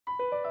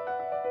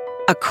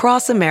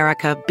Across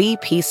America,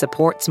 BP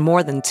supports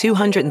more than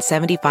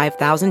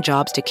 275,000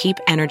 jobs to keep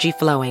energy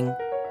flowing.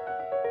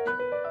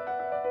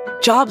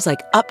 Jobs like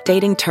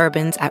updating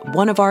turbines at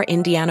one of our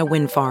Indiana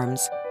wind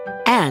farms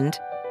and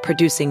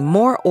producing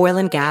more oil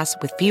and gas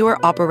with fewer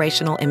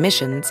operational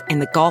emissions in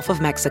the Gulf of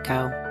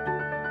Mexico.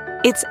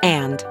 It's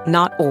and,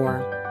 not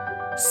or.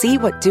 See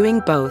what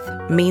doing both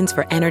means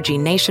for energy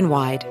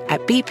nationwide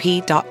at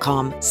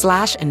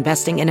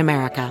bp.com/investing in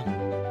America.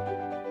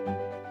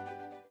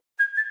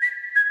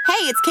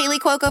 Hey, it's Kaylee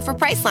Cuoco for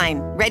Priceline.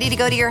 Ready to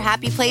go to your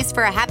happy place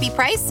for a happy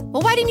price?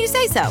 Well, why didn't you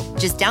say so?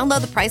 Just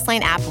download the Priceline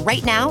app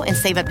right now and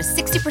save up to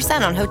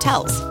 60% on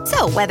hotels.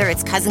 So whether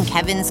it's Cousin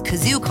Kevin's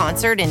Kazoo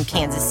Concert in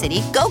Kansas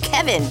City, go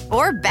Kevin,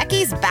 or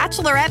Becky's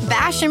Bachelorette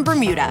Bash in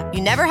Bermuda,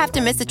 you never have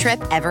to miss a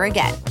trip ever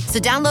again. So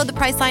download the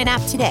Priceline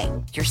app today.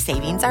 Your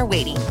savings are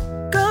waiting.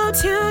 Go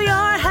to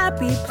your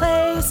happy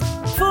place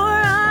for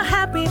a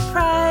happy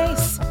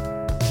price.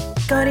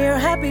 Go to your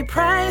happy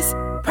price,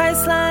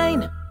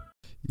 Priceline.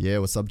 Yeah,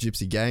 what's up,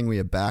 Gypsy Gang? We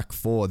are back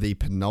for the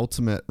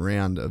penultimate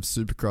round of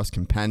Supercross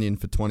Companion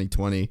for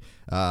 2020.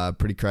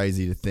 Pretty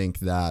crazy to think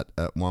that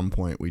at one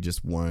point we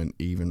just weren't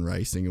even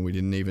racing and we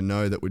didn't even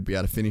know that we'd be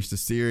able to finish the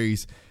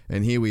series.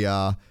 And here we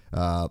are,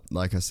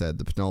 like I said,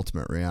 the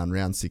penultimate round,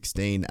 round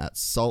 16 at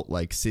Salt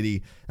Lake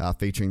City,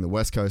 featuring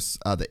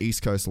the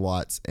East Coast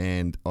Lights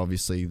and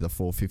obviously the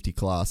 450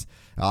 class.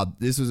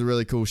 This was a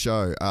really cool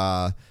show.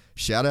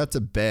 Shout out to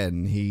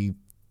Ben. He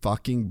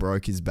fucking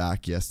broke his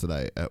back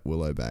yesterday at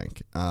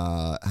Willowbank.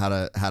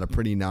 Had a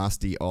pretty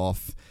nasty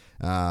off.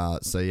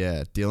 So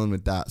yeah, dealing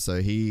with that.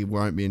 So he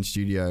won't be in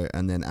studio,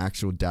 and then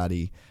actual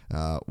daddy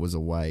was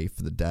away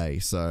for the day.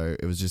 So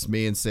it was just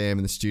me and Sam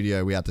in the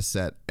studio. We had to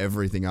set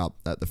everything up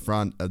at the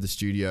front of the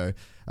studio.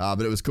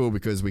 But it was cool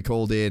because we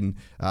called in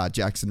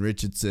Jackson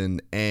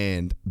Richardson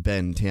and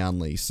Ben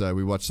Townley. So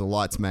we watched the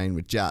Lights main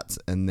with Jats,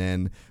 and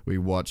then we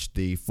watched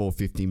the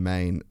 450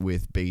 main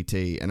with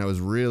BT. And it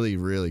was really,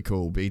 really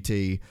cool.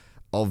 BT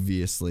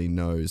obviously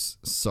knows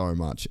so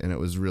much, and it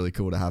was really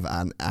cool to have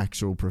an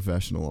actual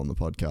professional on the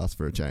podcast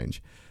for a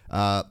change.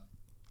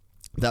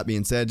 That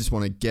being said, just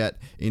want to get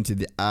into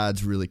the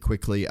ads really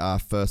quickly.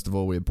 First of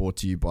all, we're brought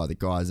to you by the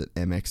guys at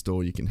MX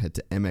Store. You can head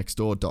to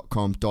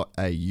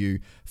mxstore.com.au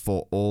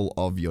for all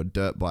of your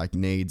dirt bike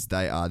needs.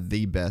 They are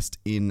the best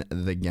in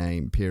the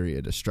game,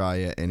 period.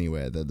 Australia,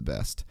 anywhere, they're the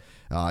best.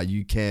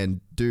 You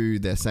can do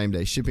their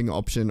same-day shipping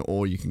option,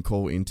 or you can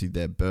call into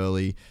their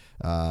Burleigh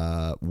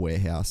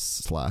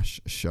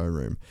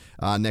warehouse/showroom.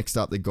 Next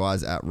up, the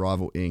guys at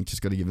Rival Inc.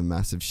 Just got to give a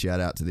massive shout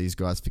out to these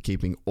guys for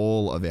keeping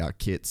all of our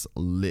kits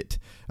lit.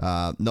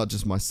 Not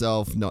just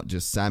myself, not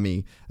just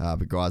Sammy,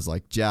 but guys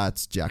like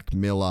Jats, Jack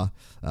Miller,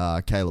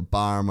 Caleb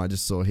Barham. I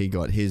just saw he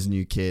got his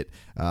new kit.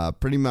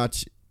 Pretty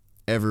much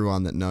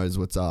everyone that knows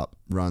what's up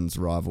runs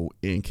Rival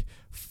Inc.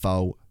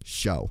 Faux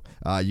show.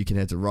 You can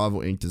head to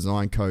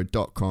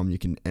rivalincdesignco.com. You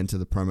can enter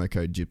the promo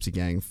code Gypsy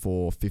Gang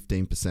for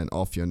 15%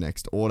 off your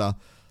next order.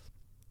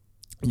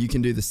 You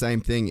can do the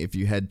same thing if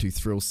you head to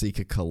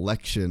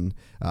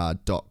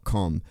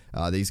thrillseekercollection.com.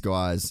 These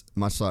guys,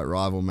 much like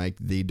Rival, make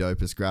the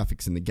dopest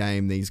graphics in the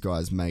game. These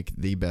guys make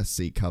the best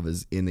seat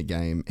covers in the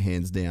game,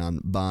 hands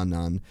down, bar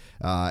none.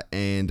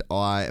 And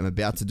I am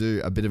about to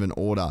do a bit of an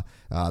order.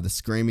 The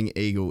Screaming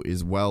Eagle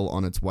is well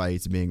on its way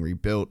to being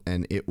rebuilt,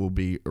 and it will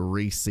be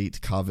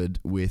re-seat covered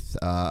with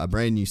a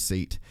brand new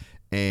seat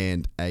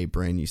and a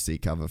brand new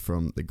seat cover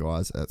from the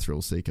guys at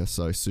Thrill Seeker.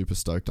 So super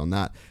stoked on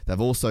that. They've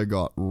also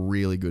got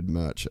really good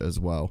merch as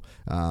well.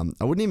 I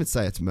wouldn't even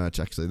say it's merch,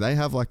 actually. They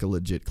have like a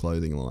legit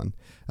clothing line.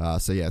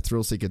 So yeah,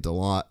 Thrill Seeker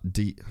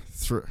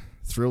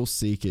Thrill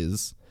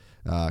Seekers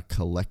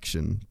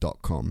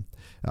collection.com.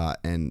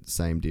 And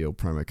same deal,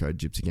 promo code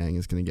Gypsy Gang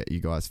is going to get you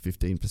guys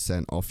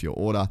 15% off your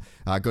order.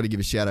 Got to give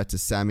a shout out to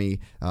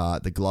Sammy,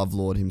 the glove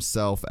lord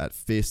himself at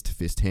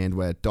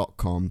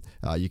fisthandwear.com.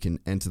 You can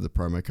enter the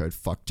promo code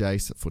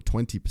FuckJace for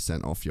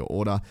 20% off your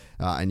order.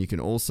 And you can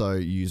also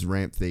use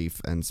Ramp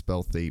Thief and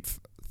spell thief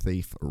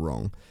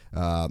wrong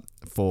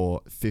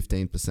for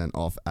 15%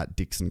 off at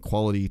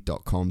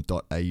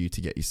dixonquality.com.au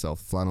to get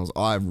yourself flannels.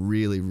 I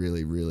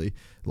really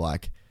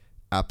like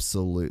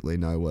absolutely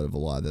no word of a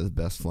lie. They're the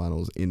best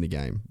flannels in the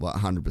game, like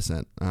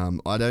 100%.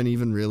 I don't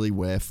even really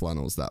wear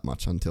flannels that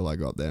much until I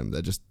got them.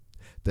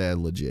 They're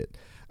legit.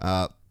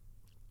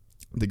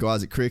 The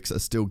guys at Cricks are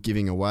still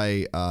giving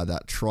away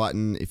that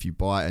Triton if you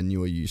buy a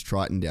new or used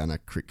Triton down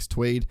at Cricks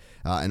Tweed.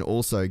 And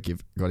also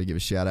got to give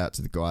a shout out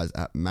to the guys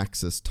at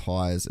Maxxis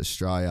Tyres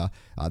Australia.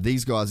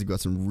 These guys have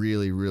got some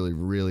really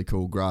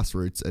cool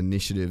grassroots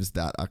initiatives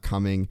that are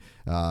coming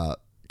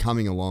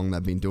along.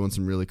 They've been doing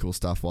some really cool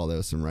stuff while there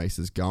were some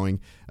races going.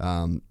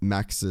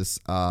 Maxxis,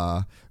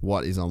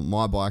 what is on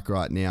my bike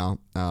right now,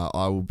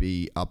 I will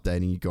be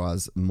updating you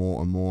guys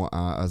more and more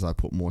as I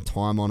put more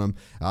time on them.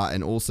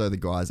 And also the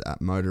guys at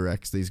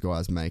Motorex. These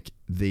guys make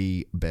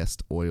the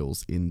best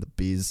oils in the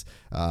biz,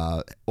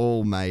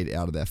 all made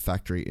out of their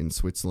factory in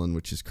Switzerland,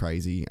 which is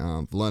crazy.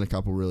 I've learned a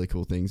couple really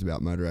cool things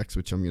about Motorex,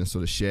 which I'm going to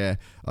sort of share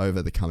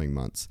over the coming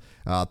months.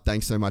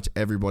 Thanks so much,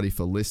 everybody,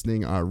 for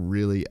listening. I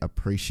really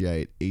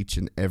appreciate each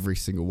and every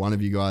single one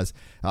of you guys.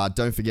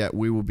 Don't forget,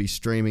 we will be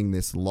streaming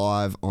this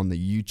live on the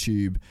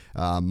YouTube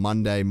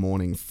Monday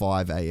morning,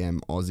 5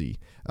 a.m. Aussie.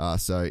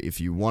 So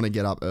if you want to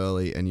get up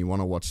early and you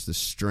want to watch the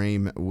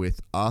stream with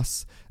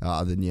us,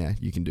 then yeah,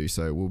 you can do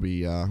so. We'll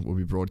be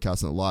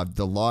broadcasting it live.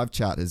 The live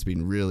chat has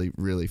been really,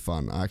 really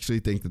fun. I actually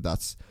think that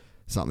that's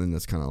something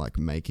that's kind of like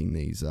making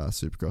these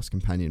Supercross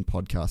Companion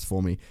podcasts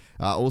for me.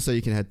 Also,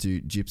 you can head to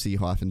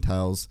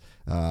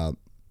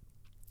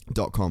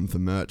gypsy-tales.com for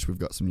merch. We've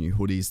got some new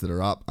hoodies that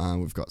are up.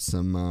 We've got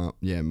some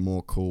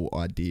more cool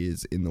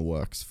ideas in the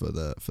works for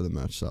the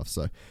merch stuff.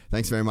 So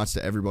thanks very much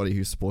to everybody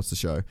who supports the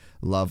show.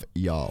 Love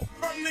y'all.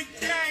 From the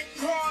gang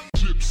called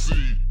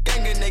Gypsy.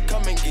 Gang and they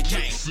come and get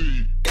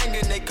Gypsy. Gang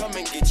and they come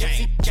and get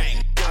Gypsy.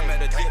 Gang. I'm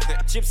at a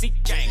Gypsy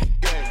gang.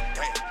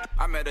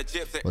 I'm at a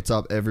Gypsy. What's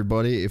up,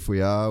 everybody? If we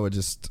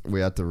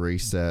had to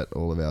reset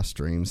all of our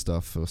stream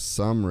stuff for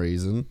some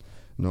reason.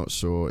 Not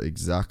sure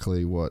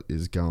exactly what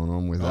is going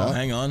on with that. Oh,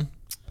 hang on.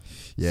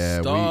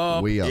 Yeah,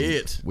 Stop we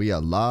it.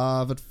 are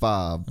live at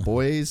 5,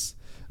 boys.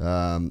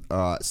 All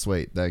right,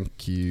 sweet.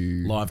 Thank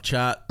you. Live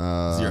chat.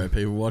 0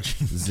 people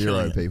watching.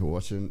 0 people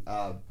watching.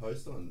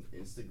 Post on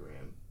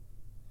Instagram,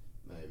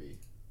 maybe.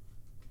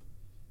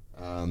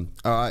 All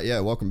right, yeah.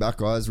 Welcome back,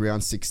 guys.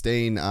 Round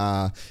 16.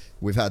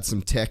 We've had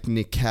some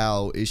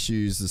technical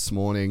issues this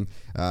morning.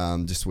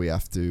 We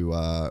have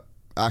to.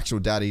 Actual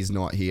Daddy's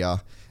not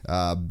here.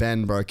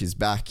 Ben broke his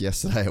back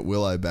yesterday at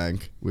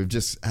Willowbank. We've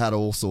just had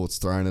all sorts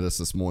thrown at us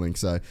this morning.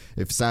 So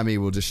if Sammy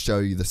will just show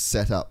you the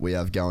setup we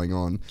have going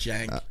on.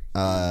 Jank.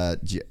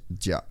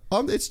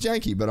 It's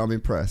janky, but I'm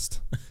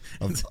impressed.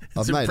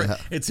 I've made it.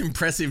 It's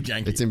impressive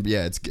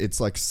janky. It's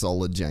like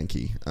solid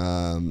janky.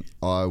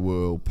 I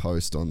will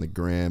post on the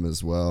gram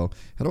as well.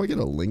 How do I get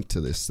a link to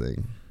this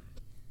thing?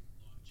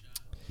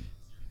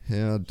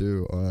 How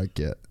do I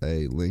get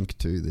a link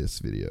to this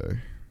video?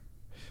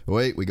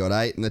 Wait, we got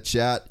 8 in the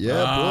chat.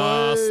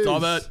 Yeah, boys.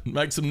 Stop it.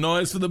 Make some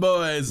noise for the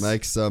boys.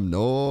 Make some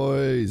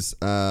noise.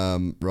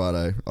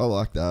 Righto. I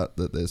like that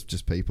there's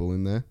just people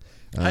in there.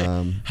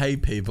 Hey,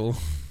 people.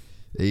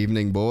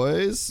 Evening,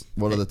 boys.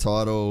 What are the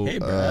title? Hey,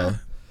 bro.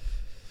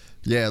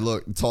 Yeah,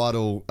 look,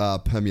 title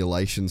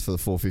permutations for the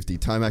 450.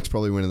 Tomac's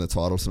probably winning the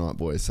title tonight,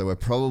 boys. So we're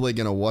probably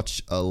going to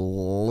watch a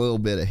little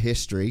bit of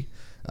history.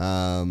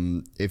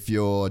 If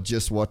you're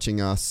just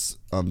watching us,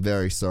 I'm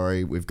very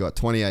sorry. We've got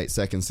 28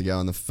 seconds to go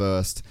in the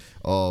first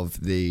of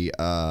the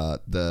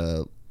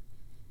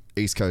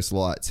East Coast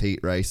Lights heat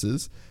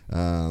races.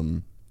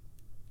 And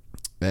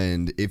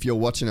if you're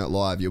watching it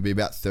live, you'll be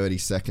about 30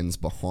 seconds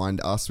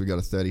behind us. We've got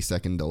a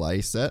 30-second delay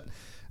set.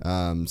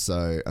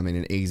 So, I mean,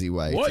 an easy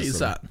way. What is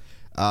that?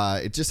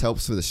 It just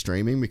helps for the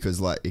streaming because,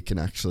 like, it can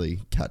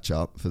actually catch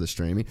up for the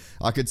streaming.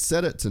 I could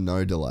set it to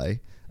no delay.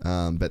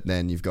 But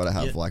then you've got to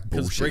have like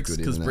bullshit good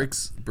internet.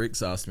 Because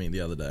Bricks asked me the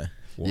other day.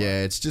 Why?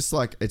 Yeah, it's just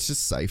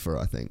safer,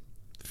 I think.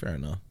 Fair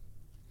enough.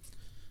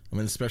 I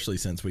mean, especially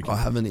since we can... I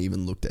haven't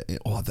even looked at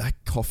it. Oh, that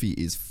coffee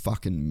is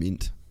fucking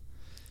mint.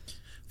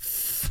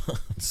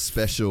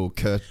 Special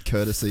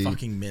courtesy.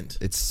 Fucking mint.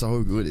 It's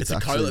so good. It's a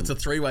cola. It's a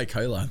 3-way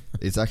cola.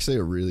 It's actually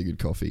a really good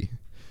coffee.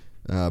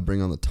 Bring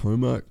on the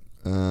Tomac.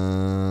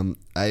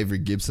 Avery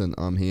Gibson,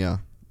 I'm here.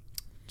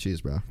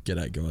 Cheers, bro.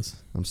 G'day, guys.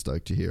 I'm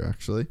stoked you're here,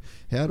 actually.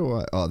 How do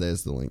I... Oh,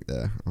 there's the link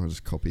there. I'll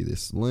just copy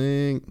this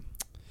link.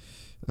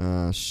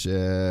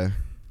 Share.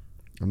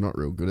 I'm not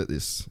real good at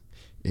this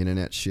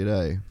internet shit,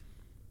 eh?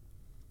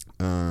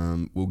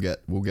 We'll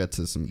get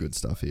to some good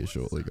stuff here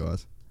shortly,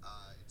 guys.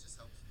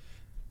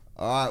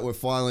 All right, we're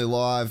finally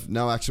live.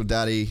 No actual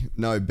Daddy.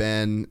 No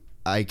Ben,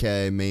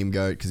 aka Meme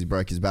Goat, because he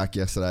broke his back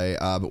yesterday.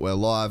 But we're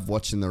live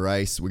watching the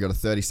race. We got a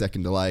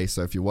 30-second delay,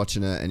 so if you're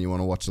watching it and you want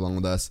to watch along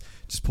with us,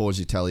 just pause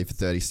your telly for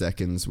 30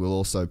 seconds. We'll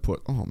also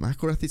put... Oh,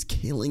 McElrath is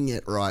killing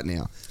it right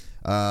now.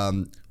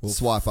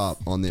 Swipe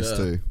up on this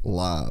too.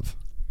 Live.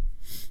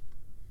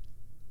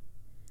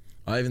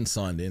 I even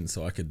signed in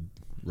so I could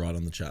write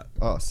on the chat.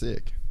 Oh,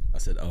 sick. I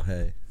said, oh,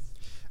 hey.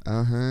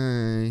 Oh,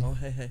 hey. Oh,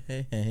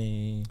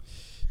 hey.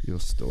 Your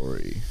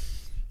story.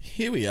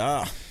 Here we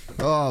are.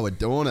 Oh, we're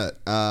doing it.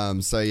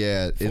 So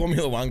yeah,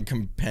 Formula One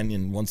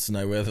companion wants to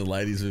know where the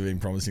ladies we've been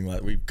promising.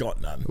 Like, we've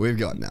got none. We've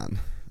got none.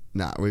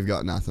 Nah, we've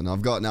got nothing.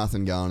 I've got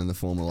nothing going in the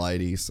form of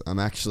ladies. I'm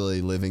actually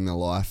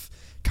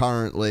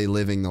currently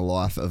living the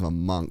life of a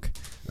monk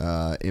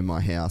in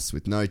my house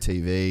with no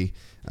TV,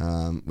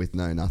 with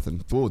no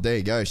nothing. Oh, there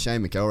you go.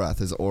 Shane McElrath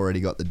has already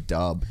got the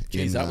dub.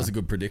 Jeez, that was a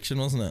good prediction,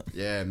 wasn't it?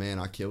 Yeah, man,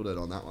 I killed it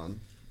on that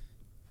one.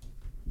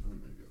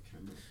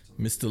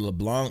 Mr.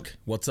 LeBlanc,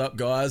 what's up,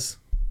 guys?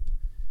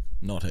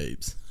 Not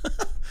heaps.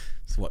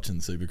 Just watching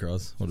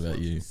Supercross. What about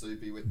you?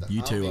 Soupy with the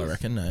You too, I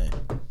reckon, eh?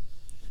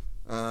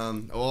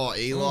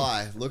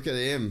 Eli, look at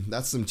him.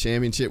 That's some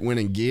championship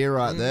winning gear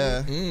right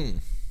there.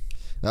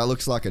 That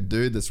looks like a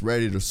dude that's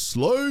ready to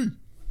slay.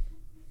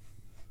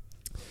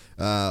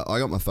 I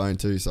got my phone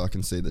too, so I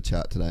can see the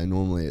chat today.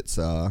 Normally it's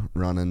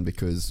running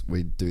because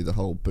we do the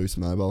whole Boost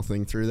Mobile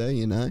thing through there,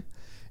 you know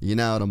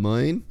what I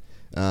mean.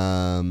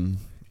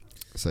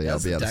 So yeah, I'll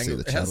be able to see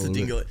the chat a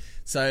little bit.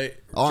 So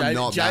I'm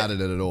not mad at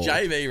it at all.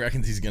 JB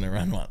reckons he's going to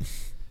run one.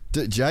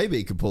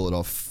 JB could pull it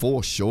off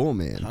for sure,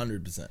 man.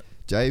 100%.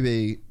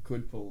 JB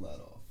could pull that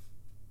off.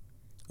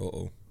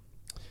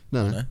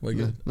 No, we're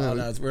good.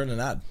 No, we're in an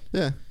ad.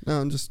 Yeah,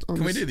 no,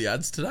 Can we do the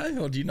ads today,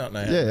 or do you not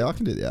know how? Yeah, I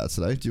can do the ads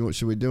today.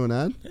 Should we do an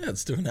ad? Yeah,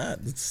 let's do an ad.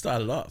 Let's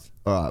start it off.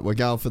 All right, we're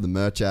going for the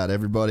merch ad,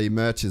 everybody.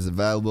 Merch is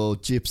available,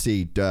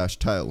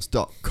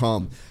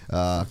 gypsy-tales.com.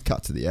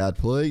 Cut to the ad,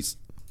 please.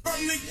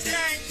 From the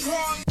gang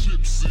called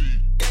Gypsy.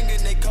 Gang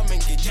and they come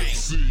and get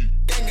Gypsy.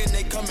 Gang and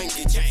they come and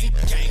get Gypsy.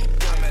 Gang.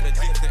 I met a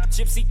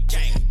Gypsy.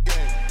 Gang.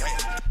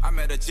 I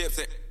met a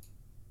Gypsy.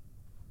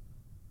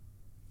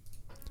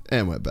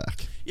 And we're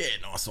back. Yeah,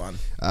 nice one.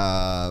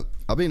 I've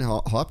been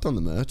hyped on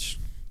the merch.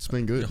 It's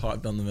been good. You're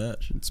hyped on the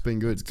merch. It's been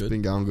good. It's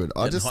been going good.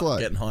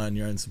 Getting high on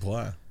your own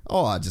supplier.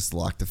 Oh, I just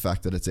like the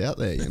fact that it's out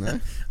there, you know?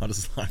 I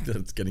just like that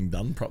it's getting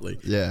done properly.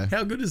 Yeah.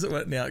 How good is it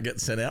when now it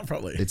gets sent out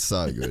properly? It's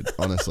so good,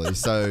 honestly.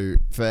 So,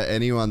 for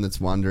anyone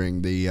that's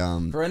wondering,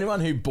 for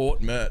anyone who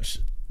bought merch,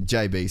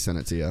 JB sent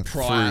it to you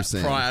prior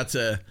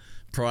to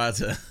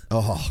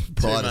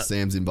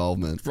Sam's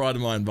involvement. Prior to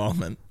my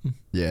involvement.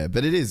 Yeah,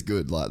 but it is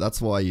good. Like, that's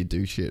why you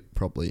do shit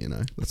properly, you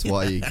know? That's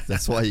why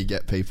you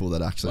get people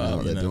that actually know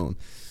what they're doing,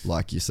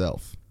 like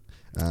yourself.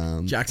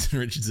 Jackson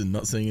Richardson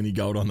not seeing any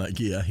gold on that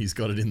gear. He's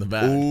got it in the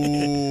bag.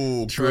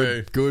 Ooh,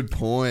 true. Good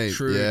point.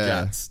 True, yeah.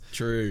 Jats.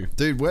 True.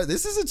 Dude,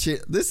 this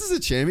is a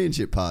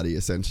championship party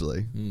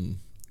essentially.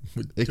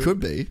 It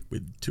could be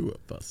with two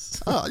of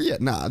us. Oh yeah,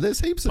 there's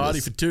heaps of us. Party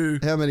for two.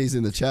 How many's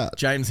in the chat?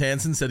 James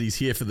Hansen said he's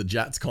here for the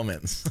Jats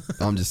comments.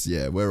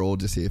 We're all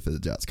just here for the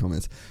Jats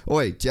comments.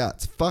 Oi,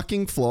 Jats,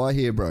 fucking fly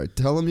here, bro.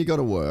 Tell them you got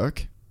to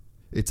work.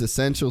 It's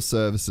essential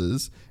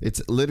services.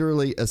 It's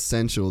literally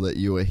essential that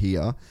you are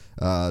here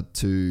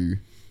to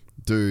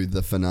do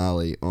the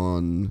finale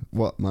on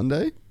what,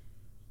 Monday?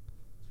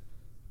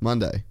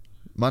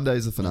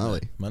 Monday's the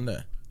finale.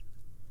 Monday.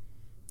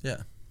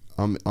 Yeah.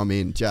 I'm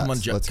in.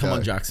 Jats, come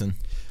on, Jackson.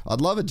 I'd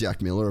love a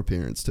Jack Miller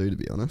appearance too, to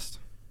be honest.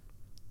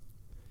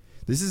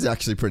 This is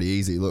actually pretty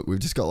easy. Look, we've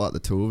just got like the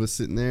two of us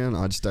sitting there, and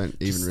I just don't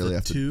even really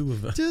have to.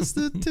 Just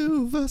the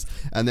two of us.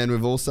 And then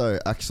we've also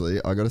I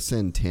got to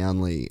send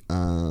Townley.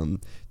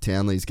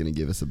 Townley's going to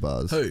give us a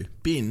buzz. Who?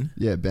 Ben?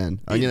 Yeah, Ben.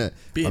 I'm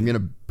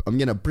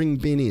gonna bring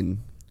Ben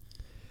in.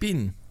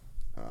 Ben.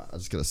 I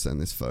just got to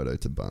send this photo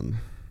to Bun.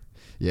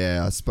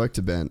 Yeah, I spoke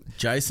to Ben.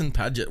 Jason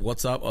Padgett,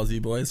 what's up,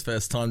 Aussie boys?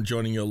 First time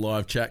joining your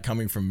live chat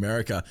coming from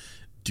America.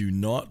 Do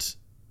not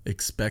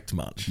expect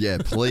much. Yeah,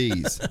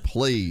 please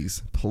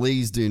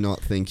do not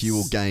think you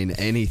will gain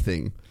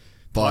anything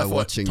by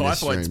watching this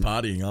stream. Typhoid's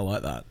partying. I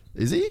like that.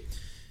 Is he?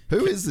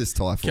 Who is this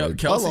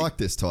Typhoid? I like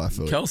this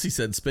Typhoid. Kelsey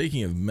said,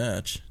 speaking of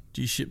merch,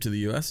 do you ship to the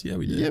US? Yeah,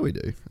 we do. Yeah, we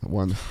do.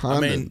 100. I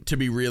mean, to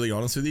be really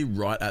honest with you,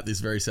 right at this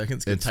very second,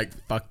 it's going to take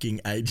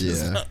fucking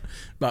ages. Yeah.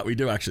 But we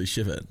do actually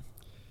ship it.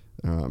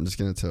 I'm just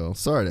going to tell.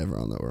 Sorry to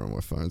everyone that we're on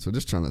our phones. We're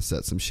just trying to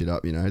set some shit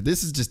up, you know.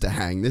 This is just a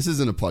hang. This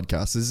isn't a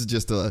podcast. This is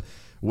just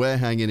we're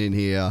hanging in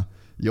here,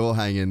 you're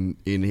hanging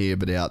in here,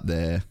 but out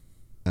there.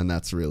 And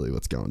that's really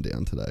what's going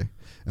down today.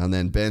 And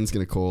then Ben's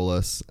going to call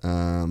us.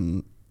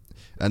 And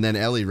then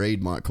Ellie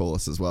Reid might call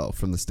us as well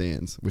from the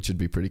stands, which would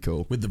be pretty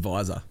cool. With the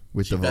visor.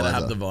 She better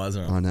have the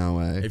visor on. I know,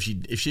 eh?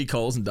 If she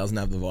calls and doesn't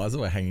have the visor,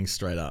 we're hanging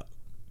straight up.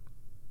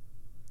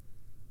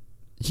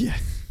 Yeah.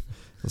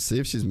 Let's see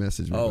if she's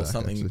messaged me back,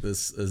 something.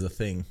 This is a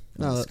thing.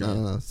 No,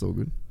 it's all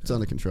good. It's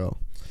under control.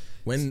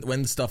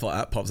 When stuff like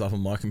that pops up on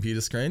my computer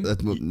screen,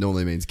 that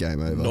normally means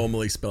game over.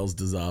 Normally spells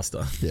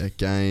disaster. Yeah,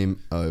 game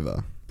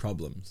over.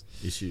 Problems,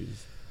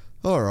 issues.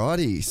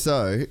 Alrighty,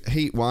 so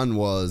Heat 1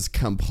 was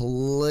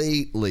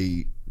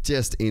completely,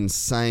 just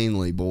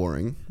insanely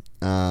boring.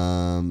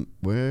 So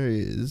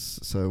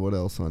what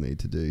else I need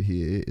to do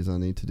here is I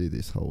need to do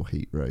this whole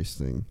heat race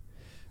thing.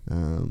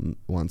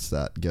 Once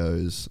that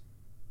goes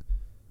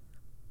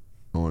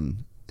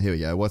on. Here we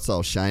go. What's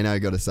old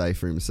Shano got to say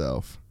for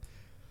himself?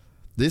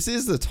 This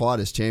is the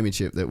tightest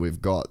championship that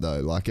we've got, though.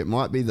 Like, it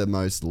might be the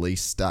most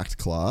least stacked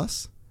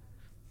class,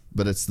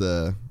 but it's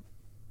the...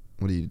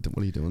 What are you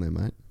doing there,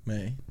 mate?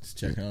 Me? Just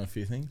checking on a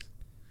few things.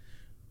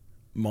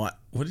 What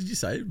did you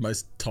say?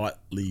 Most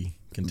tightly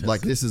contested?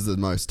 Like, this is the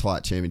most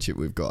tight championship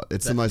we've got.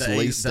 It's the most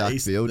least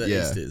stacked field. The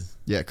East is.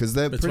 Yeah, because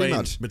they're pretty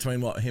much...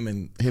 Between what? Him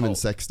and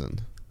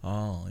Sexton.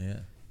 Oh, yeah.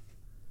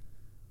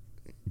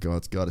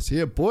 God's got us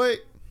here, boy.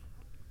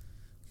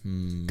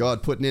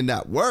 God putting in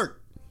that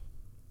work.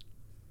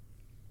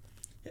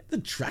 Yeah, the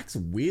track's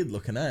weird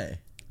looking, eh?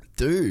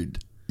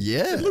 Dude,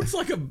 yeah. It looks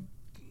like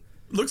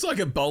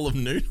a bowl of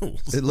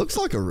noodles. It looks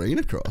like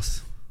arena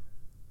cross.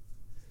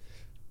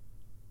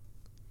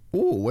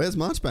 Oh, where's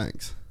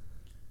Marchbanks?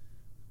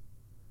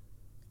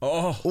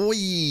 Oh.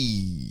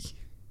 Oi.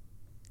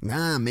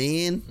 Nah,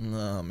 man.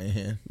 Oh,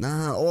 man.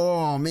 Nah.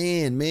 Oh,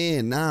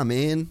 man. Nah,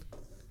 man.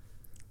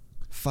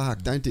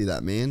 Fuck, don't do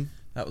that, man.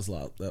 That was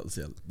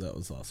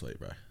last week,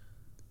 bro.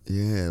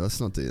 Yeah,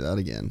 let's not do that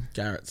again.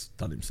 Garrett's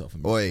done himself a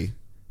mess. Oi,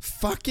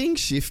 fucking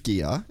Shift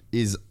Gear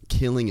is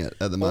killing it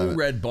at the moment. All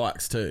red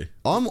bikes too.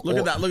 Look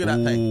at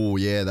that thing. Oh,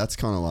 yeah, that's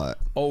kind of like...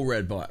 All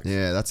red bikes.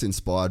 Yeah, that's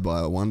inspired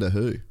by I wonder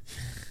who.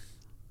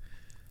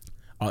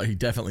 Oh, he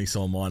definitely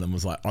saw mine and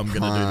was like, I'm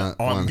going to do that.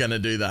 I'm going to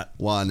do that.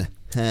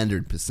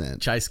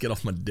 100%. Chase, get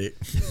off my dick.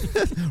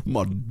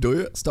 My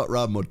dick. Stop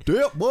riding my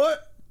dick, boy.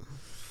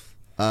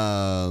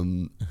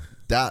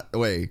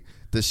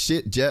 The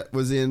shit Jet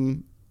was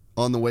in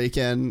on the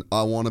weekend.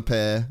 I want a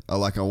pair. I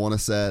want a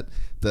set.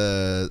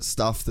 The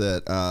stuff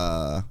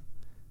that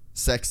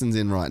Sexton's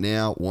in right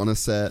now, want a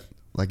set.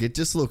 Like, it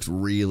just looks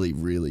really,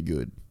 really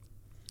good.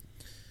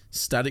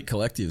 Static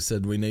Collective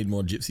said we need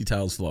more Gypsy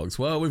Tales vlogs.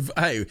 Well,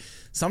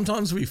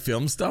 sometimes we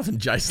film stuff and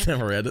Jace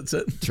never edits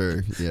it.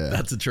 True, yeah.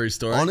 That's a true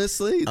story.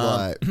 Honestly,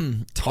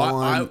 time...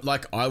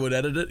 I would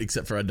edit it,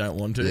 except for I don't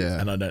want to,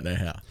 and I don't know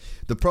how.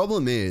 The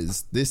problem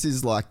is, this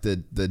is like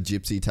the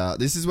Gypsy Tale...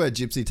 This is where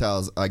Gypsy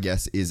Tales, I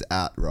guess, is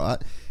at, right?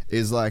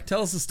 Is like...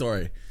 Tell us the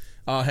story.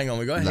 Oh, hang on,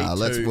 we got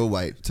Heat 2. We'll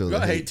wait till we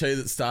got Heat 2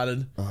 that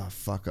started. Oh,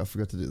 fuck, I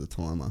forgot to do the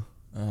timer.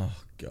 Oh,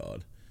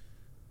 God.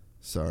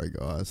 Sorry,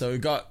 guys. So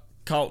we've got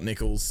Colt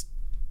Nichols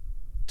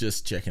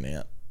just checking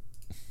out.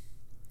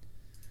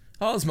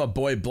 Oh, it's my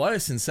boy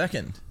Blows in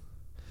second.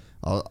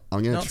 I'm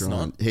going to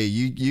try and... Here,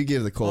 you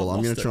give the call.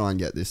 I'm going to try and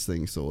get this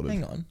thing sorted.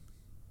 Hang on.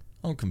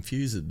 I'm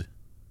confused.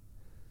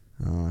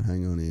 Oh,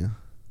 hang on here.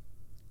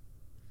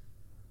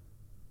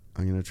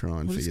 I'm going to try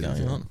and figure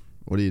this out.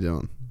 What are you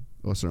doing?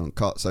 What's wrong?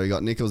 So you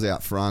got Nichols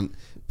out front,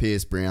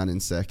 Pierce Brown in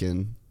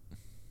second.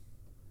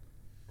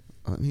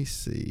 Let me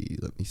see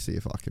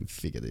if I can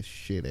figure this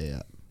shit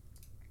out.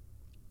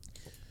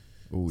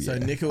 Ooh, so yeah,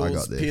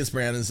 Nichols, Pierce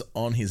Brown is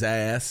on his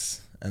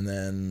ass, and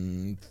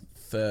then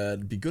third.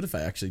 It'd be good if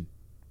they actually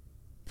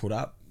put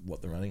up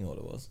what the running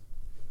order was.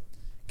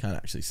 Can't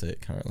actually see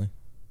it currently.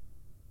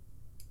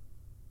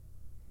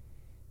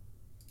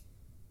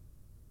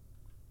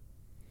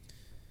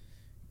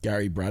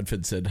 Gary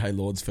Bradford said, "Hey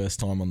Lords, first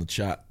time on the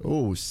chat.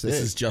 Oh, sick.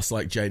 This is just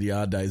like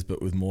JDR days,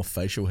 but with more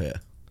facial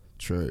hair."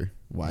 True,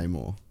 way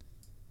more.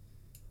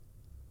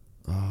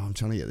 Oh, I'm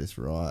trying to get this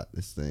right.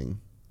 This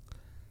thing.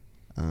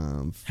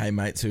 Hey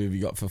mates, who have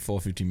you got for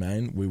 450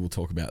 main? We will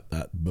talk about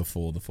that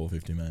before the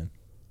 450 main.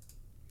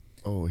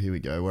 Oh, here we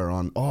go. We're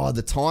on. Oh,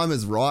 the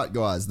timer's right,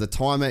 guys. The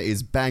timer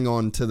is bang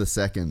on to the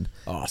second.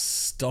 Oh,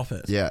 stop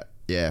it.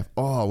 Yeah.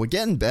 Oh, we're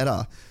getting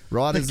better.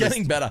 Right, it's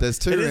getting better. There's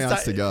 2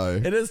 rounds to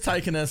go. It has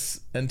taken us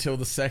until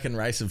the second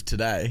race of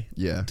today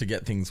to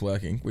get things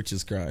working, which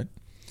is great.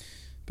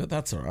 But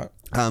that's all right.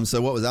 So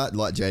what was that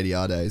like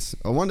JDR days?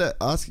 I wonder,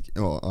 I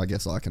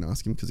guess I can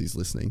ask him because he's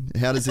listening.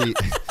 How does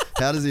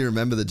he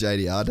remember the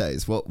JDR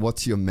days?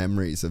 What's your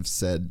memories of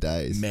said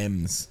days?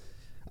 Mems.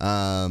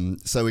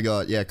 So we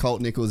got,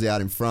 Colt Nichols out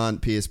in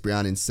front, Pierce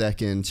Brown in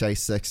second,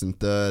 Chase Sexton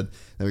third.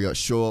 Then we got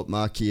Short,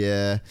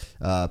 Marquier,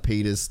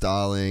 Peters,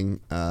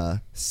 Starling,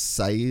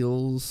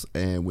 Sales,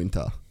 and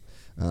Winter.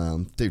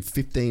 Dude,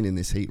 15 in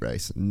this heat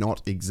race.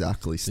 Not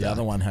exactly stacked. The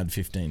other one had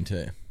 15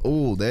 too.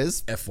 Oh,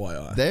 there's...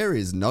 FYI. There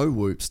is no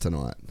whoops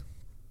tonight.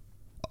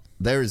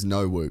 There is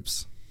no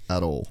whoops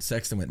at all.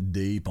 Sexton went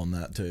deep on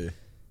that too.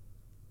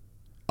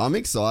 I'm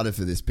excited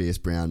for this Pierce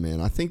Brown,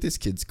 man. I think this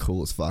kid's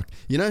cool as fuck.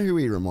 You know who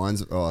he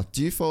reminds... Oh,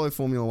 do you follow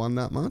Formula 1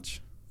 that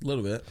much? A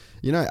little bit.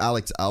 You know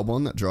Alex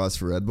Albon that drives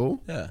for Red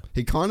Bull? Yeah.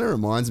 He kind of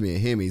reminds me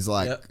of him. He's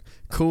like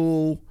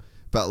cool,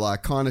 but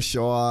like kind of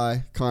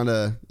shy, kind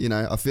of,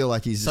 I feel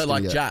like he's just... So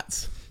like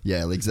Jats.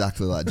 Yeah,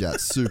 exactly like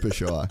Jats. Super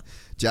shy.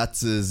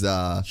 Jats is...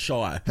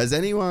 shy. Has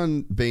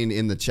anyone been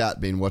in the chat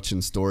been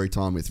watching Story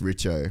Time with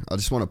Richo? I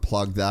just want to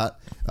plug that.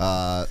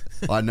 I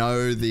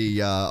know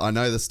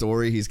the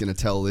story he's going to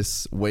tell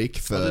this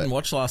week. I didn't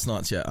watch last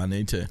night's yet. I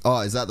need to. Oh,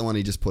 is that the one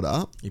he just put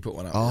up? He put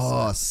one up.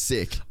 Oh,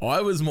 yesterday. Sick.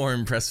 I was more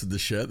impressed with the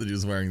shirt that he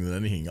was wearing than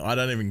anything. I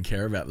don't even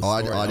care about the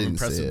story. I didn't I'm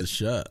impressed see with the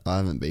shirt. I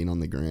haven't been on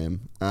the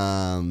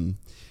gram.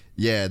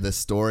 Yeah, the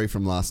story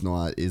from last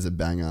night is a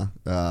banger.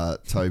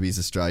 Toby's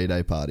Australia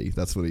Day party.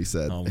 That's what he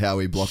said. How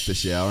he blocked the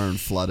shower and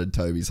flooded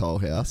Toby's whole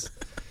house.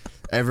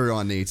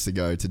 Everyone needs to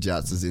go to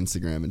Jats'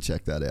 Instagram and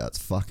check that out. It's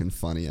fucking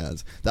funny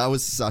as. That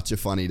was such a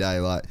funny day.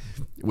 Like,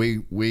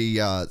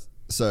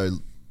 so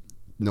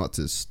not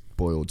to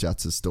spoil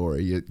Jats'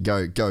 story, you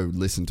go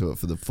listen to it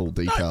for the full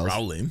details. Don't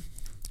roll him.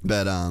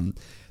 But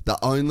the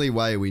only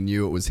way we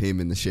knew it was him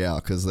in the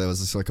shower, because there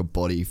was just like a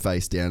body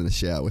face down in the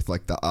shower with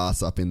like the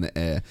ass up in the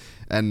air.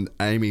 And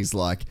Amy's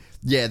like,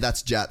 yeah,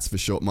 that's Jats for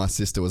sure. My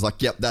sister was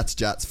like, yep, that's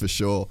Jats for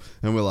sure.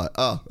 And we're like,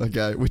 oh,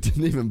 okay. We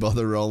didn't even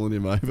bother rolling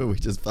him over. We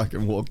just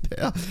fucking walked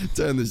out,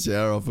 turned the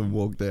shower off and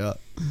walked out.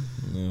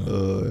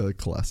 Yeah.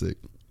 Classic.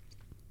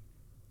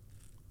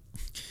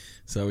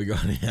 So we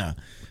got here.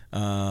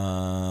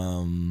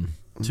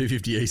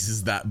 250 East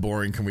is that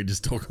boring. Can we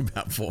just talk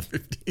about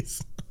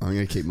 450s? I'm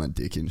going to keep my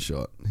dick in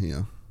shot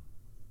here.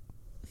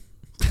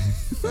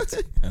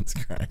 That's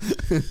great.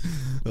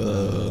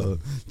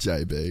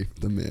 JB,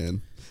 the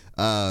man.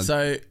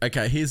 So,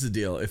 okay, here's the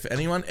deal. If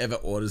anyone ever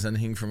orders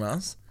anything from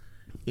us,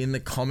 in the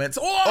comments...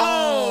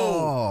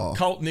 Oh!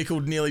 Colt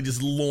Nichols nearly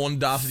just lawn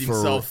darted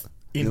himself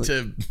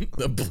into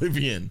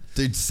oblivion.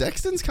 Dude,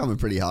 Sexton's coming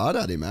pretty hard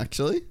at him,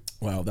 actually.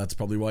 Well, that's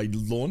probably why he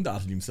lawn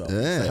darted himself.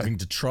 Yeah. So having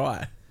to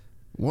try.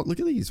 What? Look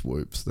at these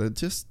whoops. They're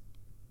just...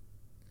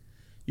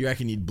 You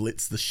reckon you'd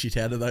blitz the shit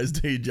out of those,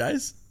 do you,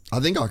 Jace? I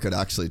think I could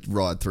actually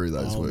ride through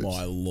those whoops. Oh,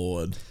 my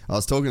Lord. I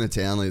was talking to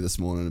Townley this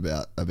morning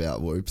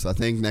about whoops. I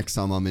think next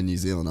time I'm in New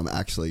Zealand, I'm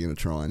actually going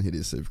to try and hit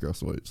his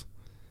Supercross whoops.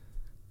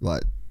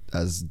 Like,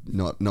 as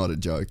not a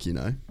joke, you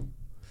know.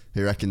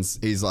 He reckons,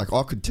 he's like,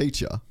 I could teach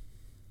you.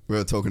 We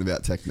were talking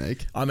about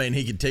technique. I mean,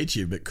 he could teach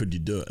you, but could you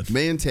do it?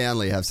 Me and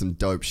Townley have some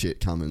dope shit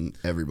coming,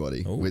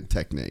 everybody, with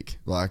technique.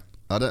 Like,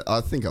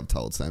 I think I've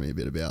told Sammy a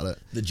bit about it.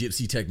 The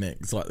gypsy technique.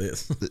 It's like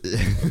this.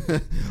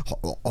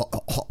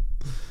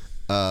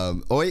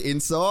 Oi,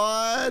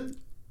 inside.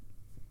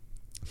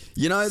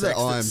 You know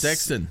that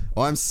Sexton.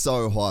 I'm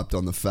so hyped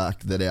on the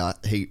fact that our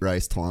heat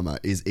race timer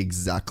is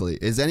exactly...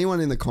 Is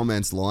anyone in the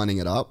comments lining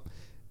it up?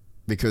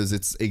 Because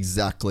it's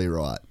exactly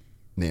right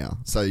now.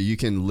 So you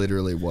can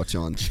literally watch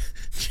on.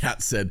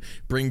 Chat said,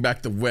 bring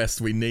back the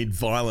West. We need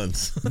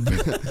violence.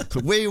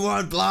 We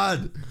want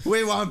blood.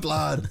 We want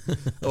blood.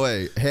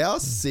 Wait, how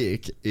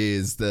sick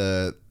is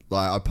the...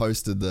 Like, I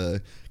posted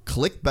the...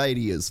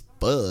 clickbaity as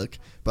fuck,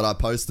 but I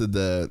posted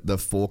the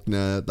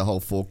Faulkner, the whole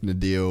Faulkner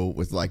deal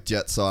with like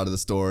Jet's side of the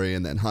story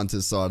and then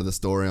Hunter's side of the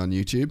story on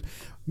YouTube.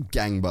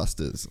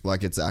 Gangbusters.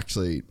 Like, it's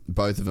actually,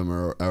 both of them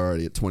are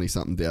already at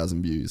 20-something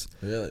thousand views.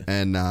 Really?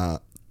 And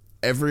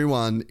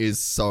everyone is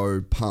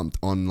so pumped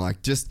on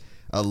like just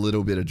a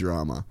little bit of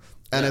drama.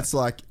 And it's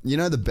like, you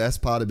know, the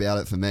best part about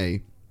it for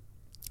me,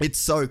 it's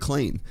so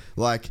clean.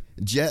 Like,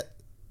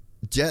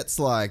 Jet's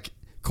like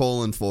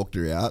calling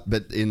Faulkner out,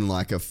 but in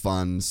like a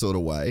fun sort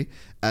of way.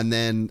 And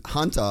then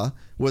Hunter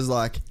was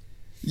like,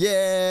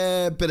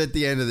 yeah, but at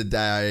the end of the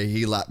day,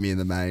 he lapped me in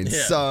the main.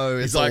 Yeah. So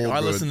it's he's like, all I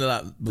good. listened to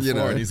that before, you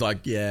know? And he's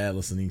like, yeah,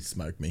 listen, he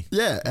smoked me.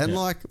 Yeah, and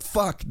like,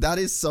 fuck, that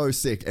is so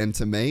sick. And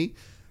to me,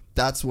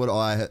 that's what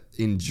I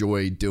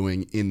enjoy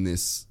doing in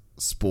this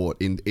sport.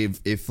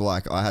 If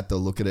like I had to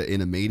look at it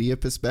in a media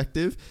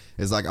perspective,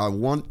 is like I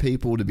want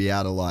people to be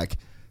able to like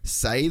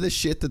say the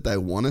shit that they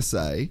want to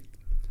say,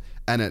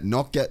 and it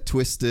not get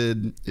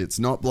twisted. It's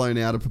not blown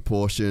out of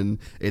proportion.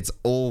 It's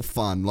all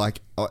fun. Like,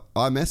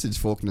 I messaged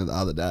Faulkner the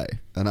other day,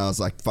 and I was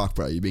like, fuck,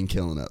 bro, you've been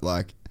killing it.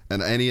 Like,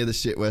 and any of the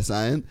shit we're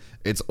saying,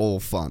 it's all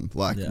fun.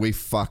 Like, we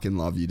fucking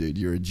love you, dude.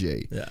 You're a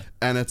G. Yeah.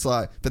 And it's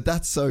like, but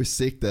that's so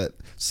sick that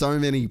so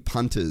many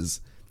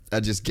punters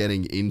are just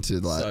getting into,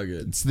 like... So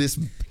good. It's this...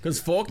 Because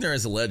Faulkner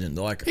is a legend.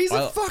 Like, He's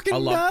a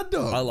fucking mad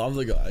dog. I love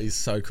the guy. He's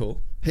so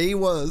cool. He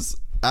was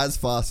as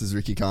fast as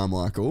Ricky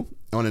Carmichael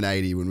on an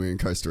 80 when we were in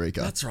Costa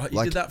Rica. That's right.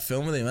 You did that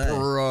film with him, eh?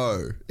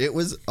 Bro, it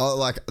was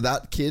like,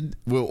 that kid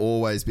will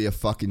always be a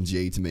fucking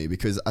G to me,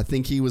 because I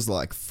think he was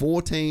like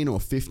 14 or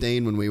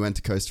 15 when we went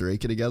to Costa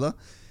Rica together.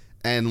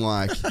 And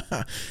like...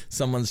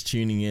 Someone's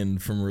tuning in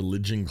from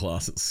religion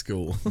class at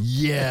school.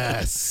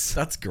 Yes.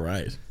 That's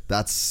great.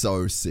 That's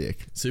so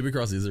sick.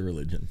 Supercross is a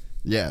religion.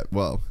 Yeah,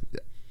 well,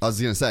 I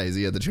was going to say, is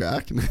he at the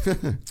track?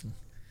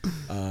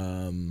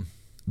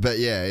 But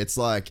yeah, it's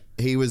like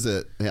he was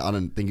I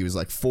don't think he was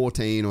like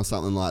 14 or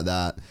something like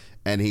that.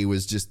 And he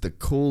was just the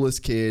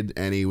coolest kid.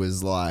 And he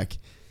was like,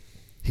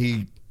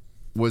 he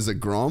was a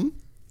Grom.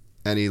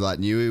 And he like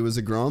knew he was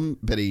a Grom,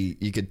 but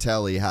you could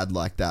tell he had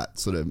like that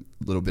sort of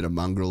little bit of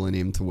mongrel in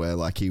him to where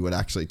like he would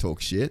actually talk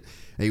shit.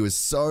 And he was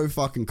so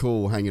fucking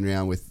cool hanging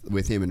around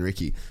with him and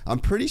Ricky. I'm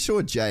pretty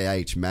sure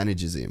JH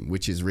manages him,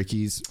 which is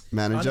Ricky's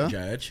manager. I know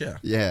JH, yeah.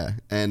 Yeah,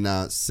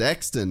 and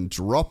Sexton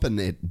dropping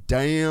it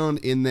down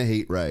in the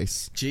heat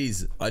race.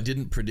 Jeez, I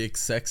didn't predict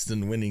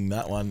Sexton winning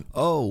that one.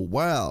 Oh,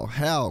 wow.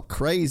 How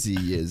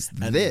crazy is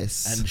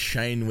this? And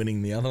Shane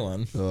winning the other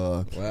one.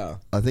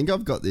 Wow. I think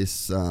I've got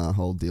this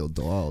whole deal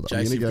dialed.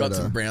 Jace, you've got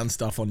some brown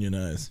stuff on your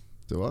nose.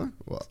 Do I?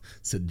 What?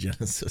 Said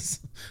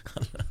Genesis.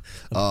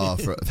 Oh,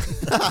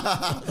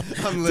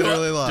 I'm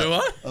literally like... Do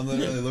I? I'm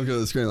literally looking at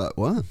the screen like,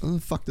 what? What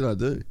the fuck did I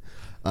do?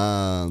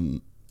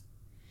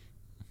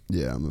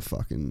 Yeah, I'm a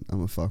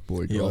fuck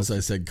boy. He also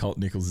said Colt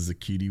Nichols is a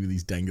cutie with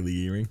his dangly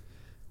earring.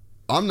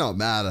 I'm not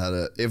mad at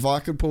it. If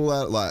I could pull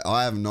out, like,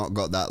 I have not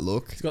got that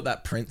look. He's got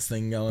that Prince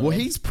thing going on. Well,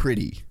 he's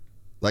pretty.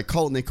 Like,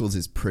 Colt Nichols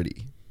is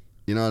pretty.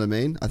 You know what I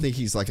mean? I think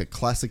he's like a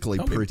classically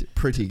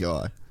pretty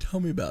guy.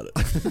 Tell me about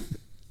it.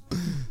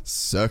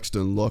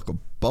 Sexton like a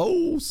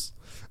balls.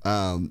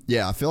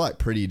 Yeah, I feel like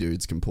pretty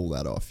dudes can pull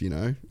that off, you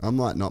know? I'm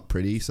like not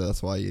pretty, so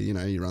that's why you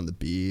run the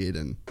beard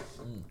and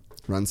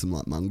run some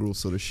like mongrel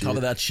sort of shit.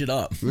 Cover that shit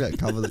up. Yeah,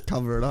 cover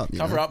it up.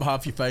 Cover up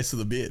half your face with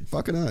a beard.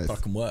 Fucking oath.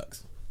 Fucking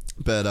works.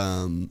 But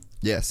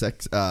yeah,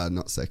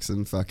 not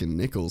Sexton, fucking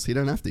Nichols. He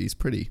don't have to. He's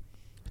pretty.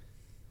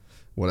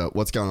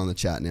 What's going on in the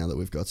chat now that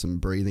we've got some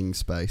breathing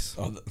space?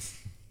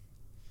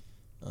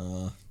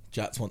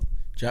 Jats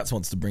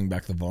wants to bring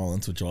back the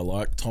violence, which I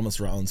like.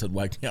 Thomas Rowan said,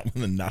 "Wake me up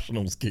when the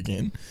Nationals kick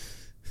in."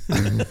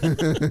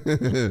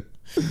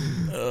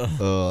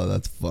 Oh,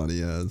 that's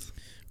funny as.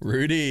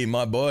 Rudy,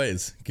 my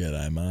boys.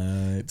 G'day,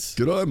 mates.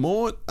 G'day,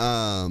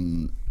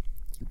 mate.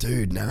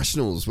 Dude,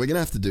 Nationals. We're going to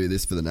have to do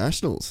this for the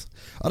Nationals.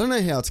 I don't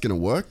know how it's going to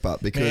work,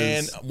 but because...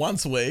 Man,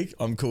 once a week,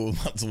 I'm cool.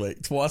 Once a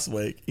week. Twice a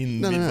week.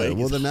 In midweek,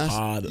 well, it's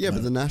hard. Yeah,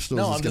 but the Nationals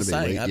No, is I'm going just to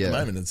be saying, weak. at Yeah. the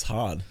moment, it's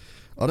hard.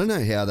 I don't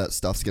know how that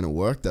stuff's going to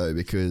work, though,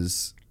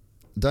 because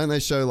don't they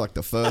show, like,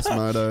 the first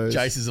motos?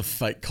 Jace is a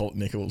fake Colt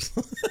Nichols.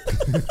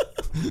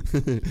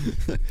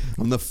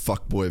 I'm the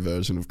fuckboy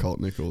version of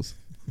Colt Nichols.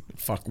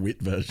 Fuck wit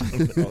version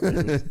of Colt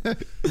Nichols.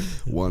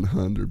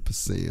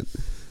 100%.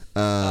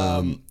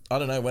 I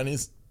don't know, when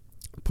is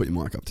Put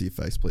your mic up to your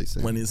face, please,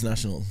 Sam.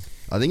 National?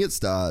 I think it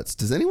starts...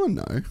 Does anyone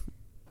know?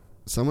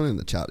 Someone in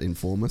the chat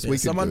inform us. Yeah,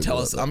 someone tell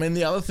Google us. it. I mean,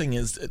 the other thing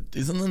is,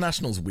 isn't the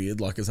Nationals weird?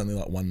 Like, it's only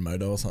like one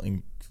moto or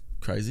something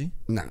crazy?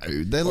 No,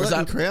 they're Or is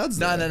letting that crowds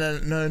No.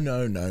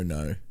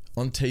 there.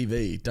 On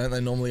TV, don't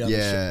they normally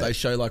they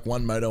show like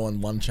one moto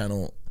on one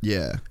channel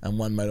Yeah. and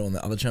one moto on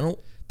the other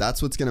channel?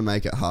 That's what's going to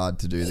make it hard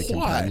to do the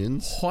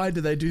companions. Why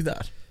do they do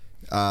that?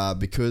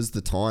 Because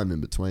the time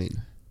in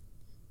between.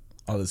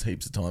 Oh, there's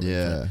heaps of time.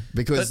 Yeah.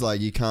 Because, But-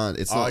 like, you can't...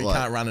 It's not you like...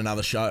 can't run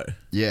another show.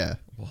 Yeah.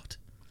 What?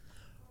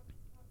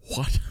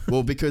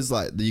 Well, because,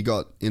 like, you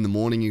got... In the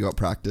morning, you got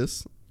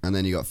practice, and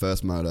then you got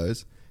first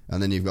motos,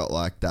 and then you've got,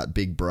 like, that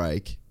big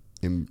break.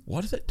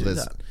 Why do they do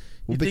There's- that?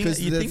 Well, You think-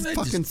 because you there's think they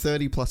fucking just-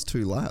 30 plus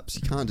 2 laps.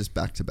 You can't just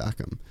back-to-back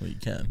them. Well, you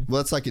can.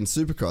 Well, it's like in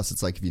Supercross,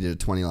 it's like if you did a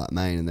 20-lap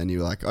main and then you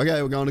were like,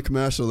 okay, we're going to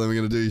commercial, then we're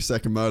going to do your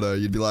second moto.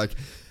 You'd be like,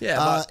 Yeah,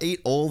 but-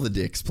 eat all the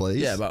dicks,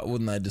 please. Yeah, but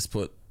wouldn't they just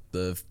put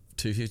the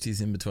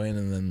 250s in between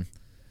and then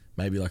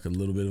maybe like a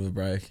little bit of a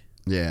break?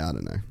 Yeah, I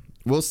don't know.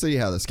 We'll see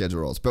how the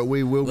schedule rolls, but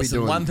we will Listen, be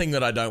doing... one thing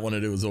that I don't want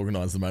to do is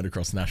organise the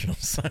motocross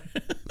nationals. So.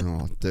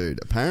 Oh, dude.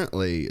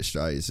 Apparently,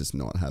 Australia's just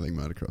not having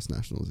motocross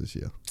nationals this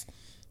year.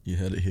 You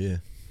heard it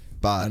here.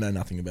 But I know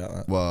nothing about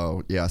that.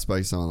 Well, yeah, I spoke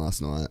to someone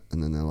last night,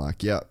 and then they're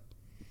like, yep,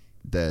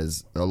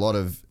 there's a lot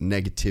of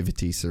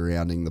negativity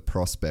surrounding the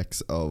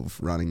prospects of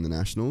running the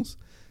Nationals,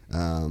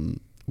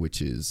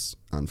 which is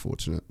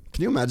unfortunate.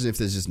 Can you imagine if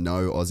there's just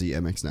no Aussie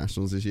MX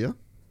Nationals this year?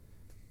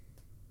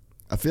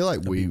 I feel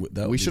like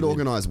we should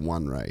organise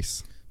one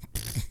race.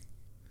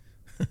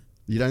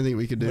 You don't think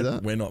we could do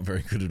that? We're not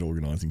very good at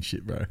organising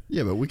shit, bro.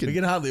 Yeah, but we could... We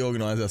can hardly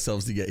organise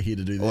ourselves to get here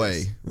to do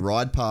this. Oi,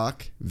 Ride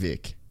Park,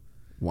 Vic,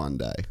 one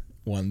day.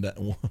 One day.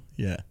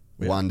 Yeah.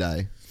 One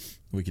day.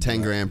 We could 10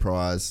 do that. grand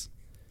prize.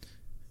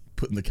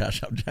 Putting the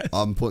cash up, Jason.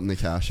 I'm putting the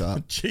cash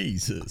up.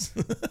 Jesus.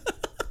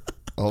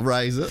 I'll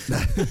raise it.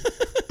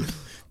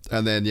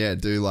 And then, yeah,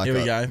 do like Here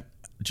we go.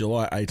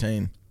 July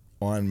 18,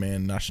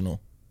 Ironman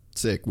National.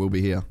 Sick. We'll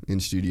be here in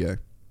studio.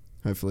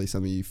 Hopefully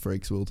some of you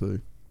freaks will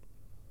too.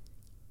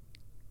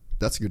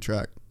 That's a good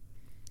track.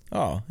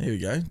 Oh, here we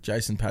go.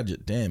 Jason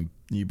Padgett. Damn,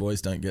 you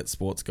boys don't get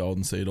sports gold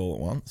and see it all at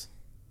once.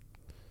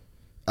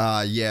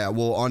 Yeah,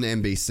 well, on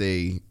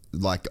NBC,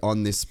 like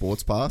on this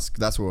Sports Pass,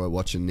 that's what we're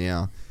watching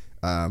now.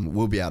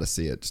 We'll be able to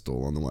see it just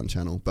all on the one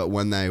channel. But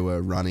when they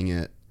were running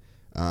it,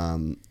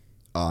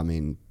 I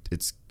mean,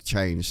 it's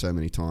changed so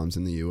many times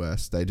in the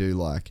US. They do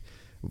like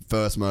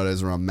first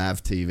motos are on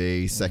Mav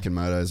TV, second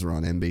motos are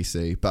on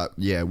NBC. But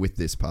yeah, with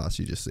this pass,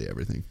 you just see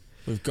everything.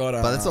 We've got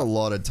But it's a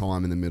lot of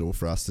time in the middle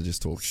for us to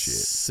just talk shit.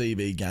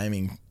 CB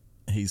Gaming.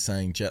 He's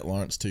saying Jet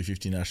Lawrence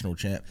 250 national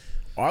champ.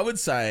 I would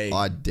say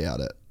I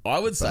doubt it.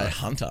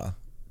 Hunter.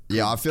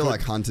 Yeah, I feel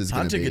like Hunter's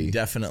going to Hunter be... could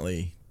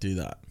definitely do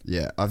that.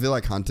 Yeah, I feel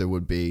like Hunter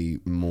would be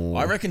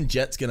more... I reckon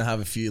Jet's going to have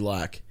a few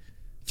like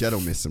Jet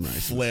will miss some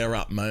races. flare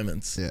up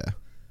moments. Yeah.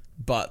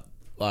 But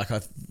like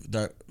I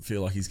don't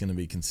feel like he's going to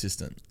be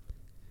consistent.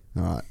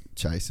 All right,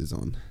 Chase is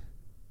on.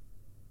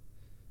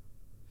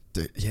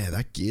 Dude, yeah,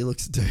 that gear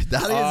looks... Dude,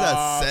 that is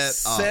a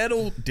setup.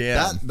 Settle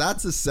down.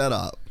 That's a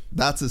setup.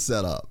 That's a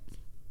setup.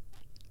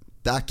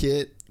 That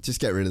kit, just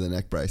get rid of the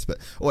neck brace. But,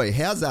 wait,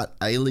 how's that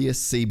Alias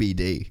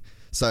CBD?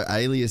 So,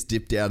 Alias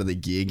dipped out of the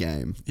gear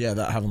game. Yeah,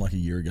 that happened like a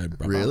year ago,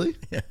 brother. Really?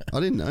 Yeah. I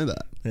didn't know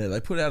that. Yeah,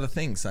 they put out a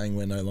thing saying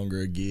we're no longer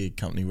a gear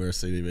company, we're a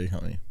CDB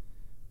company.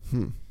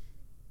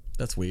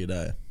 That's weird,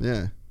 eh?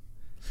 Yeah.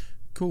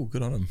 Cool,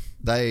 good on them.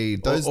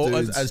 Those or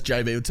dudes... as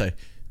JB would say,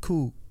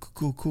 cool.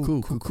 Cool. Cool,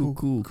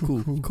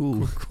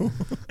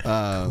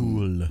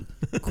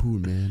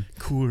 man.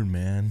 Cool,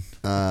 man.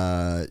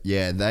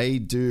 Yeah, they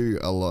do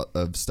a lot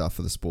of stuff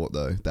for the sport,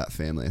 though, that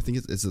family. I think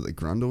it's the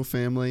Grundle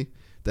family.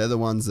 They're the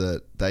ones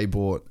that they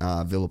bought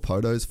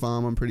Villapoto's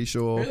farm, I'm pretty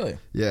sure. Really?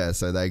 Yeah,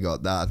 so they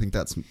got that. I think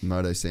that's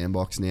Moto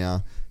Sandbox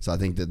now. So I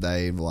think that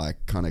they've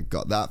like kind of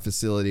got that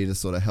facility to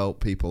sort of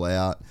help people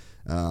out.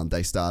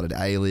 They started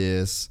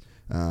Alias.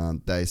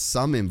 There's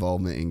some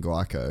involvement in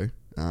Glyco.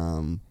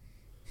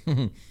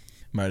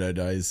 Moto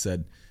Days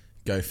said,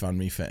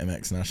 GoFundMe for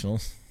MX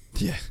Nationals.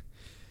 Yeah.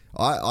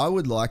 I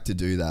would like to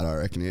do that, I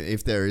reckon.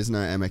 If there is no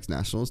MX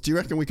Nationals, do you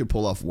reckon we could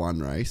pull off one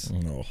race?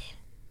 Oh.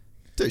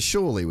 Dude,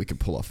 surely we could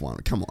pull off one.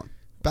 Come on.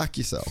 Back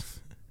yourself.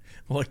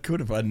 Well, I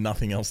could if I had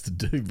nothing else to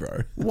do,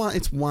 bro.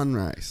 It's one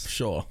race.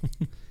 Sure.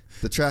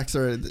 The tracks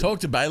are...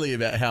 Talk to Bailey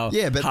about how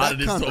Yeah, but hard that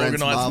it is can't to rent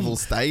organise. Marvel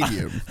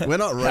Stadium. We're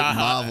not renting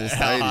Marvel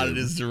Stadium. How hard it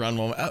is to run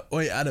one.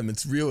 Wait, Adam,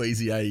 it's real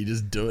easy. You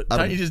just do it.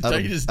 Adam,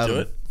 don't you just do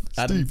it?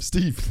 Adam,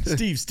 Steve.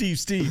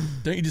 Steve.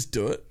 Don't you just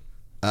do it?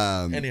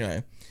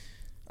 Anyway,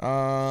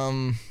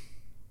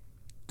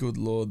 good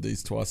lord,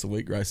 these twice a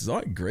week races.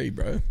 I agree,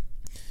 bro.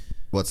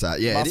 What's that?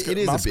 Yeah, it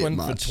is a bit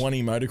much. For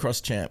 20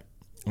 motocross champ.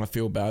 I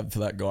feel bad for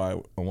that guy.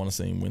 I want to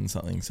see him win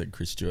something, said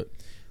Chris Stewart.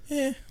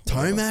 Yeah.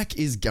 Tomac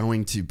is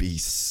going to be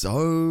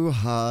so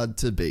hard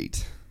to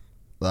beat.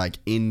 Like,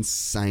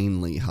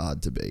 insanely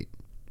hard to beat.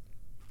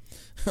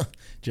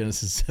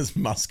 Genesis says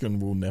Musquin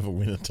will never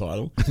win a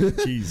title.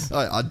 Jeez.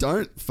 I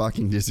don't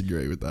fucking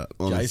disagree with that,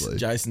 honestly.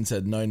 Jason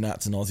said, no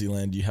nuts in Aussie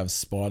land. You have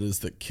spiders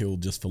that kill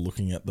just for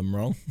looking at them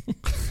wrong.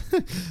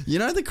 You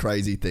know the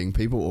crazy thing?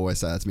 People always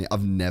say that to me.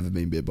 I've never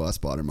been bit by a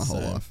spider in my whole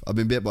life. I've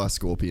been bit by a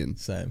scorpion.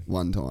 Same.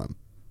 One time.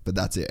 But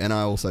that's it. And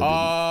I also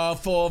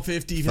didn't.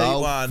 450 feet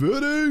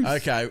one.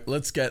 Okay,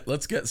 let's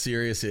get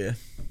serious here.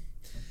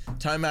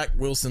 Tomac,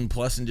 Wilson,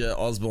 Plessinger,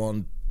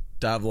 Osborne,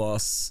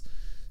 Davlos,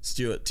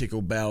 Stewart,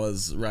 Tickle,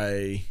 Bowers,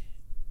 Ray,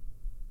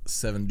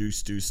 Seven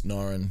Deuce,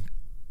 Noren,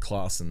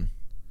 Klaassen,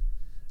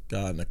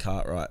 Gardner,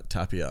 Cartwright,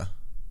 Tapia.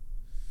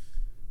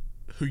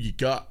 Who you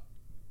got?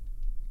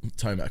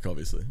 Tomac,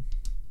 obviously.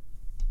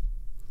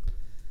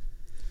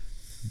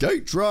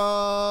 Gate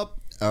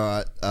drop. All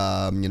right,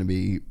 I'm going to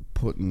be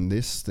putting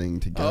this thing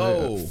to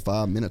go at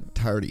 5 minute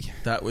 30.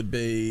 That would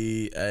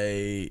be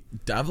a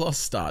Davlos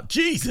start.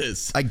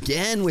 Jesus!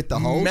 Again with the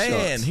whole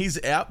Man, shots.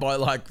 he's out by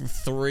like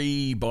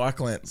 3 bike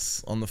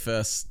lengths on the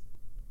first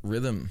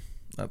rhythm.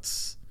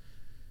 That's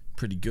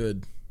pretty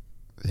good.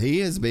 He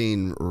has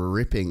been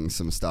ripping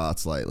some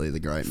starts lately, the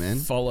great man.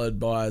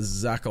 Followed by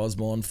Zach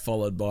Osborne,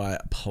 followed by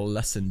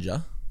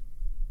Plessinger.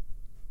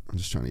 I'm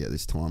just trying to get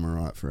this timer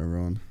right for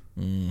everyone.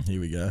 Here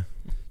we go.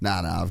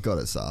 Nah, I've got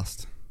it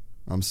sussed.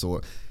 I'm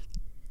sore.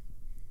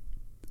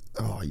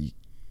 Oh, you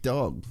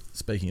dog.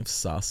 Speaking of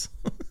sus.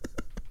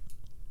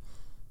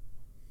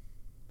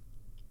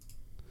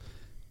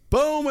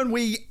 Boom, and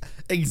we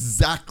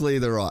exactly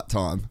the right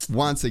time.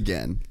 Once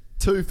again.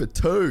 2 for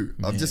 2.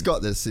 Man. I've just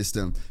got the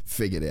system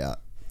figured out.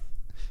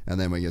 And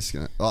then we're just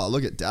going to... Oh,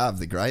 look at Dav,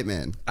 the great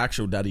man.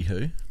 Actual daddy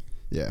who?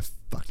 Yeah,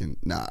 fucking...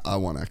 Nah, I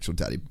want actual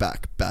daddy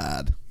back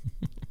bad.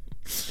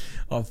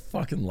 I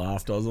fucking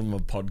laughed. I was on my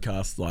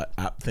podcast like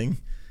app thing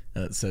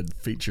and it said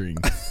featuring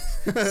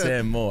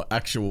Sam Moore,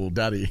 actual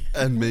daddy.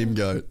 And Meme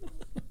Goat.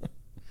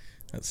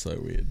 That's so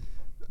weird.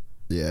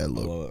 Yeah,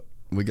 look.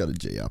 We got to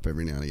G up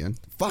every now and again.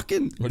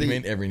 Fucking... What do you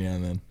mean every now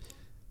and then?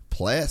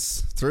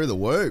 Pless. Through the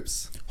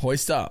whoops.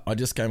 Hoister. I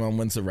just came on.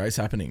 When's the race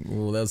happening?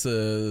 Well, there's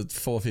a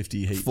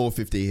 450 heat.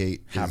 450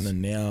 heat.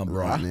 Happening now,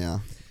 bro. Right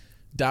now.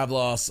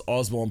 Davlos,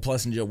 Osborne,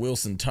 Plessinger,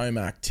 Wilson,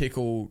 Tomac,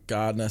 Tickle,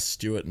 Gardner,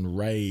 Stewart, and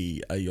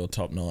Ray are your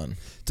top 9.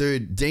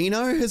 Dude,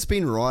 Dino has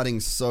been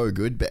riding so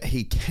good, but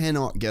he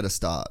cannot get a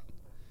start.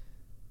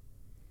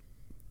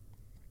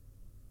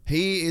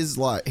 He is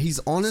like, he's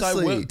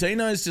honestly... So,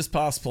 Dino's just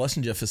passed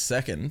Plessinger for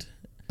second.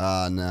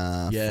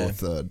 Nah, for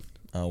third.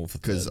 Oh, well, for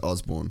third. Because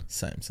Osborne.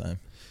 Same.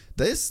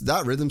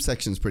 That rhythm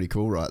section's pretty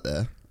cool right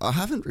there. I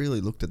haven't really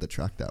looked at the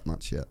track that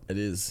much yet. It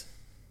is.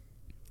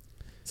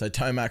 So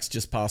Tomac's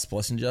just passed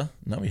Plessinger.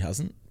 No, he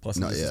hasn't.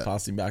 Plessinger's just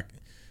passed him back.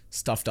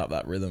 Stuffed up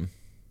that rhythm.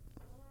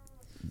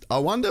 I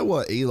wonder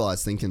what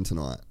Eli's thinking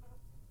tonight.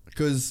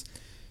 Because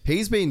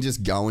he's been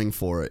just going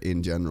for it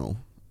in general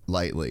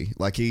lately.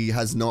 Like, he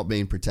has not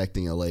been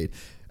protecting a lead.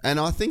 And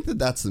I think that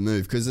that's the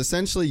move. Because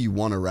essentially you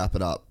want to wrap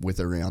it up with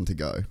a round to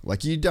go.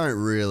 Like, you don't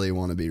really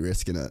want to be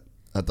risking it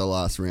at the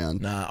last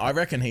round. Nah, I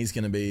reckon he's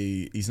not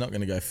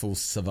going to go full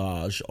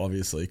Savage,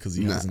 obviously, because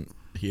he hasn't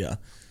here.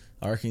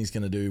 I reckon he's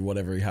going to do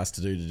whatever he has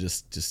to do to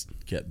just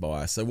get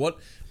by. So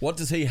what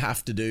does he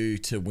have to do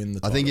to win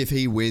the title? I think if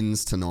he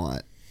wins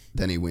tonight,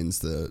 then he wins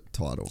the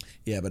title.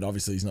 Yeah, but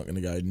obviously he's not going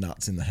to go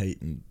nuts in the heat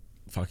and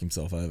fuck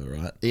himself over,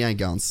 right? He ain't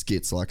going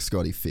skits like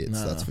Scotty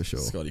Fitz, that's for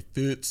sure. Scotty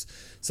Fitz.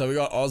 So we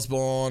got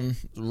Osborne.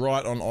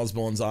 Right on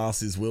Osborne's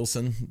ass is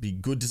Wilson. Be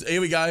good to... Here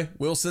we go.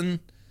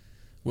 Wilson's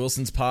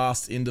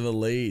passed into the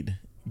lead.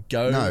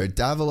 Go. No,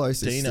 Davalos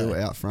is Dino. still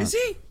out front. Is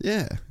he?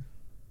 Yeah.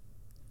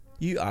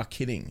 You are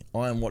kidding.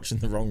 I am watching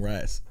the wrong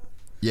race.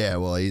 Yeah,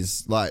 well,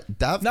 he's like...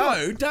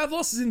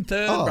 Davlos is in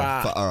third,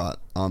 bruh. All right.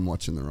 I'm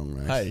watching the wrong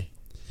race. Hey.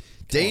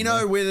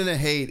 Dino winning a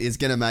heat is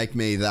going to make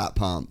me that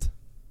pumped.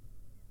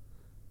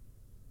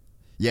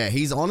 Yeah,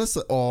 he's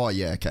honestly... Oh,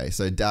 yeah, okay.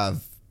 So,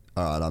 Dav...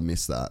 All right, I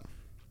missed that.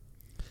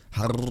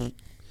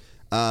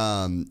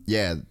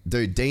 Yeah,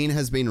 dude, Dean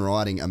has been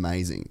riding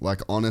amazing.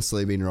 Like,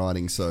 honestly been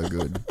riding so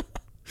good.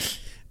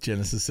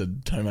 Genesis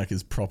said Tomac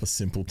is proper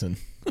simpleton.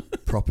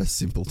 Proper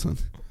simpleton.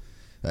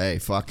 Hey,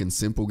 fucking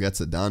simple gets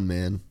it done,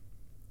 man.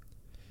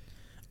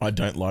 I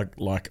don't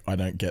I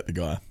don't get the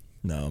guy.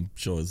 No, I'm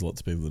sure there's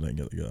lots of people that don't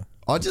get the guy.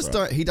 I just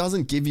don't... He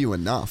doesn't give you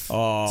enough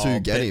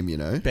to get him, you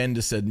know? Ben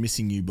just said,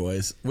 missing you,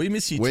 boys. We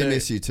miss you too. We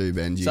miss you too,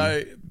 Benji.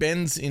 So,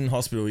 Ben's in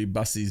hospital. He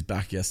busted his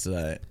back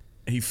yesterday.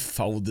 he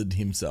folded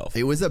himself.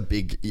 It was a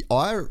big.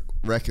 I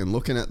reckon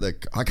looking at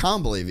I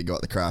can't believe he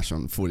got the crash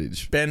on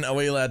footage. Ben, are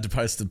we allowed to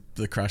post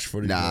the crash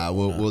footage? Nah,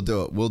 we'll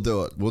do it. We'll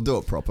do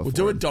it proper. We'll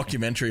do a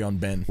documentary on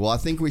Ben. Well, I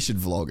think we should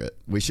vlog it.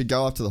 We should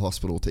go up to the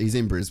hospital. He's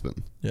in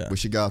Brisbane. Yeah. We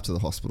should go up to the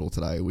hospital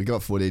today. We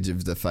got footage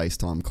of the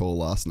FaceTime call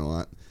last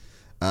night.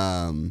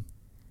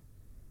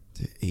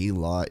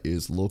 Eli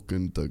is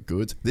looking the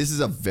goods. This is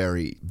a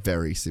very,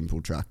 very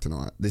simple track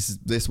tonight.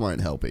 This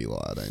won't help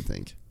Eli, I don't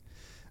think.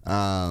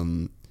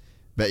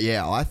 But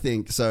yeah, I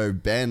think so.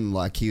 Ben,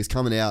 like, he was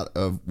coming out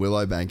of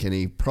Willowbank and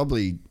he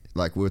probably,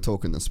 like we were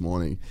talking this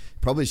morning,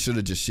 probably should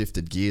have just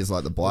shifted gears.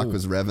 Like the bike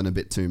was revving a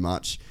bit too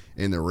much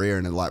in the rear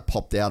and it like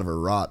popped out of a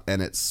rut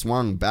and it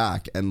swung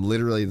back and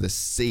literally the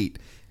seat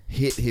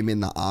hit him in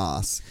the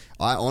ass.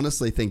 I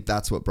honestly think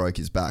that's what broke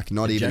his back,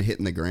 not even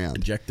hitting the ground.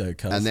 Ejecto,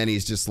 cuz. And then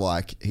he's just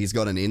like, he's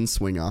got an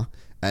in-swinger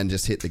and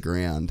just hit the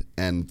ground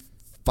and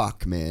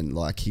fuck, man,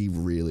 like he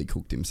really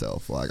cooked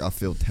himself. Like I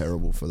feel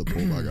terrible for the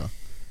poor bugger.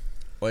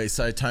 Wait,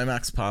 so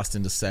Tomac's passed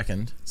into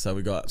second. So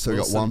we got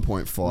Wilson,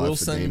 1.5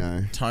 Wilson, for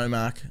Dino.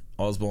 Tomac,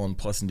 Osborne,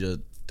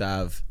 Plessinger,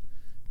 Dav,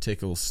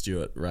 Tickle,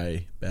 Stewart,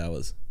 Ray,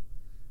 Bowers.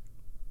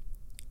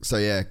 So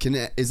yeah,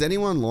 is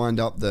anyone lined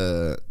up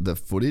the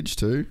footage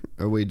too?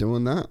 Are we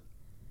doing that?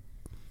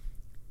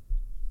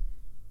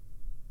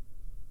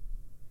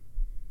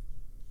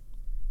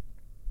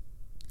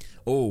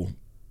 Oh,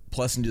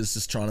 Plessinger's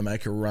just trying to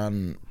make a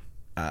run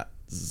at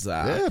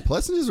Zach. Yeah,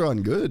 Plessinger's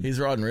riding good. He's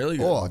riding really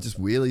good. Oh,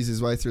 just wheelies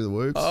his way through the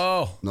whoops.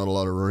 Oh. Not a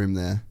lot of room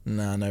there.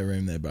 Nah, no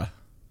room there, bro.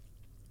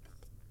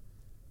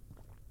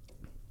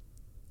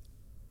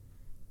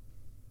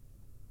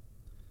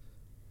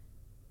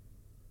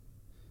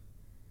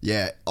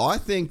 Yeah, I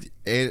think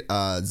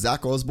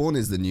Zach Osborne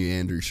is the new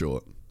Andrew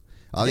Short.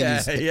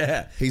 I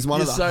think he's one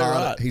of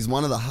the he's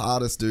one of the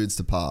hardest dudes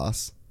to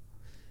pass.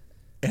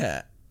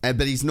 Yeah,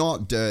 but he's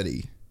not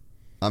dirty.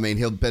 I mean,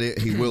 he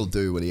will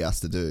do what he has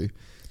to do.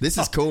 This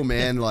is cool,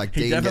 man. Like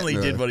he definitely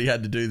did what he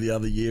had to do the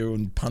other year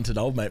and punted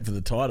Old Mate for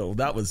the title.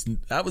 That was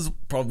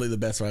probably the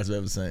best race I've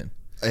ever seen.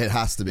 It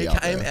has to be.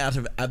 It came out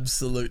of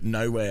absolute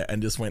nowhere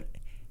and just went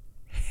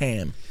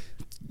ham.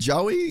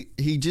 Joey,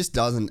 he just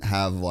doesn't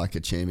have like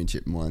a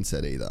championship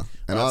mindset either.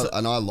 And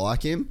I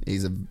like him.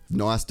 He's a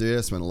nice dude.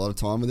 I spent a lot of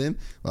time with him.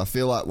 But I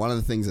feel like one of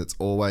the things that's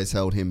always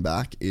held him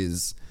back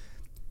is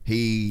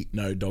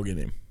no dog in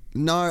him.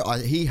 No,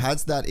 he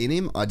has that in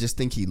him. I just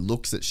think he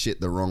looks at shit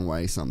the wrong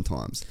way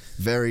sometimes.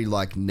 Very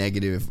like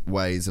negative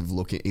ways of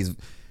looking. He's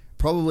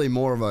probably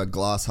more of a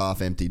glass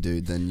half empty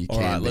dude than you can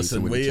be. All right,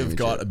 listen, we have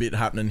got a bit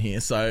happening here.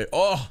 So,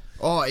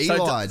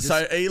 Eli.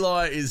 So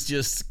Eli is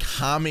just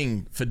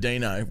calming for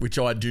Dino, which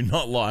I do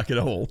not like at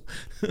all.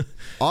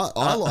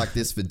 I like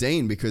this for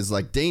Dean because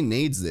like Dean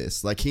needs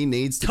this. Like he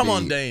needs to Come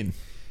on, Dean.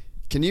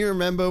 Can you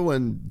remember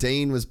when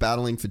Dean was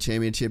battling for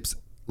championships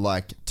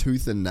like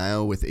tooth and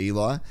nail with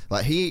Eli?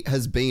 Like he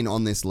has been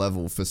on this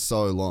level for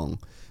so long.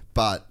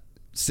 But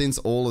since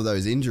all of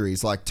those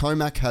injuries, like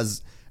Tomac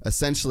has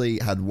essentially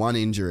had one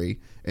injury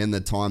in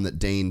the time that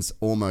Dean's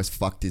almost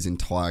fucked his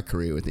entire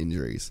career with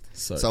injuries.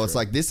 So it's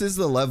like, this is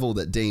the level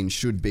that Dean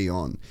should be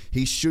on.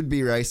 He should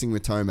be racing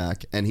with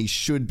Tomac and he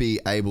should be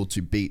able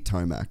to beat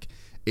Tomac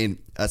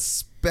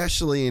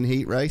especially in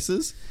heat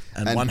races.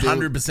 And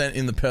 100%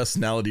 in the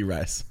personality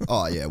race.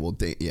 Oh yeah, well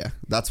yeah.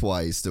 That's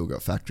why he's still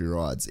got factory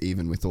rides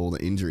even with all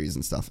the injuries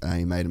and stuff.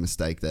 He made a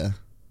mistake there.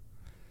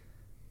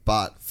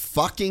 But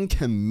fucking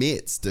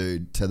commits,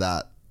 dude, to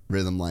that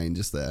rhythm lane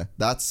just there.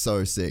 That's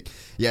so sick.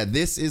 Yeah,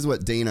 this is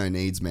what Dino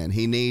needs, man.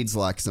 He needs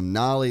like some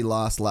gnarly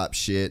last lap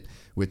shit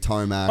with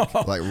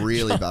Tomac, like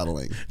really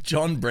battling.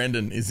 John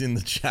Brendan is in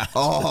the chat.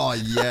 Oh,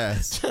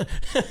 yes.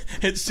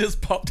 It's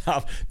just popped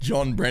up.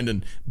 John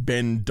Brendan,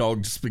 Ben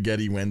dogged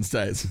Spaghetti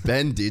Wednesdays.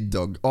 Ben did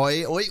dog. Oh,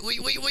 wait.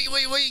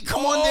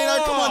 Come on,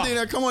 Dino. Come on,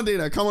 Dino. Come on,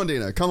 Dino. Come on,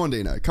 Dino. Come on,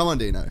 Dino. Come on,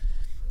 Dino.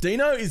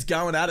 Dino is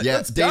going at it. Yeah,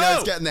 Let's Dino's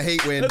go. getting the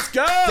heat win. Let's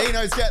go.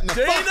 Dino's getting the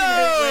fucking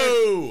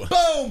heat win.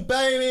 Boom,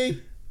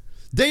 baby.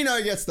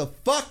 Dino gets the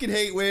fucking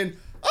heat win.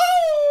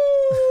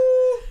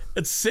 Oh!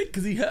 It's sick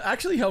because he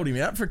actually held him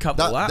out for a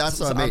couple of laps. That's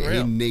what I mean.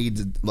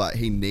 Unreal.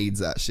 He needs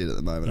that shit at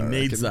the moment. He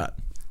needs that.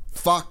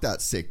 Fuck,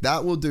 that's sick.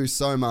 That will do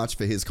so much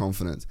for his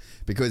confidence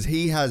because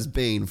he has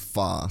been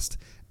fast.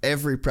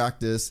 Every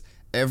practice,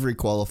 every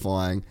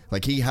qualifying.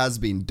 Like, he has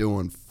been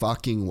doing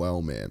fucking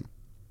well, man.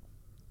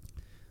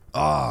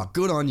 Oh,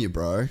 good on you,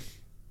 bro.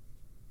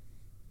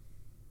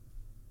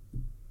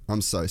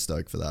 I'm so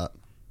stoked for that.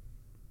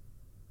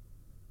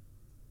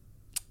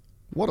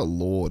 What a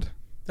lord.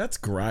 That's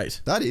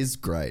great. That is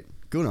great.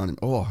 Good on him.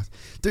 Oh,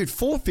 dude,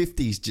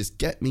 450s just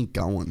get me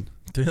going.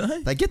 Do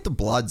they? They get the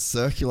blood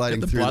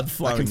circulating through. Blood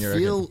flowing, I can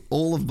feel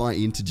all of my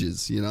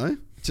integers, you know?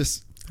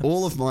 Just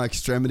all of my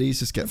extremities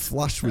just get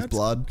flushed with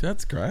blood.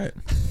 That's great.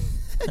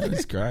 That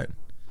is great.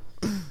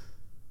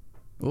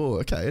 Oh,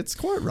 okay. It's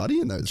quite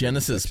ruddy in those.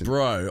 Genesis,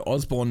 bro.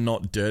 Osborne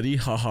not dirty.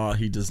 Haha,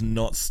 he does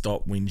not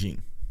stop whinging.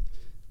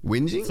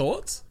 Whinging?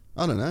 Thoughts?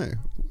 I don't know.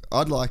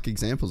 I'd like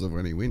examples of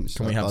when he wins.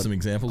 Can we have some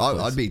examples,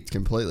 please? I'd be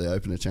completely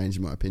open to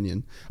changing my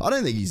opinion. I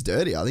don't think he's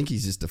dirty. I think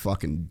he's just a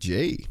fucking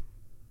G.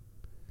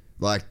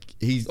 Like,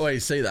 he's... Oh, you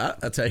see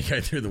that? That's how you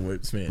go through the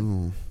whoops,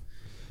 man.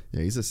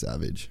 Yeah, he's a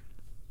savage.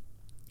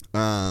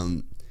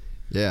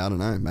 Yeah, I don't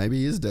know. Maybe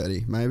he is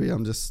dirty. Maybe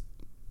I'm just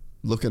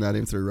looking at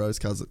him through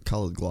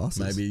rose-coloured glasses.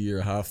 Maybe you're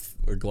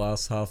a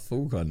glass half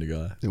full kind of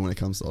guy. Then when it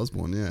comes to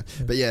Osborne, yeah.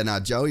 But yeah, no,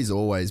 Joey's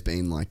always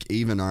been like,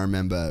 even I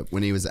remember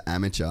when he was an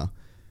amateur,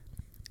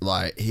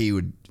 like, he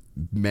would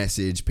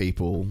message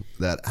people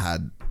that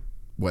had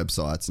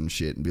websites and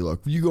shit and be like,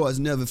 you guys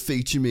never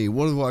feature me,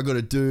 what have I got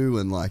to do?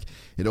 And like,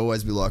 it'd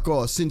always be like,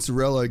 oh,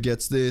 Cincerello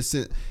gets this,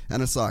 and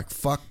it's like,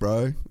 fuck,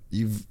 bro,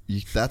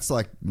 that's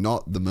like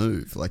not the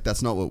move. Like,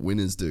 that's not what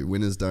winners do.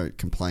 Winners don't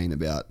complain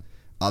about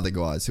other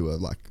guys who are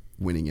like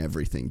winning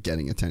everything,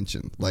 getting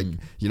attention. Like,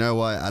 you know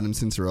why Adam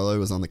Cincerello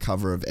was on the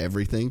cover of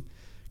everything?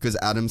 Because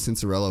Adam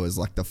Cincerello is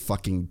like the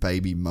fucking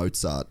baby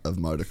Mozart of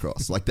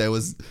motocross. Like, there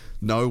was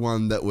no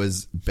one that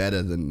was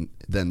better than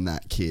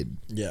that kid.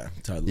 Yeah,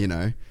 totally. You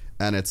know?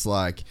 And it's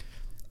like,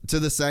 to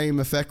the same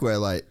effect where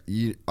like...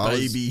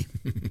 Baby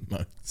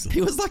Mozart.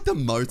 He was like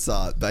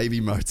the baby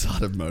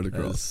Mozart of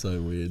motocross. That's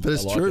so weird. But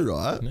it's true,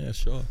 right? Yeah,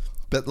 sure.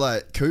 But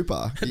like,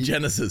 Cooper...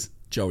 Genesis,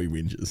 Joey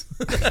whinges.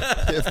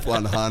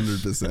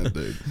 100%,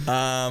 dude.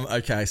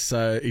 Okay,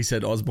 so he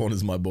said Osborne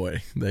is my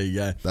boy. There you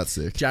go. That's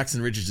sick.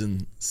 Jackson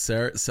Richardson,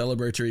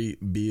 celebratory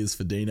beers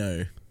for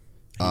Dino.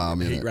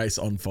 Heat race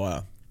on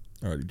fire.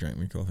 I already drank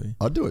my coffee.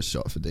 I'd do a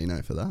shot for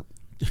Dino for that.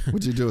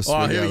 Would you do a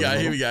Oh, here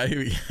we go.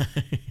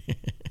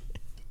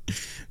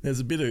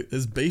 There's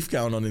beef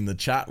going on in the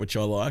chat, which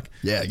I like.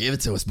 Yeah, give it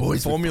to us,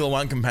 boys. Formula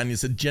One companion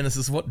said,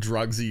 Genesis, what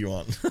drugs are you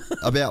on?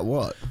 About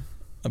what?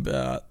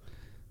 About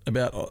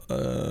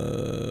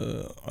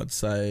I'd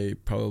say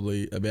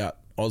probably about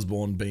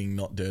Osborne being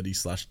not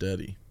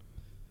dirty/dirty.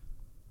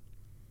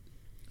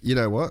 You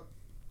know what?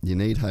 You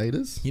need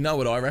haters. You know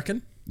what I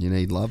reckon? You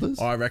need lovers.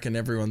 I reckon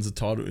everyone's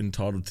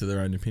entitled to their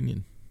own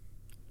opinion.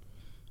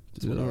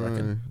 That's what I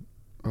reckon.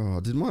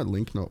 Oh, did my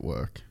link not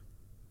work?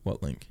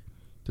 What link?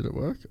 Did it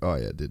work? Oh,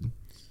 yeah, it did.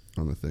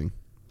 On the thing.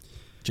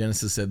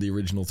 Genesis said the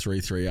original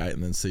 338,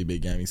 and then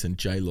CB Gaming said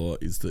J-Law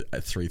is the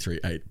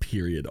 338,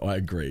 period. I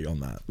agree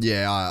on that.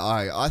 Yeah,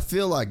 I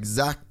feel like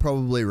Zach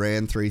probably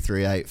ran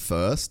 338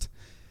 first.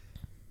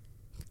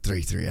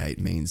 338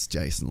 means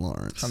Jason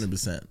Lawrence.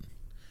 100%.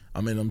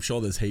 I mean, I'm sure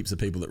there's heaps of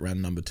people that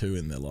ran number 2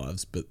 in their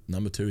lives, but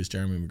number 2 is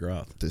Jeremy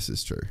McGrath. This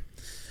is true.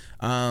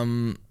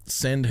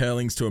 Send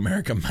Hurlings to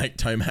America, make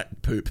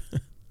Tomac poop.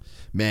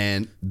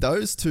 Man,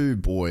 those two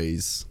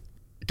boys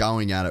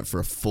going at it for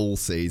a full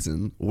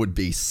season would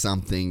be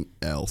something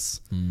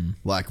else.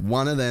 Like,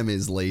 one of them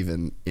is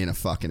leaving in a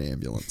fucking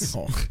ambulance.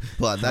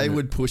 Like, they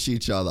would push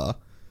each other.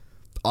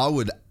 I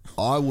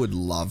would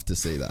love to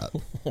see that.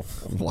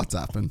 What's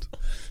happened?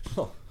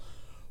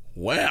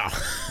 Wow.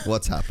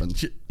 What's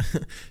happened?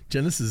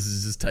 Genesis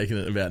is just taking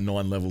it about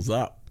 9 levels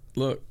up.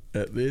 Look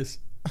at this.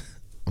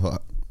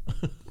 What?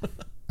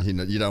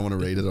 You don't want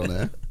to read it on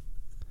air?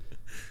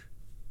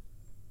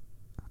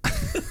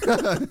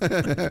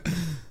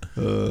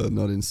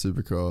 Not in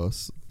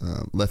Supercross.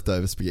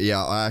 Leftover spaghetti.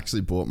 Yeah, I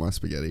actually bought my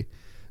spaghetti.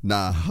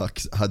 Nah,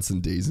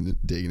 Hudson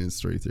Deegan is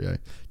 338.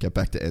 Get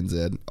back to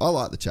NZ. I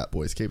like the chat,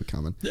 boys. Keep it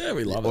coming. Yeah,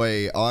 we love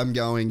it. I'm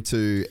going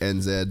to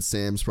NZ.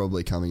 Sam's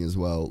probably coming as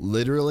well.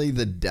 Literally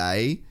the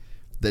day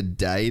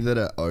that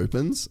it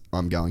opens,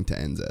 I'm going to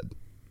NZ.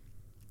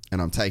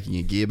 And I'm taking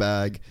a gear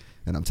bag,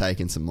 and I'm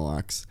taking some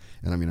mics,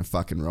 and I'm going to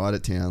fucking ride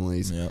at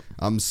Townley's. Yep.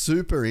 I'm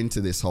super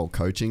into this whole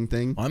coaching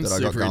thing I'm that I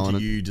got super going.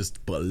 into you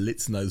just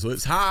blitzing those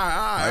whips.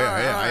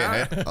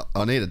 Hi.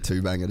 I need a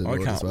 2-banger to do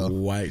it as well. I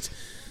can't wait.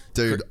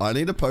 Dude, I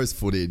need to post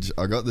footage.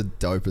 I got the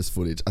dopest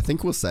footage. I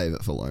think we'll save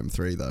it for Loam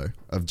 3 though,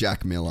 of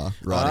Jack Miller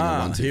riding a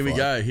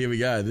 125. Here we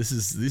go. This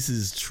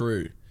is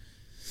true.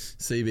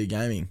 CB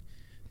Gaming.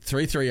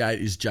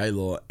 338 is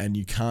J-Law, and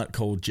you can't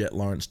call Jet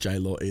Lawrence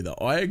J-Law either.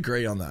 I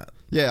agree on that.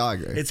 Yeah, I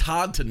agree. It's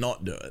hard to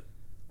not do it.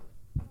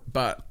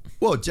 But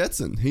well,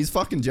 Jetson. He's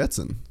fucking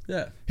Jetson.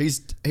 Yeah.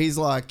 He's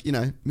like,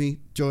 me,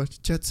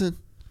 George Jetson.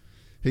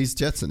 He's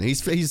Jetson.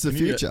 He's the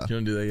future. Do you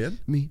want to do that again?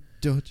 Me,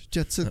 George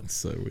Jetson. That's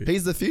so weird.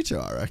 He's the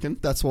future, I reckon.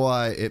 That's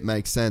why it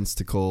makes sense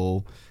to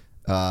call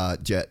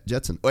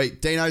Jetson.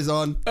 Wait, Dino's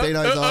on.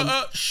 Dino's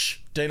on. Shh.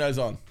 Dino's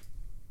on.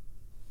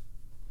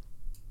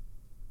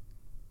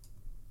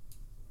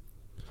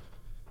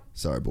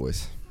 Sorry,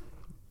 boys.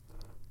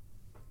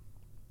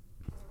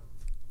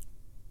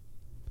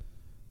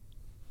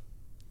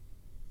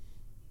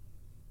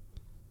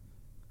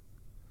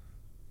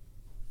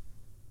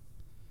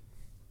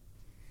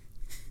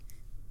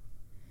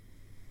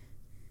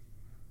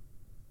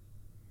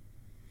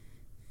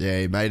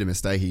 Yeah, he made a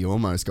mistake. He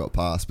almost got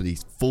past, but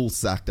he's full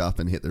sacked up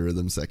and hit the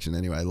rhythm section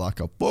anyway,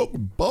 like a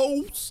fucking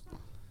boss.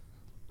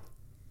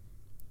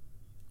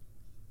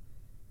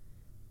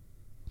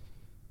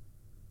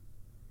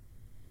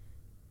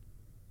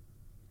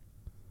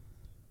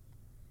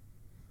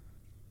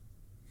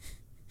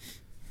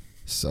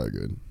 So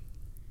good.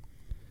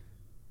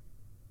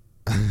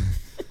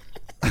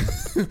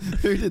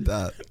 Who did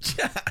that?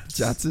 Jats.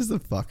 Jats is the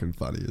fucking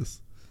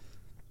funniest.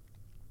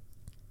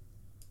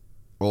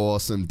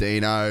 Awesome,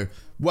 Dino.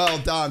 Well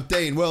done,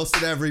 Dean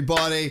Wilson,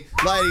 everybody.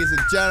 Ladies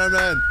and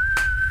gentlemen,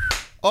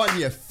 on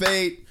your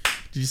feet.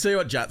 Did you see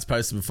what Jats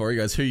posted before? He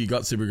goes, who you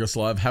got, Supercross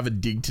Live? Have a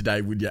dig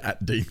today with you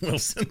at Dean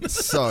Wilson.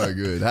 So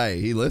good.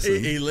 Hey, he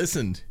listened. He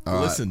listened. All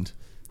right. Listened.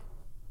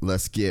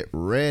 Let's get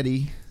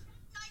ready.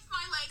 Knife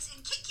my legs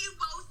and kick you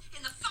both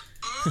in the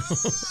Oh,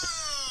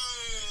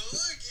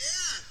 look,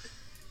 yeah.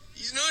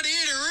 He's not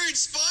here to root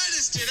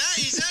spiders today.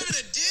 He's having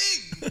a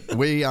dig.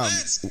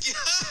 Let's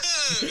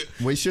go.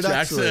 We should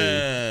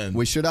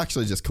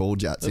actually just call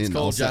Jats in.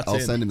 I'll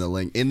send him the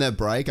link in the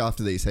break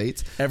after these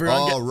heats.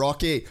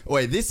 Rocky.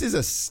 Wait, this is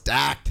a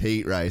stacked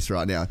heat race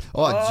right now.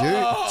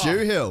 Jew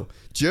Hill.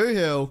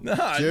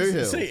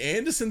 See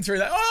Anderson through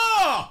that.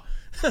 Oh!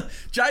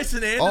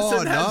 Jason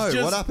Anderson has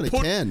just what happened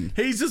to Ken?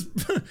 He's just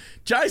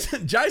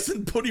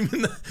Jason put him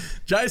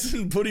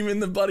in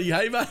the bloody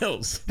hay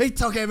bales. He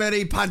took him and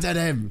he punted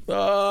him.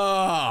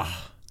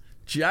 Oh,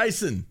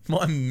 Jason,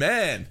 my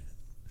man.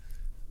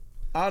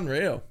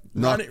 Unreal.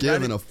 Not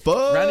giving a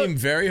fuck. Ran him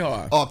very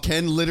high. Oh,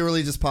 Ken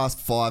literally just passed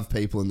 5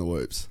 people in the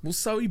whoops. Well,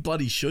 so he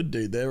bloody should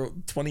do. They're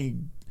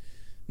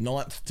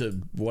 29th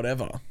to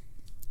whatever.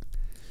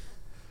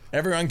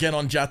 Everyone get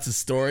on Jats'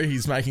 story.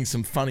 He's making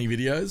some funny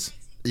videos.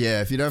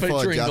 Yeah, if you don't follow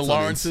featuring Jats the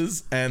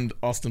Lawrences and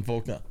Austin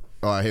Faulkner.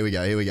 All right, here we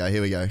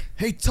go.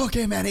 He took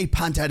him and he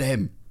punted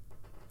him.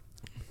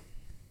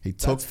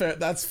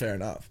 That's fair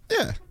enough.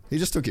 Yeah, he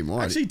just took him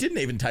wide. Actually, he didn't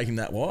even take him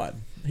that wide.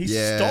 He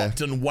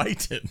stopped and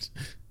waited.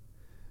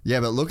 Yeah,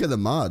 but look at the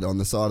mud on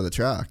the side of the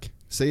track.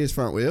 See his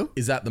front wheel?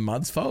 Is that the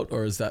mud's fault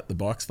or is that the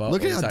bike's fault?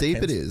 Look at how deep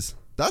it is.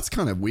 That's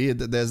kind of weird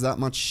that there's that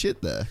much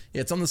shit there.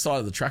 Yeah, it's on the side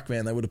of the track,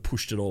 man. They would have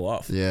pushed it all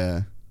off.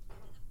 Yeah.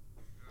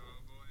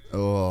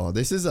 Oh,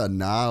 this is a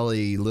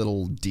gnarly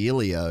little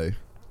dealio.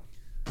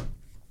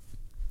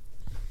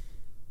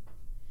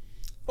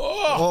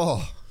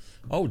 Oh,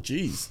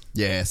 jeez.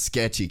 Yeah,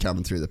 sketchy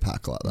coming through the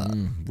pack like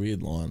that.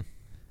 Weird line.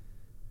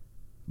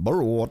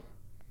 Broad.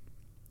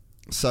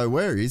 So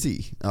where is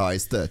he? Oh,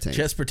 he's 13.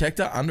 Chest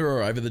protector, under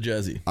or over the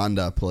jersey?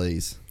 Under,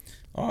 please.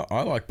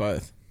 I like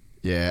both.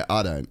 Yeah,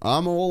 I don't.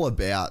 I'm all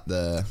about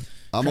the...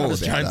 Travis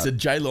Jones said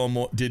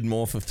J-Law did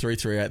more for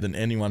 338 than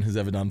anyone has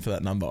ever done for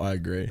that number. I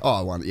agree.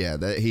 Oh,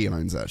 he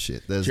owns that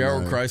shit.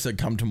 Gerald Crow said,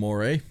 come to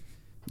Moree.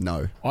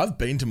 No. I've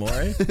been to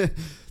Moree.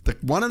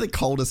 One of the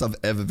coldest I've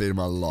ever been in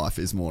my life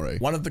is Moree.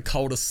 One of the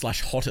coldest /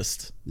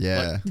 hottest.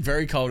 Yeah. Like,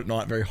 very cold at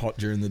night, very hot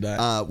during the day.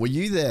 Were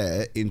you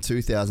there in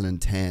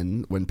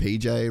 2010 when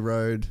PJ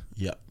rode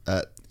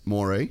at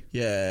Moree?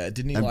 Yeah.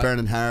 Didn't he and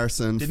Brendan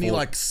Harrison. Didn't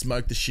he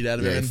smoke the shit out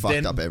of it? Yeah, and he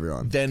fucked up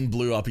everyone. Then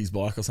blew up his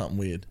bike or something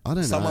weird. I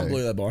don't know. Someone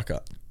blew their bike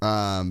up.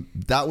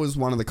 That was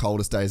one of the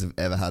coldest days I've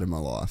ever had in my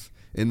life.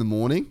 In the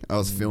morning, I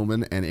was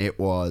filming and it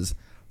was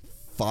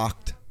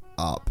fucked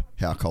up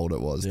how cold it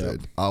was,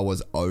 dude. I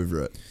was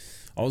over it.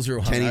 I was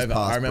real hungover.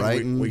 I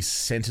remember we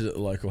sent it at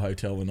the local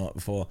hotel the night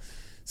before.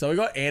 So we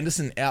got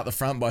Anderson out the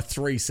front by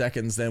 3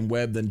 seconds, then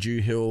Webb, then Jew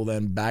Hill,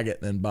 then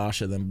Baggett, then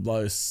Barsha, then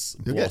Bloss.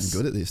 You're getting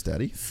good at this,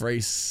 Daddy.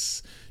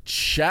 Freese.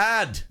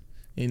 Chad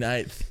in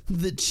 8th.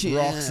 The Chad.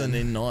 Roxon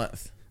in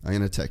 9th. I'm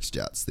going to text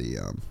Jats the...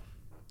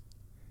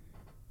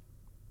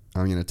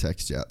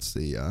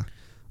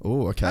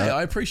 Oh, okay. Hey,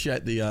 I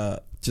appreciate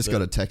the... Just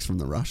got a text from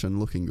the Russian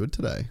looking good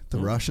today. The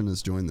Russian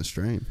has joined the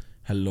stream.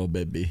 Hello,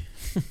 baby.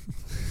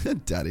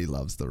 Daddy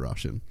loves the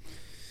Russian.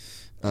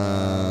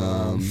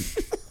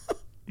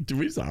 Do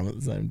we say them at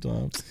the same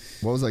time?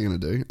 What was I going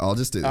to do? I'll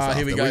just do this after.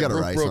 Here we go. We got a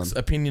Brooke race Brooks, on.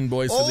 opinion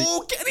boys.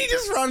 Can he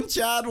just run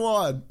Chad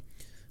wide?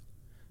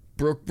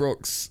 Brooke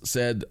Brooks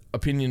said,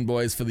 opinion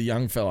boys for the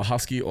young fella,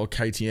 Husky or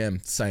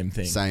KTM? Same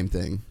thing. Same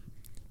thing.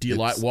 Do you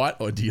like white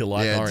or do you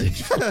like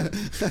orange?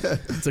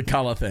 It's a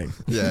colour thing.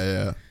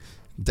 Yeah.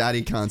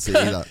 Daddy can't see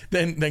either.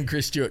 then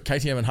Chris Stewart,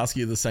 KTM and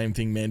Husky are the same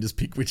thing, man. Just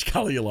pick which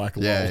colour you like.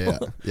 Yeah,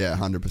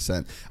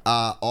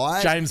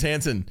 100%. James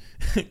Hansen,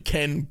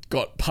 Ken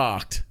got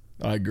parked.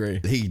 I agree.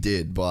 He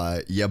did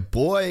by your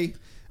boy.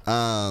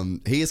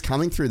 He is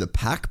coming through the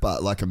pack,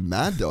 but like a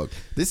mad dog.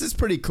 This is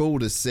pretty cool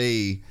to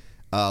see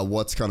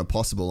what's kind of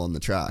possible on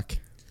the track.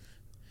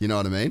 You know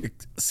what I mean?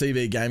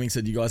 CB Gaming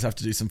said you guys have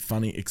to do some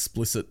funny,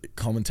 explicit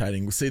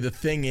commentating. See, the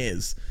thing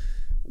is,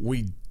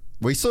 we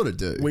sort of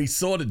do. We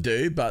sort of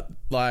do, but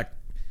like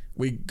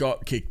we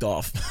got kicked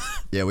off.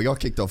 Yeah, we got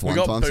kicked off one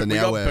time, so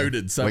now we're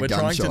booted. So we're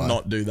trying to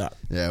not do that.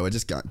 Yeah, we're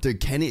just going. Dude,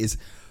 Kenny is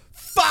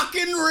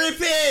fucking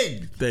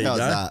ripping. There you go.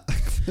 That?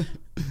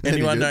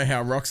 Anyone know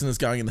how Roxon is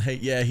going in the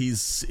heat? Yeah, he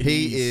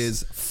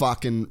is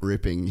fucking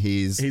ripping.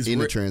 He's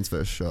in a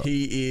transfer shot.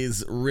 He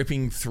is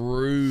ripping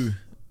through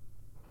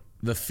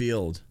the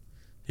field.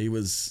 He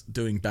was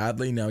doing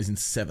badly. Now he's in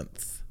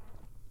 7th.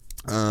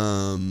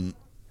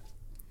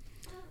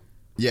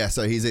 Yeah,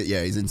 so he's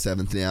in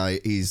 7th now.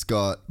 He's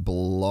got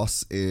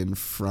Bloss in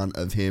front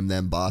of him,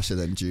 then Barsha,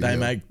 then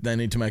Junior. They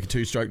need to make a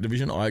 2-stroke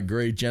division. I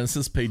agree.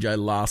 Genesis,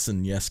 PJ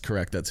Larson. Yes,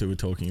 correct. That's who we're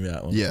talking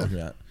about. We're talking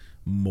about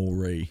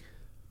Moree.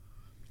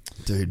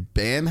 Dude,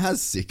 Bam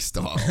has sick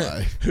style,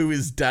 though. Who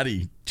is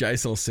daddy?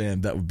 Jace or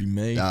Sam? That would be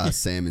me.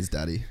 Sam is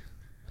daddy.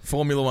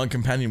 Formula One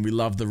companion. We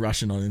love the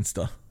Russian on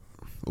Insta.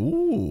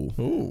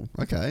 Ooh.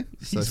 Okay.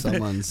 So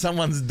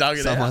someone's dug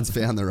it out. Someone's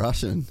found the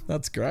Russian.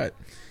 That's great.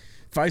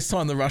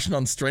 FaceTime the Russian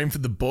on stream for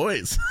the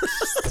boys.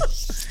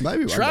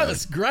 Maybe one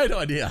Travis, day. great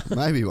idea.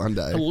 Maybe one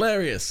day.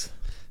 Hilarious.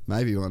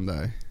 Maybe one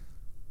day.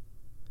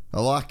 I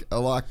like a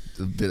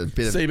bit of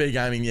CB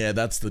gaming. Yeah,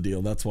 that's the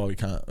deal. That's why we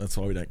can't. That's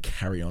why we don't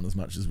carry on as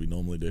much as we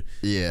normally do.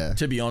 Yeah.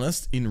 To be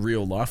honest, in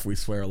real life, we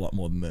swear a lot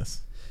more than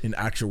this. In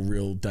actual,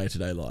 real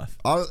day-to-day life.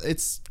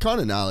 It's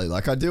kind of gnarly.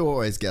 Like, I do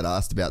always get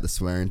asked about the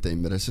swearing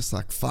thing, but it's just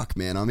like, fuck,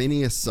 man. I'm in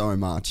here so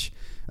much,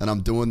 and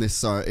I'm doing this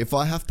so... If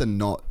I have to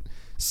not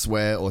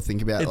swear or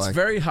think about... It's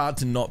very hard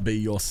to not be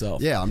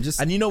yourself. Yeah, I'm just...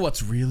 And you know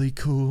what's really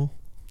cool?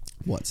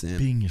 What, Sam?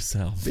 Being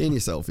yourself. Being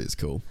yourself is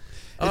cool.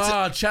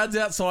 Chad's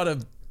outside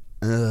of...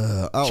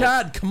 Oh,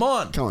 Chad, come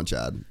on. Come on,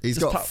 Chad. He's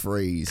got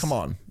freeze. Come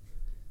on.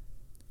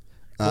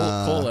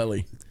 Call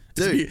Ellie.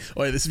 Dude.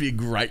 This would be a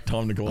great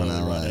time to call Ellie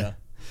right now.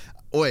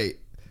 Wait,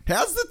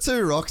 how's the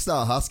two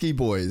Rockstar Husky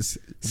boys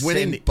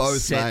winning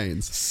both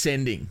mains?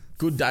 Sending.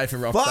 Good day for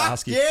Rockstar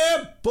Husky.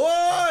 Yeah,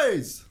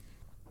 boys!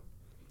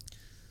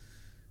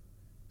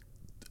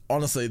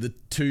 Honestly, the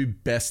two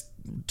best,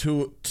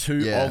 two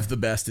of the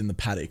best in the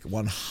paddock,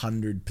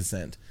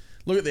 100%.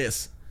 Look at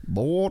this.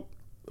 Board.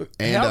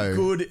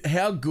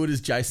 How good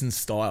is Jason's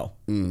style?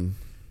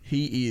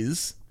 He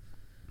is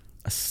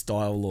a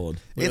style lord.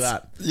 Look at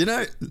that. You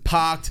know,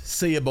 parked.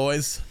 See ya,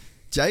 boys.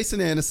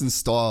 Jason Anderson's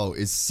style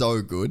is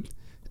so good.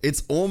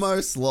 It's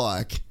almost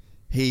like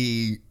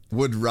he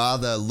would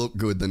rather look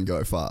good than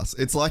go fast.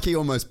 It's like he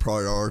almost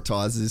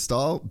prioritizes his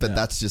style, but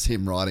that's just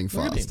him riding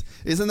fast.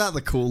 Isn't that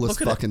the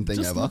coolest fucking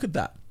thing ever? Look at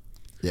that.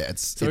 Yeah,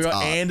 So we got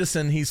art.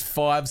 Anderson. He's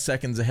 5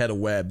 seconds ahead of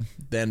Webb.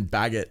 Then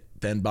Baggett.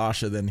 Then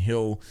Barsha. Then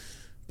Hill.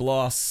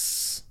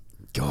 Bloss.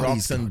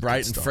 Robson.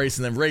 Brayton. Freese.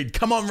 And then Reed.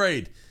 Come on,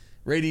 Reed.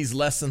 Reedy's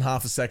less than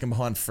half a second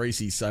behind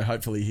Freesey, so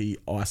hopefully he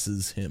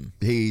ices him.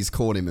 He's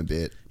caught him a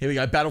bit. Here we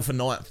go. Battle for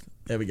ninth.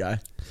 There we go.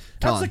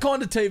 That's the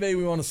kind of TV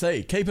we want to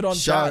see. Keep it on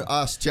Show Chad.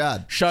 us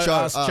Chad. Show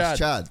us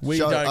Chad. We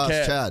Show don't us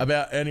care Chad.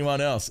 about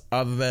anyone else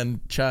other than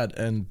Chad.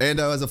 And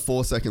Ando has a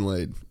 4-second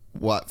lead.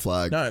 White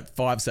flag. No,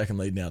 5-second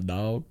lead now,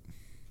 dog.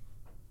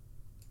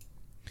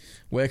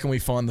 Where can we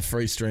find the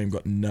free stream?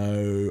 Got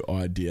no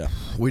idea.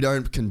 We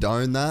don't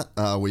condone that.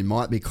 We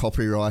might be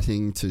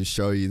copywriting to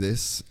show you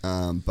this,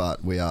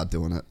 but we are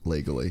doing it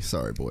legally.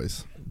 Sorry,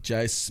 boys.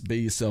 Jace, be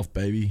yourself,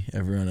 baby.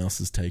 Everyone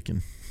else is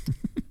taken.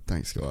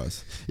 Thanks,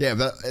 guys. Yeah,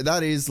 but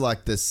that is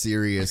like the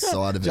serious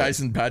side of it.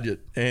 Jason Padgett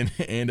and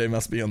Ando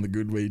must be on the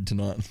good weed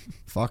tonight.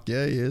 Fuck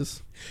yeah, he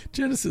is.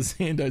 Genesis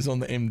Ando's on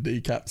the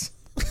MD caps.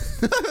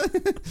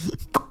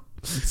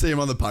 See him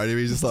on the podium,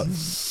 he's just like...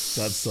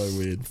 That's so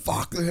weird.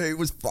 Fuck, he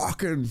was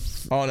fucking...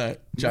 Oh, no.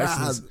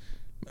 Jason's...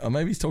 Oh,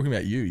 maybe he's talking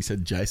about you. He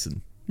said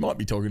Jason. Might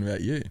be talking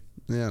about you.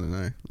 Yeah, I don't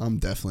know. I'm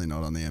definitely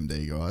not on the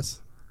MD, guys.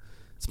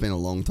 It's been a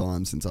long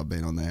time since I've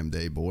been on the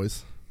MD,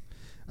 boys.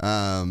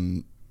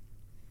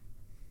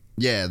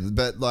 Yeah,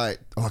 but like...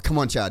 Oh, come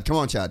on, Chad. Come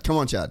on, Chad. Come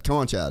on, Chad. Come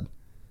on, Chad.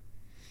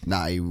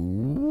 Nah,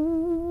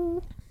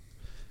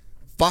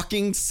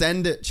 fucking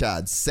send it,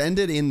 Chad. Send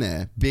it in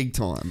there. Big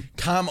time.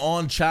 Come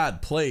on,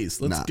 Chad,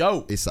 please. Let's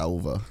go. It's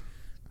over.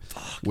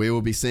 Fuck. We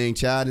will be seeing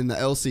Chad in the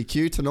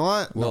LCQ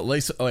tonight. Well, at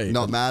least...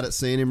 not mad at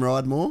seeing him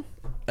ride more.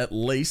 At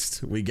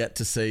least we get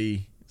to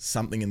see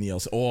something in the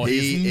LCQ. Oh,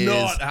 he's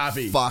not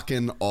happy.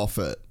 Fucking off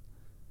it.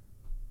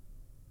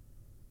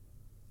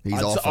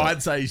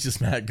 I'd say he's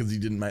just mad because he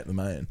didn't make the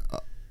main.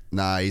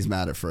 Nah, he's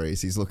mad at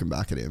Freeze. He's looking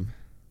back at him.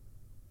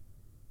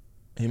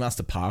 He must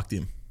have parked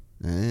him.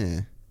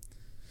 Yeah.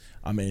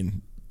 I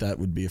mean, that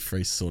would be a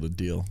Freeze sort of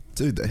deal.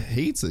 Dude, the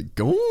heats are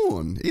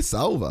gone. It's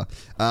over.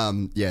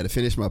 Yeah, to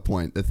finish my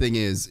point, the thing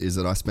is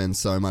that I spend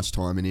so much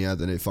time in here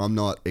that if I'm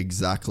not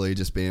exactly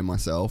just being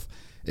myself,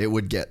 it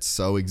would get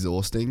so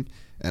exhausting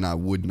and I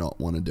would not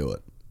want to do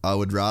it. I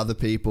would rather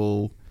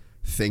people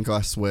think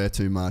I swear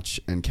too much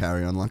and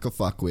carry on like a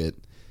fuckwit.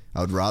 I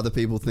would rather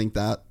people think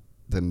that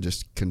than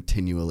just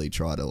continually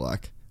try to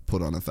like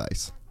put on a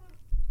face.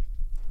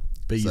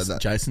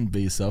 Jason,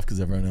 be yourself because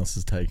everyone else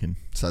is taken.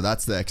 So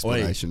that's the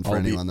explanation for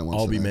anyone that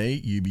wants to know. I'll be me,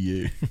 you be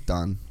you.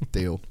 Done.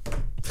 Deal.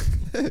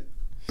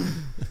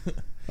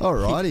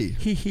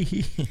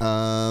 Alrighty.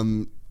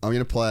 I'm going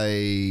to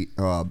play...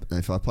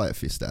 if I play a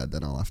Fistad,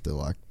 then I'll have to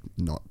like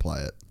not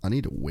play it. I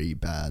need a wee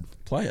bad.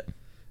 Play it.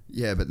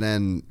 Yeah, but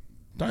then...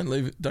 Don't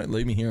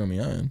leave me here on my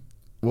own.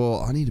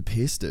 Well, I need to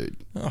piss, dude.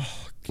 Oh,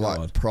 God.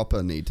 Like,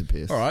 proper need to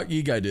piss. Alright,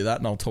 you go do that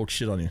and I'll talk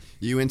shit on you.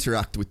 You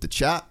interact with the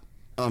chat.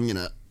 I'm going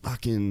to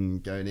fucking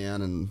go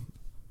down and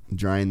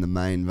drain the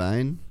main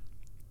vein.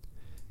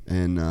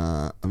 And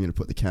I'm going to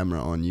put the camera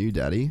on you,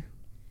 Daddy.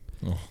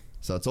 Oh.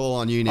 So it's all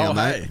on you now,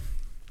 mate.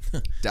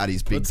 Hey.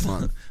 Daddy's big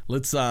fun.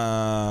 Let's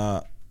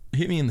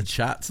hit me in the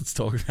chats. Let's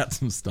talk about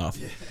some stuff.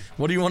 Yeah.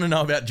 What do you want to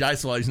know about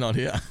Jace while he's not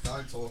here?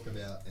 Don't talk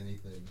about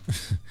anything.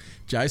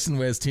 Jason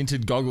wears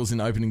tinted goggles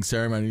in opening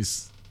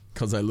ceremonies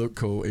because they look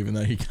cool, even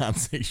though you can't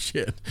see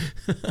shit.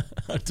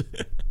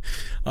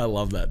 I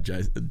love that,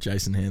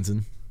 Jason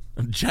Hansen.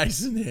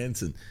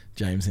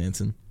 James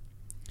Hansen.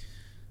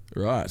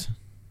 Right.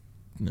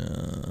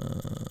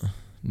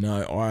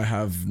 No, I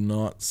have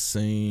not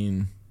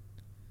seen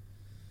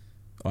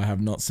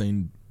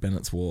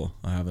Bennett's War.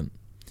 I haven't.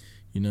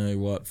 You know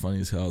what? Funny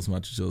as hell, as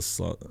much as you're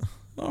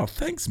oh,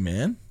 thanks,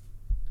 man.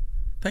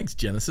 Thanks,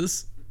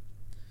 Genesis.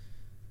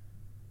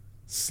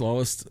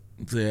 Slowest.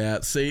 Yeah,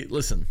 see,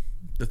 listen.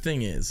 The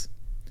thing is,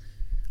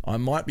 I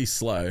might be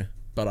slow,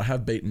 but I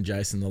have beaten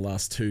Jason the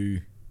last two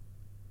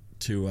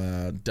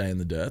Day in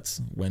the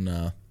Dirts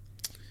when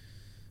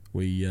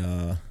we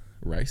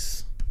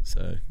race.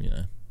 So, you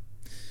know.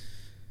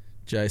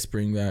 Jace,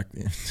 bring back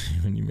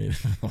when you meet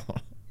him.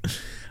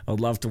 I'd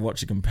love to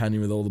watch a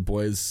companion with all the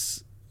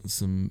boys.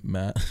 Some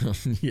Matt.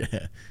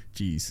 Yeah,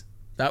 jeez.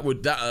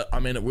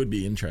 It would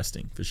be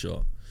interesting for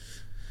sure.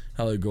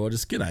 Hello,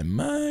 gorgeous. G'day,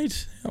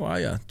 mate. How are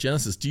you?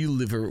 Genesis,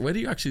 where do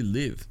you actually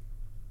live?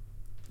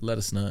 Let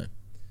us know.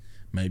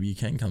 Maybe you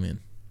can come in.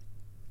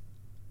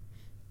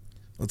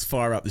 Let's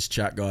fire up this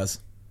chat, guys.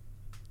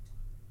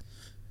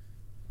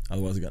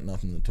 Otherwise, I've got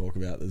nothing to talk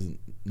about. There's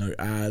no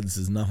ads.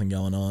 There's nothing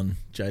going on.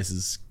 Jace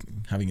is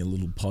having a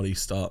little potty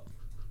stop.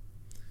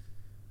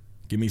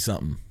 Give me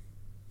something.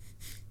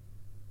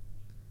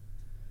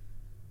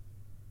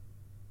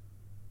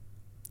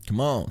 Come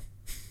on.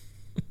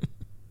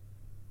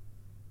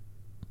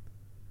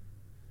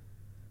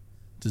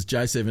 Does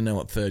Jace even know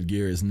what third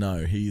gear is?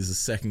 No, he is a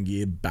second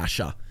gear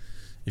basher.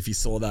 If you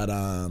saw that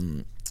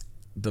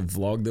the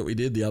vlog that we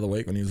did the other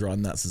week when he was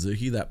riding that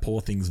Suzuki, that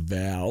poor thing's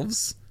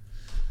valves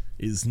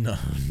is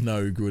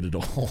no good at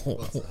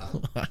all.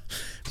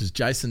 Does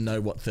Jason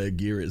know what third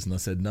gear is? And I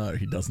said no,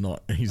 he does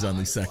not. He's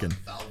only second.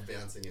 Valve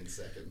bouncing in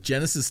second.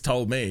 Genesis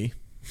told me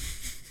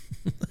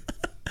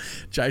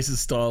Jason's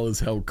style is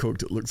hell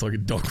cooked. It looks like a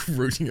dog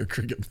rooting a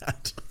cricket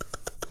bat.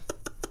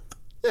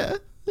 Yeah,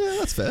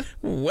 that's fair.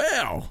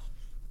 Wow.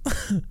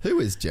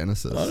 Who is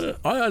Genesis?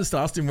 I just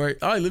asked him where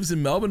he lives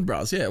in Melbourne,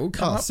 bros. Yeah, well,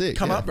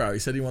 come up, bro. He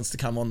said he wants to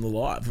come on the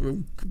live.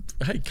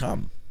 Hey,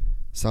 come.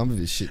 Some of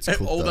his shit's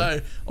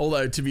cooked,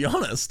 although to be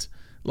honest,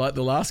 like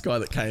the last guy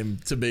that came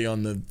to be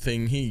on the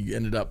thing, he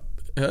ended up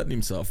hurting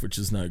himself, which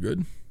is no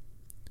good.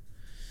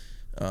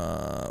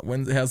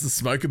 How's the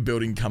smoker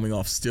building coming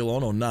off? Still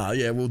on or nah?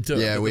 Yeah, we'll do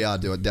it. Yeah, we are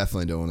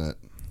definitely doing it.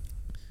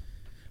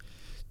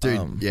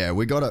 Dude,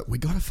 we gotta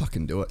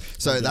fucking do it.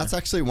 So that's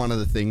actually one of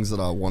the things that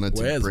I wanted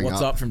to bring up.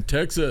 What's up from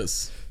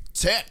Texas?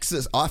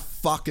 Texas. I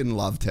fucking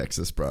love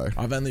Texas, bro.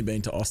 I've only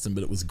been to Austin,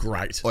 but it was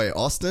great. Oh yeah,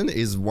 Austin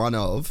is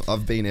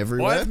I've been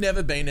everywhere. I've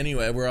never been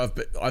anywhere where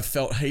I've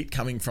felt heat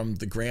coming from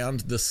the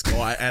ground, the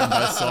sky, and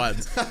both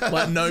sides.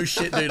 Like, no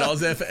shit, dude. I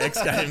was there for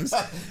X Games.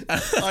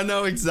 I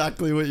know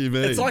exactly what you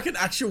mean. It's like an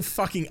actual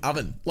fucking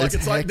oven. Like,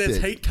 it's like there's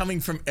heat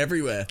coming from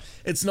everywhere.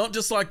 It's not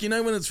just like, you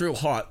know, when it's real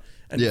hot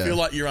and you feel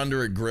like you're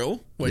under a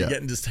grill where you're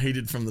getting just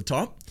heated from the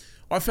top.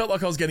 I felt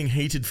like I was getting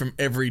heated from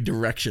every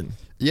direction.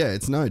 Yeah,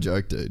 it's no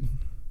joke, dude.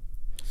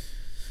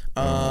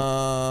 What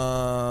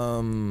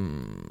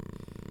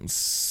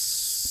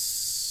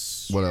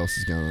else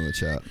is going on in the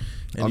chat?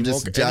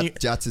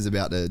 Jats is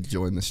about to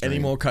join the stream. Any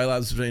more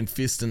collabs between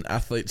Fist and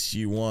athletes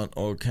you want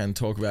or can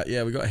talk about?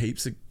 Yeah, we've got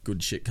heaps of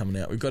good shit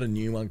coming out. We've got a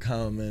new one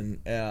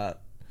coming out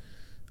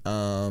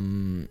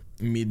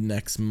mid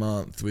next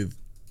month with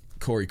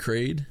Corey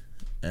Creed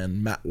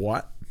and Matt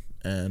White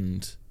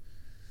and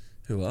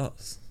who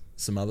else?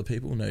 Some other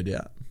people, no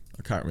doubt.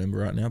 I can't remember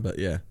right now, but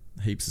yeah,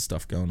 heaps of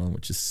stuff going on,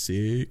 which is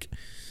sick.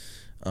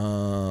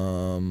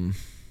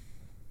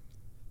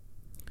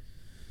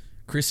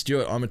 Chris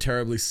Stewart, I'm a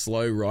terribly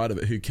slow rider,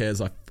 but who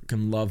cares? I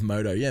fucking love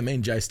moto. Yeah, me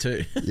and Jace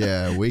too.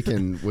 Yeah, we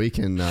can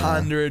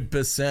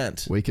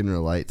 100%. We can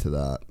relate to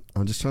that.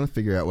 I'm just trying to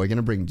figure out. We're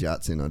gonna bring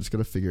Jats in. I just got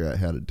to figure out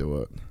how to do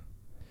it.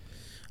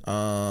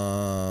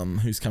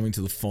 Who's coming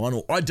to the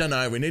final? I don't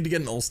know. We need to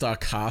get an all-star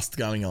cast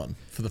going on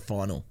for the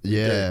final.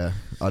 Yeah,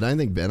 I don't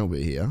think Ben will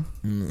be here.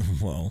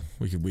 Well,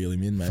 we could wheel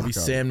him in maybe.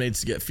 Sam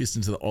needs to get Fist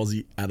into the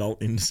Aussie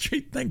adult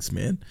industry. Thanks,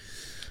 man.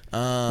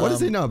 What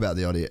does he know about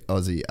the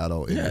Aussie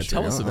adult industry? Yeah,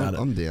 tell us about it.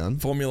 I'm down.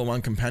 Formula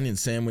One companion.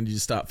 Sam, when did you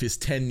start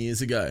Fist? 10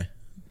 years ago.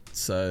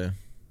 So,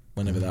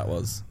 whenever that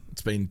was.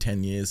 It's been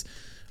 10 years.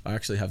 I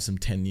actually have some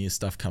 10-year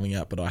stuff coming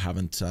out, but I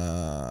haven't...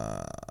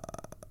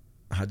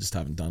 I just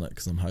haven't done it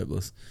because I'm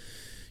hopeless.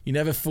 You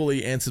never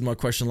fully answered my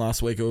question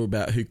last week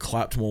about who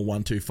clapped more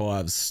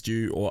 125s,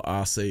 Stu or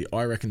RC.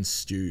 I reckon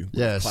Stu.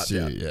 Yeah,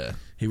 Stu, yeah.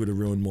 He would have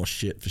ruined more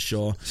shit for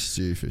sure.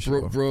 Stu for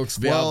sure. Brooks.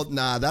 Well,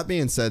 that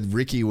being said,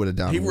 Ricky would have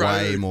done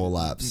way more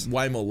laps.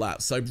 Way more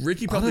laps. So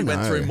Ricky probably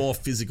went through more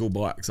physical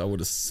bikes, I would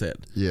have said.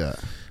 Yeah.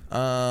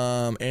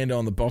 And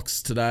on the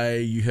box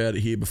today, you heard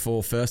it here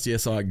before. First,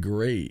 yes, I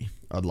agree.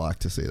 I'd like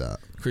to see that.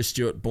 Chris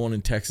Stewart, born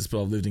in Texas,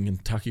 but I've lived in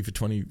Kentucky for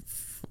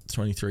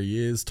 23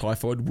 years.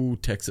 Typhoid, will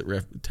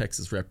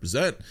Texas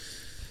represent.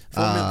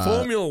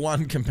 Formula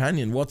One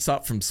companion, what's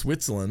up from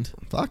Switzerland?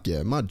 Fuck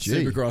yeah, my G.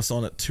 Supercross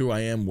on at 2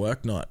 a.m.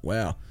 work night.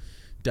 Wow.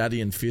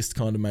 Daddy and Fist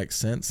kind of makes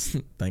sense.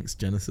 Thanks,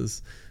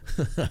 Genesis.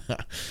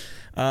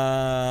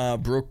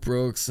 Brooke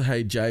Brooks,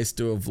 hey Jace,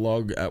 do a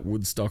vlog at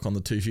Woodstock on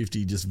the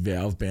 250, just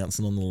valve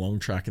bouncing on the long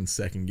track in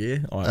second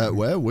gear.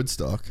 Where?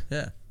 Woodstock?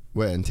 Yeah.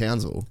 Where? In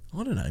Townsville?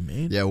 I don't know,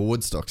 man. Yeah, well,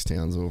 Woodstock's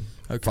Townsville.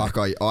 Okay. Fuck,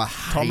 I hate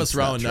Thomas that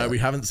Rowan, no, track. we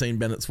haven't seen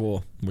Bennett's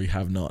War. We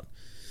have not.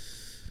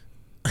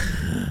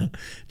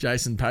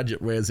 Jason Padgett,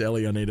 where's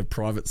Ellie? I need a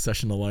private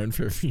session alone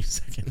for a few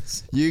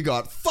seconds. You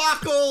got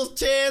fuck all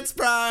chance,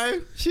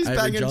 bro. She's Avery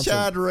banging Johnson.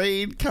 Chad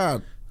Reed,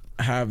 cunt.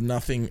 Have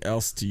nothing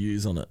else to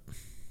use on it.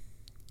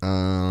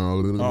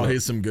 Oh,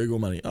 Here's some Google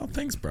money. Oh,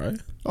 thanks, bro.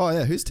 oh,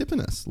 yeah, who's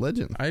tipping us?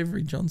 Legend.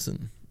 Avery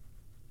Johnson.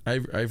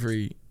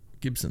 Avery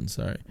Gibson,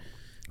 sorry.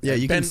 Yeah,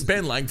 you Ben, can...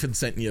 Ben Langford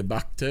sent you a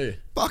buck too.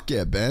 Fuck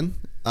yeah, Ben.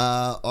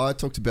 I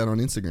talked to Ben on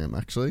Instagram,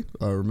 actually.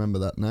 I remember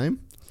that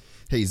name.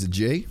 He's a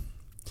G.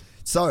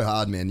 So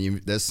hard,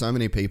 man. There's so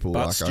many people.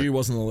 But like Stu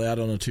wasn't allowed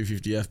on a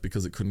 250F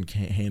because it couldn't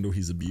handle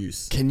his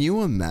abuse. Can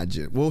you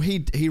imagine? Well,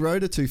 he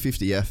rode a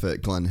 250F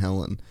at Glen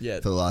Helen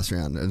for the last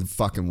round and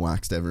fucking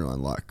waxed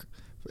everyone. Like,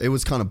 it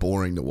was kind of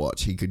boring to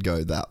watch. He could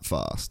go that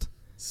fast.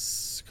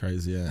 It's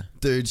crazy, yeah.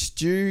 Dude,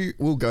 Stu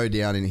will go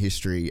down in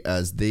history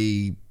as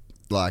he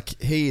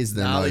is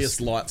the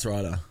gnarliest lights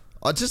rider.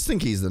 I just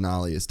think he's the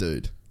gnarliest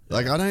dude.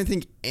 Like, I don't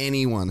think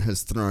anyone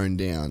has thrown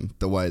down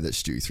the way that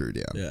Stu threw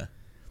down. Yeah.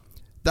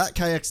 That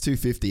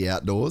KX250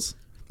 outdoors,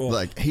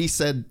 he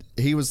said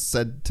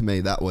to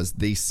me that was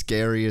the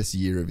scariest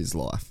year of his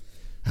life,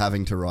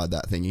 having to ride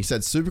that thing. He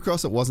said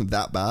Supercross, it wasn't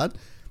that bad,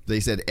 but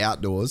he said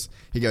outdoors,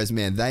 he goes,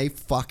 man, they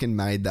fucking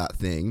made that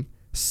thing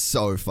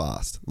so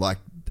fast, like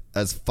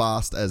as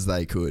fast as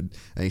they could.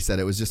 And he said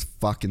it was just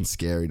fucking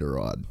scary to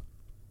ride.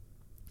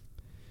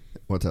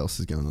 What else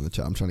is going on in the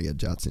chat? I'm trying to get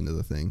Jats into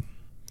the thing.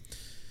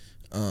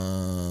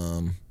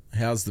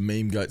 How's the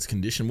meme goat's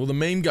condition? Well, the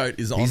meme goat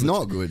is on. He's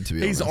not good, to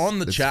be honest. He's on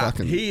the It's chat.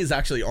 fucking- He is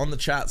actually on the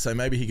chat, so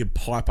maybe he could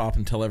pipe up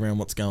and tell everyone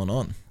what's going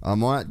on. I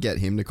might get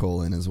him to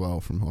call in as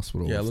well from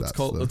hospital. Yeah, if let's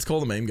that's call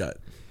the meme goat.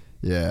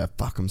 Yeah,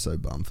 fuck, I'm so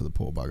bummed for the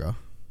poor bugger.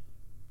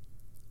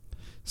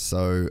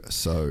 So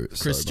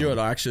Chris Stewart,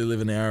 bummed. I actually live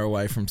an hour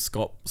away from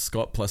Scott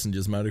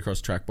Plessinger's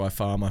motocross track, by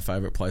far my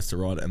favourite place to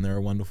ride, and they're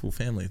a wonderful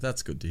family.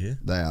 That's good to hear.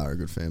 They are a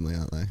good family,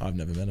 aren't they? I've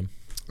never met him.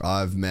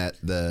 I've met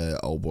the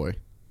old boy,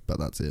 but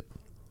that's it.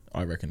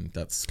 I reckon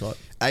that's Scott.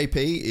 AP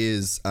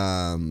is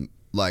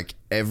like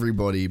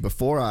everybody.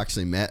 Before I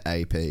actually met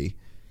AP,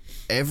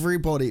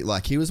 everybody,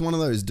 like, he was one of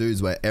those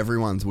dudes where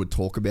everyone would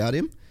talk about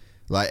him.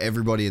 Like,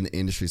 everybody in the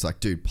industry is like,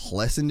 dude,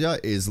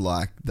 Plessinger is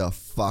like the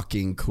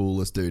fucking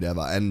coolest dude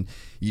ever. And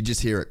you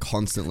just hear it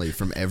constantly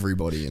from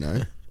everybody, you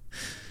know?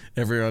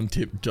 Everyone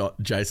tip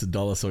Jace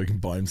 $1 so he can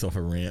buy himself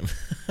a ramp.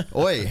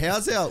 Oi,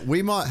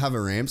 we might have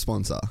a ramp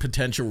sponsor.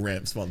 Potential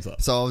ramp sponsor.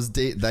 So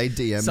they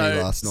DM'd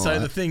me last night. So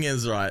the thing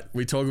is, right,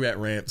 we talk about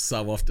ramps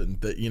so often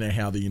that you know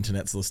how the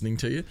internet's listening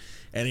to you.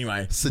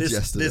 Anyway,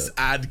 this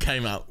ad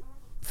came up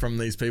from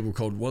these people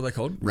called, what are they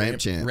called? Ramp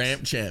Champs.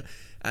 Ramp Champ.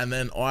 And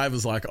then I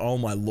was like, oh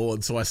my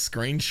Lord. So I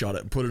screenshot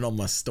it, put it on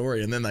my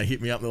story, and then they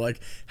hit me up. They're like,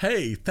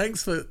 hey,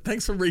 thanks for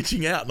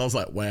reaching out. And I was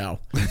like,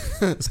 wow.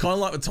 It's kind of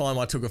like the time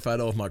I took a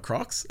photo of my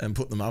Crocs and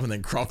put them up, and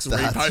then Crocs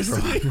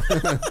reposted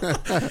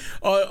me.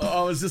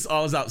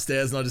 I was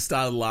upstairs and I just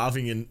started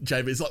laughing, and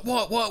JB's like,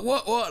 what?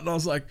 And I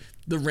was like,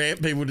 the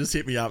ramp people just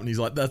hit me up, and he's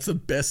like, that's the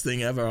best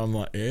thing ever. I'm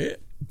like, yeah.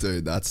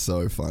 Dude, that's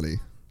so funny.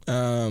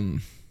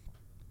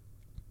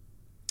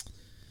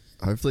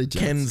 Hopefully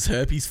Ken's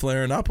herpes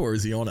flaring up, or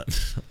is he on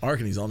it? I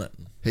reckon he's on it.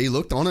 He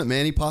looked on it,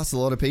 man. He passed a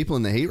lot of people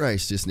in the heat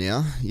race just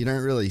now. You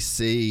don't really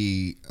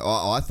see...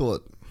 I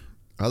thought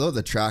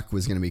the track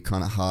was going to be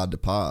kind of hard to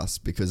pass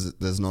because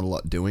there's not a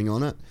lot doing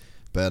on it.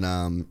 But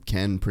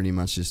Ken pretty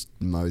much just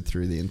mowed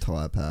through the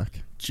entire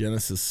pack.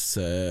 Genesis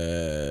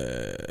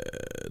said,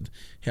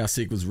 how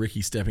sick was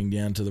Ricky stepping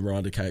down to the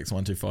Ryder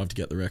KX125 to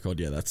get the record?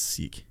 Yeah, that's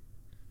sick.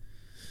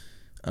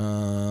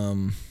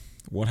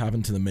 What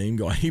happened to the meme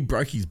guy? He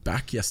broke his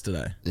back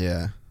yesterday.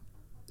 Yeah.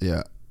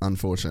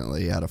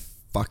 Unfortunately, he had a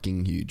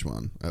fucking huge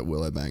one at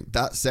Willowbank.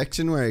 That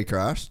section where he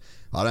crashed,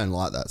 I don't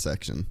like that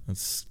section.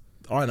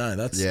 I know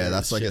that's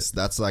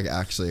that's like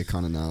actually a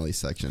kind of gnarly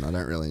section. I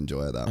don't really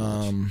enjoy it that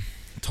much.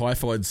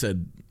 Typhoid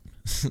said,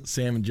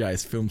 Sam and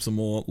Jace film some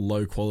more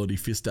low quality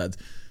fist ads.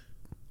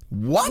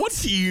 What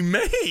do you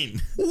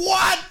mean?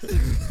 What?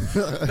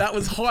 That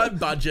was high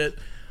budget.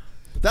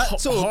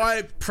 That's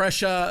high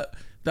pressure.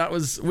 That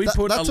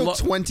took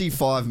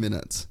 25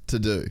 minutes to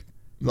do.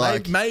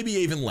 Like, maybe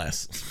even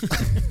less.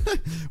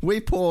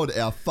 We poured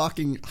our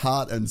fucking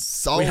heart and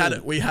soul. We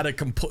had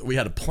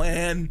a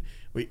plan.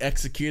 We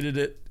executed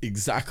it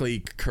exactly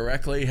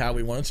correctly how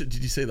we wanted to.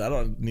 Did you see that?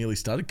 I nearly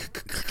started.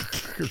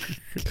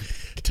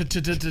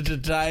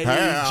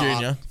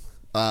 Junior.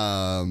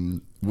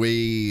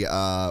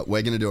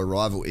 We're gonna do a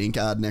Rival Inc.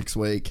 ad next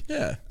week.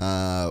 Yeah.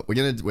 We're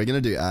gonna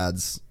do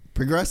ads.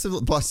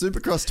 Progressive by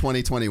Supercross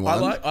 2021.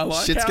 I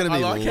like Shit's gonna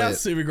be how lit.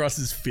 Supercross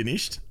is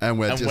finished, and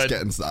we're just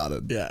getting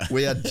started. Yeah,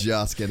 we are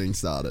just getting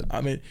started. I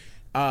mean,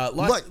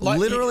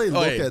 literally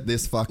look at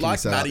this fucking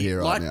setup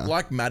here right now.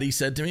 Like Maddie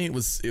said to me, it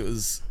was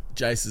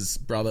Jace's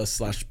brother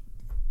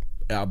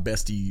 / our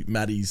bestie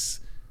Maddie's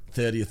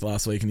 30th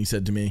last week, and he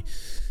said to me,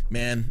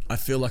 "Man, I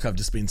feel like I've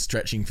just been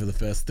stretching for the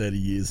first 30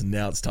 years, and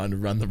now it's time to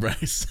run the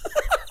race."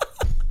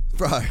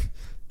 Bro,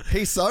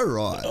 he's so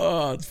right.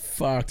 Oh, it's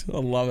fucked. I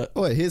love it.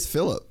 Wait, here's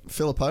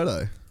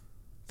Filippo.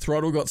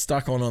 Throttle got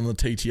stuck on the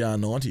TTR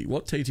 90.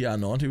 What TTR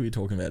 90 are we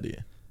talking about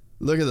here?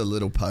 Look at the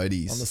little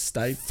podies. On the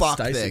state. Fuck,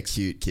 they're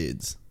cute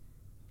kids.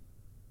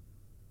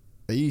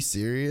 Are you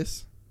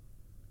serious?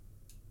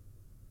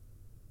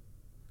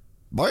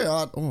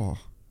 Boyard. Oh.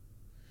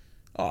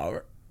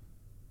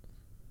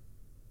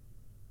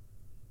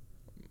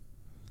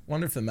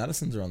 Wonder if the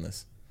Madisons are on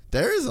this.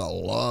 There is a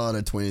lot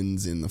of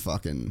twins in the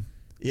fucking...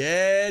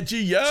 Yeah,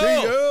 Gio.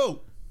 Gio.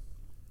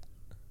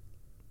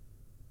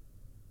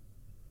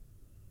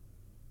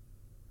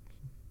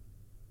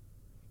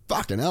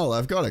 Fucking hell,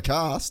 I've got a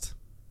cast.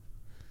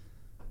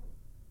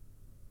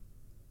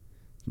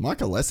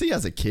 Michael Lessie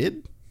has a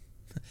kid?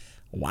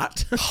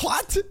 What?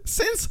 What?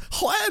 Since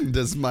when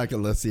does Michael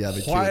Lessie have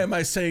a kid? Why am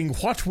I saying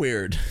what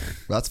weird?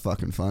 That's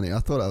fucking funny. I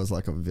thought I was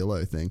like a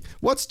Villo thing.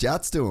 What's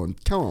Jats doing?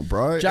 Come on,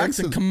 bro.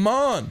 Jackson, come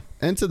on.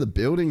 Enter the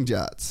building,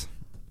 Jats.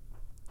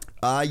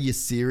 Are you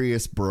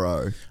serious,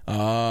 bro?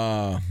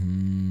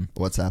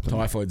 What's happened?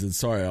 Typhoid said,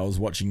 sorry, I was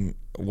watching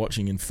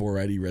in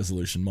 480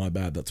 resolution. My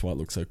bad. That's why it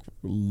looks so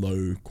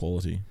low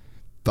quality.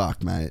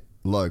 Fuck, mate.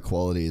 Low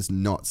quality is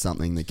not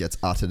something that gets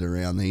uttered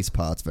around these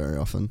parts very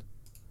often.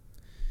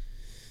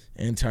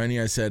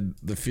 Antonio said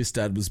the fist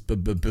ad was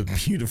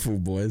beautiful,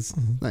 boys.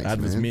 Thanks,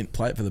 ad was man. mint.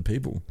 Play it for the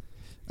people.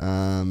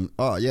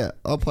 Oh yeah,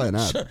 I'll play an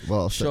ad.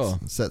 Well, sure.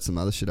 Set some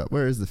other shit up.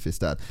 Where is the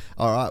fist ad?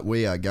 All right,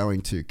 we are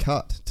going to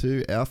cut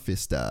to our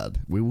fist ad.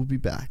 We will be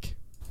back.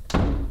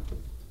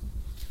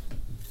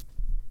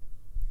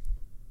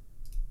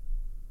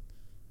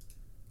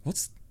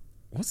 What's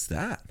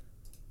that?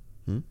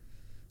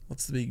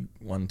 What's the big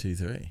 1, 2,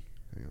 3? Hang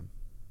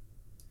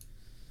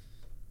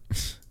on.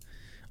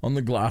 On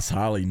the glass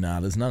Harley, nah,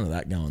 there's none of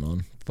that going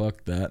on.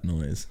 Fuck that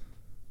noise.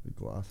 The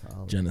glass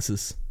Harley.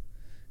 Genesis.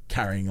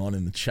 Carrying on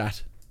in the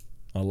chat.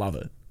 I love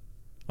it.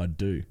 I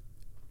do.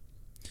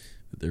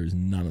 But there is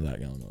none of that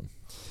going on.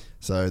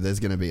 So there's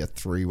going to be a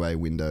 3-way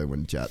window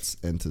when Jats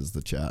enters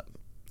the chat.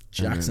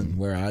 Jackson,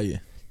 where are you?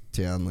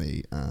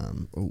 Townley.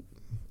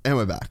 And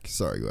we're back.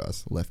 Sorry,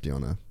 guys. Left you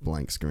on a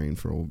blank screen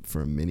for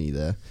a mini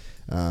there.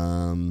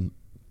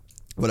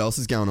 What else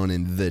is going on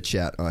in the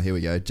chat? Oh, here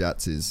we go.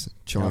 Jats is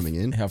chiming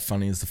in. How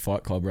funny is the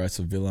Fight Club race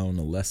of Villo and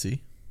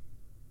Alessi?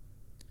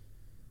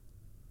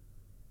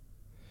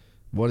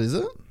 What is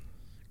it?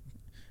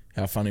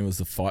 How funny was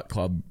the Fight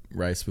Club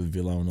race with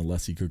Villo and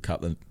Alessi could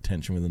cut the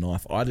tension with a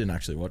knife? I didn't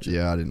actually watch it.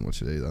 Yeah, I didn't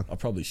watch it either. I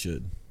probably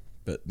should.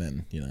 But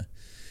then, it's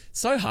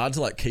so hard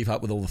to keep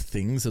up with all the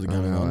things that are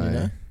going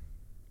on,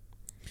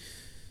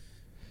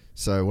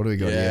 So what do we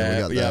got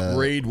here? We got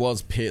Reed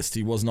was pissed.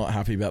 He was not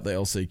happy about the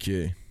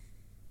LCQ.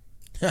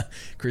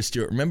 Chris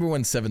Stewart, remember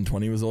when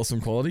 720 was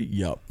awesome quality?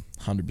 Yup,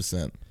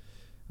 100%.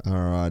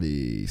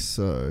 Alrighty,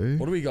 so...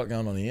 What do we got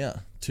going on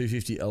here?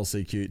 250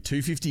 LCQ.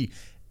 250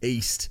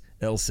 East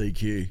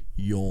LCQ.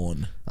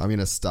 Yawn. I'm going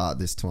to start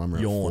this time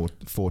around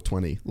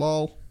 420.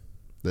 Lol.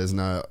 There's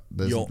yawn.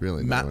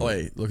 Really no...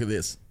 Wait, look at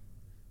this.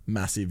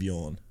 Massive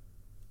yawn.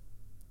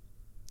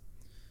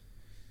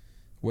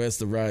 Where's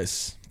the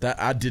race? That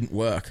ad didn't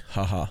work.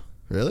 Haha.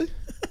 Really?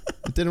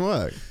 It didn't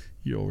work?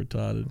 You're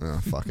retarded.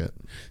 Oh, fuck it.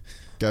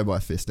 Go by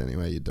fist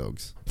anyway, you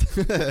dogs.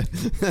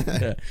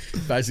 Yeah,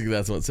 basically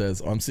that's what it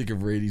says. I'm sick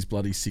of Reedy's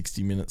bloody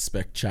 60-minute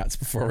spec chats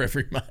before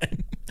every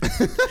main.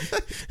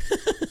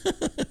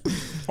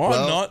 I'm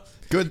not.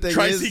 Good thing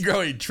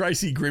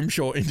Tracy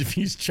Grimshaw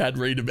interviews Chad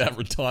Reed about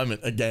retirement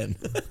again.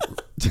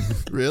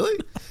 Really?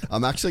 I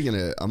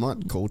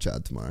might call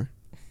Chad tomorrow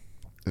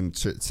and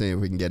see if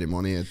we can get him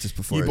on here just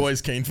before. You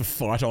boys keen for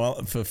Fight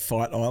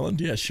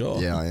Island? Yeah,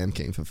 sure. Yeah, I am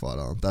keen for Fight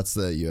Island. That's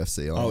the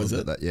UFC island. Oh, is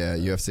it?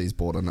 UFC's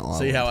bought an island.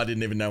 See how I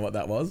didn't even know what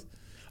that was?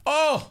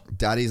 Oh!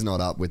 Daddy's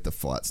not up with the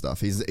fight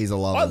stuff. He's a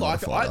lover. I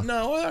like it. I do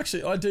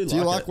like it. Do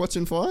you like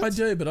watching fights? I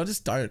do, but I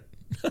just don't.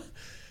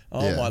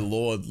 My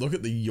lord, look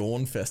at the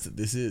yawn fest that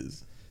this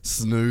is.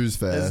 Snooze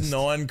fest. There's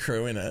 9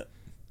 crew in it.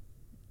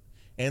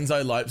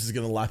 Enzo Lopes is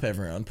going to lap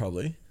everyone,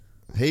 probably.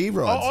 He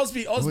rides.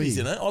 Osby's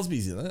in it.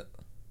 Osby's in it.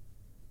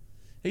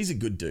 He's a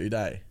good dude,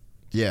 eh?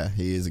 Yeah,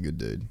 he is a good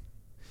dude.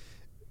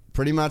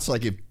 Pretty much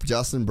like if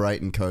Justin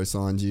Brayton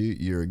co-signs you,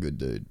 you're a good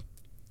dude.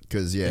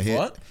 Because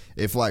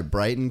if like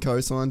Brayton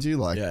co-signs you,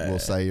 we'll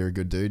say you're a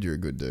good dude, you're a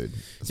good dude.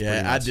 That's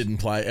ad didn't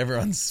play.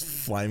 Everyone's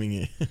flaming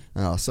you.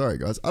 Oh, sorry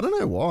guys. I don't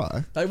know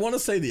why. They want to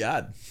see the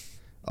ad.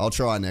 I'll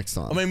try next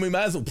time. I mean, we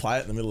may as well play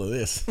it in the middle of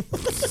this.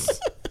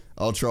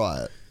 I'll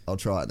try it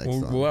next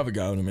time. We'll have a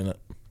go in a minute.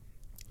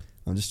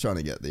 I'm just trying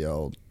to get the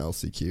old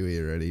LCQ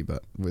here ready,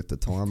 but with the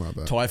timer.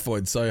 But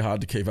Typhoid's so hard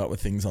to keep up with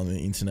things on the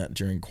internet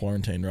during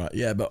quarantine, right?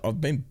 Yeah, but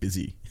I've been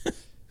busy.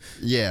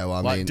 Yeah,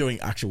 well, I mean, doing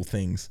actual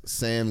things.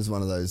 Sam's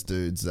one of those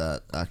dudes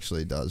that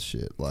actually does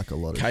shit, like a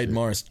lot of Cade shit.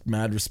 Morris,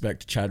 mad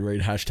respect to Chad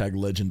Reed,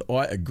 #legend.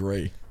 I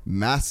agree.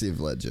 Massive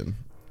legend.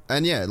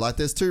 And yeah, like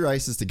there's 2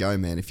 races to go,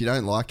 man. If you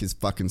don't like his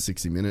fucking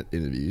 60-minute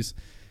interviews,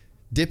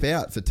 dip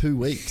out for 2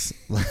 weeks.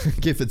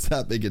 Like if it's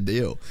that big a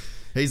deal.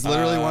 He's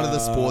literally one of the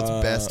sport's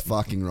best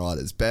fucking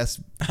riders. Best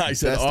I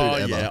said, best oh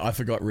dude ever. yeah, I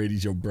forgot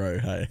Reedy's your bro,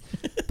 hey.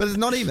 But it's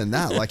not even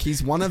that. Like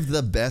he's one of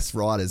the best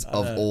riders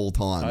of all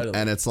time. Totally.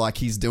 And it's like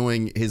he's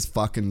doing his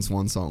fucking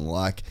swan song.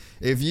 Like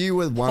if you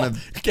were one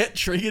of... Get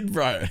triggered,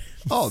 bro.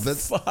 Oh,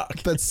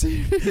 Fuck. but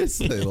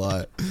seriously,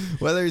 like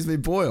whether he's my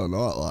boy or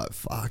not, like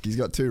fuck, he's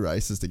got 2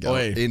 races to go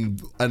Oi.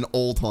 in an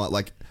all-time,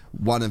 like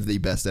one of the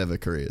best ever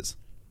careers.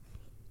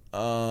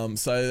 So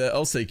the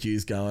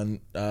LCQ's going.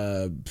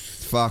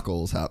 Fuck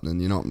all's happening.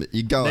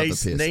 You go up the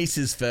piss. Nice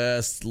is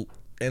first.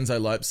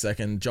 Enzo Lopes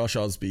second. Josh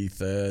Osby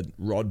third.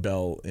 Rod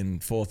Bell in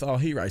fourth. Oh,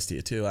 he raced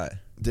here too, eh?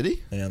 Did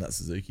he? Yeah, that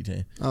Suzuki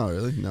team. Oh,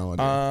 really? No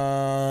idea.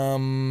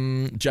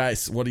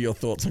 Jace, what are your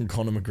thoughts on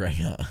Conor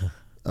McGregor?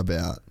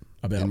 About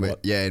About what?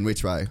 Yeah, in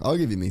which way? I'll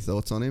give you my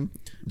thoughts on him.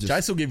 Just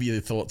Jace will give you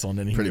the thoughts on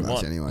anything pretty you much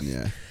want. anyone,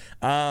 yeah.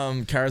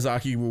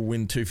 Karazaki will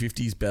win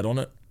 250s. Bet on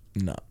it?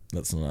 No,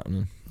 that's not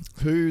happening.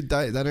 Who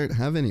they don't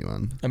have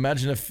anyone.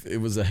 Imagine if it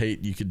was a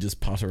heat, you could just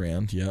putt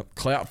around. Yep.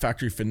 Clout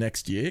Factory for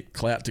next year.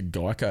 Clout to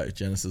Geico,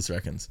 Genesis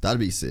reckons. That'd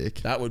be sick.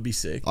 That would be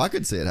sick. I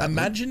could see it happening.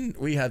 Imagine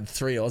we had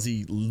 3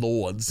 Aussie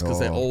lords because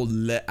they're all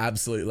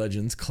absolute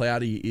legends.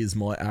 Cloudy is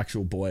my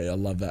actual boy. I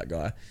love that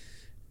guy.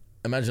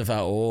 Imagine if they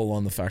were all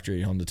on the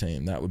factory Honda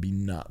team. That would be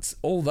nuts.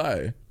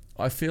 Although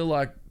I feel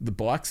like the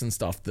bikes and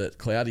stuff that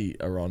Cloudy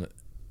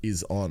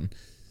is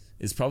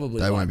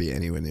probably They won't be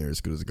anywhere near as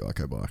good as a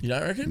Geico bike. You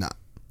don't reckon? Nah.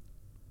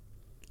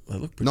 They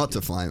look pretty Not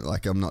good. to flame,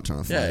 like I'm not trying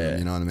to flame Yeah, them,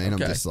 you know what I mean?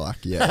 okay. I'm just like,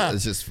 yeah,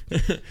 it's just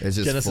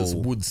Genesis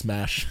full would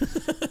smash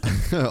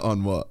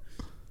on what?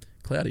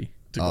 Cloudy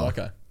to Oh,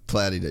 Geico.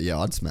 Cloudy, yeah,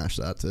 I'd smash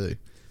that too.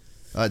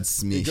 I'd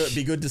smish.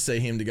 Be good to see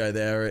him to go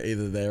there,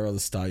 either there or the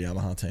Star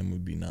Yamaha team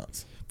would be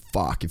nuts.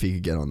 Fuck, if he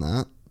could get on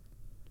that.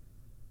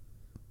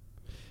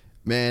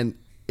 Man,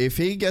 if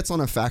he gets on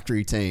a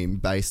factory team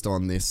based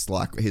on this,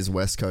 like his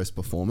West Coast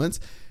performance,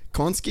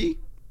 Konski,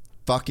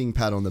 fucking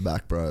pat on the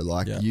back, bro.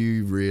 Like, Yeah.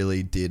 you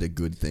really did a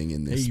good thing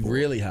in this He sport.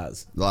 really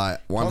has.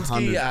 Like, 100.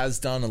 Konski has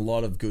done a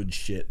lot of good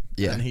shit.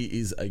 Yeah. And he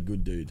is a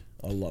good dude.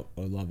 I love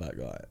that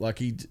guy.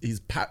 Like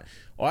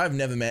I've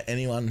never met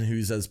anyone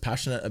who's as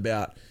passionate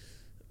about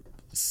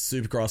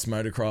Supercross,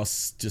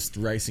 motocross, just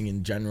racing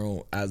in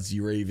general as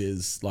Uriv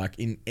is, like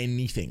in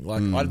anything.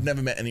 Like I've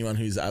never met anyone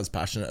who's as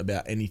passionate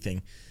about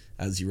anything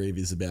as Uriv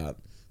is about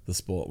the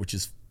sport, which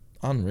is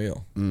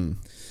unreal.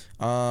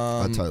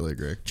 I totally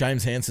agree.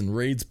 James Hansen,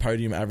 Reed's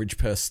podium average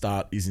per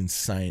start is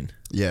insane.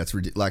 Yeah, it's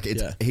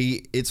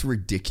it's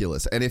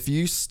ridiculous. And if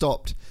you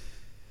stopped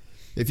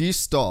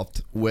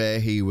where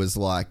he was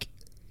like,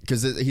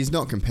 because he's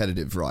not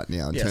competitive right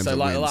now in terms so of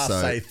like wins. the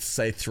last So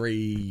say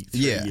three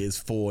Yeah. years,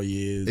 4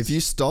 years. if you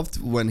stopped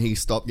when he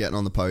stopped getting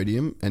on the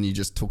podium and you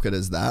just took it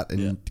as that,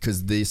 and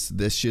because this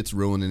shit's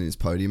ruining his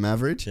podium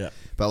average. Yeah.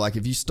 But like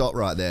if you stop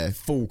right there,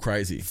 full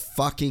crazy.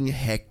 fucking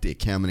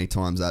hectic how many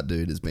times that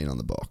dude has been on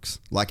the box.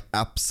 Like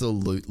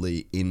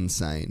absolutely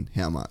insane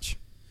how much.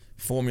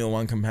 Formula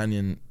One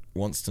companion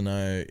wants to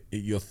know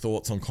your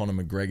thoughts on Conor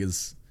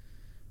McGregor's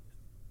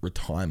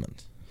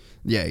retirement.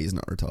 Yeah, he's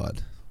not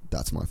retired.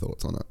 That's my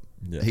thoughts on it.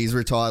 Yeah. He's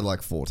retired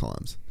like 4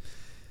 times.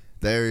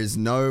 There is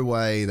no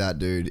way that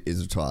dude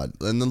is retired.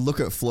 And then look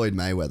at Floyd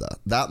Mayweather.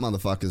 That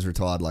motherfucker's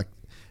retired. Like,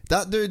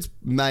 that dude's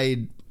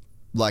made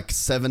like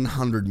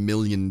 $700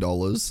 million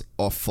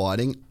off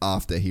fighting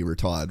after he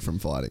retired from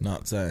fighting.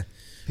 Nuts, eh?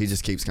 He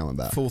just keeps coming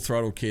back. Full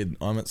Throttle Kid,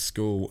 I'm at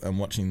school and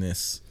watching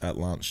this at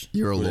lunch.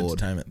 You're a Good lord.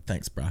 Entertainment.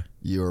 Thanks, bro.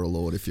 You're a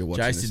lord if you're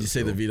watching Jace, this did you at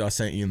see the school. vid I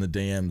sent you in the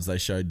DMs? They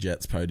showed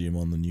Jet's podium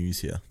on the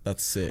news here.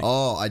 That's sick.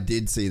 Oh, I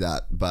did see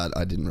that, but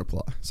I didn't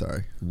reply.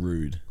 Sorry.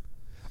 Rude.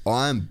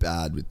 I'm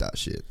bad with that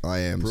shit. I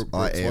am. Brooks,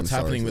 I am. what's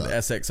sorry happening for with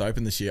that. SX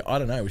Open this year? I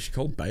don't know. We should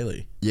call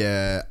Bailey.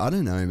 Yeah, I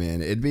don't know,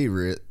 man. It'd be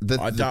real.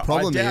 The I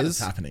problem doubt is it's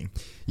happening.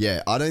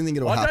 Yeah, I don't think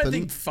it'll I happen. don't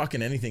think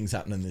fucking anything's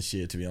happening this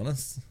year, to be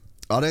honest.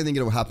 I don't think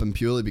it'll happen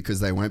purely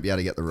because they won't be able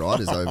to get the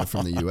riders over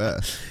from the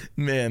US.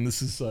 Man,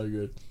 this is so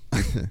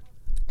good.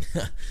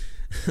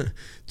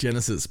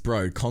 Genesis,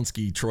 bro.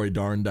 Konski, Troy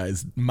Doran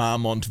days.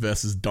 Marmont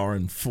versus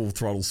Doran. Full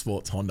Throttle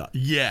Sports Honda.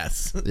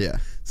 Yes. Yeah.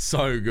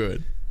 So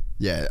good.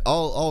 Yeah,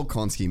 old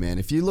Konski, man.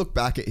 If you look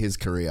back at his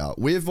career,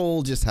 we've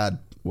all just had,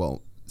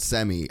 well,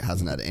 Sammy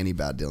hasn't had any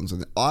bad dealings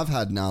with him. I've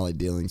had gnarly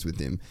dealings with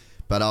him,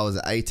 but I was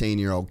an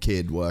 18-year-old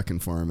kid working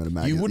for him at a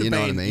magazine. You would have know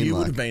been. what I mean? You Like,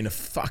 would have been a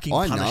fucking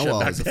I punisher know I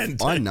back was. then.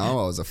 I too. know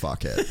I was a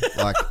fuckhead.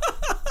 Like,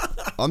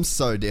 I'm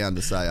so down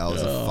to say I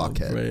was a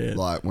fuckhead. man.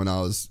 Like when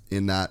I was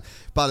in that,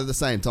 but at the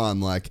same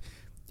time, like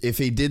if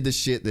he did the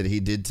shit that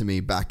he did to me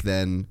back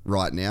then,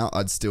 right now,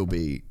 I'd still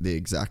be the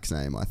exact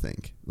same. I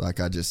think. Like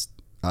I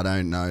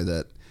don't know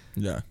that.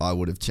 Yeah. I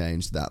would have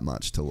changed that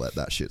much to let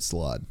that shit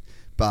slide.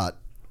 But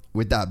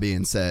with that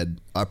being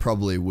said, I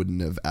probably wouldn't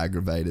have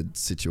aggravated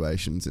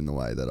situations in the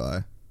way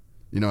that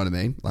you know what I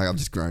mean? Like I've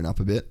just grown up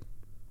a bit.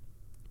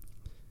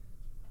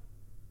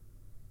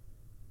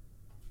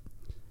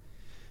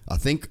 I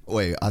think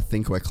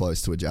we're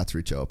close to a Jats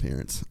Richo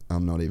appearance.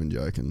 I'm not even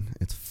joking.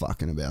 It's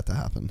fucking about to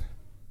happen.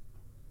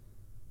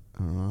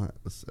 All right,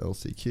 this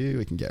LCQ.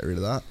 We can get rid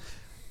of that,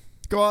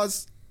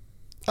 guys.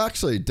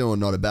 Actually, doing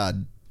not a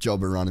bad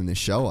job of running this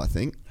show. I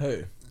think.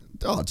 Who?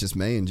 Oh, just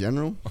me in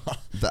general.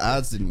 The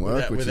ads didn't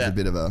work, which is a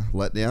bit of a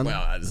letdown.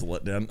 Wow, that is a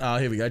letdown. Oh,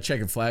 here we go.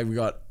 Checking flag. We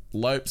got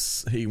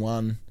Lopes. He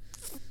won,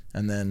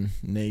 and then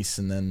Nice,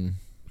 and then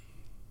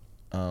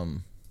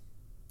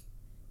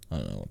I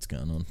don't know what's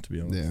going on, to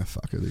be honest. Yeah,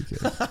 fuck it. Who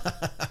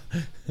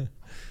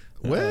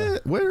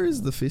cares? Where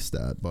is the fist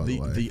at, by the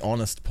way? The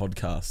Honest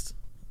podcast.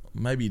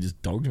 Maybe you just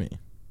dogged me.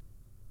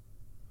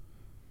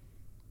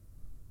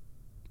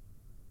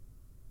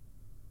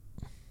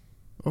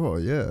 Oh,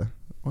 yeah.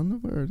 I wonder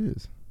where it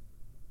is.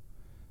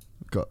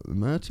 I've got the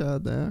merch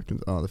ad there.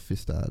 The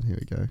fist ad. Here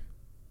we go.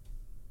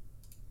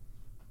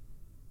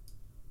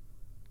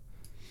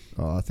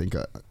 Oh, I think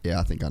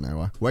I know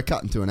why. We're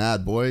cutting to an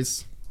ad,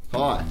 boys.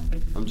 Hi,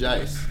 I'm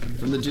Jace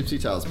from the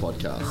Gypsy Tales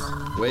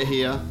podcast. We're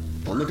here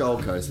on the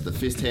Gold Coast at the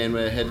Fist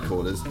Handwear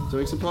headquarters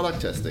doing some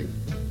product testing.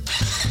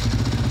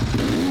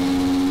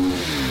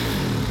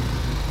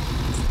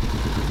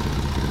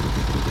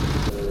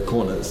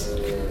 Corners.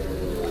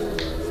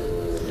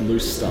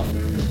 Loose stuff.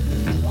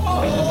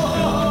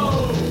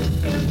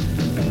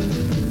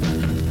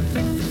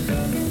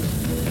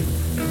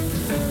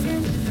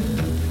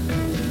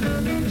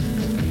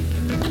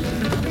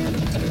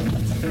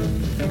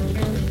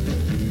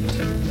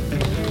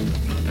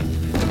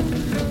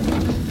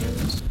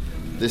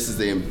 This is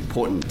the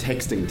important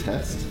texting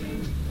test.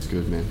 It's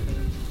good, man.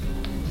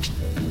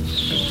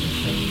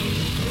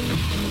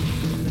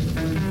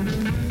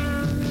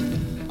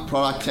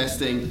 Product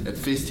testing at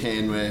Fist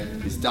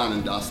Handwear is done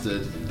and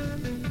dusted.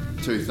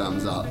 2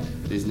 thumbs up.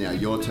 It is now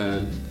your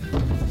turn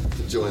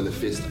to join the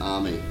Fist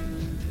Army.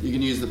 You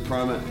can use the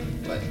promo...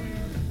 Wait,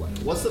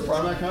 what's the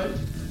promo code?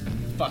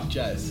 Fuck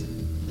Jace.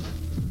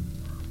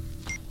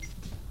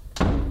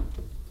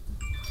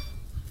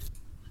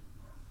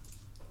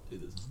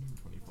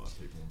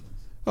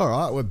 All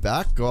right, we're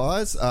back,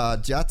 guys.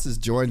 Jats has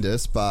joined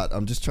us, but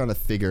I'm just trying to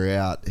figure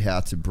out how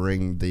to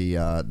bring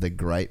the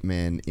great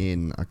man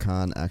in. I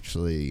can't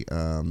actually...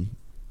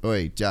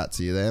 Oi,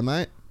 Jats, are you there,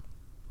 mate?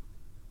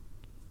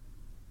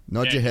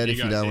 Nod your head if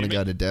you don't want to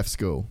go to deaf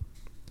school.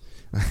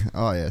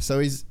 Oh, yeah.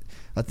 So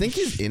I think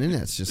his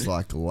internet's just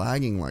like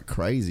lagging like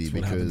crazy. That's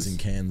what happens in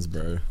Cairns,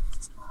 bro.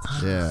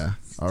 Yeah.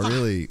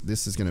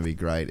 This is going to be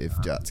great if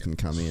Jats can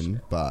come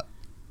in, but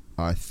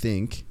I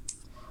think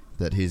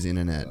that his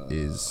internet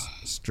is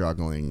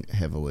struggling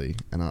heavily,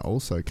 and I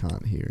also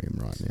can't hear him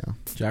right now.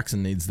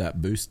 Jackson needs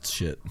that boost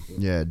shit.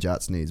 Yeah,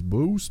 Jats needs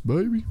boost,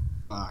 baby.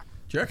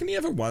 Do you reckon he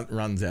ever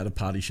runs out of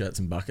party shirts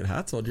and bucket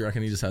hats, or do you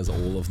reckon he just has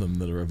all of them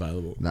that are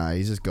available? Nah,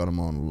 he's just got them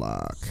on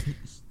lock.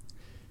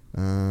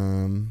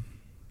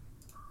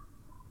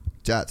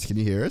 Jats, can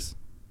you hear us?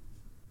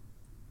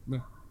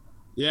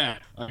 Yeah,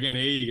 I can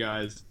hear you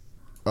guys.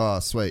 Oh,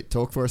 sweet.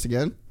 Talk for us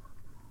again.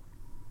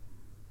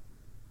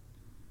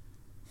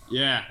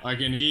 Yeah, I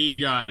can hear you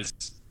guys.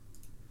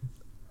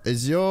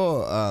 Is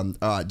your all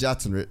right,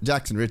 Jackson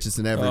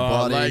Richardson,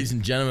 everybody. Oh, ladies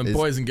and gentlemen,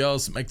 boys and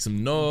girls, make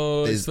some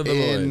noise for the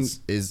boys.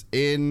 Is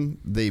in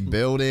the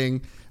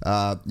building.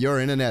 Your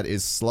internet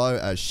is slow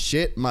as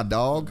shit, my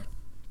dog.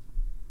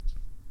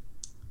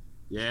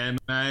 Yeah,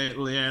 mate.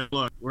 Yeah,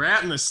 look, we're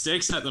out in the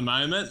sticks at the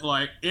moment.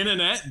 Like,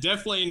 internet,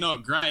 definitely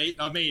not great.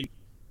 I mean,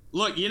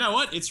 look, you know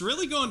what? It's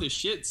really gone to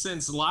shit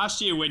since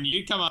last year when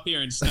you come up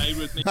here and stayed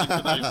with me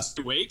for those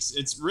 2 weeks.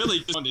 It's really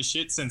gone to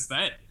shit since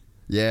then.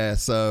 Yeah,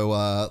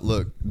 so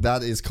look,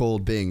 that is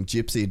called being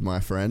gypsied, my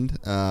friend.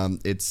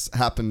 It's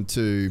happened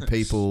to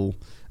people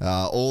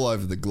all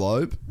over the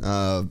globe.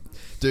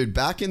 Dude,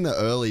 back in the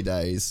early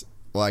days,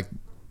 like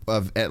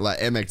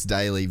MX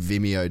Daily,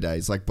 Vimeo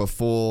days, like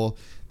before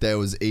there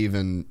was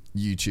even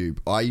YouTube,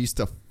 I used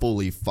to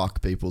fully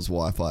fuck people's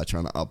Wi-Fi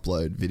trying to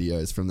upload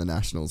videos from the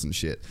Nationals and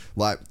shit.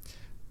 Like,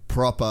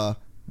 proper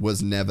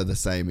was never the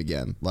same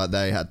again. Like,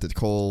 they had to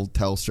call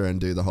Telstra and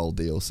do the whole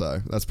deal,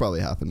 so that's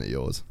probably happened at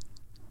yours.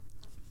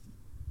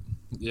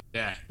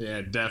 Yeah,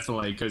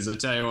 definitely. Because I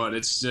tell you what,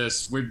 it's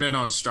just, we've been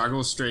on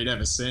struggle street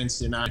ever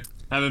since, you know.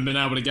 Haven't been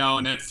able to go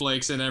on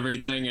Netflix and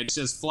everything. It's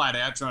just flat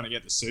out trying to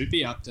get the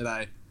soupy up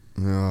today.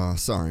 Oh,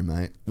 sorry,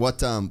 mate. What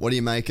do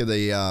you make of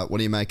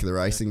the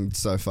racing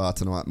so far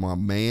tonight, my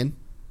man?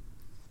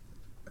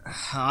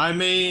 I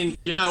mean,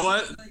 you know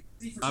what?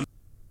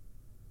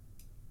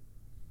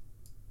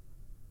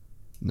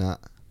 Nah.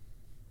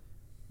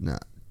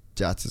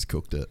 Jats has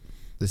cooked it.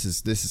 This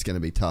is going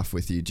to be tough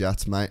with you,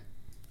 Jats, mate.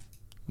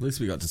 At least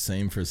we got to see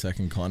him for a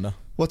second, kinda.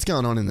 What's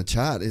going on in the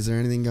chat? Is there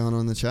anything going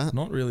on in the chat?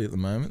 Not really at the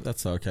moment.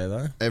 That's okay,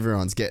 though.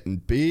 Everyone's getting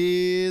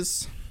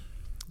beers.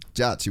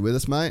 Jats, you with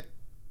us, mate?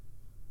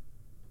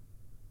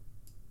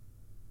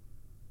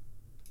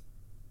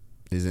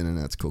 His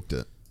internet's cooked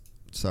it.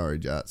 Sorry,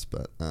 Jats,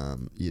 but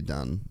you're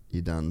done.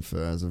 You're done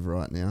for as of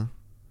right now.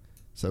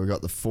 So we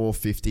got the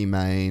 450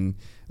 main,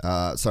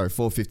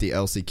 450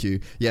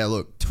 LCQ. Yeah,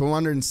 look,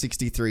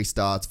 263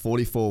 starts,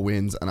 44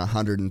 wins, and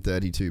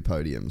 132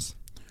 podiums.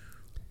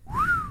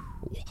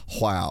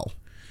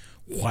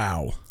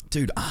 Wow.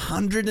 Dude,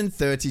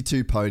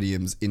 132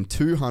 podiums in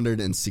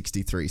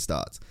 263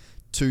 starts.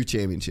 2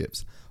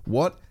 championships.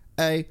 What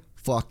a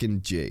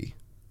fucking G.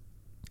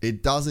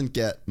 It doesn't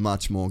get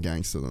much more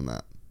gangster than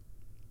that.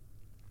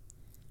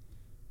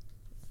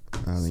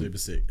 Super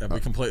sick. Have we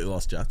completely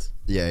lost Jats?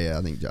 Yeah,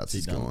 I think Jats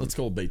is gone. Let's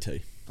call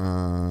BT.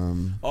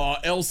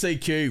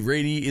 LCQ.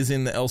 Reedy is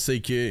in the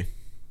LCQ.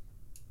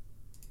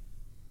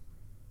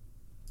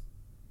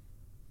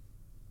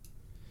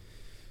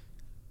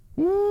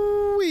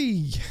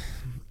 Woo-wee.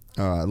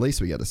 All right, at least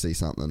we get to see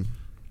something.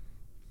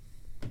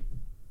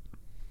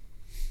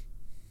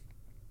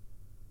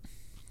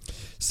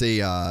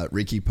 See,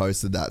 Ricky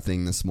posted that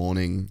thing this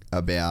morning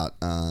about,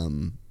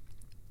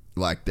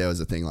 like, there was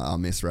a thing like, I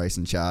miss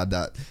racing Chad,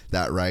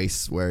 that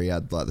race where he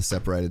had, like, the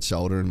separated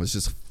shoulder and was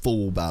just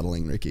full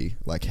battling Ricky,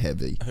 like,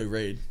 heavy. Who,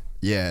 Reed?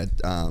 Yeah,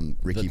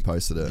 Ricky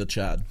posted it.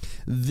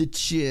 The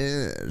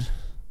Chad.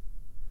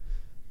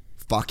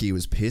 Fuck, he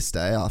was pissed,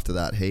 after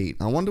that heat.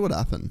 I wonder what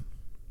happened.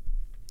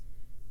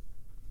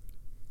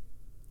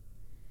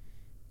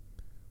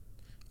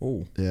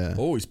 Oh. Yeah.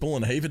 Oh, he's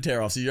pulling a heap of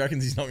tear off, so you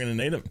reckon he's not going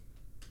to need him?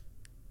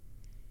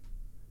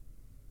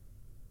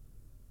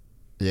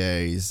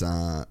 Yeah, he's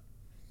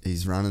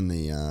running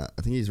the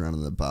I think he's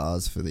running the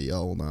bars for the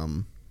old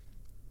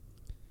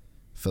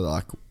for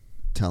like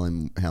tell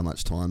him how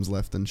much time's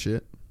left and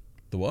shit.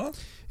 The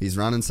what? He's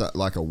running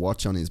like a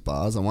watch on his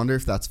bars. I wonder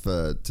if that's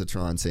to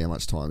try and see how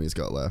much time he's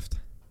got left.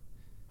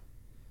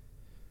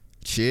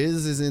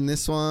 Cheers is in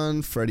this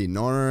one. Freddie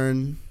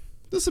Noren.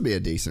 This will be a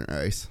decent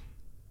race.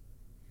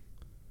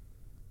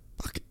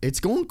 Fuck,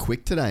 it's going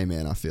quick today,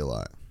 man, I feel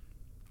like.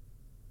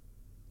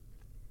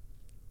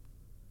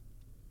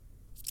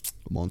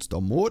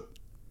 Monster Mort.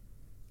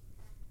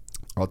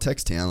 I'll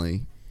text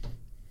Townley.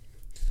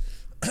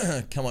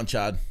 Come on,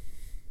 Chad.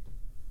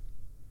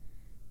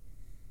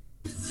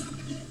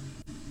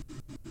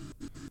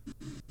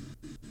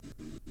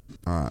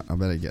 Alright, I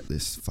better get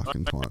this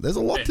fucking time. There's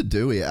a lot to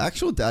do here.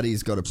 Actual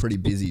Daddy's got a pretty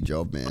busy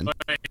job, man.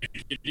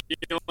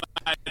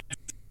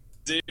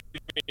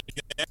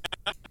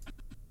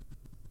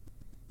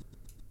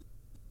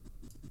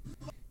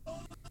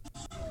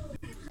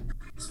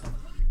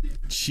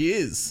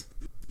 Cheers.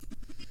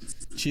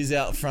 Cheers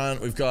out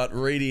front. We've got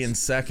Reedy in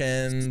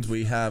second.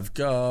 We have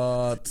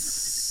got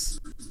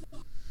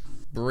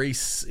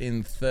Brees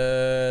in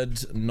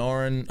third.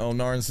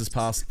 Noren's just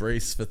passed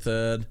Brees for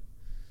third.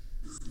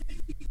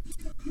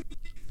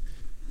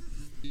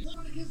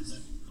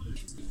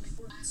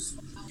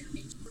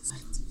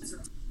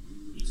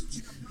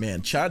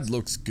 Man, Chad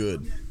looks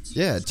good.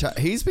 Yeah,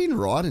 he's been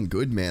riding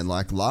good, man.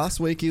 Like last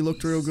week he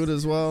looked real good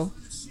as well.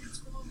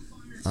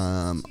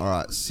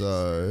 Alright,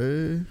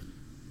 so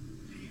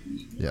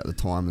yeah, the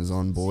timer's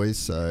on, boys,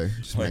 so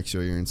just make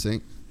sure you're in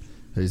sync.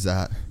 Who's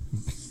that?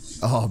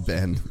 Oh,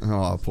 Ben.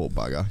 Oh, poor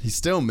bugger. He's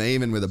still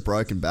memeing with a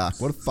broken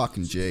back. What a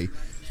fucking G.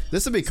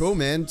 This will be cool,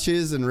 man.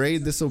 Cheers and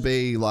Reed. This will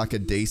be like a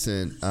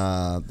decent,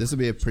 this will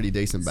be a pretty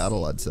decent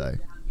battle, I'd say.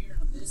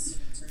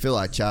 I feel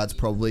like Chad's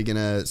probably going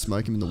to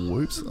smoke him in the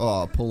whoops.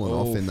 Oh, pulling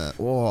off in the,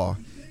 oh,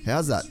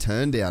 how's that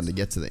turn down to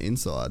get to the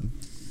inside?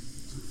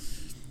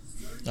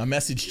 I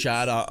messaged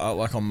Chad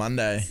like on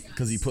Monday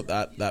because he put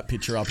that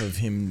picture up of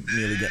him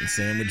nearly getting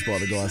sandwiched by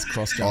the guys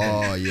cross jumping.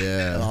 Oh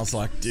yeah, and I was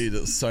like, dude,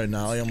 it was so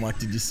gnarly. I'm like,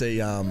 did you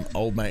see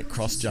old mate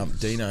cross jump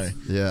Dino?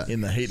 Yeah.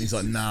 In the heat, and he's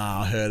like,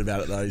 nah, I heard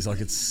about it though. He's like,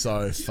 it's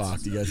so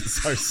fucked. He goes,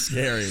 it's so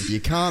scary.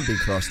 You can't be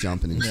cross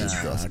jumping in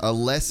Supercross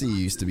unless he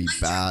used to be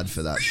bad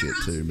for that shit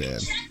too, man.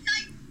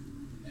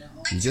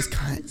 You just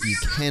can't. You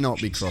cannot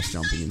be cross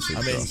jumping in Supercross.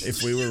 I mean,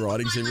 if we were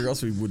riding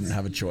Supercross, we wouldn't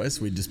have a choice.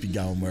 We'd just be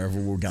going wherever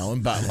we're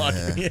going. But like,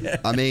 yeah.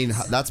 I mean,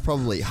 that's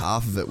probably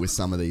half of it with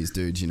some of these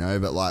dudes, you know.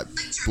 But like,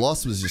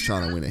 Bloss was just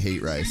trying to win a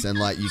heat race, and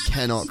like, you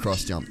cannot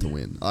cross jump to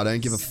win. I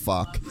don't give a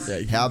fuck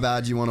how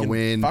bad you want to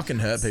win. Fucking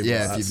hurt people.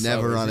 Yeah, if you've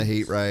never run a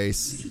heat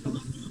race,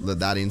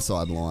 that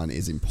inside line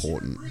is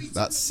important.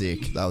 That's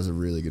sick. That was a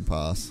really good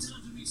pass.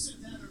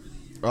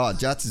 Oh,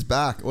 Jats is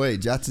back. Wait,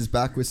 Jats is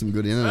back with some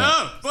good internet.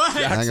 Oh, boy.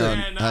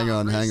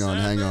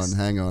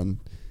 Hang on.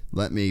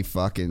 Let me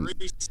fucking...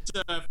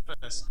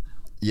 Resurface.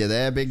 You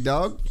there, big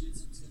dog?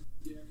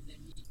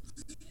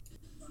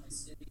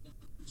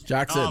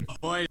 Jackson. Oh,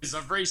 boys,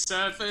 I've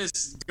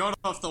resurfaced, got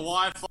off the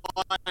Wi-Fi,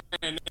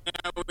 and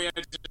now we are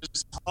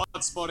just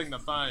hotspotting the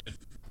phone.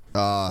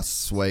 Ah,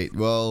 sweet.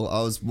 Well,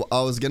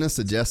 I was gonna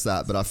suggest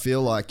that, but I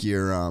feel like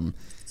your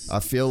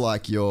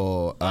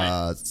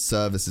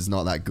service is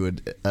not that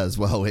good as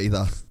well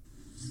either.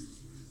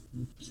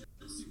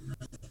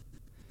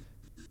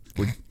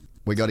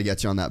 We got to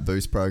get you on that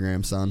boost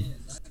program, son.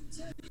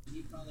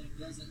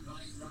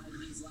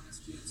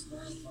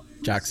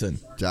 Jackson,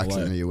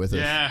 hello. Are you with us?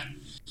 Yeah.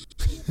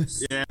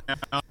 Yeah.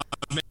 I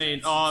mean,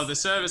 the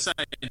service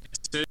ain't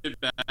too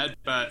bad,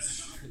 but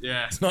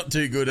yeah, it's not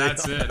too good.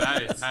 That's it.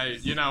 Hey,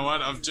 you know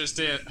what? I've just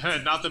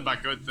heard nothing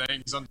but good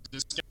things. I'm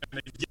just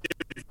gonna give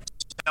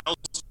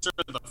Telstra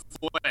the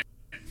flex.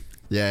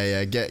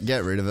 Yeah,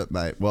 get rid of it,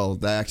 mate. Well,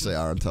 they actually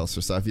are on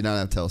Telstra, so if you don't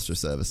have Telstra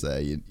service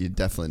there, you're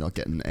definitely not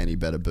getting any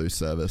better boost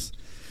service.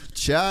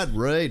 Chad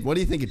Reed. What do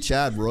you think of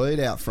Chad Reed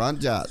out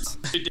front, Jats?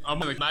 I'm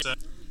with mate.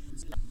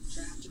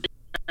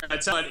 I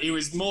tell you, he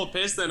was more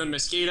pissed than a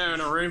mosquito in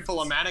a room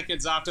full of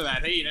mannequins after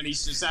that heat, and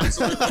he's just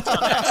absolutely swinging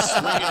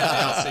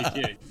at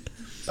the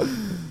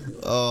LCQ.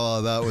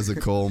 Oh, that was a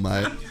call,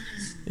 mate.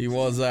 He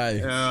was a.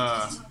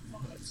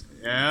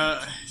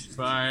 Yeah,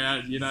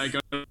 but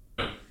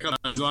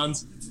got those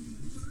ones.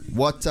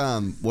 What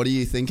are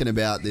you thinking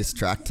about this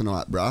track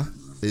tonight, bruh?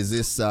 Is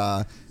this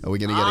are we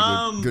going to get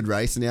a good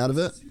racing out of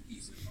it?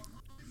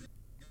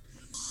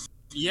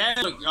 Yeah,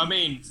 look, I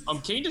mean, I'm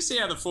keen to see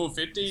how the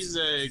 450s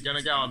are going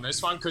to go on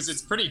this one because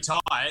it's pretty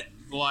tight.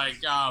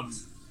 Like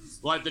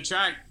the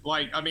track,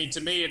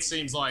 to me it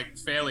seems like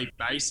fairly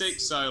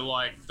basic. So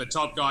like the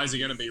top guys are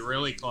going to be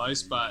really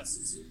close, but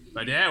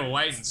yeah, we'll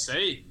wait and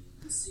see.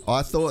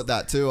 I thought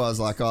that too. I was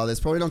like, oh,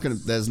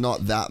 there's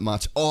not that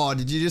much. Oh,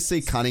 did you just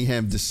see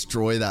Cunningham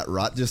destroy that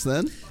rut just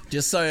then?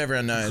 Just so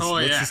everyone knows,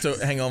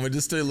 hang on, we'll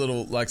just do a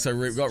little, so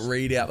we've got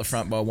Reed out the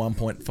front by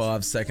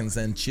 1.5 seconds,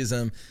 then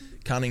Chisholm,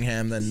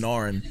 Cunningham, then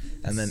Noren,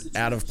 and then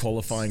out of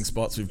qualifying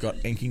spots, we've got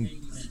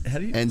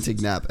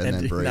Entignap, and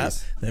then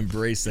Breeze. Then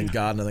Breeze, then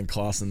Gardner, then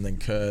Klaassen, then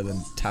Kerr,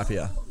 then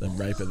Tapia, then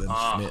Raper, then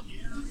Schmidt.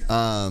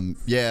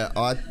 Yeah,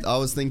 I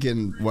was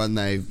thinking when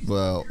they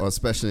were,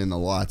 especially in the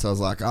lights, I was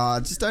like, I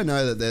just don't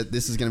know that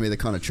this is going to be the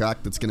kind of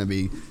track that's going to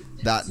be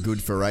that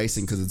good for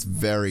racing because it's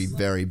very,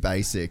 very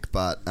basic.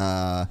 But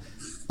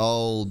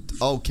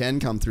old Ken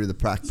come through the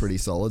pack pretty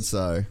solid,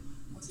 so...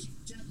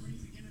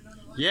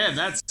 Yeah,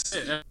 that's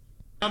it.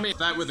 I mean,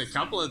 that with a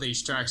couple of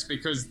these tracks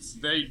because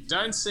they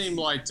don't seem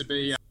like to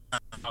be...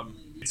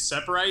 it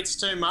separates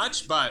too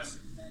much, but...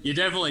 You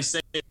definitely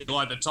see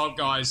like the top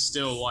guys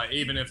still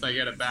even if they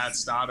get a bad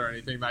start or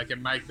anything, they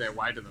can make their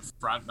way to the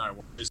front, no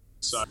worries.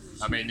 So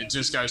I mean, it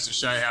just goes to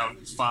show how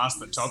fast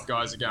the top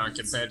guys are going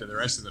compared to the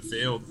rest of the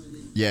field.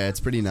 Yeah, it's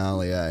pretty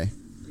gnarly, eh?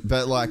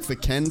 But for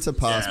Ken to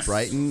pass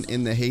Brayton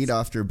in the heat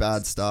after a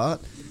bad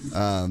start,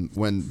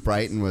 when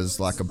Brayton was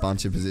a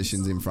bunch of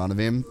positions in front of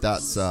him,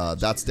 that's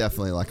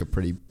definitely a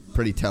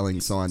pretty telling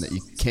sign that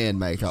you can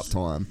make up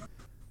time.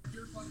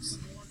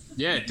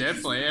 Yeah,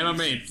 definitely. And I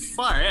mean,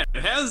 far out.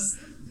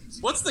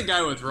 What's the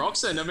go with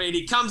Roxon? I mean,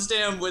 he comes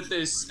down with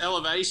this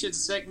elevation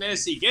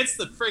sickness, he gets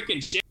the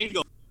freaking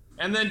jingle,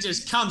 and then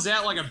just comes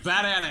out like a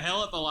bat out of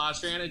hell at the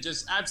last round and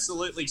just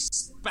absolutely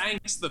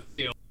spanks the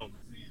field.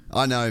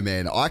 I know,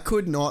 man. I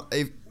could not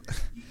have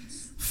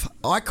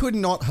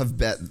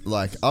bet,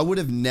 I would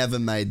have never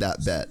made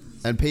that bet.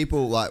 And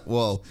people it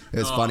was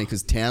funny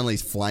because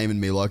Townley's flaming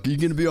me are you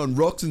going to be on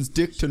Roxon's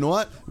dick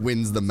tonight?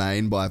 Wins the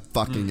main by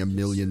fucking a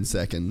million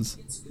seconds.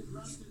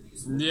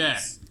 Yeah.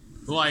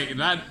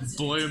 That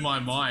blew my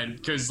mind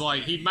because,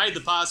 he made the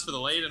pass for the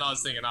lead and I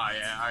was thinking, oh,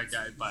 yeah,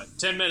 okay. But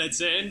 10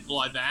 minutes in,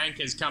 the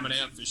anchor's coming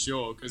out for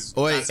sure.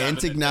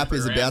 Entignap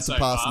is about to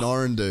pass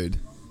Noren, dude.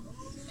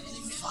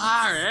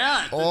 Far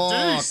out.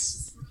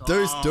 The deuce.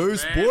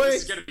 Deuce, man, boy.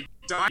 This is going to be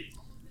done.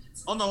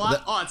 On the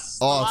last...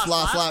 it's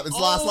last lap. It's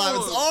last lap.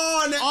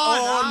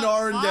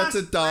 Noren gets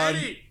it done.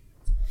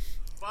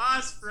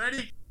 Fast,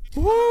 Freddy.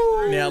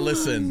 Woo. Now,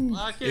 listen.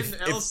 Fucking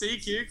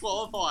LCQ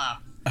qualifier.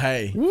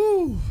 Hey.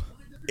 Woo.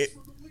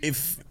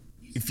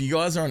 If you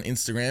guys are on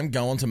Instagram,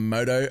 go on to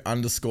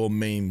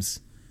moto_memes.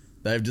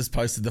 They've just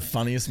posted the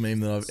funniest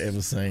meme that I've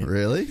ever seen.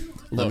 Really?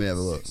 Let me have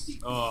a look.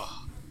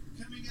 Oh.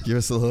 Give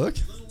us a look.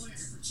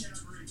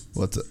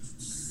 What's it?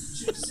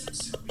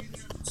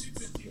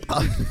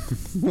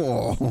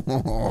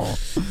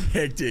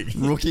 Hectic.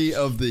 Rookie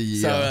of the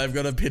year. So I've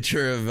got a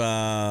picture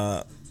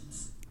of...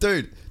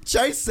 Dude,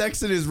 Chase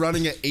Sexton is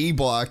running an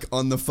e-bike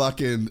on the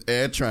fucking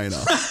air trainer.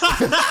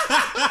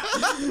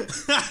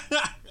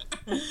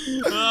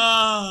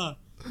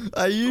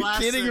 Are you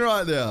kidding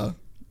right now?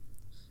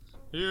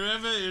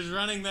 Whoever is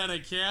running that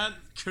account,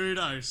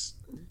 kudos.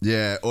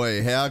 Yeah,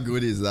 oi, how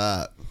good is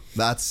that?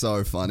 That's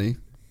so funny.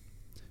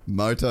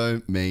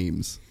 Moto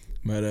memes.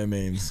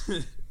 Moto_memes.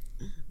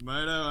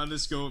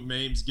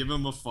 Give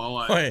him a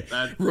follow. Wait,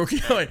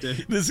 rookie.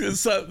 This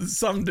is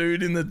some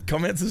dude in the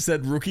comments have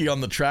said rookie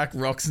on the track,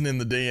 Roxon in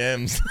the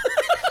DMs.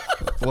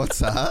 What's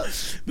that?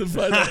 The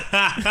photo.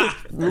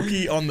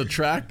 Rookie on the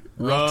track,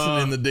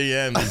 Roxon in the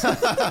DMs.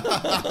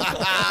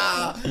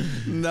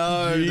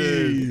 No,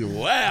 dude.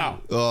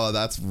 Wow. Oh,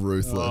 that's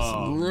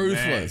ruthless.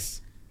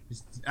 Ruthless. Man.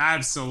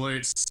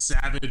 Absolute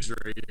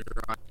savagery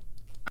right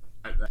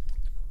there.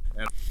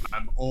 And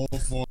I'm all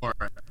for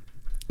it.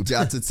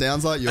 Jats, it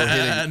sounds like you're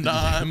hitting... And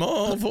I'm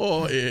all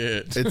for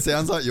it. It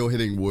sounds like you're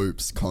hitting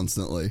whoops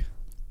constantly.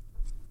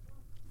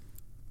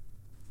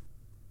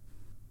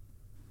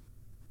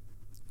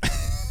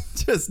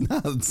 Just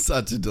not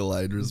such a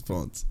delayed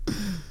response.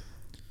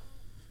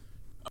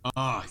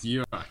 Oh,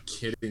 you are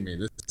kidding me.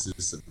 This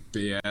is some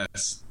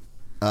BS.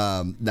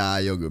 Nah,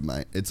 you're good,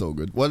 mate. It's all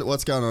good.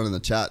 What's going on in the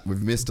chat?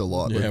 We've missed a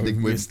lot. Yeah, we've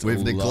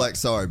neglected.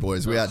 Sorry,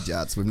 boys. We had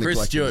Jats. We've Chris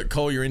neglected. Stewart,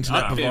 call your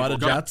internet provider,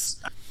 Jats.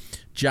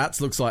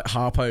 Jats looks like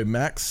Harpo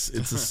Max.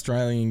 It's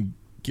Australian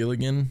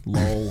Gilligan,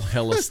 lol,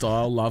 hella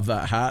style, love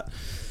that hat.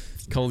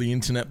 Call the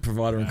internet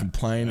provider and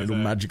complain. It'll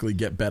magically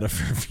get better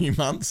for a few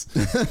months.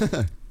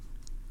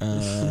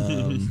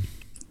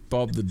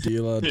 Bob the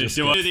dealer just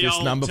got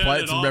this number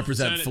plates and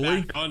represent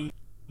fully. On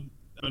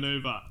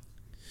maneuver.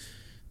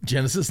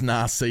 Genesis,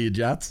 nah, see you,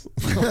 Jats.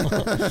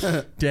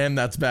 Damn,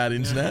 that's bad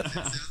internet.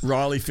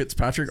 Riley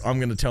Fitzpatrick, I'm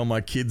going to tell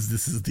my kids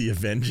this is the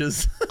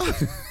Avengers.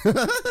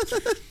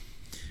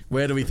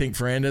 Where do we think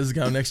Fernandez is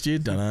going next year?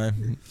 Don't know.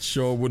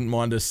 Sure, wouldn't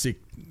mind a sick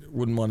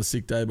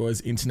day,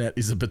 boys. Internet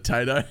is a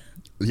potato.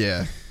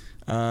 Yeah.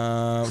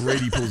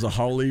 Reedy pulls a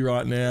holy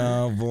right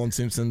now. Vaughn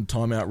Simpson,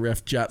 timeout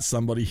ref. Jats,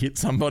 somebody hit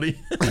somebody.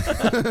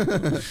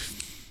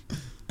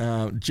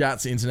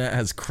 Jats internet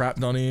has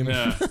crapped on him.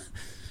 Yeah.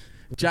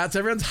 Jats,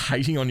 everyone's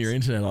hating on your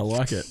internet. I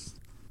like it.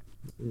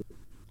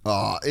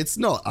 Oh, it's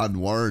not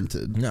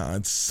unwarranted. No,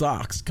 it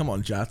sucks. Come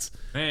on, Jats.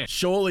 Man.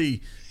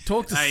 Surely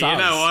talk to Suz. You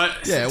know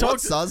what? Yeah,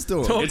 what's Suz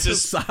doing? Talk to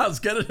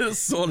Suz. Get it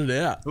sorted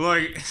out.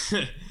 Look,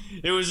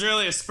 it was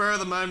really a spur of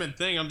the moment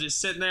thing. I'm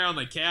just sitting there on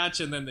the couch,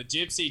 and then the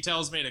gypsy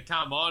tells me to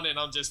come on, and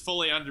I'm just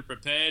fully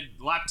underprepared.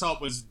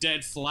 Laptop was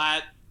dead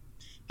flat.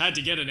 Had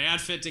to get an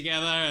outfit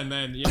together, and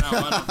then, you know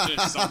what?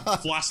 I'm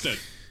flustered.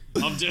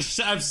 I'm just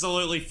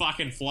absolutely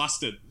fucking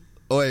flustered.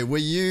 Oi, were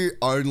you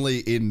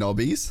only in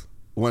Nobbies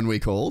when we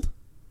called?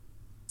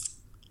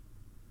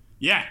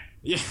 Yeah.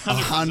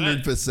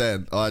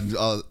 100%.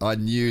 I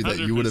knew that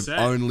you would have 100%.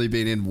 only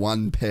been in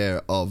one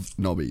pair of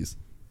Nobbies.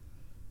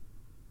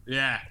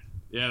 Yeah,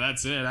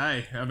 that's it,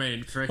 eh? I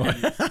mean, freaking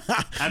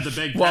had the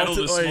big pedal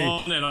this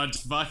morning, and I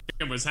just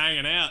fucking was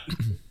hanging out.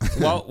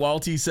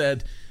 Walty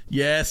said,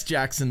 yes,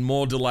 Jackson,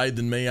 more delayed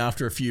than me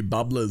after a few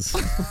bubblers.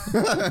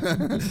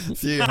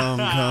 Few Hong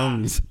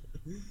Kongs.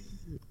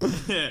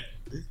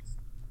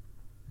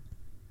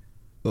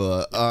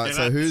 All right,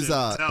 so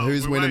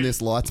who's winning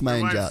this Lights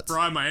main, Jats?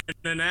 Fry my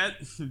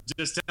internet.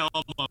 Just tell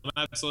them I'm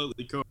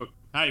absolutely cooked.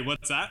 Hey,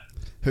 what's that?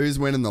 Who's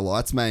winning the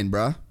Lights main,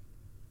 bruh?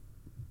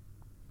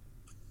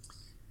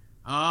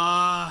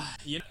 I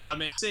mean,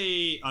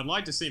 I'd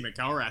like to see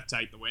McElrath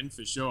take the win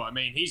for sure. I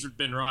mean, he's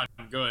been riding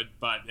good,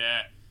 but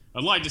yeah,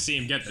 I'd like to see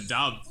him get the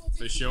dub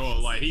for sure.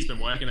 Like, he's been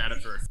working at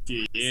it for a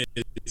few years.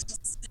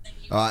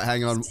 All right,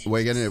 hang on.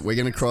 We're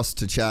gonna cross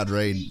to Chad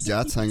Reed.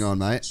 Jats, hang on,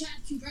 mate. Chad,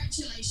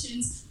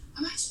 congratulations.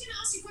 I'm actually going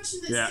to ask you a question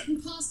that's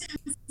getting passed down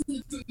from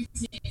the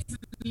booth here from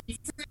your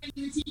friend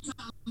Ricky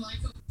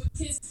Carmichael,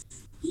 because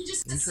he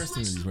just has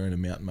Interesting so that he's wearing a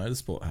Mountain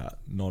Motorsport hat,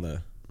 not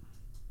a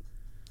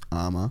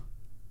armor.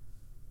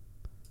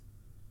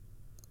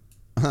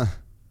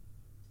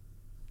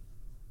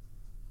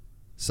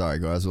 Sorry,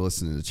 guys, we're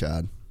listening to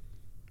Chad.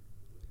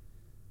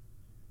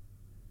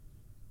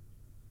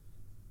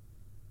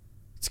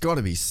 It's got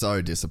to be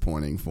so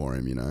disappointing for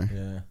him, you know.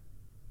 Yeah.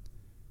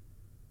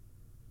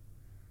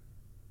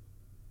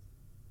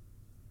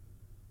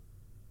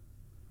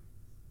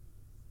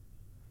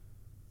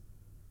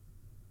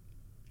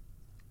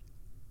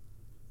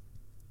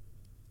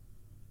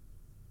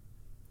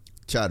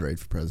 Chad Reed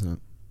for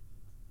president.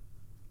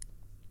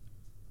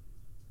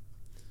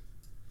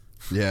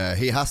 Yeah,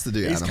 he has to do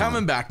He's Anaheim.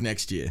 coming back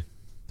next year,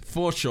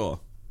 for sure.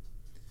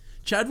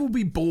 Chad will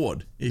be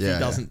bored if he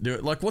doesn't do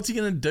it. Like, what's he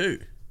going to do?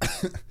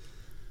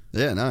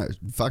 Yeah, no,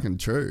 fucking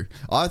true.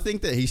 I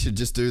think that he should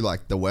just do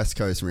like the West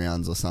Coast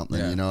rounds or something.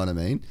 Yeah. You know what I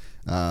mean?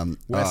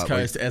 West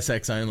Coast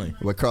SX only.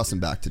 We're crossing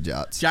back to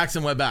Jats.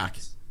 Jackson, we're back.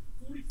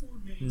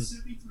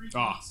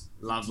 Oh,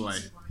 lovely.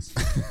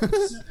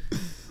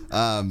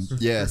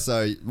 Yeah.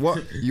 So,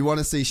 what you want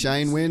to see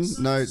Shane win?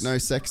 No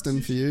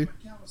Sexton for you.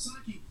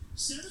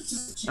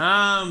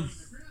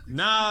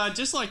 No, I'd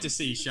just like to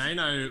see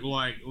Shano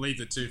lead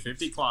the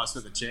 250 class for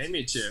the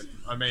championship.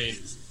 I mean,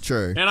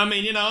 true. And I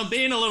mean, you know, I'm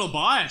being a little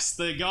biased.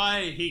 The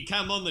guy, he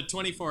came on the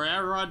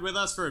 24-hour ride with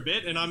us for a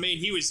bit, and I mean,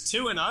 he was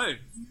 2-0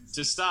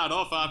 to start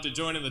off after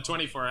joining the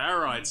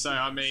 24-hour ride. So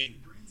I mean,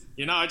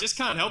 you know, I just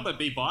can't help but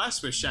be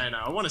biased with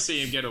Shano. I want to see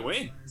him get a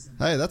win.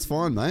 Hey, that's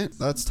fine, mate.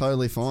 That's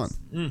totally fine.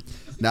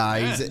 Nah,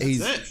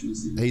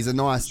 he's a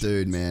nice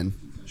dude, man.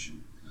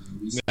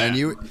 Yeah. And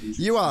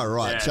you are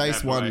right. Yeah,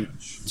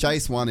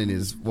 Chase won in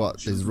his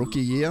rookie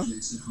year.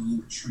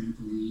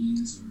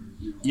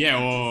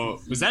 Yeah, or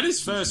was that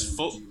his first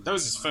full? That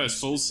was his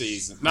first full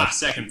season. No,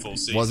 second full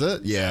season. Was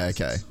it? Yeah,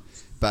 okay.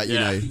 But you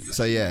know,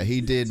 so yeah, he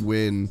did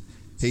win.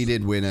 He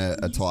did win a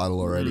title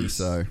already.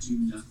 So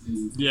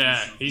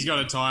yeah, he's got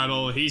a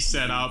title. He's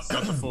set up,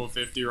 got the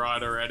 450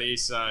 ride already.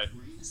 So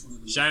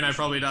Shano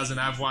probably doesn't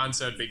have one,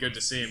 so it'd be good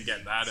to see him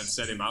get that and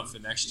set him up for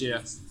next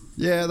year.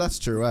 Yeah, that's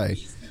true, eh?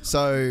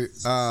 So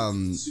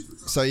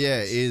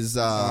yeah, is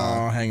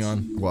hang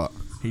on. What?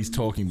 He's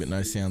talking, but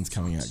no sound's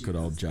coming out. Good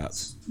old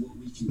Jats.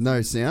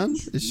 No sound?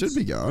 It should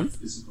be going.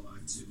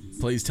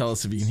 Please tell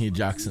us if you can hear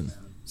Jackson.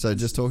 So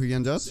just talk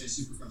again,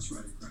 Jats.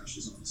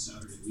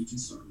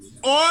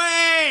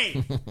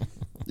 Oi!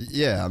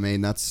 Yeah, I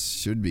mean that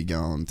should be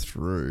going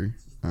through.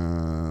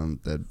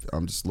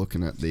 I'm just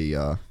looking at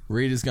the.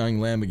 Reed is going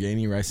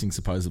Lamborghini racing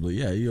supposedly.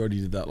 Yeah, he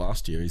already did that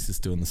last year. He's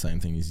just doing the same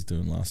thing he's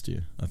doing last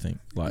year. I think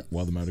like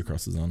while the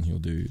motocross is on, he'll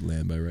do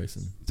Lambo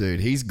racing. Dude,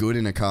 he's good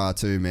in a car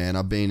too, man.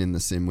 I've been in the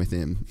sim with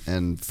him,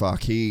 and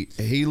fuck, he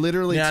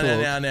literally.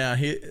 Now.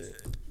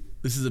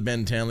 This is a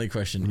Ben Townley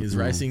question. Is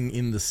racing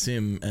in the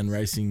sim and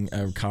racing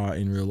a car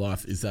in real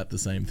life, is that the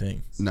same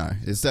thing? No,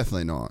 it's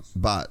definitely not.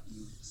 But,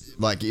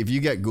 like, if you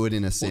get good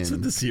in a sim... What's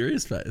with the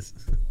serious face?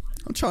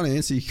 I'm trying to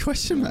answer your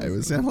question, mate.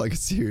 It sounded like a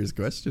serious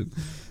question.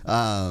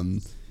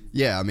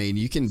 Yeah, I mean,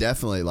 you can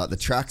definitely... Like, the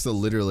tracks are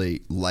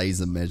literally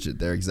laser measured.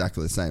 They're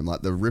exactly the same.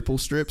 Like, the ripple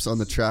strips on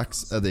the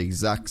tracks are the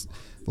exact,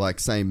 like,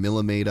 same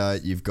millimeter.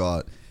 You've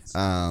got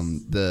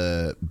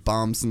the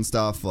bumps and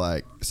stuff.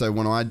 Like, so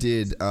when I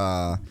did...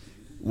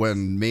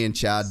 when me and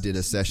Chad did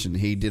a session,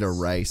 he did a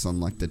race on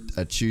like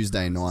a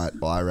Tuesday night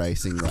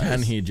iRacing race.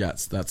 Can hear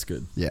Jats, that's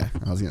good. Yeah,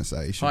 I was gonna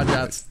say. Hi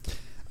Jats.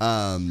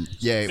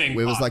 Yeah, it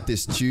was like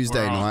this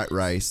Tuesday night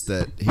race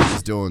that he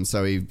was doing.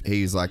 So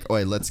he's like,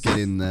 "Oi, let's get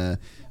in the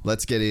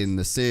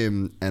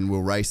sim and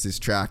we'll race this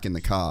track in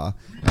the car."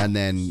 And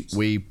then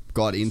we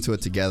got into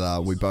it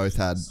together. We both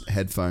had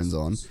headphones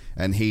on,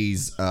 and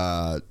he's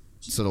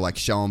sort of like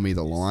showing me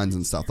the lines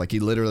and stuff. Like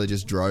he literally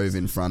just drove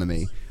in front of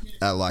me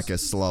at like a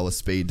slower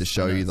speed to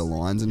show you the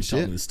lines and shit.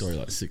 Told me this story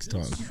like 6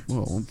 times.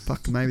 Well,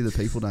 fuck, maybe the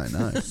people don't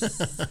know.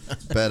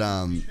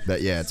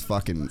 But yeah, it's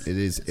fucking. It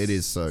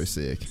is so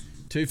sick.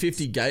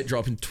 250 gate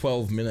drop in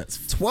 12 minutes.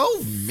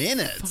 12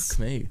 minutes. Fuck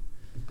me.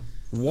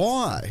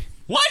 Why?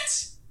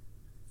 What?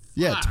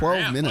 Yeah,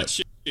 12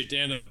 minutes. I'd shoot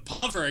down to the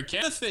pub for a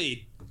cow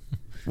feed.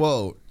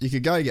 Well, you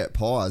could go get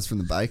pies from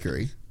the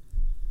bakery.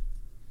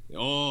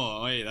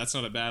 Oh, wait, that's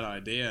not a bad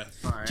idea.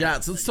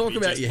 Jats, let's talk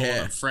about your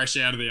hair. Fresh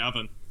out of the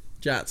oven.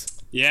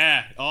 Jats.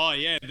 Yeah. Oh,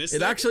 yeah.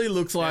 It actually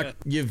looks like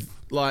you've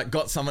like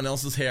got someone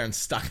else's hair and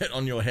stuck it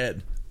on your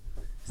head.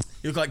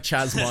 You look like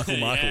Chaz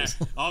Michaels.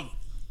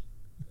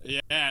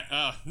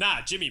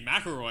 Nah, Jimmy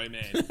McElroy,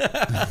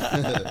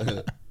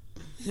 man.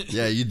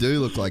 Yeah, you do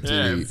look like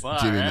Jimmy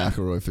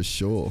McElroy for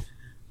sure.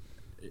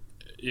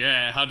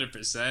 Yeah,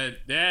 100%.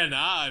 Yeah,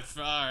 nah,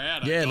 far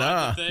out.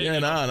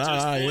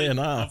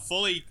 I'm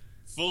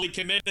fully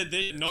committed.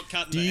 Not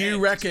cutting. Do you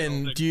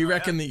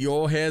reckon that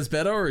your hair's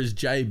better or is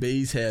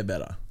JB's hair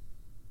better?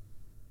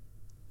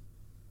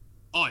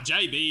 Oh,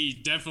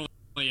 JB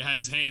definitely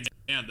has hands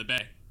down the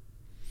best.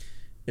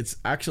 It's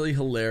actually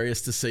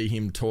hilarious to see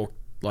him talk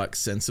like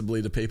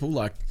sensibly to people,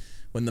 like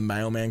when the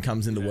mailman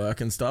comes into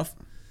work and stuff,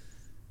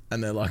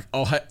 and they're like,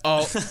 "Oh hey,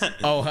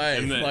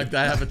 hey," then, like they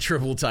have a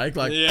triple take.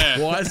 Like,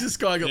 why has this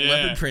guy got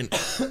leopard print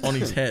on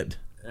his head?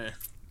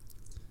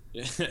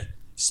 Yeah.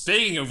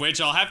 Speaking of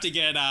which, I'll have to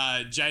get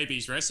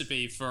JB's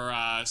recipe for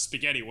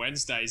Spaghetti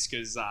Wednesdays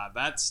because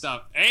that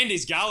stuff, and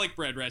his garlic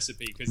bread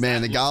recipe.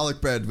 Man, the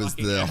garlic bread was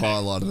the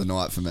highlight of the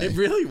night for me. It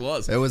really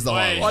was. It was the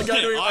highlight.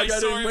 I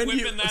saw him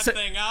whipping that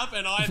thing up,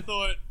 and I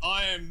thought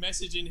I am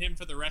messaging him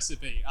for the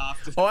recipe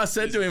after. I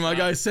said to him, I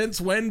go,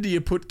 "Since when do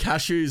you put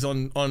cashews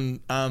on?"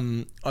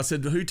 I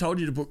said, "Who told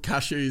you to put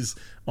cashews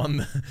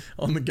on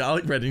the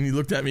garlic bread?" And he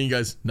looked at me and he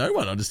goes, "No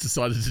one. I just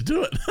decided to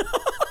do it."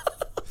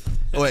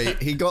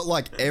 Wait, he got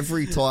like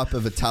every type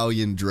of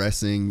Italian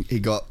dressing. He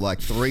got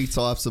like 3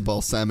 types of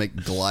balsamic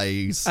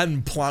glaze.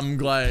 And plum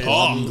glaze.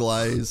 Plum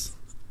glaze.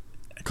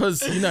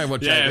 Because you know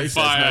what JB says,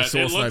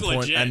 no sauce, no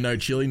point, legit. And no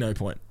chili, no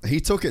point. He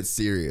took it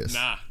serious.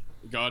 Nah,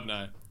 God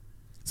no.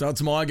 So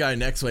it's my go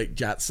next week,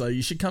 Jat, so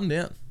you should come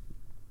down.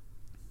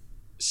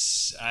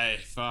 Hey,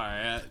 far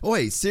out.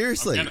 Wait,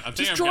 seriously?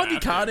 Just drive your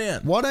car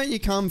down. Why don't you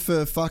come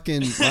for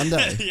fucking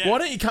Monday? Yeah. Why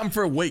don't you come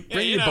for a week?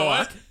 Bring your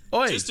bike.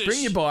 Oi,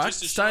 bring your bike,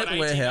 stay at the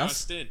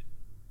warehouse. Hey,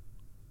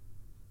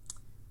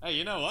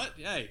 you know what?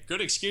 Hey,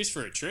 good excuse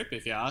for a trip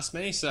if you ask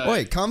me. So,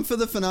 wait, come for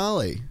the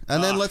finale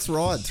and then let's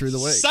ride through the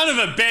week. Son of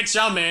a bitch,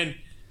 I'm in.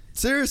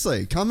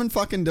 Seriously, come and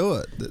fucking do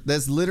it.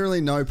 There's literally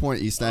no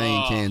point you staying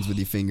in Cairns with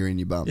your finger in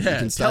your bum. Yeah, you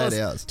can stay at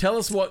ours. Tell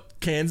us what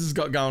Cairns has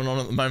got going on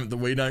at the moment that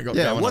we don't got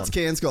going on. Yeah, what's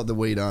Cairns got that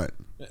we don't?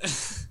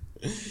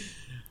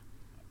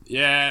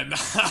 Yeah,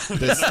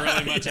 there's not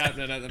really much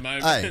happening at the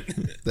moment. Hey,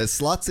 there's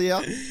sluts here.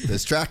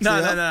 There's tracks here.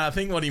 No. I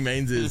think what he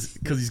means is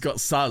because he's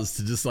got Suz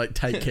to just like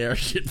take care of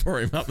shit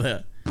for him up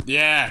there.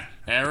 Yeah,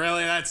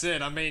 really, that's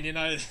it. I mean, you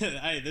know,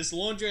 hey, this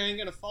laundry ain't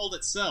gonna fold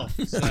itself.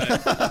 So.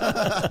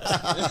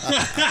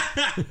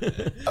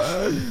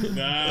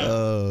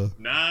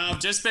 I've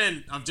just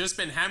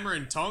been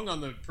hammering tong on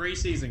the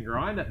preseason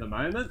grind at the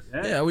moment.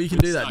 Yeah, well, you can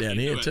do that down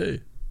here too.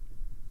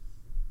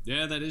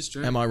 Yeah, that is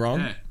true. Am I wrong?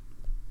 Yeah.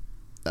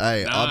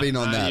 Hey, I've been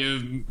on that.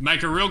 You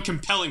make a real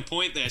compelling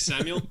point there,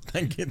 Samuel.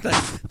 Thank you.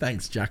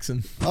 Thanks,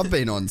 Jackson. I've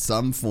been on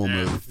some form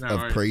of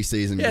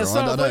pre-season grind.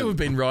 Yeah, so we've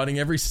been riding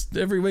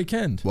every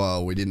weekend.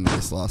 Well, we didn't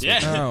this last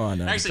week. Oh, I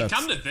know. Actually,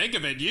 come to think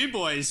of it, you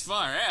boys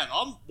far out.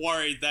 I'm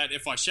worried that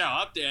if I show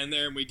up down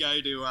there and we go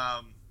to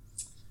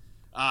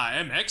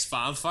MX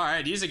Farm, far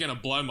out. These are going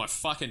to blow my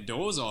fucking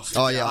doors off.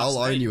 Oh, yeah, I'll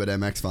own you at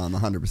MX Farm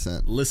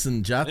 100%.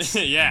 Listen, Jats.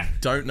 Yeah.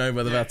 Don't know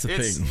whether that's a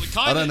thing.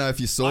 I don't know if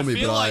you saw me,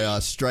 but I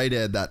straight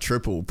aired that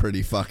triple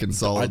pretty fucking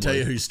solidly. I tell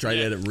you who straight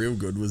aired it real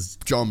good was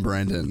John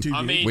Brandon.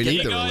 I mean, we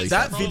need to release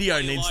that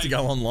video needs to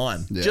go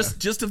online. Yeah.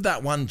 Just of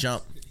that one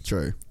jump.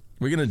 True.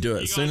 We're going to do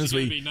it as soon as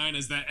we... be known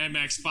as the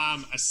MX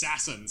Farm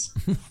Assassins.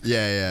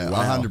 Yeah.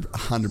 Wow.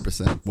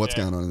 100%. What's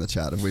going on in the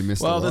chat? Have we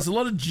missed Well, there's a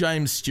lot of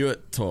James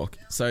Stewart talk.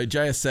 So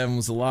JS7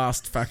 was the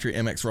last factory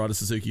MX rider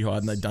Suzuki hired,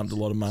 and they dumped a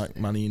lot of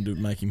money into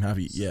make him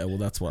happy. Yeah, well,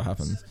 that's what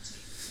happens.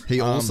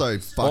 He also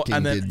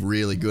fucking did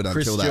really good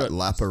Chris until Stewart, that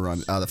lapper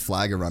run, the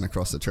flagger run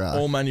across the track.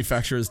 All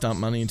manufacturers dump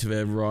money into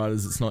their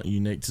riders. It's not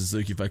unique to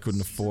Suzuki if they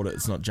couldn't afford it.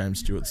 It's not James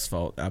Stewart's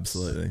fault.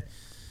 Absolutely.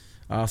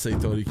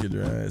 RC thought he could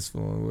race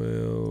 4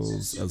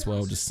 wheels as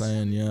well. Just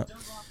saying, yeah.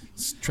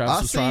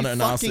 Travis was trying to, and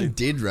fucking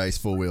did race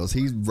 4 wheels.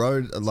 He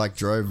drove sick.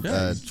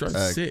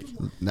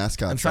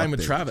 NASCAR. And same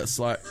with Travis,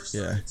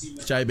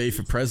 JB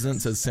for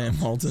president, says Sam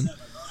Walton.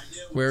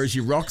 Where is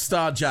your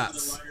Rockstar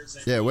Jats?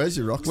 Yeah, where's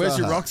your Rockstar? Where's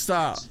your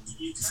Rockstar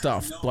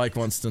stuff? Blake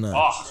wants to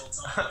know.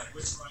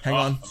 Hang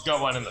on. I've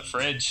got one in the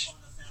fridge.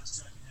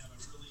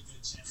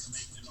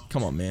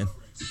 Come on, man.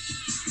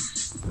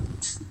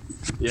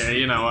 Yeah,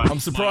 you know what? I'm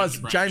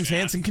surprised. James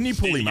Hansen, can you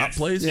pull him up,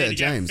 please? Yeah,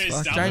 James.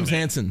 James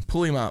Hansen,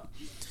 pull him up.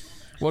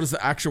 What is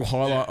the actual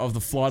highlight of the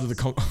flight of the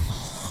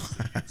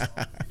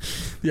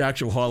The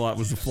actual highlight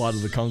was the Flight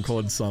of the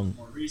Concorde song.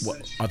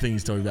 I think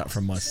he's talking about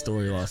from my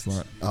story last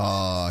night.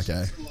 Oh,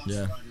 okay.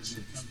 Yeah.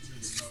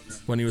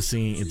 When he was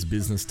singing It's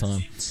Business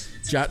Time.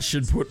 Jat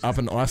should put up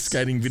an ice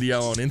skating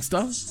video on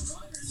Insta.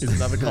 Is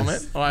another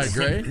comment. I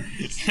agree.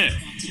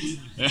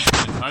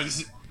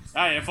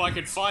 Hey, if I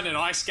could find an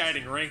ice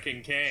skating rink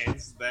in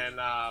Cairns, then...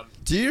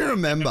 Do you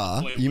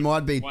remember, you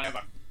might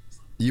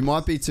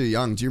be too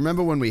young, do you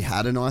remember when we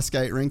had an ice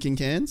skate rink in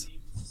Cairns?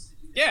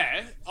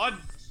 Yeah, I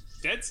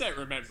dead set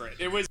remember it.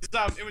 It was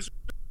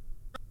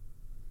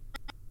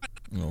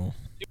Oh.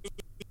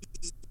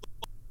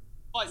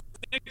 like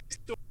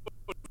next door.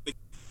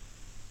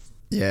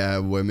 Yeah,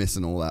 we're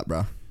missing all that,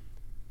 bro.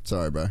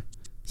 Sorry, bro.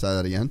 Say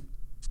that again.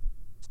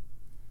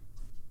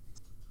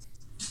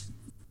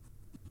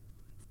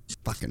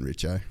 Fucking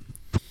Richo.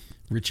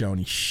 Richo and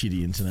his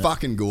shitty internet.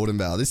 Fucking Gordon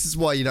Vale. This is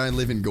why you don't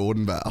live in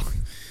Gordon Vale.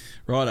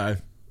 Righto.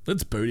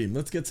 Let's boot him.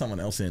 Let's get someone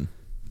else in.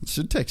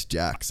 Should text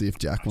Jack, see if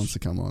Jack wants to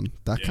come on.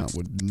 That cunt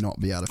would not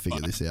be able to figure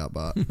this out,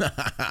 but...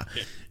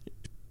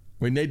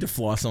 We need to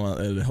fly someone out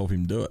there to help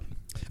him do it.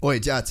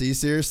 Wait, Jats, are you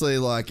seriously,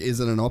 like, is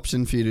it an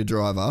option for you to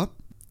drive up?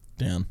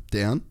 Down.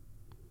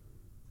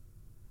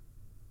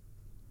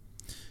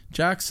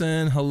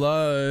 Jackson,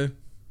 hello.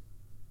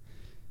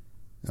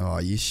 Oh,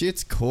 you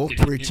shit's corked,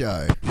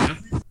 Richo.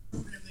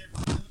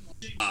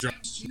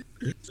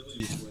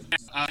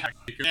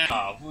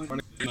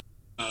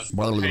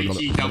 What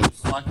the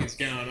fuck is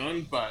going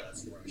on, but...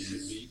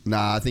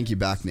 Nah, I think you're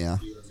back now.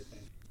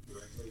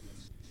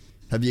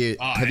 Have you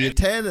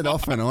teared it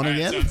off and on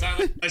again?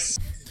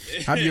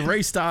 Have you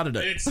restarted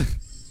it?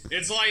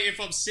 It's like if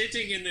I'm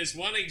sitting in this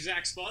one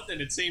exact spot,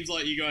 then it seems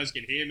like you guys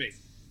can hear me.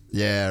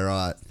 Yeah,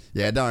 right.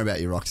 Yeah, don't worry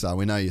about you, Rockstar.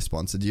 We know you're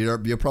sponsored.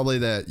 You're probably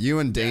you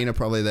and Dean are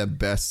probably their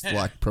best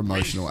like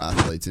promotional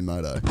athletes in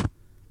moto.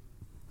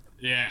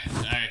 Yeah,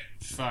 hey,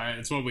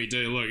 it's what we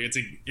do. Look,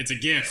 it's a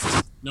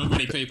gift. Not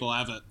many people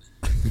have it.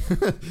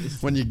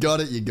 When you got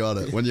it, you got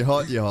it. When you're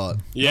hot, you're hot.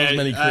 Yeah, not as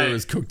many crew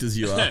as cooked as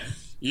you are.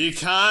 You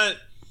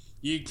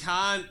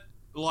can't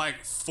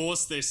like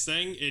force this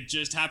thing. It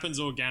just happens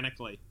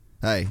organically.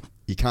 Hey,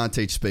 you can't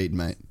teach speed,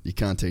 mate. You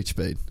can't teach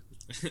speed.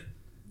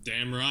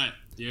 Damn right.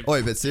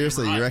 Oi, but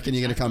seriously, you reckon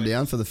you're going to come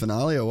down for the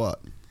finale or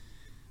what?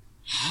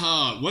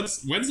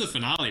 When's the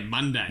finale?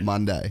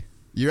 Monday.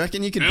 You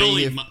reckon you could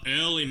be here...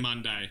 early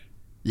Monday.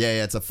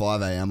 Yeah, it's a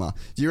 5 a.m.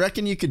 Do you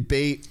reckon you could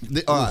be...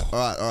 All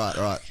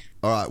right.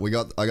 I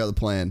got the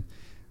plan.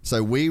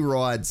 So we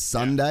ride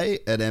Sunday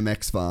at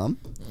MX Farm.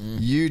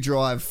 You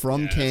drive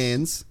from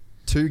Cairns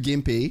to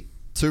Gympie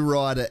to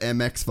ride at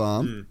MX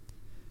Farm.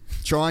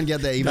 Try and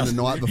get there even the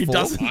night before. He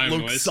doesn't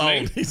look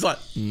sold. He's like,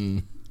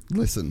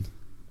 Listen,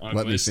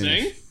 let me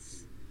finish.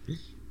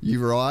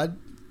 You ride.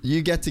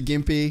 You get to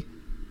Gympie,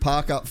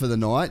 park up for the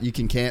night. You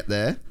can camp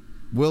there.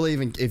 We'll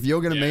even, if you're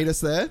going to meet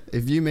us there,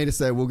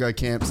 we'll go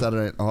camp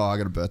Saturday. Oh, I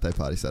got a birthday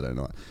party Saturday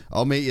night.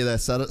 I'll meet you there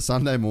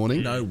Sunday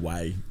morning. No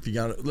way. If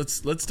you're going,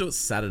 let's do it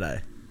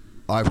Saturday.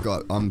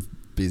 I'm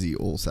busy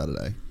all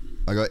Saturday.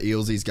 I got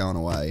Eelsies going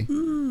away.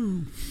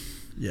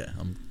 Yeah,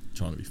 I'm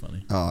trying to be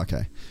funny. Oh,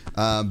 okay.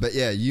 But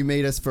yeah, you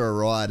meet us for a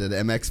ride at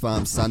MX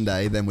Farm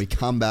Sunday, then we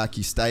come back,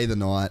 you stay the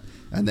night,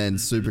 and then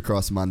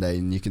Supercross Monday,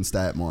 and you can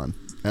stay at mine.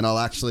 And I'll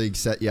actually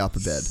set you up a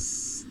bed.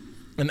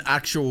 An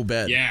actual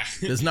bed. Yeah.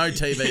 There's no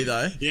TV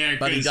though. Yeah,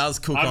 but he does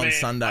cook on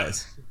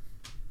Sundays.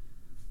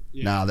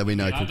 Nah, there'll be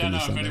no cooking this Sunday. I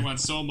don't know if anyone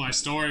saw my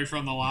story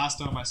from the last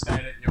time I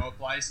stayed at your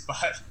place,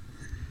 but...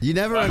 You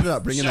never ended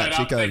up bringing that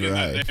chick over,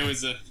 eh? There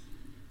was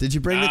Did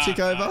you bring the chick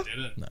over? I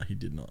didn't. No, he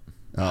did not.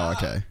 Oh,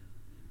 okay.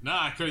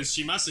 Nah, because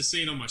she must have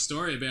seen on my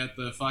story about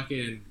the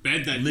fucking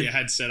bed that you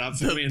had set up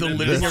for me. The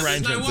living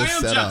arrangements. No way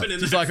I'm jumping in.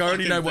 She's like, I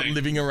already know what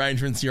living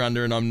arrangements you're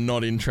under, and I'm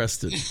not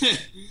interested.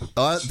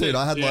 I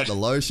had like the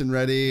lotion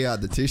ready, I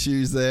had the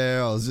tissues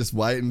there. I was just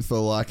waiting for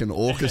like an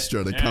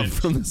orchestra to come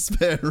from the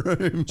spare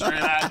room.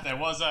 There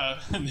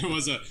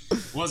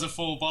was a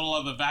full bottle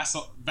of the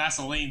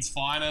Vaseline's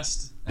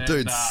finest. And,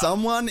 dude,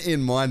 someone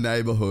in my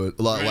neighborhood,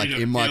 like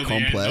in my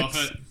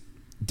complex,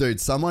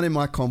 someone in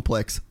my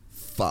complex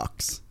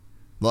fucks.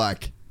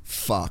 Like,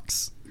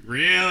 fucks.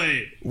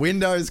 Really?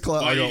 Windows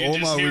closed. I got all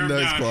my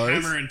windows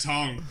closed. Hammer and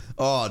tong.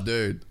 Oh,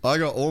 dude. I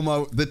got all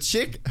my... The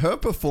chick, her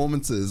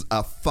performances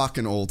are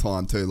fucking all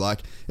time too. Like,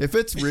 if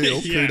it's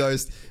real,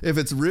 kudos... If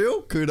it's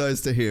real,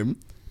 kudos to him.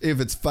 If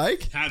it's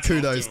fake,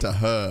 kudos to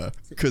her.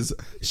 Because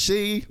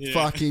she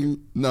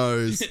fucking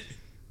knows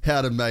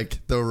how to make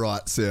the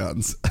right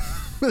sounds.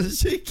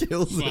 She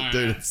kills it,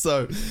 dude. It's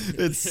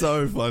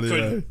so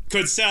funny.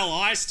 Could sell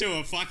ice to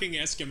a fucking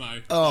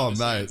Eskimo. Oh,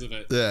 mate.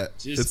 Yeah.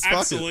 Just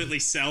absolutely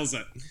sells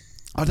it.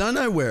 I don't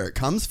know where it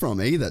comes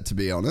from either, to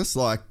be honest.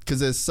 Like,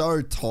 because they're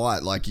so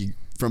tight. Like,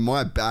 from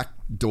my back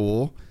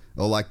door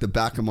or like the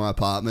back of my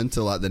apartment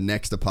to like the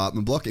next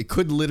apartment block, it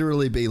could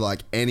literally be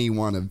like any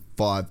one of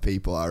 5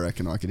 people I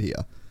reckon I could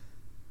hear.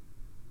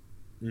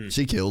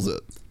 She kills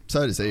it.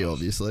 So does he,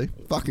 obviously.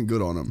 Fucking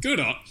good on him. Good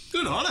on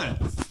her.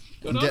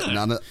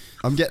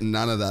 I'm getting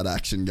none of that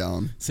action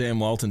going. Sam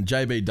Walton,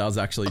 JB does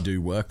actually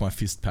do work. My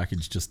fist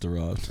package just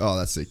arrived. Oh,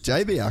 that's sick.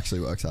 JB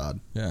actually works hard.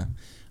 Yeah.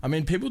 I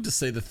mean, people just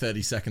see the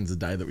 30 seconds a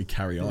day that we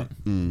carry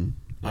on.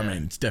 I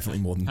mean, it's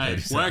definitely more than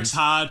 30 seconds. Works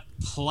hard,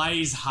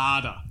 plays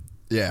harder.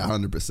 Yeah,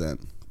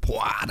 100%.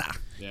 Pwada.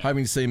 Yeah.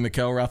 Hoping to see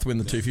McElrath win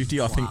the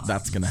 250. I think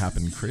that's going to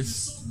happen,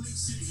 Chris.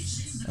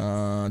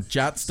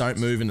 Jats don't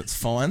move and it's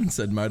fine,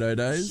 said Moto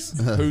Days.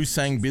 Who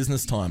sang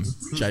Business Time?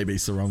 JB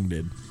Sarong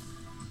did.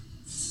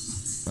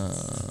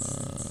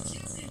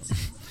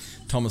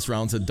 Thomas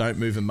Rowan said, don't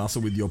move a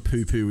muscle with your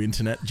poo-poo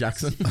internet,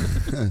 Jackson.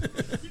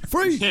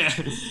 Free! Yeah.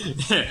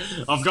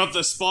 I've got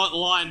the spot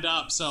lined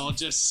up, so I'll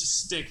just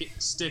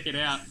stick it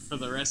out for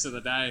the rest of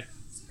the day.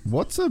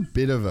 What's a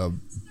bit of a...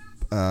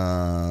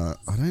 I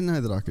don't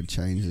know that I could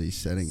change these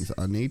settings.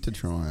 I need to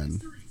try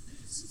and...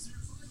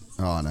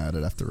 Oh, no, I'd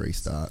have to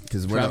restart.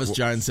 Travis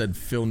Jones said,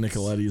 Phil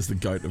Nicoletti is the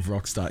GOAT of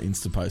Rockstar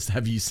Instapost.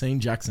 Have you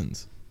seen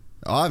Jackson's?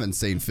 I haven't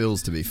seen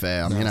Phil's, to be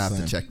fair. I'm going to have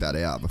to check that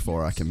out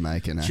before I can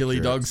make an Chili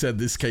Dog said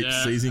this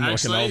keeps seizing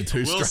like an old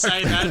two-stroke. We'll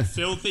say that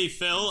Filthy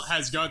Phil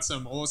has got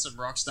some awesome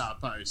Rockstar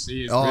posts.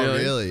 He is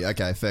really?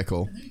 Okay, fair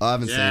call. I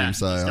haven't seen him,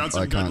 so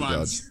I can't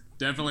judge.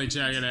 Definitely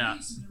check it out.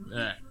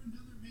 Yeah.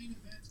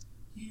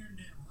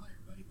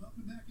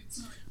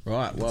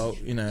 Right, well,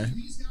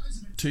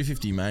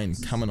 250 main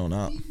coming on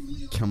up.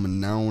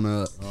 Coming on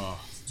up. Oh.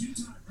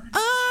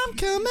 I'm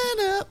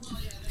coming up.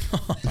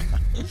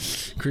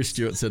 Chris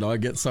Stewart said, I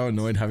get so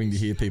annoyed having to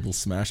hear people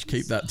smash.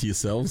 Keep that to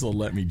yourselves or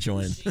let me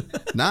join.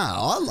 Nah,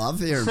 I love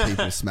hearing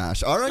people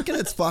smash. I reckon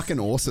it's fucking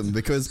awesome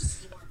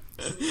because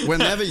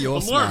whenever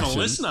you're smashing... I'm more of a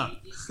listener.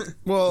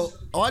 Well,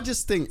 I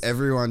just think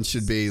everyone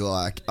should be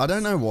like... I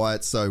don't know why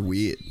it's so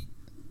weird.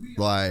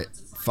 Like...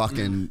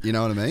 Fucking, you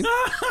know what I mean?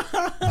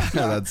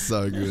 That's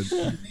so good.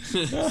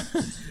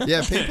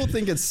 Yeah, people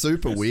think it's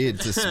super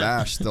weird to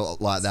smash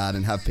like that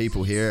and have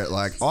people hear it.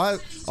 Like, I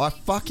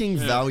fucking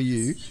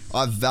value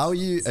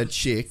a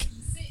chick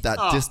that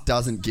just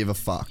doesn't give a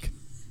fuck.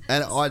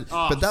 And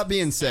but that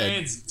being said,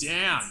 hands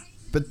down.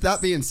 But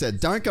that being said,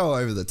 don't go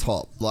over the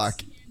top.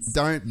 Like,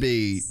 don't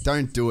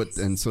do it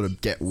and sort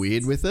of get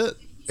weird with it.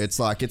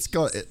 It's like,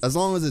 as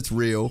long as it's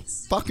real,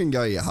 fucking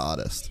go your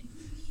hardest.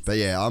 But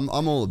yeah, I'm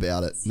all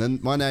about it. Then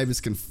my neighbours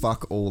can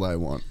fuck all they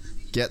want.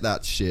 Get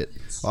that shit.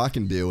 I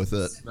can deal with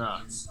it.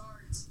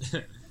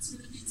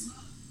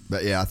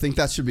 But yeah, I think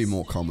that should be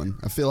more common.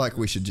 I feel like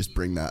we should just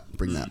bring that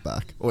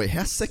back. Oh wait,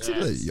 how sexy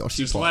the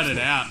Yoshi just let it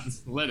out.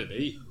 Let it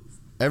eat.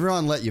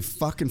 Everyone let your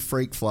fucking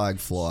freak flag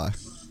fly.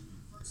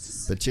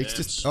 But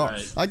chicks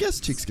I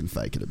guess chicks can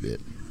fake it a bit.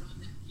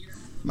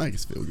 Make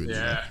us feel good.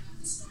 Yeah.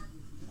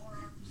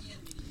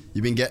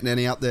 You been getting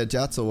any up there,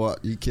 Jats, or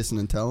what? You kissing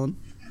and telling?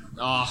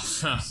 Oh,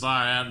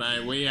 far out,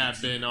 mate. We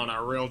have been on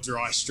a real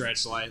dry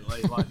stretch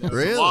lately. Like, there was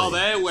really? a while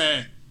there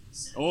where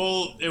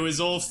it was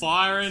all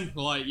firing.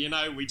 Like,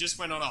 we just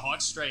went on a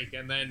hot streak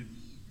and then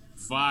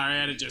far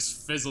out, it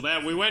just fizzled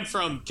out. We went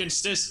from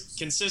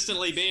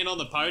consistently being on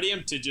the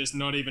podium to just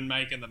not even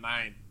making the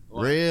main.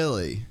 Like,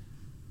 really?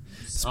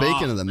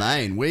 Speaking of the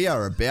main, we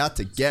are about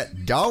to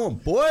get going,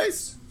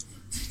 boys.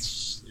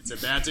 It's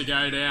about to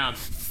go down.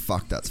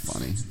 Fuck, that's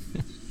funny.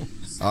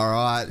 All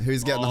right,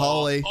 who's getting the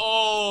holy?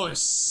 Oh,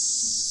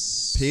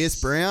 Pierce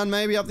Brown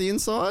maybe up the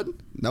inside?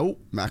 Nope,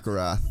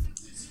 McElrath.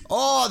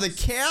 Oh, the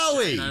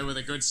Cowie. With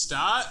a good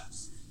start.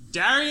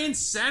 Darian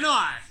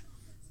Senai.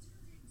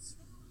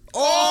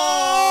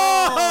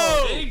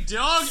 Oh! Big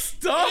dog.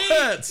 Stop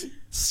it.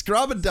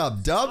 Scrub a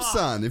dub,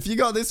 son. If you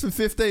got this for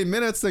 15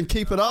 minutes, then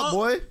keep it up,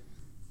 boy.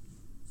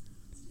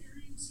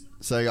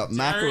 So you got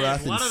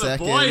McElrath in second. One of the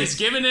boys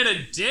giving it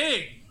a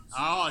dig.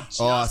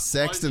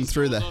 Sexton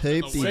through the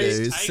hoopty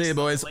dudes. See you,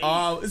 boys.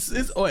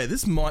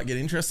 This might get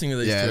interesting with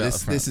these two. Yeah,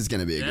 this is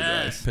going to be a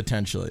good race.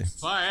 Potentially.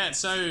 Far out.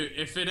 So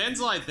if it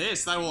ends like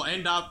this, they will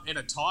end up in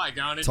a tie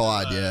going into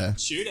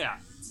shootout.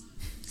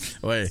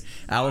 Wait,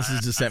 Alice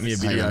has just sent me a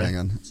video. Hang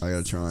on. I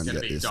got to try and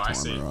get this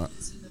timer right.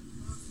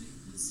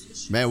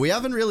 Man, we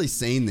haven't really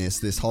seen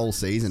this whole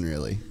season,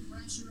 really.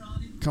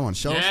 Come on,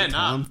 show us the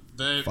time.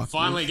 They're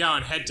finally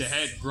going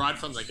head-to-head right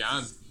from the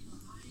gun.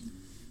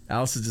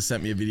 Alice has just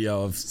sent me a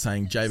video of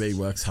saying JB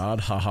works hard,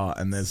 haha,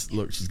 and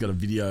she's got a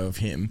video of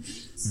him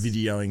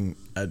videoing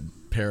a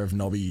pair of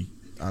knobby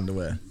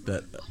underwear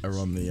that are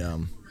on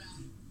the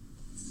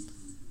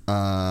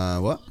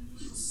what?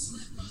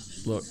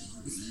 Look.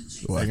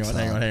 Hang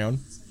on.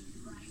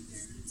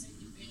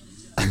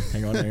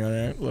 Hang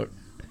on. Look.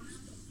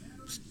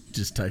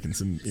 Just taking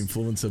some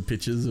influencer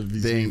pictures of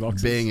his new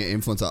boxes. Being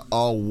an influencer.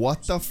 Oh,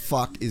 what the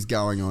fuck is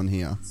going on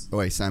here? Oh,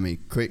 wait, Sammy,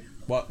 quick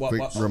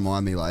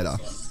remind me later.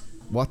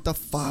 What the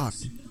fuck?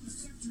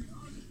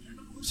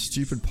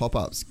 Stupid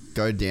pop-ups.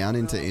 Go down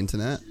into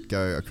internet.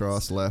 Go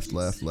across, left.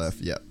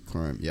 Yep,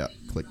 Chrome. Yep,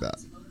 click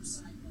that.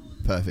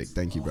 Perfect.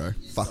 Thank you, bro.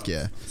 Fuck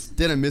yeah.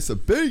 Didn't miss a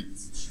beat.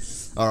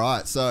 All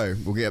right, so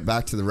we'll get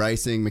back to the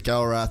racing.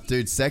 McElrath.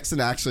 Dude, Sexton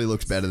actually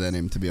looks better than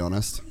him, to be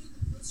honest.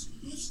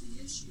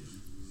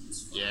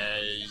 Yeah,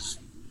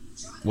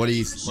 What are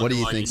you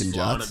thinking,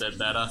 Jats? A bit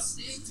better.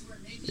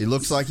 He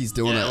looks like he's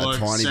doing it a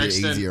tiny bit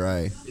easier,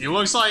 eh? It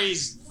looks like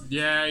he's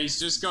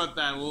just got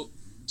that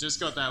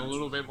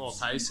little bit more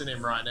pace in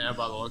him right now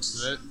by the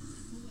looks of it.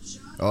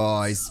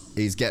 Oh,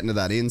 he's getting to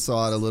that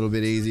inside a little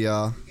bit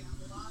easier.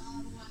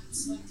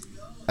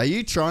 Are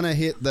you trying to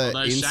hit the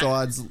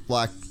insides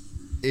like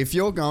if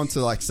you're going to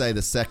like say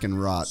the second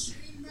rut?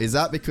 Is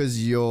that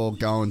because you're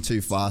going too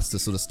fast to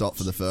sort of stop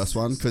for the first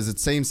one? Because it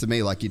seems to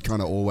me like you'd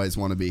kind of always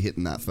want to be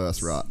hitting that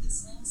first rut.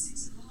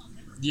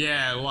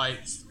 Yeah,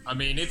 I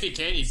mean, if you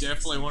can, you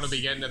definitely want to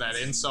be getting to that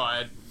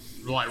inside,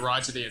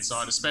 right to the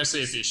inside,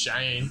 especially if you're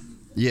Shane.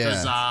 Yeah.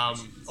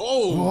 With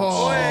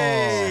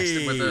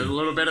a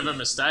little bit of a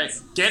mistake.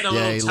 Getting a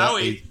little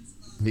toey.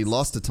 He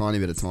lost a tiny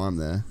bit of time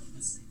there.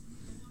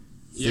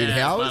 Yeah, dude,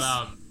 how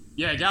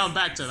going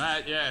back to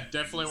that,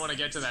 definitely want to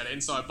get to that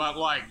inside. But,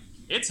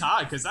 it's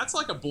hard because that's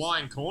like a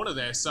blind corner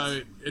there,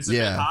 so it's a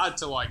bit hard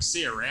to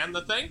see around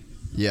the thing.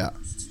 Yeah,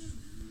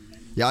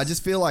 I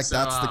just feel like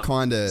that's the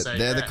kind of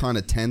the kind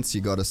of tents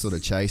you got to sort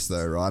of chase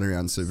though, right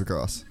around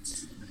Supercross.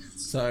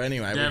 So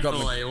anyway,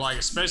 definitely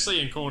especially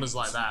in corners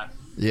like that.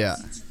 Yeah.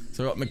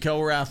 So we've got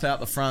McElrath out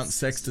the front,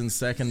 Sexton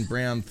second,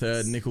 Brown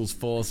third, Nichols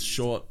fourth,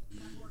 Short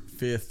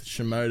fifth,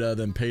 Shimoda,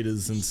 then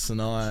Peters and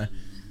Sinai,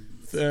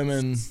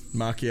 Thurman,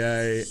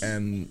 Marquier,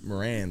 and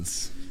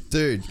Morans.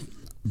 Dude.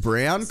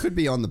 Brown could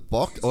be on the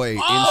box.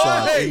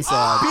 Inside. Big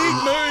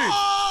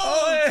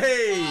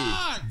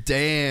move.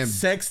 Damn,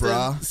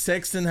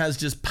 Sexton has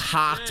just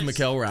parked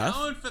McElrath.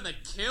 Going for the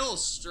kill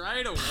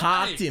straight away.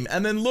 Parked him.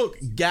 And then look,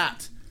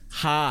 Gat.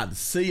 Hard.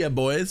 See ya,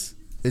 boys.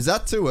 Is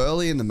that too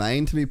early in the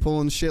main to be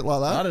pulling shit like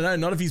that? I don't know.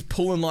 Not if he's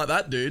pulling like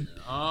that, dude.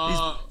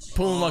 He's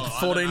pulling like a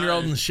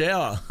 14-year-old in the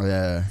shower.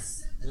 Yeah.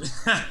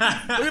 Look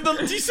at them.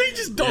 Do you see he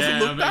just doesn't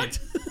look back?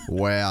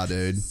 Wow,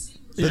 dude.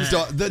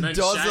 The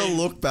doesn't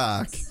look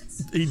back.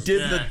 He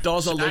did the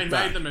Dozza look back. He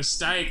made the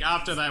mistake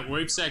after that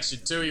whoop section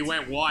too. He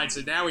went wide, so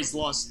now he's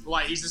lost.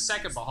 He's a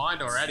second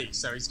behind already,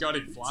 so he's got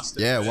him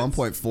flustered. Yeah,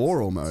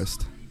 1.4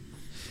 almost.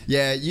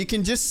 Yeah, you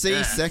can just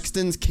see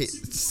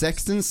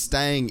Sexton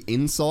staying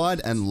inside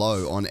and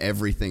low on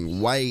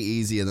everything, way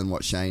easier than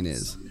what Shane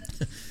is.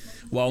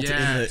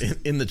 Walton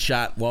in the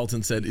chat,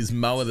 Walton said, "Is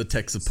Moa the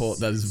tech support?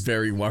 That is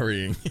very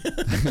worrying."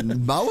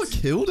 Moa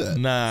killed it.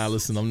 Nah,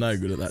 listen, I'm no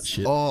good at that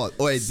shit. Oh,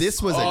 wait,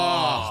 this was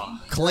a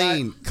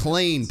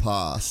clean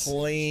pass.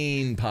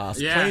 Clean pass.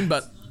 Yeah.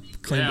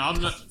 Clean.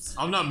 Yeah,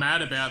 I'm not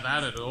mad about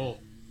that at all.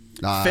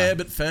 Fair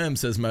but firm,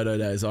 says Moto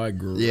Days. I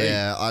agree.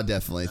 Yeah, I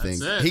definitely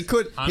think he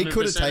could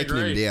have taken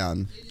him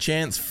down.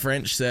 Chance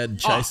French said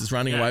Chase is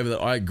running away with it.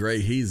 I agree.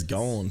 He's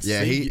gone.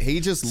 Yeah, he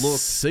just looked.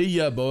 See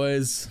ya,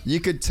 boys. You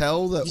could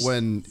tell that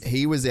when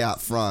he was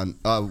out front,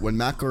 when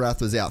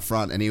McElrath was out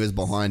front and he was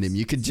behind him,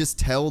 you could just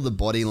tell the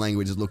body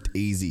language looked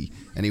easy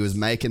and he was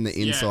making the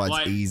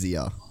insides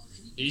easier.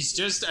 He's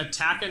just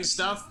attacking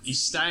stuff.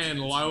 He's staying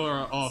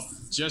lower off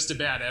just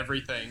about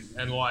everything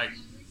and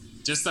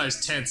just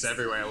those tents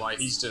everywhere.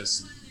 He's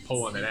just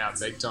pulling it out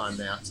big time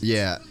now.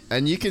 Yeah,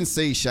 and you can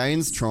see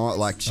Shane's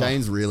trying.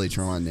 Shane's really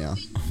trying now.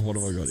 What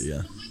have I got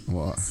here?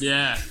 What?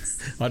 Yeah.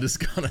 I just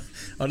got a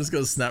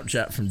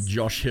Snapchat from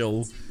Josh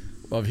Hill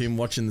of him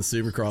watching the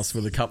Supercross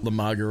with a couple of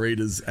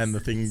margaritas and the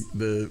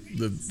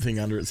thing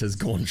under it says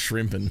 "Gone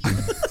shrimping." All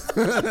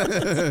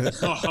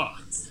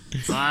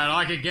right,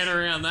 I could get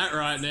around that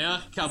right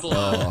now.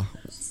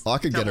 I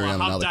could get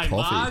around another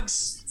coffee.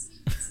 Mugs.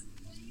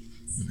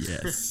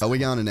 Yes. Are we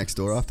going to next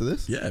door after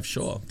this? Yeah,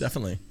 sure.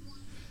 Definitely.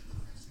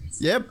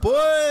 Yeah,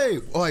 boy.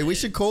 Oi, we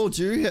should call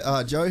Joe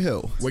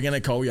Hill. We're going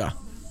to call ya.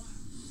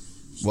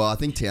 Well, I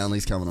think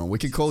Townley's coming on. We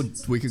could call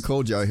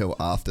Joe Hill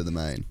after the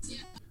main.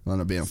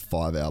 It'll be a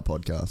 5-hour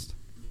podcast.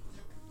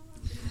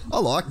 I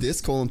like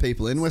this, calling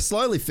people in. We're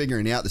slowly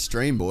figuring out the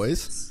stream,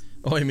 boys.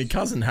 Oh, my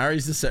cousin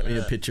Harry's just sent me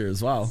a picture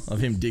as well of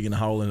him digging a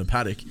hole in a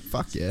paddock.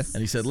 Fuck yeah. And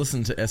he said,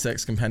 listen to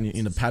SX Companion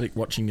in a paddock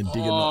watching a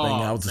digger not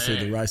being able to see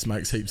the race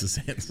makes heaps of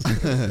sense.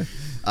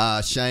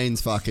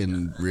 Shane's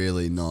fucking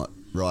really not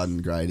riding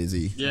great, is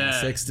he? Yeah.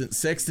 Sexton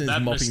is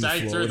that mopping the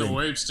mistake floor. through the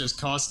whoops just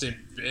cost him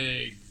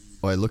big.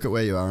 Wait, look at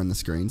where you are on the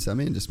screen,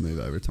 Sammy, and just move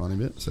over a tiny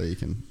bit so you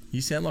can...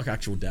 You sound like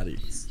actual daddy.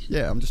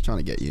 Yeah, I'm just trying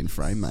to get you in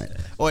frame, mate.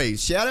 Oi,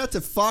 shout out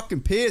to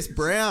fucking Pierce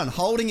Brown,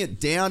 holding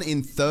it down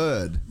in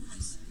third.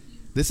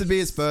 This would be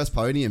his first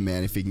podium,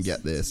 man, if he can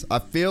get this. I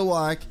feel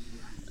like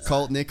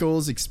Colt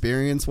Nichols,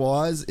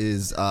 experience-wise,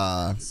 is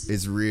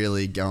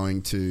really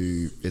going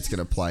to... It's going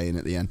to play in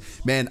at the end.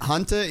 Man,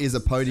 Hunter is a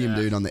podium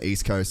dude on the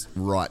East Coast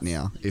right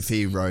now, if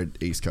he rode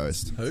East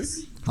Coast. Who?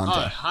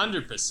 Hunter. Oh,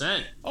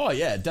 100%. Oh,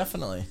 yeah,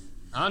 definitely.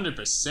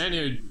 100% he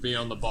would be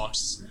on the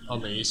box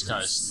on the East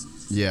Coast.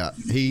 Yeah,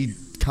 he'd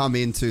come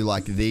into,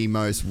 like, the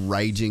most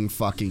raging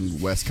fucking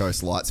West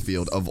Coast lights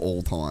field of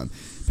all time.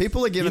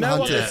 People are giving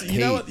Hunter heat.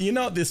 You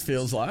know what this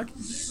feels like?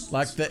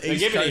 Like the They're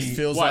East Coast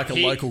feels like a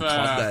local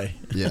club day.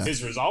 Yeah.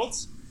 His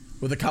results?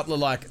 With a couple of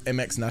like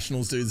MX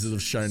Nationals dudes that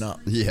have shown up.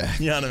 Yeah.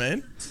 You know what I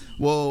mean?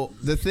 Well,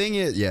 the thing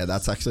is, yeah,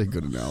 that's actually a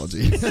good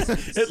analogy.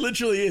 It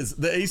literally is.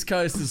 The East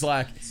Coast is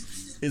like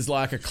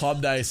a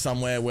club day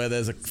somewhere where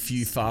there's a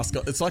few fast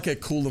guys. It's like a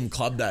Coolum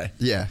club day.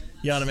 Yeah.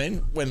 You know what I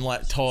mean? When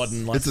like Todd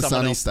and like It's a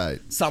sunny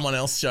state. Someone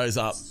else shows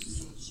up.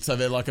 So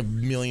they're like a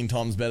million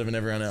times better than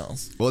everyone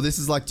else. Well, this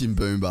is like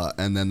Jimboomba,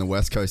 and then the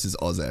West Coast is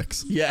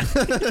OzX. Yeah.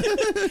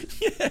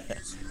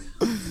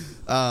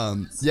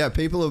 Yeah,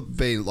 people have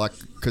been like,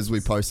 because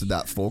we posted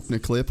that Faulkner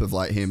clip of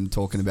like him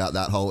talking about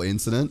that whole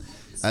incident,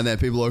 and then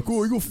people are like,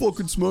 oh, he got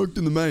fucking smoked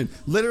in the main.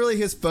 Literally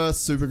his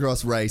first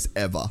Supercross race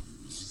ever.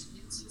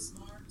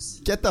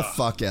 Get the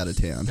fuck out of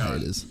town,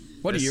 haters.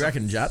 What do you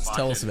reckon, Jats?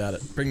 Tell us about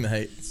it. Bring the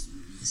heat.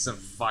 Some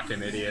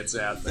fucking idiots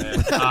out there.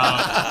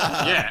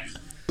 Yeah.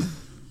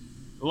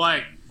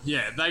 Like,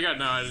 yeah, they got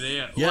no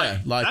idea.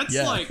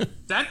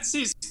 That's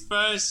his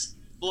first,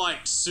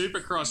 like,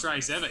 Supercross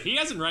race ever. He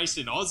hasn't raced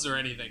in Oz or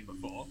anything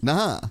before.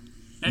 Nah.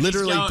 And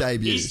Literally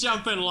debuted. He's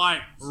jumping, like,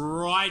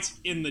 right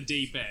in the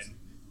deep end.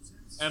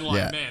 And,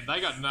 like, man,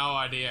 they got no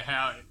idea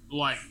how,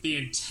 like, the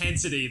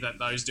intensity that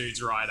those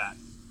dudes ride at.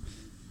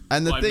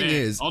 And the thing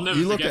is, I'll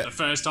never forget the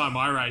first time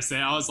I raced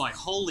there. I was like,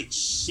 holy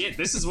shit,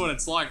 this is what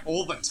it's like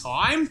all the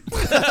time?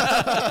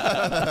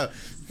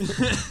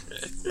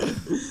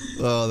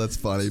 Oh, that's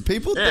funny.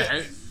 People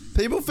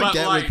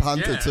forget with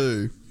Hunter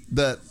too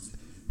that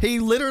he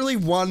literally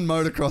won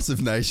Motocross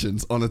of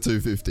Nations on a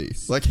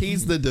 250. Like,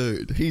 he's the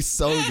dude. He's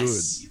so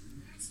good.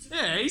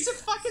 Yeah, he's a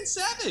fucking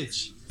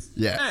savage.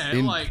 Yeah,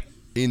 like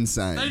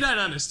insane. They don't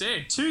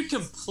understand. Two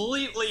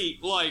completely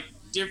like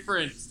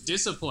different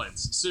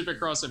disciplines,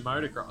 Supercross and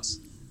Motocross.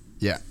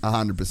 Yeah,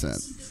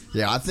 100%.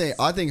 Yeah, I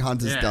think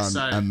Hunter's done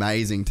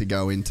amazing to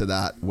go into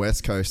that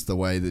West Coast the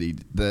way that he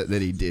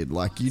did.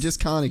 Like, you just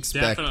can't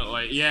expect.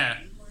 Definitely, yeah.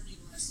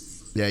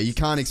 Yeah, you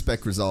can't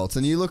expect results.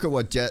 And you look at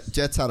what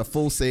Jet's had a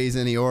full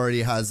season. He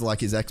already has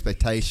like his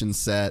expectations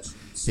set.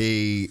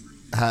 He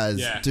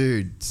has,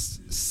 dude,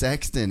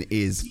 Sexton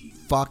is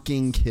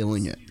fucking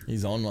killing it.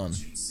 He's on one.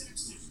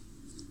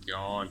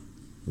 Gone.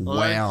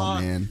 Wow,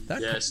 man.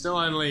 Still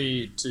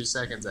only 2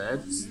 seconds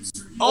ahead.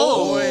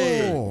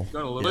 Oh! Got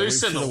to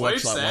loosen the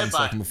whoops there,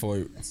 but...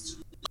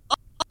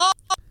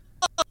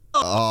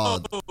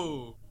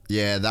 Oh,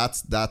 yeah,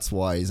 that's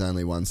why he's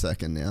only 1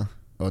 second now.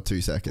 Or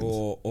 2 seconds.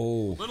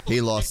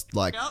 He lost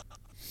like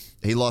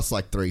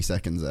 3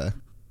 seconds there.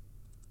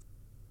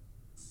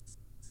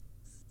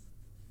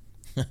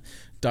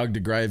 Doug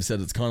DeGrave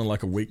said it's kind of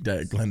like a weekday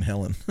at Glen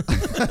Helen.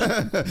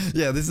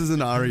 Yeah, this is an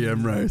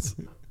REM race.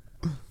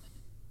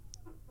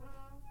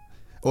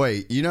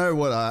 Wait, you know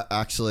what I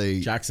actually...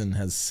 Jackson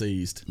has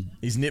seized.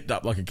 He's nipped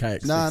up like a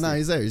cake. No,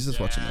 he's there. He's just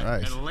watching the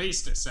race. At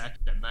least a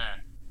second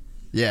there.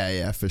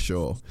 Yeah, for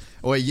sure.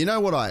 Wait, you know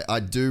what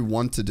I do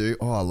want to do?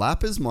 Oh,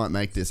 lappers might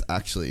make this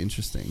actually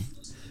interesting.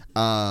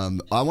 I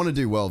want to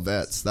do well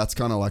vets. That's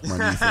kind of like my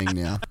new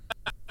thing now.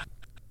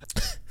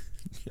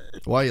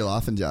 Why are you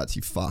laughing, Jats?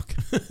 You fuck.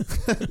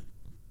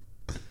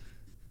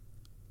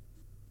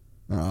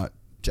 Alright,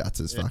 Jats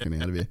is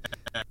fucking out of here.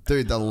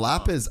 Dude, the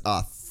lappers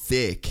are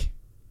thick.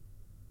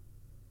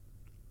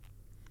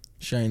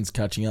 Shane's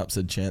catching up,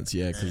 said Chance,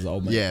 because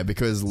old man. Yeah,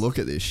 because look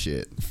at this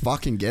shit.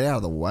 Fucking get out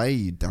of the way,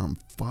 you dumb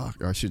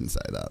fuck. I shouldn't say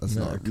that. That's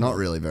not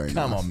really very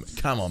nice.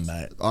 Come on,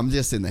 mate. I'm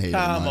just in the heat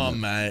of the moment. Come on,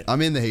 mate.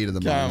 I'm in the heat of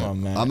the moment. Come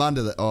on, mate. I'm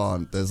under the...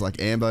 Oh, there's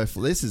like ambo...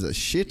 This is a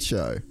shit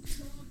show.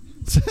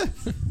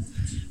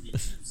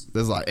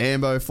 There's like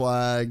ambo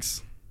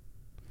flags.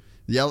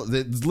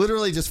 There's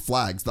literally just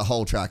flags. The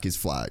whole track is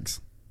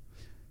flags.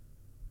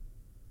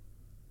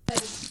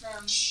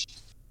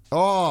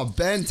 Oh,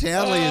 Ben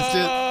Townley is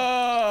just...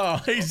 Oh,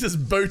 he's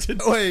just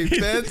booted. Wait,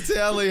 Ben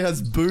Townley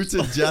has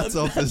booted Jats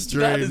off the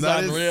stream.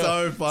 That is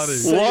so funny.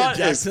 What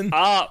is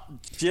up,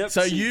 Gypsy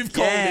So you've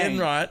called gang. in,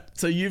 right?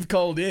 So you've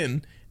called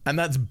in, and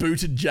that's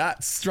booted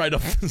Jats straight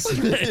off the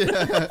stream.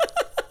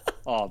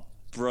 Oh,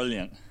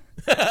 brilliant.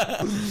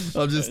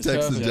 I'm just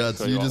texting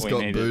Jats. You just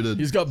got booted.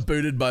 He's got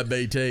booted by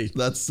BT.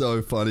 That's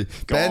so funny.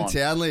 Ben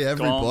Townley,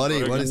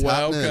 everybody. What is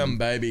happening? Welcome,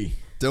 baby.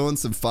 Doing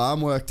some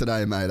farm work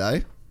today, mate,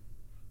 eh?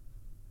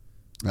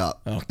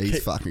 Oh,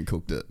 he's fucking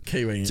cooked it.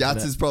 Kiwi.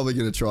 Jats is probably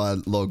going to try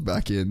and log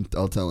back in.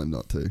 I'll tell him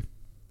not to.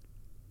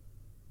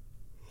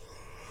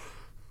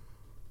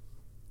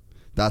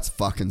 That's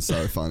fucking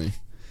so funny.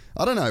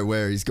 I don't know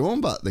where he's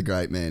gone, but the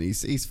great man,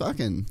 he's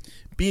fucking...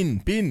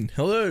 Ben,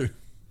 hello.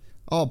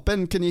 Oh,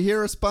 Ben, can you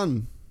hear us,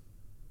 bun?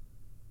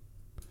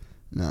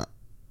 Nah.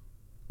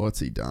 What's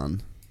he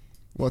done?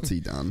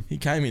 He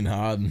came in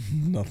hard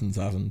and nothing's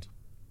happened.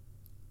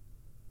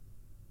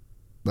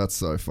 That's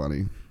so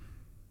funny.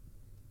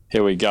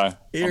 Here we go.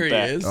 Here he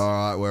is. All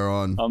right, we're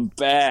on. I'm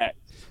back.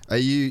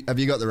 Have you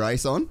got the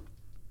race on?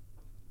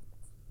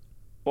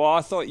 Well,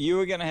 I thought you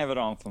were going to have it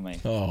on for me.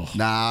 Oh.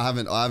 Nah, I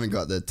haven't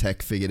got the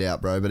tech figured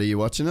out, bro. But are you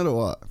watching it or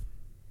what?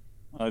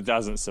 It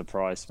doesn't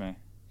surprise me.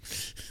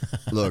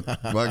 Look,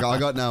 I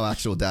got no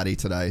actual daddy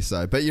today,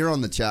 so but you're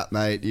on the chat,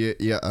 mate.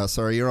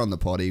 You're on the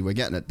potty. We're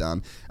getting it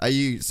done.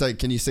 So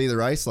can you see the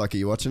race? Like, are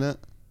you watching it?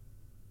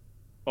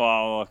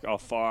 Well, I'll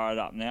fire it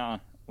up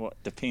now.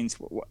 What depends?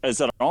 Is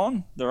it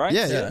on the race?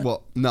 Yeah.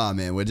 Well, no,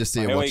 man. We're just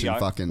here watching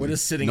fucking. We're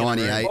just sitting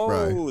 98,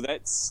 bro. Oh,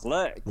 that's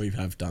slick. We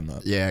have done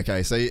that. Yeah.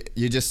 Okay. So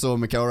you just saw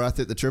McElrath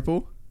hit the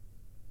triple?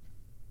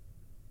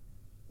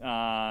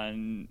 Nah.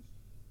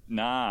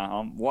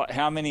 What?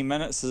 How many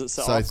minutes is it?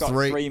 So I've got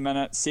 3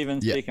 minutes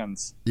 7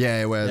 seconds.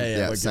 Yeah.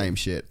 We're same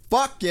shit.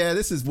 Fuck yeah!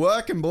 This is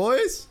working,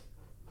 boys.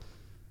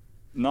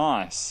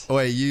 Nice.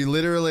 Wait, you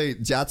literally,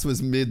 Jats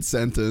was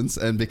mid-sentence,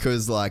 and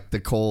because, like,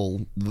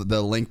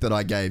 the link that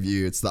I gave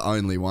you, it's the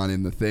only one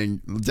in the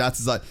thing, Jats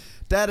is like,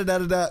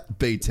 da-da-da-da-da,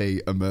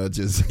 BT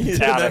emerges.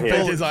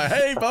 BT's like,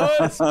 hey,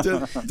 boys.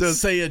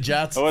 just see ya,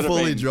 Jats.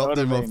 Fully dropped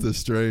him off the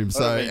stream.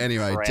 So,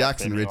 anyway,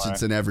 Jackson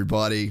Richardson,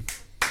 everybody.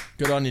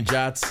 Good on you,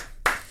 Jats.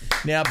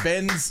 Now,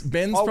 Ben's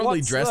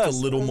probably dressed a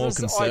little more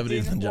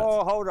conservative than Jats.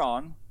 Oh, hold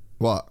on.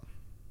 What?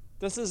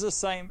 Is this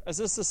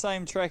the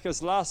same track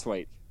as last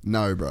week?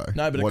 No, bro.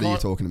 No, but what are you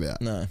talking about?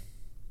 No.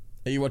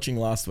 Are you watching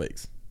last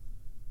week's?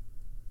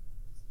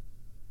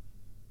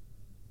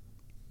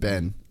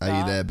 Ben, are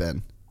you there,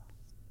 Ben?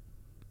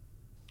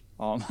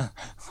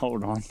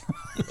 Hold on.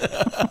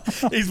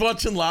 He's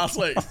watching last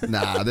week's.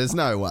 Nah, there's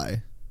no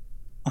way.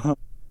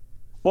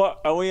 What,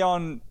 are we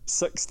on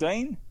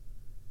 16?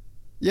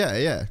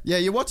 Yeah,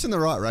 you're watching the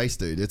right race,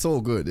 dude. It's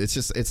all good. It's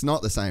just, it's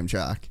not the same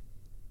track.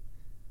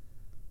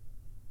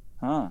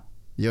 Huh.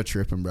 You're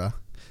tripping, bro.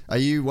 Are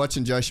you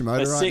watching Joe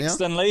Shimoda right now?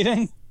 Sexton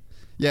leading?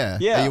 Yeah.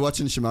 Are you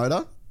watching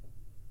Shimoda?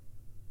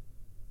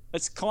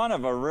 It's kind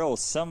of a real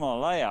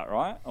similar layout,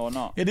 right? Or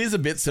not? It is a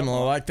bit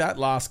similar. Like that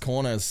last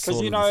corner is sort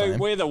of because you know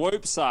where the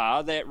whoops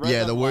are. That rhythm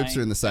yeah, the whoops lane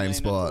are in the same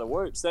spot. The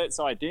whoops, that's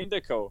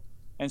identical,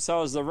 and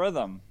so is the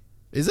rhythm.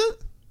 Is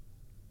it?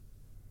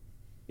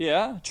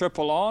 Yeah,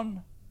 triple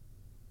on,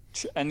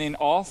 and then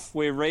off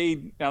where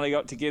Reed nearly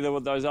got together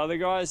with those other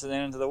guys, and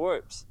then into the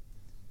whoops.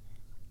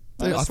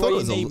 Dude, that's why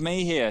you need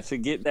me here to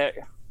get that.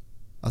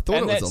 I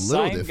thought it was a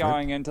little different.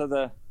 Going into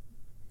the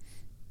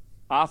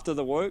after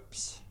the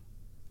whoops,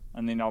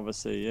 and then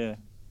obviously, yeah.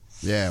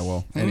 Yeah,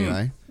 well,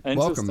 anyway.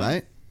 Welcome,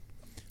 mate.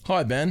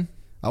 Hi, Ben.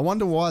 I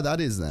wonder why that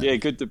is then. Yeah,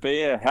 good to be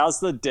here. How's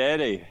the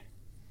daddy?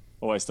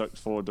 Always looked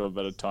forward to a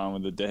bit of time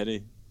with the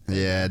daddy.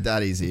 Yeah,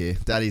 Daddy's here.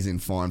 Daddy's in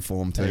fine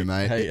form too,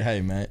 mate.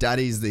 Hey, mate.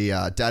 Daddy's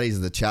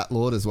the chat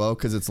lord as well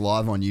because it's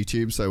live on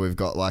YouTube. So we've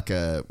got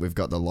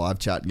the live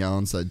chat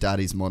going. So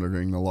Daddy's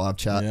monitoring the live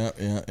chat.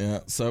 Yeah.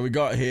 So we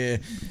got here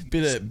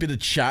bit of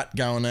chat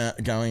going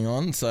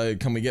on. So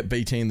can we get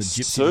BT and the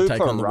Gypsy to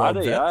take on the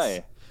Wild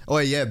Vets? Oh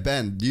yeah,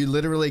 Ben, you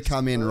literally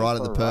come in right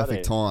at the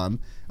perfect time.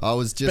 I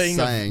was just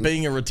saying,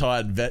 being a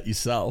retired vet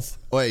yourself.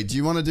 Wait, do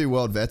you want to do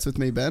World Vets with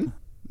me, Ben,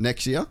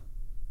 next year?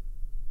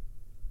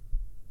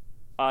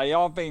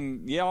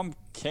 I'm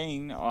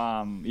keen.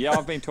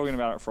 I've been talking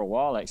about it for a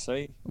while,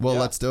 actually. Well,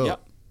 let's do it.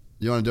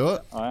 You want to do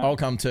it? I'll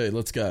come too.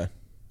 Let's go.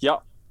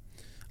 Yep.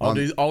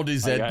 I'll do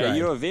Z grade. Are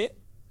you a vet?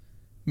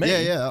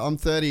 Me? Yeah. I'm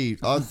 30.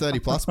 I'm 30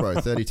 plus, bro.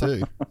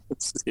 32.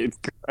 Z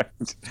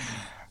grade.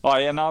 Oh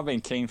yeah, no, I've been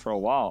keen for a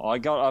while.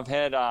 I've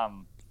had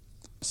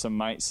some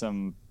mates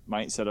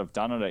that have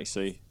done it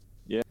actually.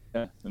 Yeah,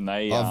 and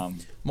they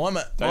my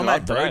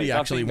mate Brody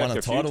actually won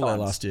a title there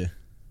last year.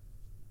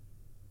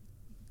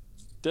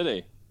 Did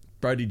he?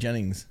 Brody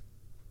Jennings.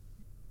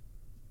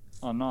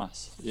 Oh,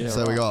 nice. Yeah.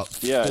 So we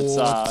got. Yeah,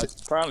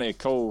 it's apparently a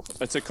cool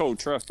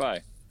trip, eh?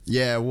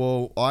 Yeah.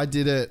 Well, I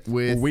did it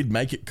with. Well, we'd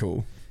make it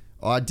cool.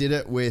 I did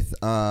it with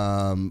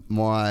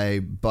my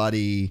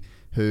buddy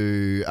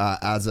who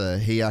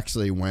he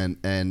actually went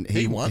and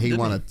he won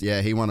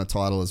a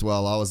title as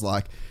well. I was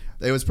like,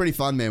 it was pretty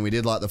fun, man. We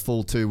did like the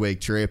full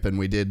 2-week trip and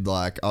we did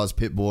like I was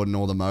pitboarding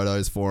all the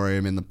motos for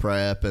him in the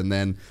prep and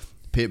then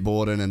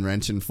pitboarding and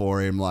wrenching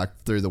for him like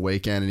through the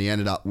weekend, and he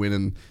ended up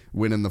winning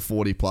the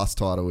 40 plus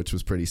title, which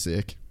was pretty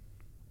sick.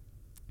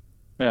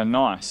 Yeah,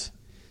 nice.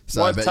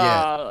 So, I'm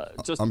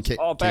back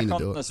keen to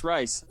on this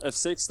race. If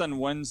Sexton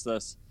wins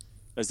this,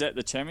 Is that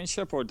the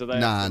championship, or do they?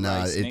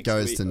 No, it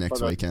goes to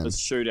next weekend. It's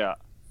shootout.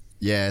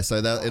 Yeah, so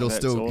it'll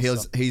still.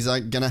 Awesome. He's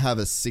gonna have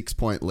a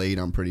 6-point lead.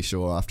 I'm pretty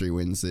sure after he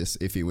wins this,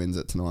 if he wins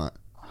it tonight.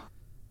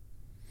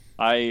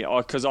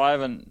 Because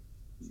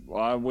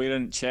we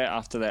didn't chat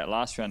after that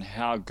last round.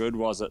 How good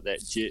was it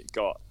that Jet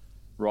got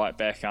right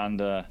back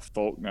under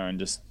Faulkner and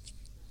just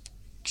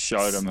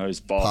showed him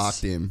who's boss?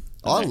 Parked him.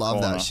 I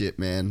love corner. that shit,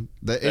 man.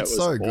 It's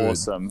so good.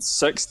 Awesome.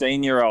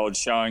 16-year-old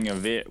showing a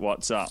vet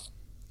what's up.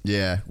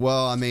 Yeah.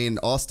 Well, I mean,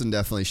 Austin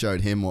definitely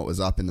showed him what was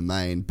up in the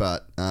main,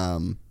 but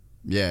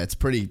yeah, it's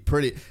pretty.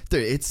 Dude,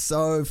 it's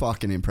so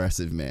fucking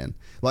impressive, man.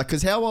 Like,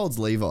 because how old's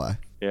Levi?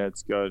 Yeah,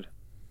 it's good.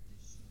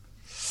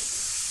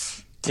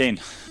 10.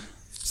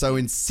 So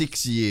in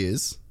 6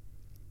 years,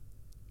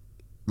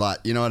 like,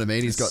 you know what I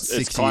mean? He's got 6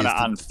 years. It's kind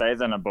of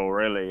unfathomable,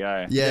 really,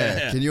 eh?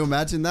 Yeah. Can you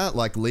imagine that?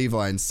 Like,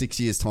 Levi in 6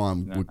 years'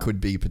 time could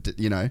be,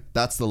 you know,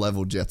 that's the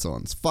level Jet's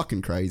on. It's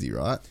fucking crazy,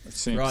 right?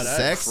 Right,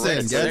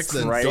 Sexton gets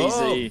the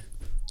crazy.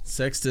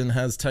 Sexton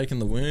has taken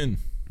the win.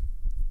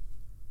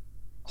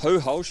 Who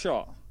whole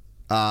shot?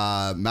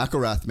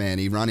 McElrath, man,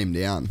 he run him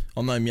down.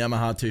 On the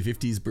Yamaha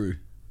 250s, brew.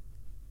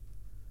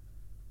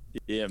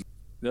 Yeah,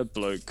 the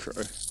blue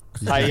crew.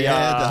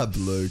 The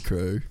blue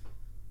crew.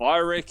 I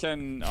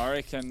reckon,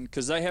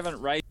 because they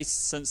haven't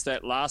raced since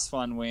that last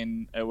one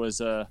when it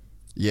was a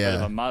bit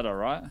of a mutter,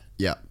 right?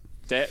 Yeah.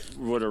 That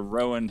would have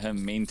ruined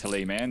him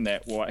mentally, man.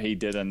 That what he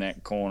did in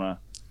that corner,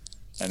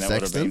 and that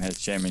would have been his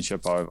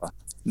championship over.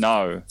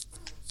 No,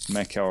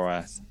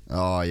 McElrath.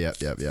 Oh, yep.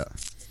 James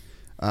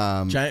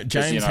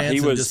Hansen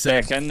he was just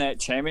back said, in that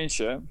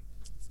championship.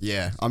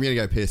 Yeah, I'm gonna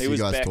go piss. He you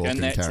was guys back talk in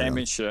and that carry on.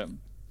 championship.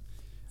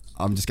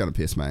 I'm just gonna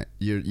piss, mate.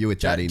 You with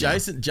Daddy now.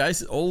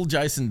 Jason. All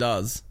Jason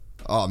does.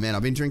 Oh man,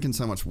 I've been drinking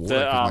so much water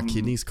because my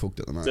kidneys cooked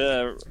at the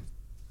moment.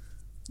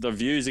 The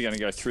views are going to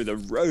go through the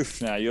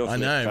roof now. I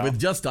know, with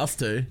just us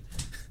two.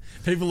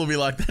 People will be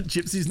like, that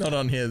Gypsy's not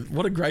on here.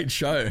 What a great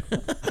show.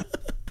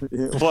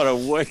 What a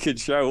wicked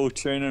show. We'll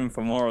tune in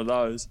for more of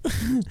those.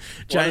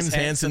 James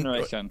Hansen.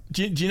 Reckon?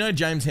 Do you know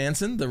James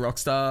Hansen, the rock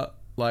star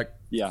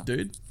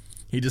dude?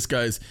 He just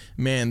goes,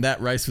 man, that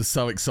race was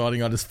so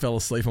exciting, I just fell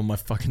asleep on my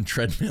fucking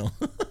treadmill.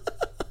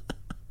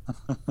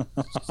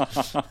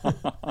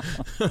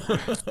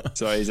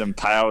 So he's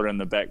impaled in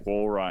the back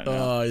wall right now.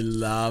 Oh, he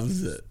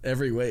loves it.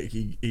 Every week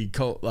he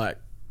called,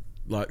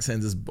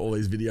 sends us all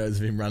these videos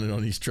of him running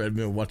on his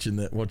treadmill watching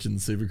the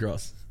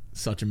Supercross.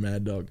 Such a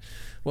mad dog.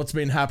 What's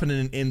been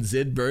happening in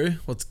NZ, bro?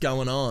 What's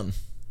going on?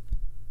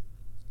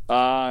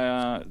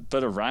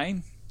 Bit of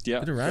rain.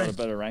 Yeah, bit of rain. Got a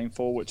bit of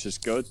rainfall, which is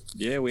good.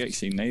 Yeah, we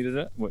actually needed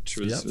it, which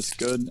was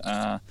good.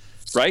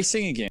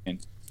 Racing again. Did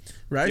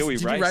you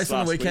race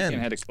on the weekend?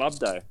 Had a club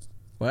day.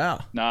 Wow.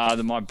 Nah,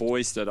 my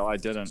boys did. I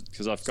didn't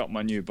because I've got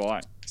my new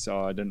bike,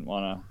 so I didn't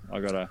want to. I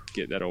got to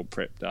get that all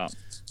prepped up.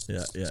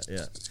 Yeah.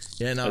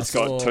 Yeah, no. It's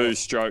got 2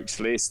 strokes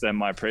less than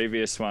my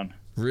previous one.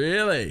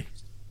 Really?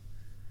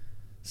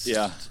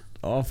 Yeah.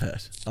 I've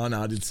had. Oh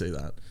no, I did see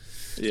that.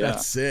 Yeah.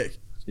 That's sick.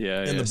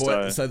 Yeah. And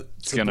so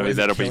it's going to be.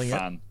 That'll be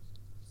fun.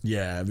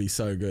 Yeah, it'd be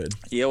so good.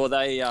 Yeah, well,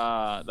 they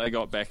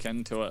got back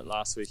into it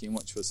last weekend,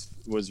 which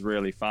was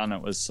really fun.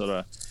 It was sort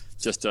of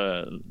just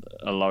a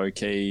low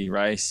key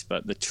race,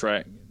 but the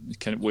track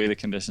weather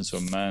conditions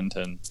were mint,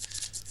 and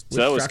so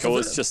that was cool.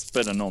 It's just a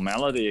bit of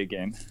normality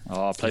again.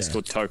 A place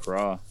called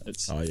Tokoroa.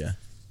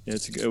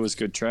 It was a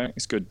good track.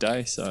 It's a good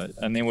day. So,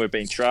 and then we've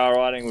been trail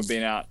riding. We've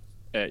been out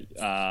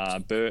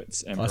at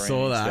Burt's and Breen's. I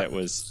saw that. That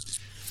was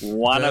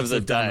one of the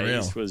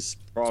days. Was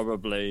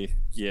probably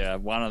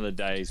one of the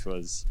days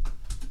was.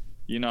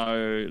 You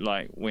know,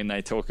 like when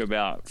they talk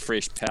about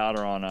fresh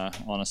powder on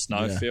a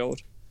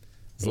snowfield,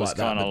 it was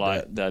kind of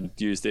like they'd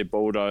use their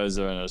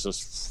bulldozer, and it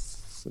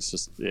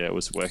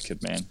was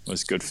wicked, man. It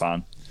was good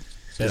fun.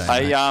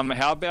 Hey,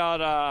 how about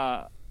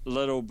a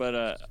little bit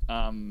of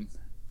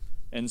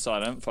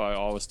inside info?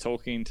 I was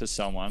talking to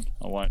someone.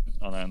 I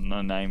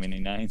don't name any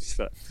names,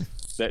 but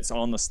that's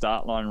on the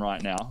start line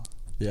right now.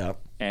 Yeah.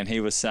 And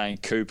he was saying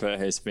Cooper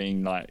has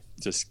been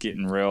just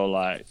getting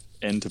real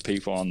into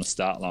people on the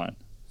start line.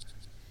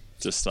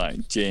 Just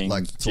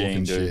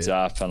geeing dudes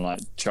up and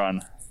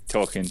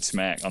talking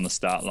smack on the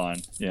start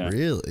line. Yeah.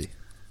 Really?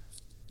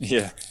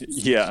 Yeah.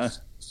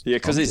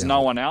 Because there's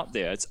no one out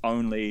there. It's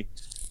only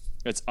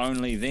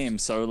them.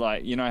 So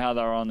you know how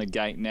they're on the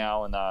gate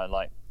now and they're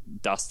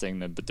dusting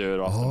the dirt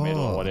off the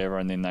middle or whatever,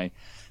 and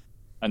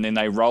then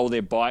they roll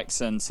their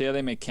bikes in. See how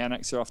their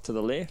mechanics are off to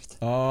the left?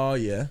 Oh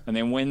yeah. And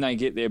then when they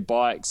get their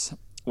bikes.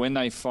 When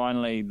they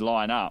finally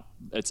line up,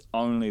 it's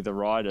only the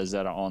riders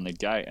that are on the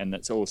gate, and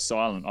it's all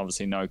silent.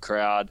 Obviously, no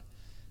crowd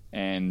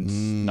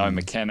and no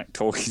mechanic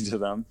talking to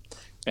them.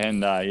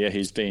 And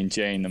he's been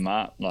G'ing them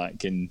up,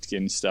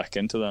 getting stuck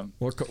into them.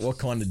 What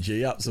kind of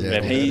G ups?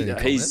 And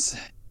he's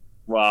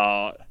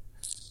well,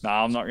 no,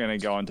 I'm not going to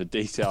go into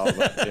detail,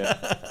 but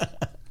yeah.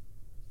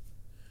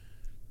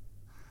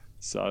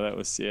 So that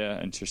was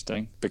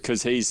interesting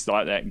because he's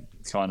like that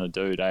kind of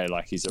dude,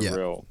 he's a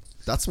real.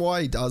 That's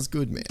why he does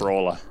good, man.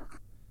 Brawler.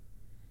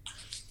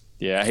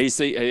 Yeah, he's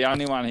the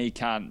only one he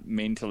can't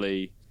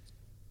mentally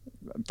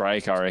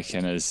break, I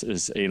reckon,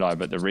 is Eli,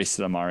 but the rest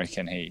of them, I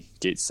reckon he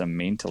gets them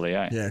mentally,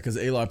 eh? Yeah, because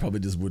Eli probably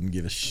just wouldn't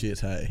give a shit,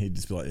 hey? He'd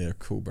just be like, yeah,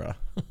 cool, bro.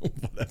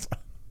 Whatever.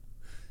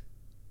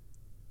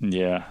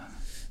 Yeah.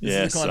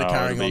 This is the kind of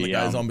carrying on that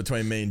goes on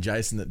between me and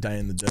Jason that day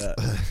in the dirt.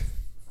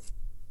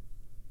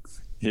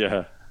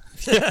 Yeah.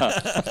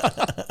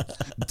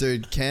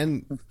 Dude,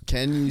 Ken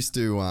used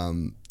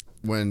to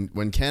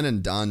when Ken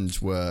and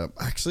Dunge were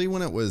actually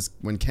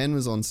when Ken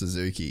was on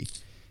Suzuki,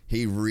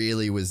 he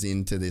really was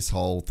into this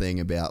whole thing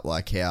about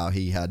like how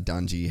he had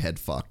Dungey head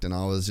fucked, and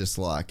I was just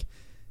like,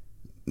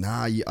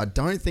 nah, I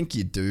don't think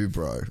you do,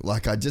 bro.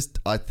 Like I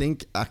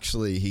think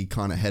actually he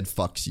kind of head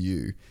fucks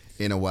you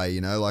in a way,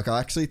 you know. Like I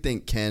actually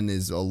think Ken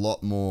is a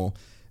lot more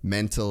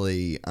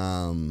mentally.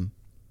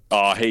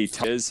 Oh, he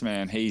is,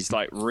 man. He's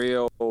like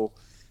real.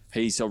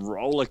 He's a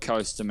roller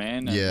coaster,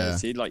 man. Yeah.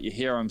 Said, like you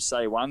hear him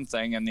say one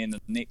thing, and then the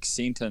next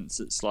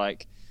sentence, it's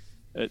like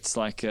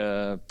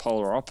a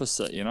polar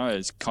opposite. You know,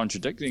 it's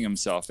contradicting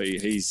himself.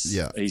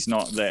 He's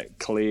not that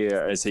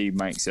clear as he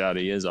makes out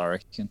he is, I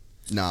reckon.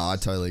 No, I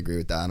totally agree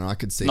with that, and I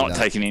could see not that.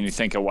 Taking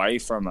anything away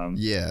from him.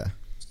 Yeah.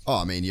 Oh,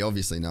 I mean, you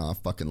obviously know I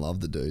fucking love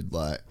the dude,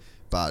 like,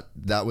 but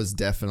that was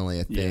definitely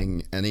a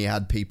thing, and he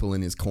had people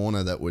in his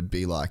corner that would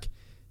be like,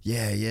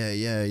 yeah,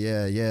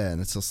 and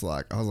it's just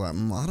like, I was like,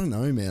 I don't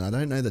know, man. I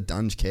don't know that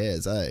Dunge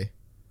cares, eh?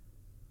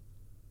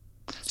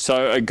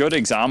 So a good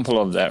example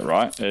of that,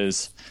 right,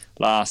 is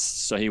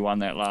so he won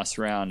that last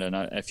round, and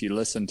if you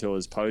listen to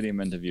his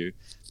podium interview,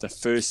 the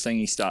first thing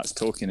he starts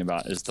talking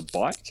about is the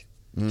bike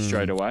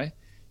straight away,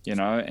 you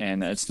know,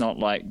 and it's not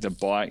like the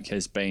bike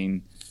has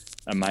been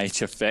a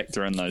major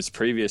factor in those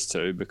previous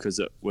two because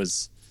it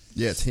was...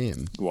 Yeah, it's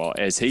him. Well,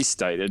 as he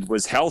stated,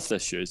 was health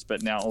issues,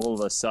 but now all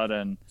of a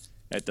sudden...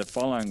 At the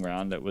following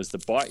round, it was the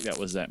bike that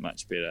was that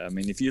much better. I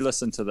mean, if you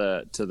listen to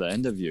the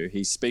interview,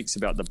 he speaks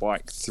about the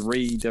bike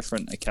 3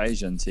 different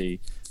occasions.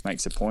 He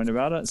makes a point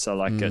about it. So,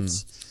 like,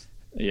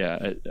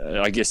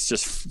 I guess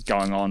just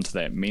going on to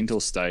that mental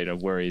state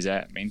of where he's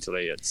at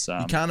mentally, it's...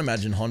 you can't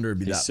imagine Honda would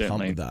be that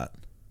pumped with that.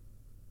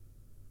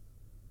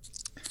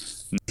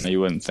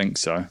 You wouldn't think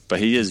so. But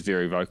he is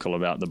very vocal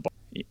about the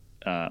bike,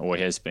 or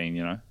has been,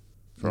 you know,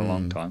 for a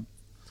long time.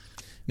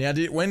 Now,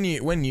 when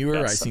you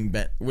were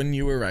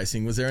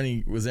racing, was there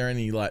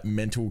any like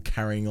mental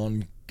carrying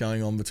on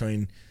going on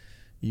between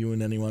you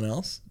and anyone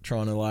else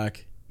trying to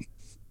like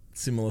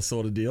similar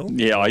sort of deal?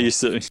 Yeah, I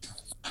used to.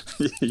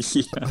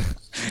 Yeah.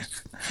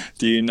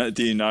 Do you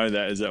know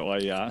that? Is that why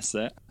you asked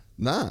that?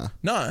 Nah.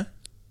 No.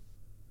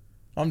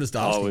 I'm just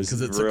asking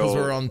because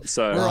we're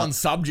on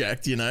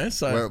subject, you know.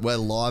 So we're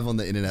live on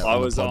the internet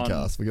on the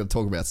podcast. We got to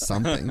talk about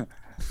something.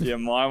 Yeah,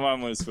 my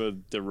one was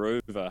with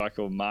Deruva, a guy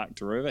called Mark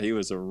Deruva. He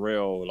was a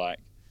real, like...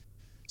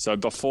 So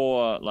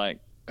before,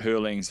 like,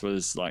 Hurlings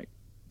was, like,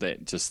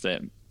 that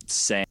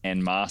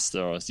sand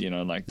master, or, you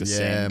know, like the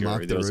sand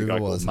guru. There was a guy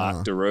called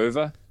Mark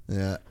Deruva.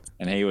 Yeah.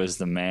 And he was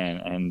the man.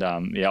 And,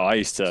 I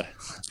used to...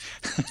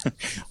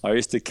 I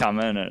used to come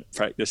in at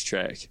practice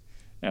track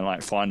and,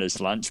 like, find his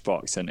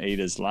lunchbox and eat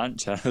his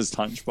lunch out of his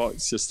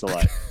lunchbox just to,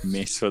 like,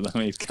 mess with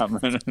him. He'd come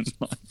in and,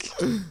 like,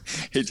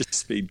 he'd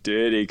just be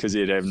dirty because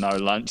he'd have no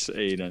lunch to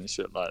eat and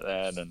shit like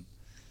that. And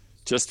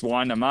just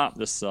wind him up.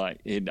 Just, like,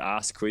 he'd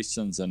ask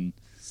questions and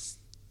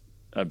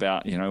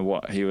about, you know,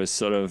 what he was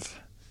sort of,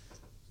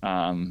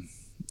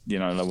 you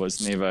know,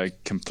 was never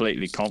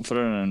completely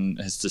confident in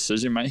his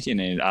decision-making.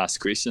 He'd ask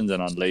questions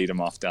and I'd lead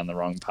him off down the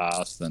wrong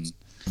path. And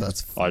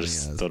that's funny, I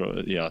just thought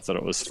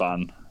it was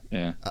fun.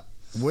 Yeah.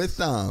 With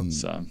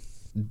so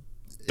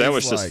that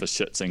was just for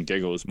shits and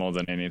giggles more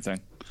than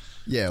anything.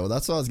 Yeah, well,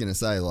 that's what I was gonna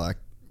say. Like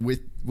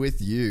with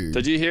you,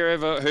 did you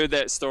heard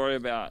that story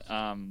about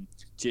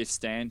Jeff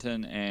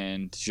Stanton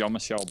and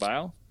Jean-Michel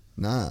Bale?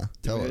 Nah,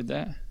 tell me. Heard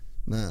that?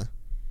 Nah.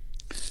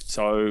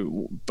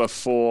 So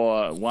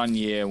before 1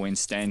 year when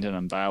Stanton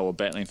and Bale were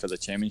battling for the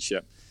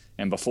championship,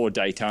 and before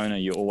Daytona,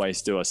 you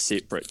always do a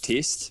separate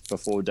test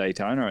before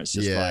Daytona. It's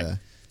just like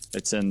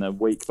it's in the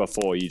week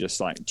before. You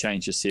just like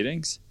change your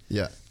settings.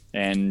 Yeah.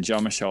 And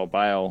Jean-Michel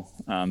Bale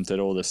did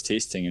all this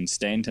testing, and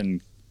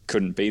Stanton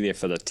couldn't be there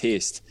for the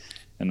test.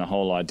 And the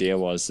whole idea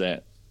was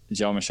that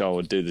Jean-Michel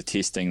would do the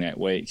testing that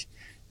week,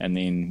 and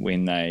then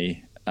when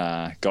they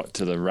got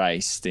to the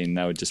race, then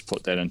they would just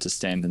put that into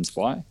Stanton's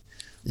bike.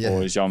 Yeah.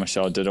 Or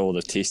Jean-Michel did all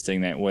the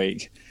testing that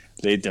week,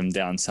 led them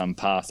down some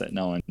path that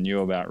no one knew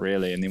about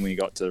really, and then when he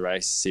got to the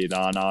race, said,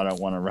 "Oh no, I don't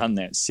want to run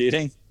that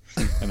setting,"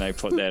 and they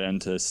put that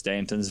into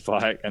Stanton's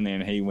bike, and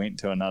then he went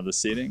to another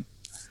setting.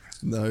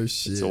 No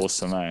shit. It's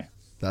awesome, eh?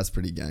 That's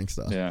pretty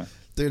gangster. Yeah.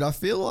 Dude, I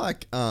feel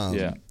like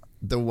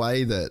the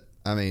way that,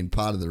 I mean,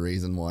 part of the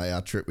reason why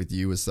our trip with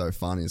you was so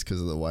fun is because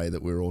of the way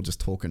that we were all just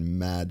talking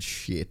mad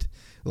shit.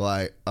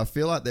 Like, I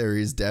feel like there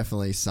is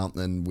definitely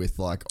something with,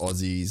 like,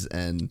 Aussies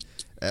and...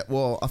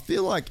 well, I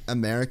feel like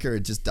America, it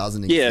just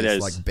doesn't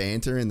exist like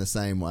banter in the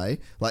same way.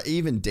 Like,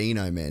 even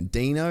Dino, man.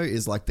 Dino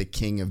is, like, the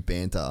king of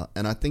banter.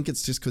 And I think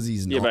it's just because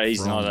he's not but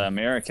he's not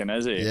American,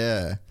 is he?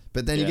 Yeah.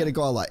 But then you get a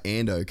guy like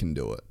Ando can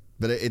do it.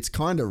 But it's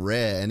kind of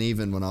rare, and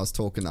even when I was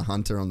talking to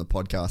Hunter on the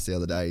podcast the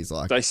other day, he's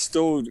like, they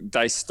still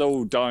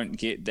don't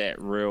get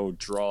that real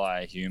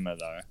dry humor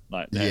though,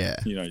 like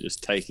that,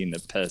 just taking the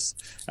piss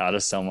out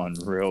of someone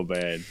real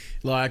bad.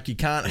 Like you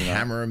can't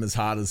hammer them as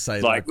hard as say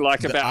like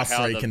about us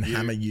how three can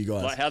hammer you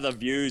guys. Like how the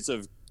views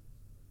have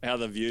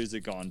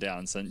gone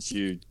down since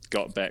you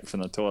got back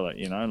from the toilet.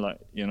 You know what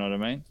I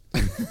mean?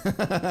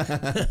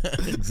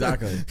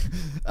 Exactly.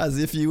 As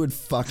if you would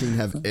fucking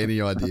have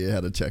any idea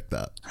how to check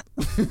that.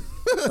 You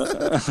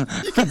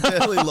can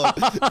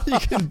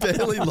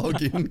barely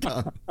log in,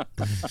 cunt.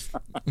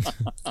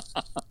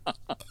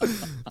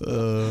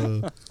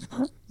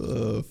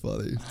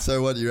 Funny.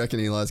 So what, do you reckon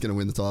Eli's going to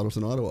win the title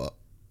tonight or what?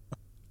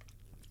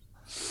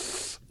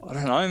 I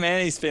don't know,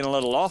 man. He's been a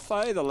little off,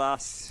 the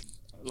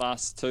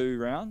last 2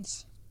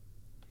 rounds.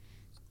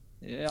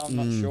 Yeah, I'm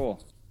not sure.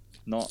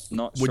 Not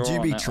sure. Would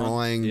you be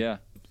trying? Yeah.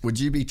 Would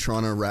you be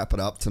trying to wrap it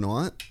up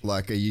tonight?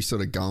 Like, are you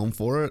sort of going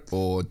for it,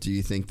 or do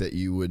you think that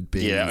you would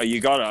be? Yeah, you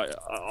gotta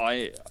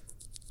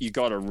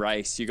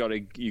race. You gotta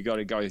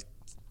go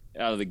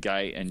out of the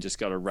gate and just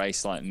gotta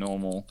race like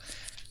normal.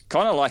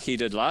 Kind of like he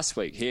did last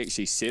week. He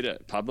actually said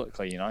it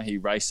publicly. He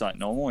raced like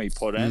normal. He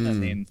put in,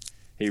 and then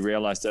he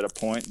realised at a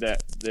point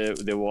that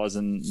there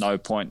wasn't no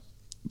point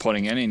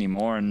putting in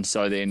anymore, and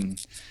so then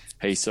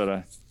he sort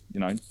of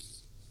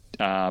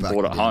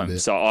brought it home.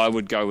 So I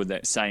would go with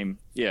that same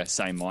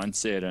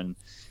mindset. And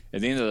at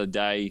the end of the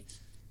day,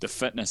 the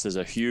fitness is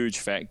a huge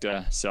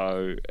factor.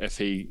 So if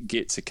he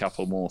gets a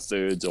couple more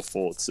thirds or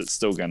fourths, it's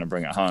still going to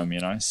bring it home.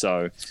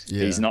 So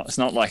it's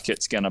not like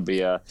it's going to be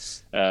a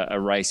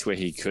race where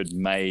he could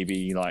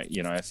maybe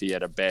if he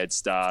had a bad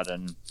start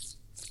and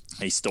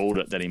he stalled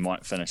it, that he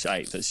might finish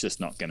 8th. It's just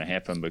not going to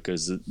happen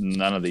because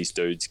none of these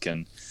dudes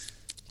can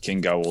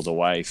go all the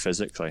way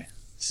physically.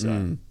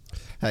 So.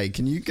 Hey,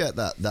 can you get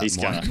that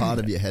mic part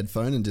of your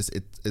headphone and just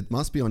it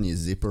must be on your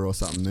zipper or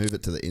something? Move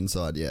it to the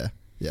inside. Yeah,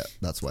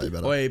 that's way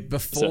better. Wait,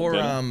 before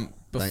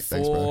they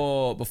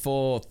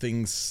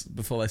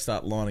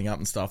start lining up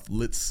and stuff,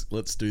 let's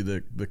do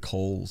the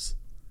calls.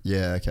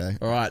 Yeah, okay.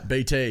 All right,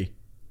 BT,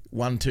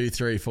 1, 2,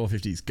 3,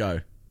 450s,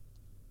 go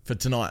for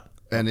tonight.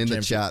 And in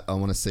the chat, I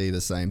want to see the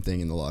same thing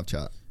in the live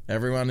chat.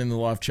 Everyone in the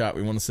live chat,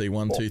 we want to see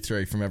 1, 2,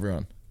 3 from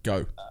everyone.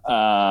 Go.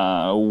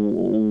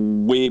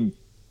 Webb,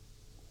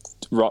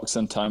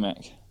 Roczen,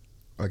 Tomac.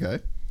 Okay.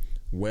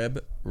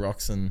 Webb,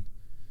 Roczen,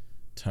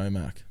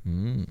 Tomac.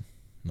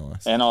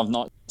 Nice. And I've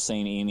not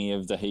seen any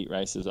of the heat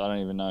races. I don't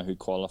even know who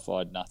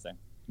qualified. Nothing.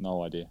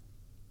 No idea.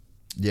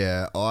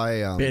 Yeah,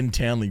 Ben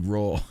Townley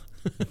raw.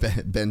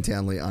 Ben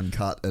Townley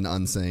uncut and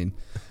unseen.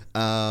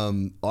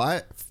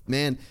 I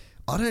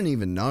don't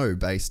even know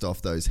based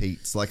off those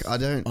heats. Like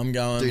I'm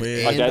going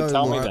with. Okay,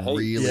 tell me the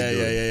heat.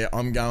 Really yeah.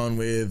 I'm going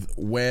with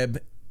Webb,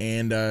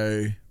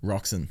 Ando,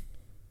 Roczen.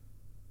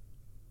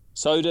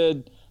 So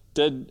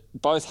did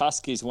both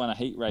Huskies win a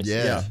heat race?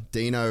 Yeah.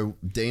 Dino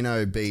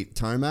beat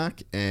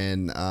Tomac,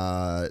 and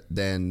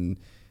then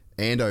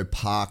Ando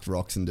parked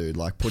Roczen, dude.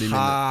 Like put him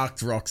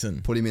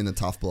in the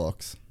tough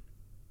blocks.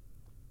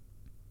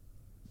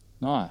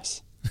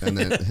 Nice. And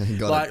then he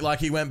got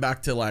he went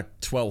back to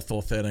 12th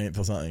or 13th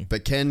or something.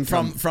 But Ken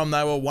from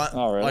they were one.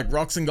 Oh, really?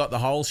 Roczen got the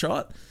whole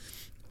shot,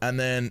 and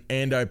then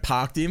Ando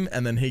parked him,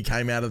 and then he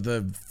came out of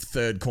the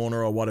 3rd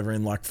corner or whatever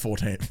in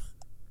 14th.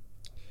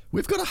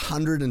 We've got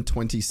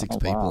 126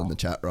 people in the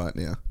chat right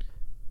now.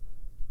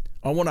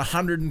 I want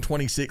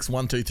 126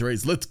 1, 2,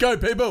 3s. Let's go,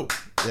 people.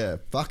 Yeah,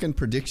 fucking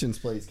predictions,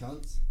 please,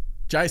 cunts.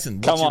 Jason,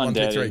 what's your 1,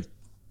 2, 3?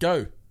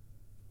 Go.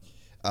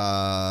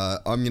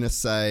 I'm gonna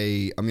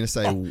say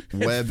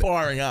Webb.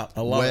 Firing up.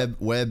 I love it.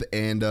 Webb,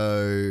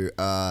 Ando,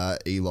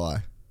 Eli.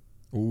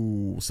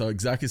 Ooh, so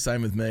exactly the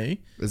same with me.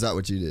 Is that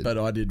what you did? But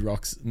I did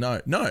rocks. No.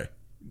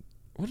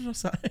 What did I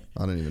say?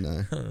 I don't even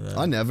know.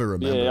 I never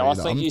remember. Yeah,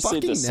 either. I think I'm you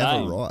said the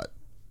same. Never right.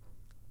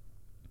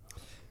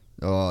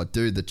 Oh,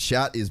 dude, the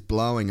chat is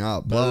blowing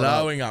up.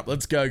 Blowing up.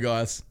 Let's go,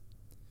 guys.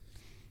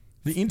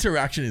 The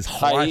interaction is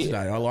high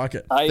today. I like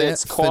it. Hey,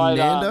 it's quite,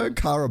 Fernando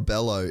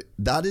Carabello.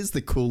 That is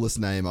the coolest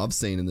name I've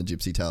seen in the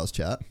Gypsy Tales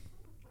chat.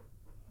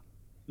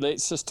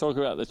 Let's just talk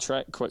about the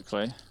track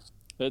quickly.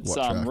 It's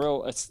track?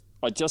 real. It's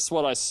just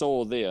what I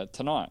saw there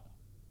tonight.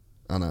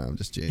 I know. I'm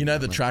just joking. You know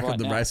the track of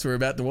the race we're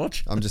about to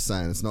watch? I'm just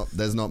saying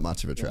there's not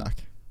much of a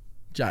track.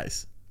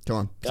 Jace. Come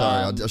on.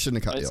 Sorry, I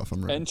shouldn't have cut you off.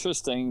 I'm rude.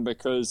 Interesting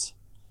because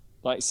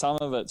some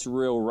of it's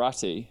real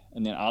rutty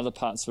and then other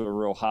parts are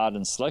real hard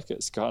and slick.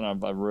 It's kind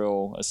of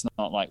it's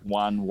not like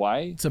one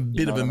way. It's a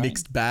bit of a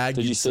mixed bag.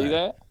 Did you see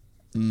that?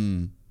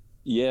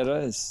 Yeah, it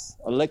is.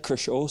 A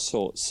licorice, all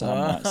sorts.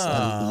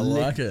 I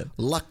like it.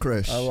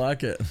 Licorice. I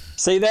like it.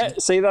 See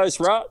that? See those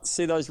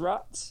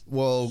ruts?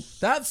 Well,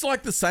 that's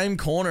like the same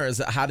corner as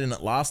it had in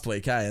it last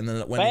week, eh? And then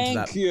it went into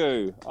that. Thank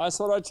you. That's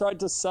what I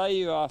tried to say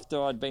you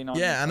after I'd been on.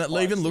 Yeah, and it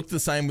even looked the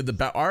same with the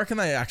back. I reckon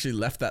they actually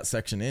left that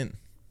section in.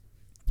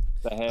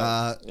 They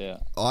have, yeah.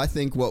 I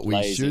think what we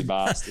Lazy should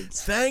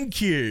bastards.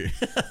 Thank you.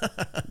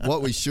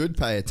 What we should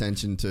pay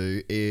attention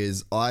to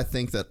is I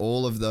think that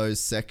all of those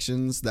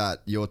sections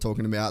that you're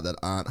talking about that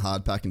aren't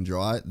hard pack and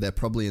dry, they're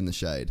probably in the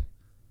shade.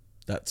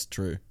 That's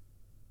true.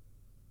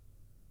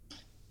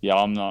 Yeah,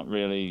 I'm not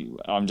really.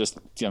 I'm just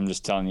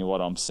telling you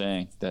what I'm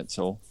seeing. That's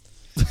all.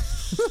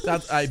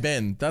 Hey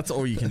Ben, that's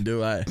all you can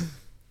do, eh?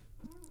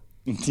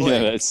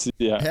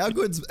 Yeah.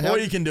 All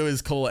you can do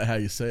is call it how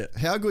you see it.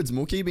 How good's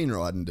Mookie been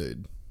riding,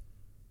 dude?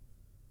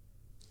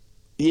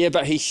 Yeah,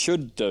 but he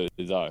should do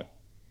though.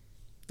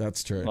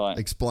 That's true. Like,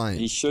 explain.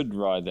 He should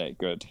ride that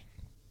good.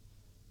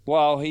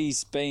 Well,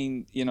 he's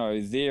been,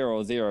 there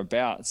or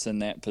thereabouts in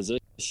that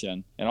position.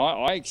 And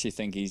I actually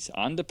think he's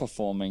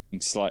underperforming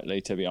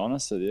slightly, to be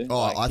honest with you.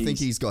 Oh, I think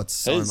he's got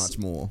so much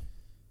more.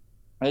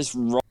 His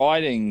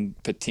riding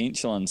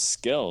potential and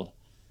skill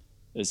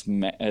is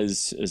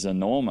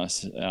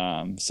enormous.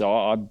 So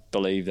I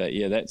believe that,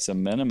 that's a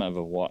minimum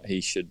of what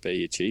he should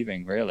be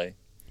achieving, really.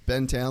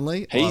 Ben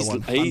Townley, I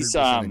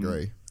 100%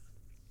 agree.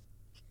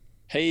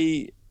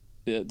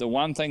 The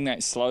one thing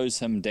that slows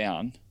him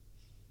down,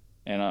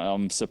 and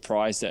I'm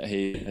surprised that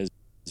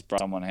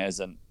someone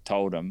hasn't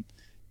told him,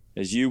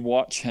 is you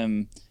watch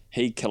him,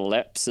 he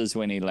collapses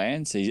when he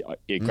lands.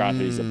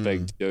 Granted, he's a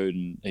big dude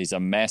and he's a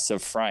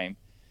massive frame.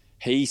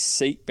 He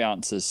seat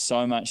bounces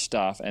so much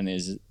stuff, and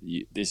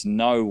there's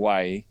no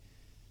way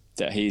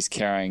that he's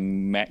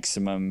carrying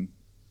maximum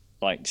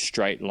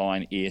straight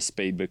line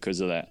airspeed because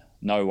of that.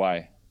 No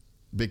way.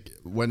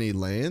 When he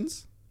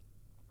lands?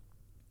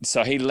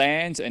 So he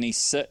lands and he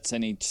sits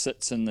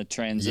in the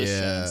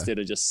transition instead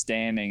of just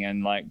standing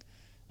and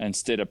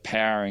instead of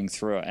powering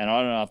through it. And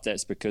I don't know if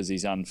that's because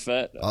he's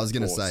unfit. I was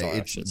going to say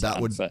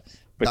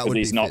because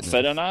he's not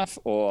fit enough,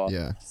 or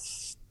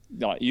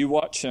you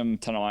watch him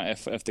tonight.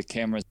 If the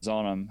camera's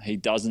on him, he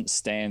doesn't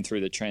stand through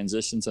the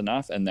transitions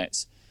enough, and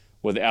that's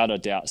without a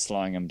doubt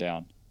slowing him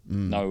down.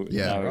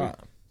 Right.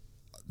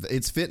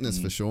 It's fitness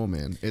for sure,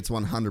 man. It's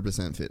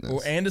 100% fitness.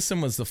 Well,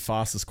 Anderson was the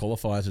fastest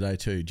qualifier today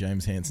too.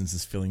 James Hansen's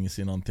just filling us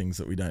in on things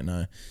that we don't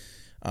know.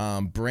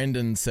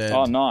 Brendan said...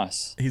 Oh,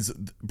 nice.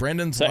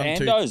 Brendan's so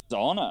Ando's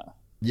on it.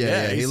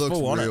 Yeah, he looks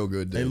real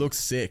good, dude. He looks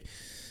sick.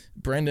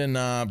 Brendan...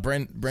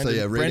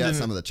 read out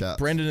some of the chat.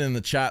 Brendan in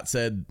the chat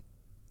said,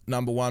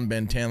 number 1,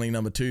 Ben Townley.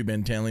 Number 2,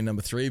 Ben Townley.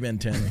 Number 3, Ben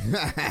Townley.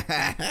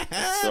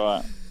 That's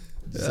right.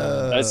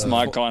 That's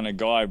my kind of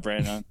guy,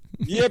 Brendan.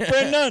 Yeah,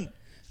 Brendan!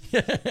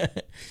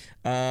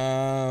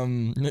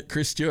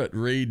 Chris Stewart,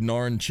 Reed,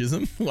 Norin,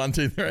 Chisholm, 1,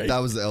 2, 3. That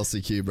was the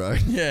LCQ, bro.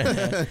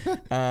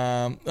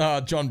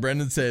 Yeah. John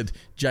Brendan said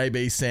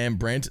JB, Sam,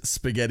 Brent,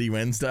 Spaghetti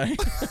Wednesday.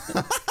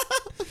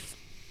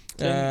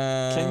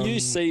 Can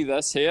you see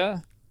this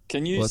here?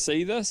 Can you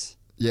see this?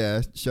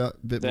 Yeah, show a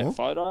bit more. That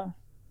photo?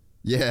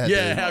 Yeah.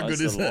 Yeah, how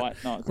good is it?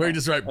 Where he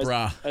just wrote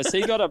bruh.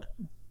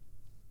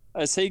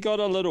 Has he got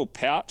a little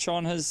pouch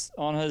on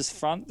his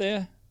front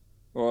there?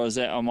 Or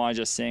am I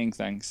just seeing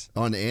things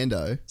on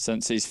Ando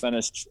since he's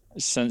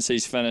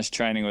finished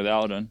training with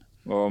Alden?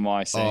 Or am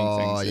I seeing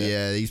things? Oh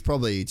yeah, he's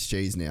probably eats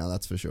cheese now.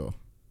 That's for sure.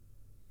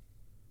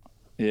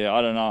 Yeah,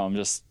 I don't know. I'm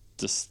just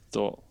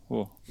thought.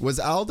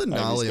 Was Alden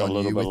gnarly on you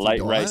with your diet? He's got a little bit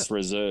late race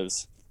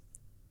reserves.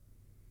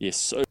 Yeah,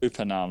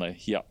 super gnarly.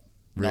 Yep.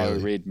 Really?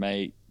 No red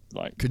meat.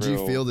 Could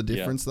you feel the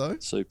difference though?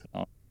 Super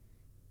gnarly.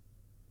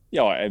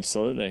 Yeah,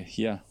 absolutely.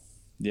 Yeah,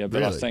 but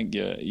really? I think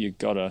you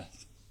gotta.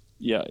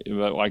 Yeah,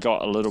 but I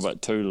got a little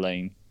bit too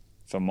lean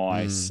for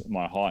my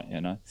height,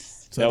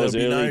 So that was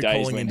early days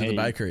calling into the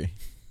bakery?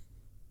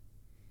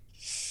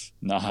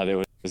 No, there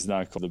was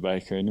no call to the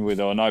bakery.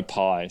 There were no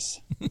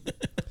pies.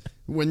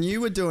 When you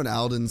were doing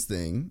Alden's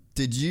thing,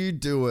 did you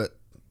do it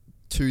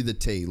to the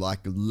T,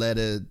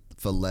 letter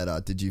for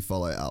letter? Did you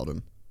follow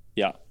Alden?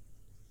 Yeah.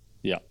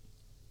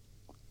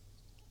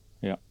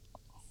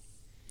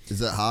 Is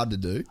that hard to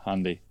do?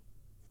 Handy.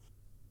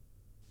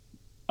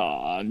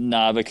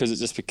 No, because it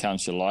just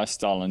becomes your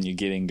lifestyle and you're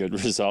getting good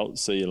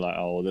results. So you're like,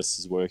 oh, this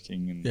is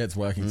working. And it's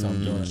working. So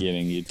I'm doing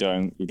it.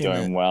 You're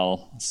doing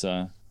well.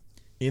 So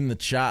in the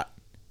chat,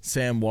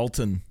 Sam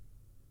Walton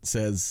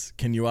says,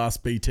 "Can you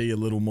ask BT a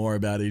little more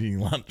about eating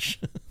lunch?"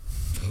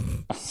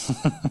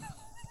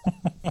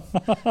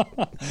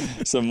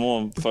 Some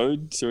more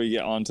food. Should we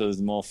get on to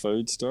more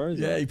food stories?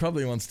 Yeah, he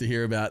probably wants to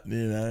hear about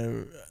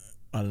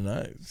I don't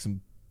know,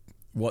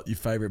 what your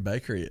favourite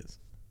bakery is.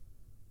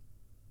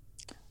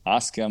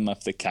 Ask him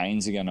if the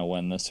Canes are going to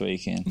win this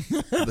weekend.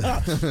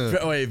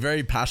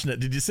 Very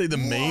passionate. Did you see the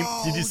meme?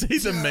 Did you see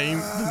the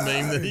meme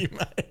that he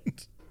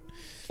made?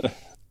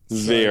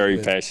 Very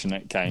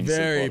passionate Canes.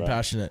 Very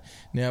passionate.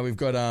 Now we've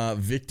got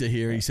Victor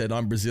here. He said,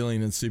 "I'm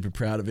Brazilian and super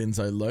proud of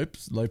Enzo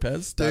Lopes."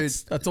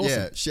 That's awesome.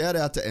 Yeah, shout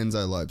out to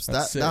Enzo Lopes.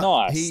 That's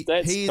nice.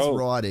 He is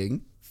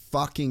riding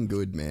fucking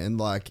good, man.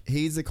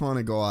 He's the kind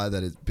of guy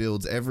that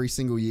builds every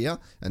single year,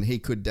 and he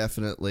could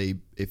definitely,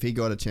 if he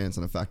got a chance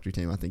on a factory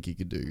team, I think he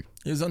could do.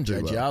 He was on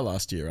JGR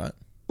last year, right?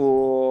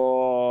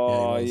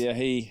 Oh,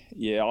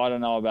 yeah. I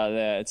don't know about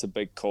that. It's a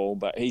big call,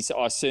 but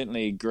I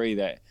certainly agree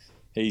that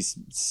he's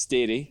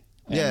steady.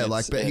 Yeah,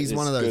 but he's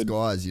one of those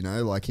guys, he's kind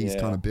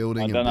of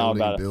building and building and building. I don't know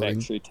about a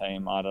factory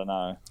team. I don't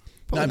know.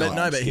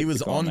 But he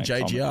was on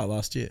JGR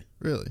last year.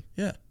 Really?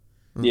 Yeah.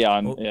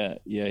 Yeah,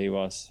 he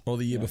was. Or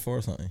the year before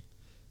or something.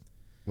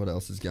 What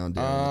else is going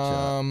down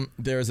in the chat?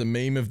 There is a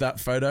meme of that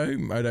photo,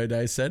 Moto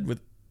Day said,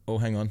 with... Oh,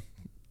 hang on.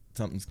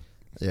 Something's...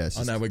 Yeah,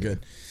 I know, we're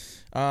good.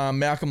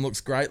 Malcolm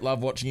looks great.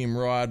 Love watching him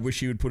ride.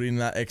 Wish he would put in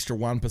that extra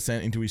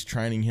 1% into his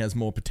training. He has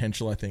more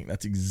potential, I think.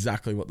 That's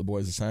exactly what the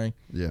boys are saying.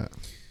 Yeah.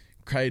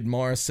 Cade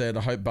Morris said,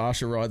 I hope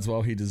Barsha rides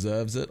well. He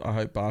deserves it. I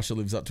hope Barsha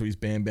lives up to his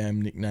Bam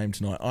Bam nickname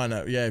tonight. I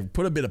know. Yeah,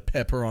 put a bit of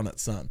pepper on it,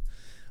 son.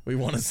 We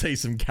want to see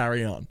some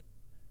carry on.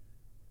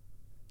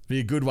 Be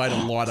a good way to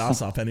light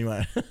us up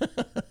anyway.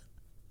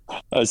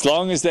 As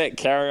long as that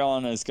carry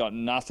on has got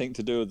nothing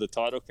to do with the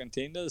title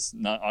contenders,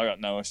 no, I got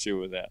no issue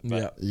with that.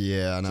 But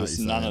yeah, I know. Just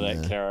none of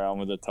that carry on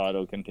with the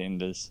title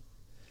contenders.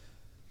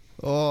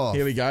 Oh,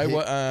 here we go.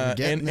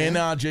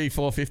 NRG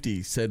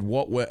 450 said,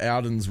 what were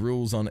Alden's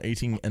rules on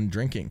eating and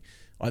drinking?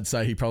 I'd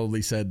say he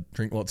probably said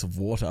drink lots of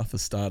water for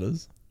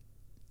starters.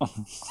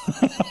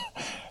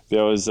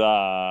 There was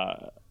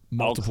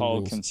alcohol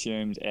rules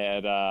consumed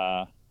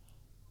at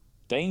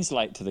Dean's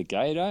late to the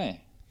gate, eh?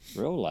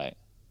 Real late.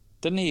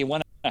 Didn't he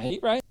win a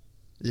heat race?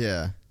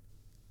 Yeah.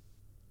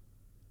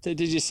 Did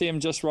you see him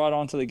just ride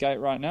onto the gate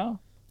right now?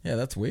 Yeah,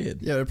 that's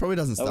weird. Yeah, it probably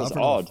doesn't start for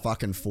another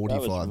fucking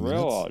 45 minutes.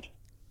 Real odd.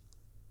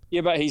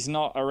 Yeah, but he's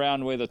not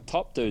around where the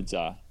top dudes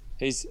are.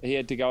 He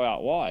had to go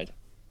out wide.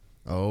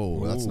 Oh,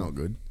 well, that's not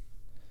good.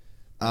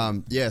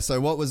 Yeah, so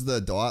what was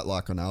the diet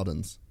like on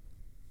Alden's?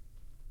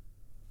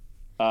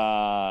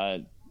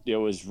 It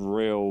was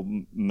real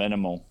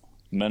minimal.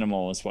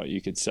 Minimal is what you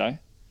could say.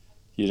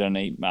 You didn't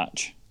eat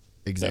much.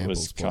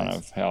 Examples, that was kind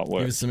of how it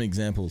worked. Give us some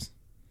examples.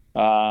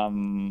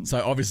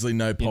 So obviously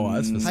no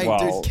pies.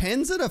 Dude,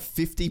 Ken's at a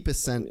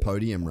 50%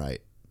 podium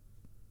rate.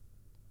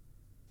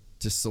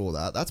 Just saw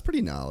that. That's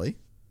pretty gnarly.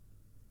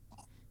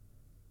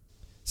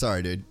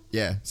 Sorry, dude.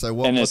 Yeah. So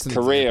what? In his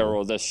career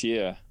or this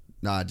year?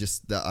 Nah,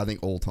 just that. I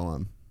think all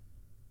time.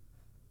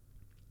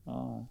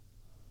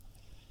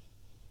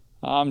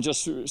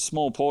 Just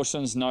small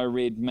portions. No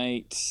red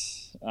meat.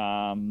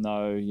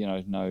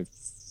 No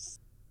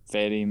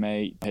fatty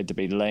meat. Had to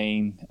be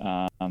lean.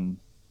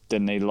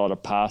 Didn't eat a lot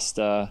of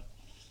pasta.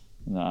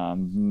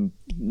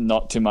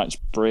 Not too much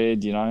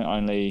bread.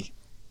 Only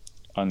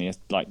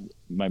like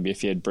maybe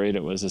if you had bread,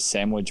 it was a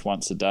sandwich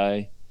once a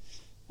day.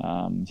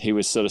 He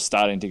was sort of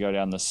starting to go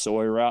down the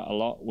soy route a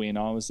lot when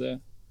I was there.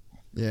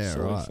 Yeah,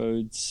 soy right.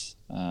 foods.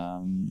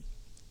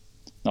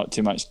 Not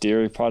too much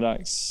dairy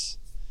products.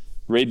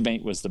 Red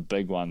meat was the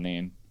big one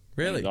then.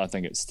 Really? I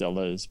think it still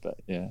is, but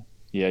that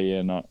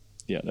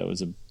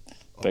was a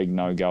big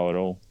no-go at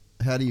all.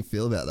 How do you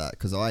feel about that?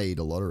 Because I eat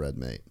a lot of red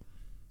meat.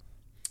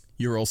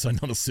 You're also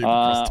not a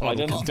Supercross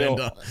title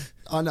contender.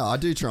 I know. I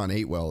do try and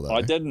eat well, though.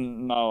 I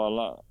didn't know a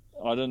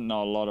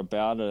lot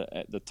about it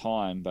at the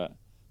time, but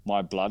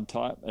my blood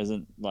type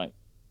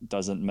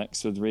doesn't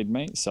mix with red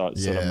meat, so it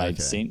sort of made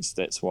sense.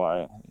 That's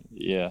why,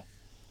 yeah.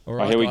 All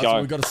right, here we go.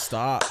 We've got to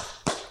start.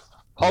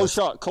 Whole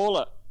shot, call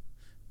it.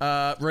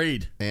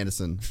 Reed.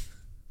 Anderson.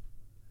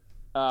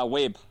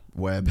 Webb.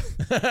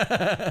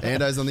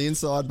 Ando's on the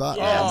inside, but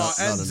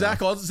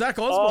Zach Osborne.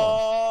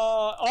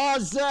 Oh,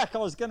 Zach. I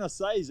was going to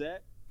say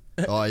Zach.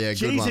 Oh, yeah,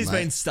 good one, he's mate.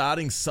 been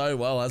starting so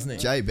well, hasn't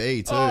he?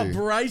 JB, too. Oh,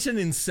 Brayton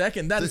in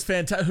second. That is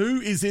fantastic.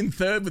 Who is in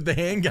third with the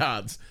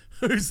handguards?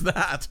 Who's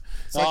that?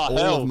 It's like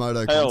all of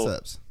Moto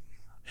Concepts.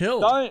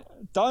 Hill.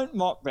 Don't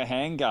mock the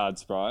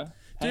handguards, bro.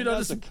 Dude,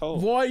 handguards are cool.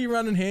 Why are you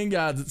running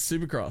handguards at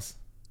Supercross?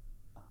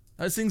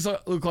 Those things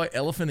look like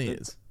elephant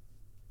ears.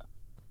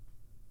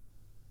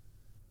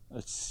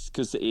 It's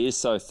because the ear's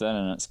so thin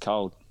and it's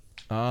cold.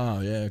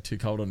 Oh, yeah, too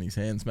cold on his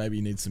hands. Maybe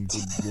he needs some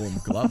good warm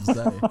gloves,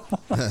 eh?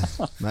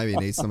 Maybe he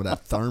needs some of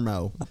that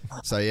thermo.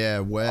 So, yeah,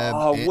 Webb.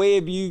 Oh,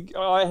 Webb.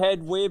 I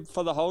had Webb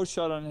for the whole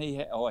shot and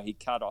he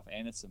cut off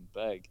Anderson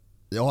big.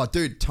 Oh,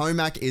 dude,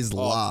 Tomac is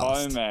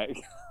last.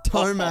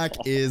 Tomac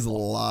is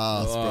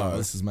last, bro.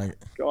 This is making...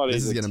 God,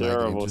 this is a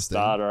terrible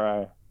starter,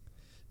 eh?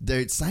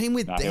 Dude, same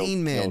with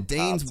Dean, man.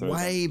 Dean's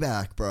way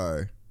back,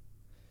 bro.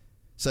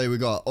 So we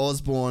got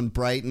Osborne,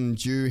 Brayton,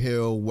 Dew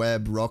Hill,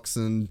 Webb,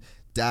 Roxon,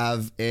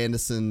 Dav,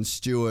 Anderson,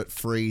 Stewart,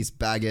 Freeze,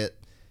 Baggett,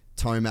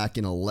 Tomac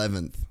in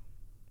 11th.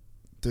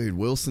 Dude,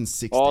 Wilson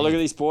 16th. Oh, look at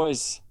these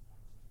boys.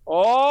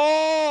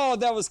 Oh,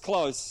 that was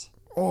close.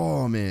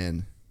 Oh,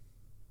 man.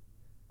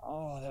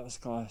 Oh, that was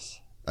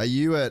close. Are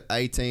you at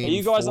 18? Are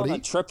you guys on the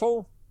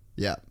triple?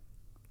 Yeah.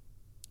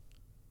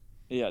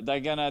 Yeah, they're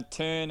going to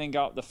turn and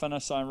go up the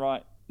finish line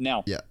right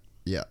now.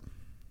 Yeah.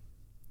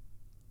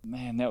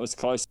 Man, that was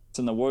close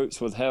in the whoops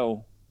with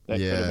Hill. That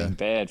could have been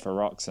bad for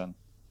Roxon.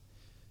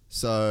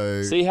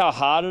 So see how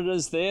hard it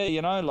is there,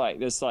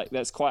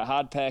 that's quite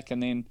hard pack,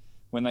 and then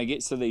when they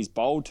get to these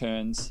bowl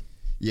turns,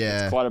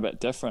 it's quite a bit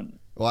different.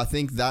 Well, I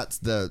think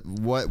that's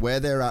where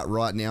they're at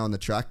right now on the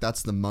track.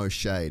 That's the most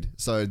shade.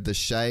 So the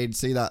shade,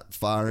 see that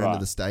far end of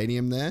the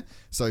stadium there?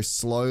 So it's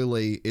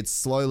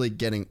slowly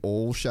getting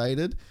all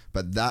shaded,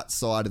 but that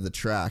side of the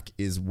track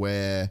is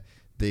where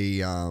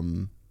the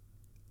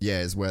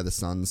is where the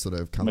sun sort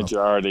of comes.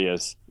 Majority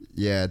is.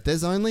 Yeah,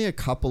 there's only a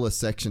couple of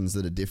sections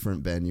that are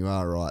different, Ben. You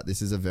are right.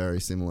 This is a very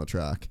similar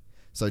track.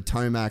 So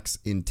Tomac's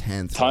in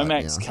 10th.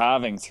 Tomac's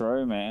carving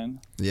through,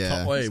 man.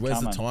 Yeah. Wait,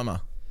 where's the timer?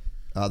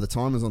 The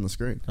timer's on the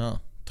screen. Oh,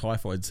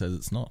 Typhoid says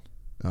it's not.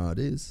 Oh, it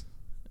is.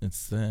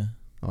 It's there.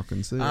 I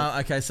can see it.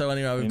 Okay, so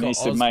anyway, we've He got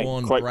needs to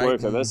Osborne, make quick Brayton.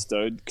 work of this,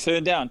 dude.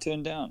 Turn down.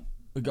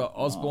 We've got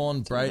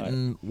Osborne,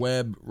 Brayton,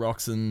 Webb,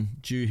 Roxon,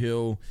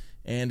 Dewhill,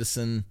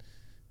 Anderson,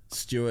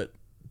 Stewart,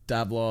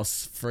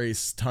 Davlos,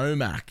 Freese,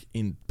 Tomac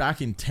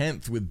back in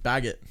 10th with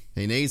Baggett.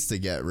 He needs to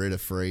get rid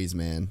of Freeze,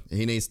 man.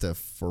 He needs to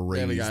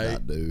freeze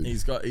that dude.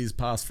 He's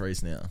past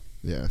Freese now.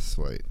 Yeah,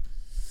 sweet.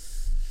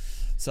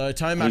 So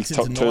Tomac's He's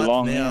into took too 9th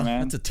long now. here,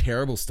 man. That's a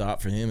terrible start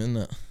for him, isn't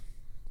it?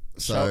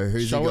 So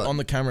who's show he it got? on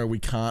the camera. We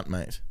can't,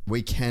 mate.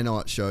 We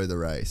cannot show the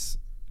race,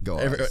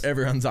 guys.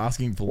 Everyone's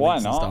asking for Why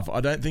links and not? stuff. I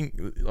don't think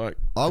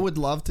I would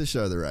love to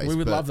show the race. We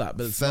would love that,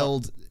 but it's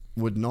Feld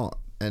would not,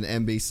 and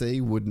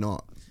NBC would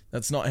not.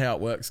 that's not how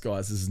it works,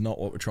 guys. This is not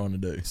what we're trying to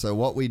do. So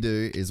what we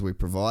do is we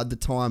provide the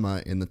timer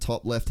in the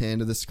top left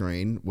hand of the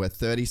screen. We're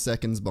 30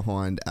 seconds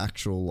behind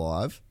actual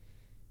live,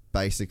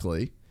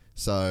 basically.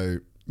 So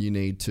you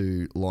need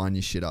to line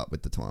your shit up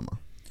with the timer.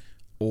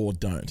 Or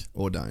don't.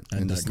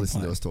 And just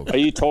listen to us talk. Are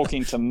you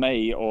talking to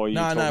me or are you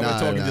No, talking we're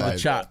talking to the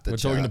chat. the We're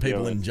talking to chat.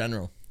 people in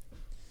general.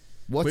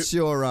 What's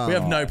your... We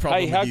have no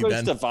problem Hey, how with you,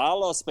 good's Ben.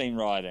 Davalos been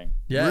riding?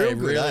 Yeah, Real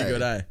really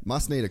good, eh?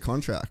 Must need a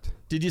contract.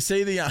 Did you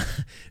see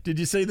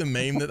the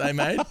meme that they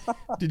made?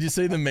 Did you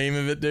see the meme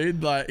of it,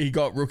 dude? Like he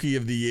got Rookie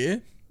of the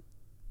Year,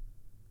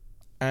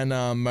 and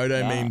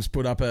Moto Memes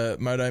put up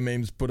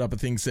a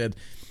thing said,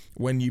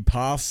 when you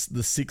pass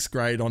the 6th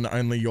grade on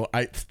only your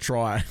 8th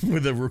try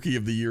with a Rookie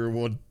of the Year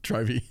award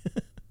trophy.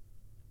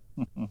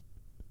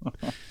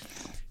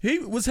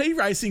 Was he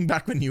racing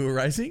back when you were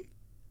racing?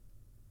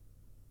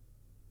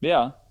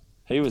 Yeah,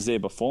 he was there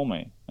before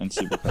me in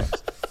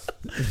Supercross.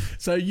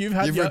 So you've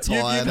had your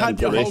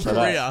whole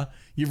career.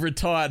 You've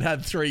retired,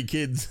 had 3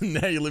 kids, and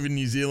now you live in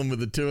New Zealand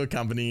with a tour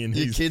company, and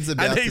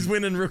he's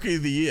winning Rookie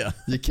of the Year.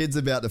 Your kid's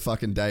about to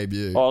fucking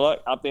debut. Oh,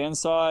 look, up the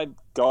inside,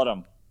 got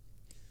him.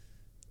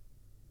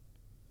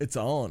 It's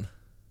on.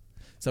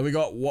 So we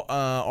got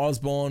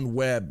Osborne,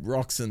 Webb,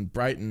 Roxon,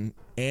 Brayton,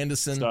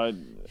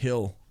 Anderson,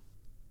 Hill.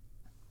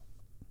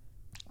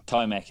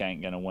 Tomac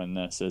ain't going to win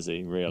this, is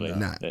he? Really?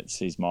 No.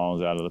 He's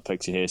miles out of the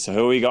picture here. So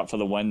who we got for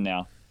the win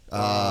now?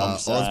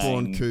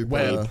 Osborne,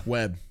 Cooper.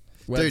 Webb.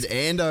 Dude,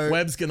 Ando.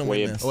 Webb's going to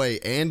win this.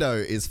 Wait,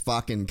 Ando is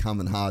fucking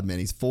coming hard, man.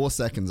 He's 4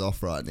 seconds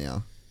off right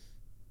now.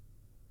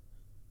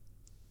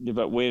 Yeah,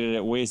 but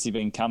where's he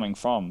been coming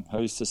from?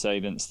 Who's to say he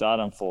didn't start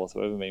on 4th?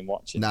 We haven't been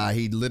watching. Nah,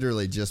 he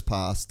literally just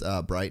passed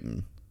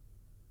Brayton.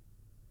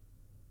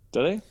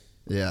 Did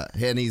he? Yeah,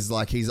 and he's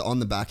on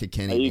the back of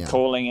Kenny Are you now.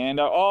 calling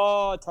Ando?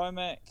 Oh,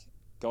 Tomac.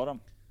 Got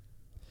him.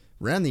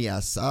 Round the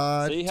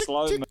outside. See how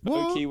slow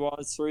Mookie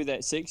was through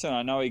that section?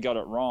 I know he got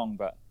it wrong,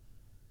 but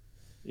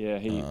yeah,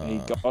 he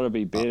got to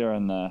be better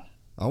in the.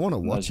 I want to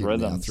watch him now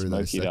rhythms through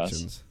those Mookie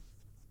sections. does.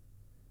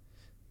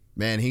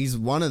 Man, he's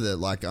one of the,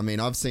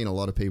 I've seen a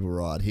lot of people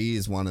ride. He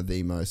is one of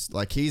the most,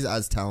 he's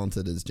as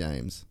talented as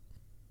James.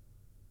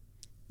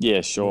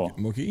 Yeah, sure.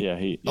 Mookie? Yeah,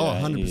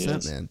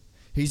 100%, man.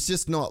 He's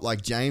just not,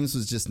 James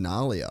was just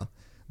gnarlier.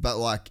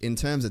 But, in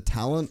terms of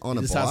talent on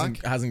a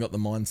bike. Hasn't got the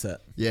mindset.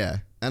 Yeah.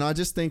 And I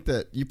just think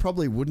that you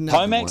probably wouldn't have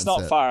Tomac's the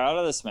mindset. not far out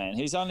of this, man.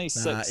 He's only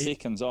 6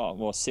 seconds off.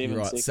 Well, 7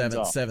 Right, seconds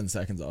off. 7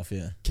 seconds off,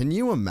 yeah. Can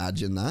you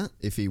imagine that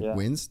if he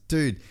wins?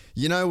 Dude,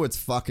 you know what's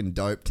fucking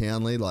dope,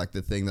 Townley?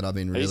 The thing that I've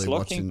been really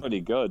watching. He's looking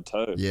pretty good,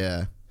 too.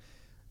 Yeah.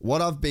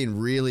 What I've been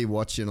really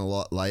watching a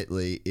lot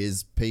lately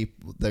is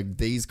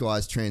these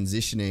guys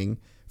transitioning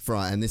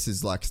from, and this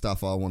is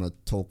stuff I want to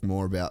talk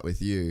more about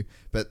with you,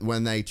 but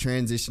when they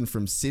transition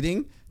from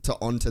sitting to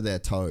onto their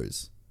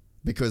toes.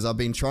 Because I've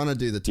been trying to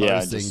do the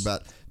toes thing,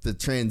 but the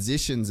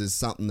transitions is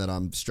something that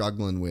I'm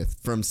struggling with.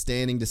 From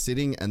standing to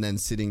sitting and then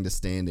sitting to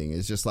standing.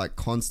 It's just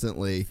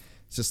constantly,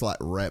 it's just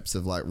reps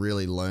of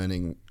really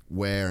learning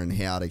where and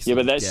how to Yeah,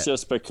 but that's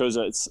just because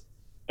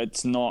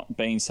it's not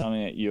been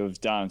something that you've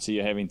done, so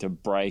you're having to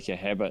break a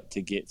habit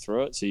to get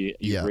through it. So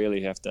you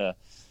really have to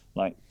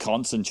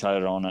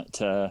concentrate on it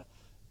to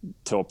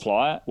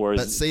apply it. Whereas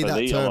but see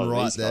that turn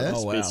right there?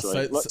 Oh,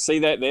 wow. Look, see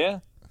that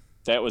there?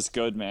 That was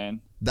good, man.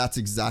 That's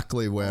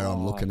exactly where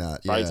I'm looking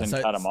at. Yeah. Brayton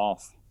cut him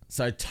off.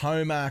 So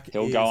Tomac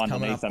He'll is go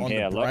coming underneath up him onto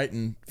here. Look,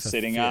 Brayton for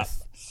sitting 5th. up.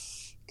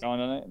 Going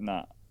on it?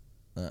 Nah.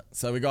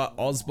 So we got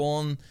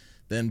Osborne,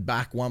 then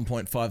back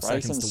 1.5 seconds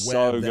Brayton's to so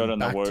Webb, good then in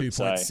the back whoops,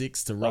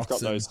 2.6 to They've got Roxon.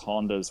 those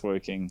Hondas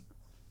working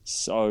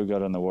so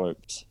good in the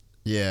whoops.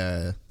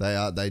 Yeah, they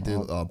are. They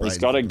do. Oh, He's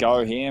got to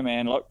go here,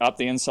 man. Look, up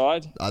the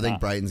inside. I think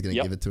Brayton's going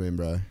to give it to him,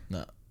 bro.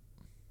 No.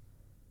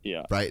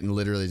 Yeah. Brayton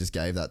literally just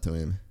gave that to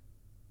him.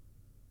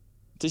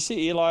 Did you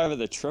see Eli over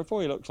the triple?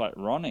 He looked like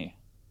Ronnie.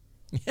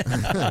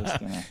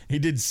 He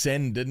did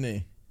send, didn't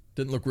he?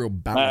 Didn't look real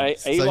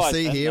balanced. So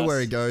see here where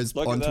he goes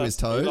onto his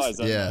toes?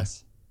 Yeah.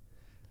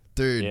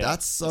 Dude,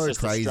 that's so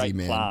crazy,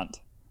 man. Plant.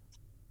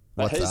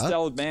 But his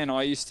old man,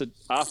 I used to,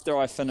 after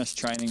I finished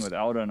training with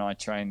Eldon, I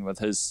trained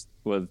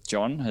with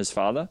John, his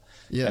father.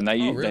 Yeah. And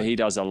he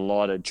does a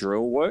lot of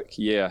drill work.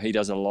 Yeah, he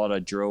does a lot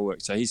of drill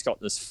work. So he's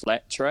got this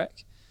flat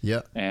track.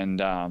 Yeah.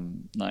 And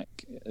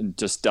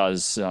just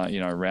does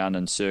round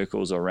in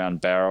circles or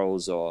round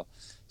barrels or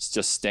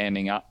just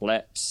standing up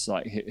laps.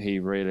 Like he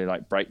really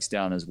like breaks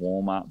down his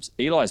warm ups.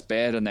 Eli's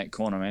bad in that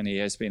corner, man. He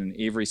has been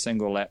in every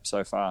single lap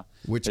so far.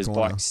 His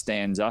corner? bike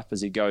stands up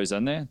as he goes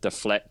in there. The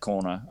flat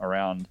corner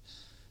around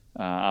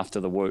after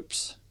the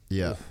whoops.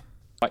 Yeah.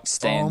 Bike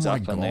stands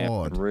up in there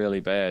really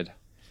bad.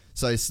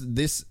 So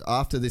this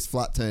after this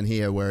flat turn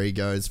here where he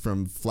goes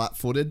from flat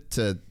footed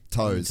to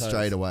toes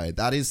straight away.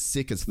 That is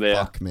sick as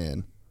fuck,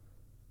 man.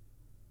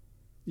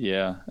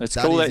 Yeah, it's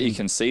cool that you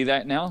can see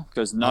that now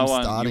because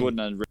you wouldn't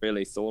have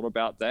really thought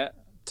about that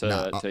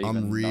to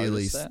even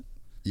notice that.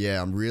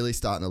 Yeah, I'm really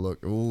starting to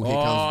look. Ooh, here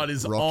Oh, comes it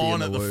is Rocky on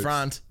in at the whoops.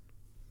 front.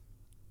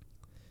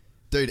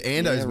 Dude,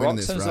 Ando's winning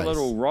this race. Roxon's a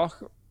little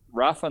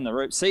rough in the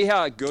rut. See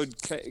how good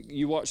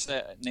you watch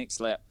that next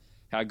lap.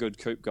 How good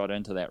Coop got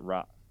into that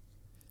rut.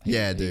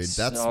 Yeah, dude, He's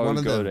that's so one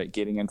of good the. at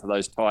getting into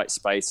those tight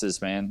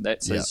spaces, man.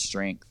 That's his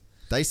strength.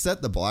 They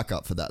set the bike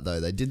up for that though.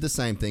 They did the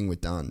same thing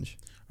with Dunge.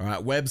 All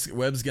right, Webb's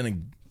gonna.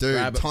 Dude,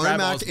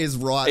 Tomac is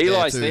right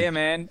Eli's there too. there,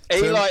 man.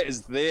 Eli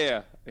is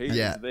there. He's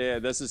there.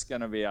 This is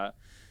gonna be a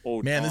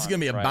man. This is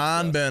gonna be a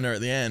barn burner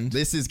at the end.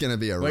 This is gonna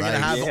be a We're race. gonna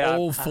have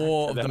all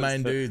four of the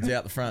main dudes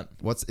out the front.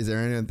 Is there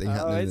anything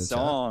happening in the chat?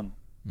 On.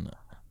 No.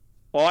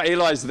 Oh,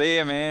 Eli's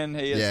there, man.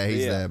 He's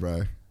there,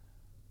 bro.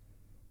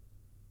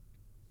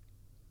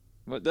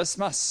 But this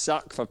must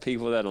suck for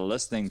people that are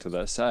listening to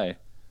this, hey?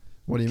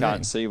 What do you mean?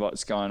 Can't see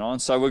what's going on.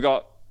 So we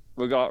got.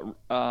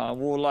 I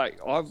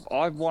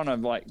want to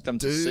like them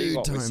to see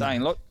what we're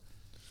saying. Look.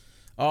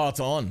 Oh, it's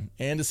on.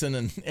 Anderson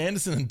and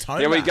Tomac.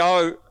 Here we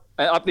go.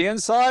 Up the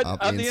inside. Up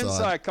the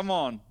inside. Come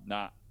on.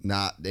 Nah,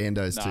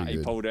 Ando's too good.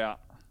 He pulled out.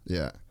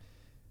 Yeah.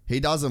 He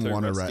doesn't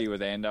want to race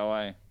with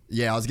Ando, eh?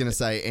 Yeah, I was gonna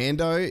say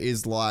Ando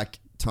is like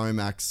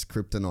Tomac's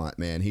kryptonite,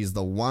 man. He's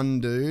the one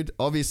dude.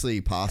 Obviously,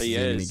 he passes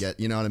him and he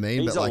you know what I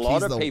mean. He's a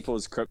lot of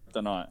people's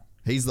kryptonite.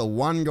 He's the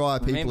one guy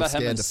people are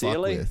scared to fuck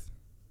Sealy? with.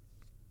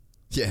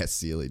 Yeah,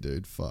 Sealy,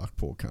 dude. Fuck,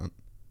 poor cunt.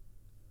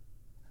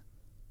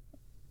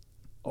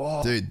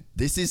 Oh. Dude,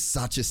 this is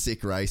such a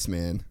sick race,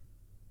 man.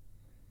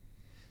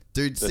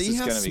 Dude, this see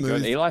how is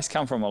smooth. Be good. Eli's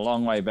come from a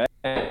long way back.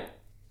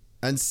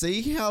 And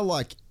see how,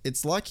 like,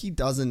 it's like he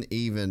doesn't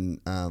even...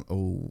 have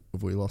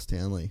we lost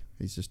Townley?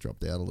 He's just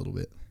dropped out a little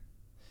bit.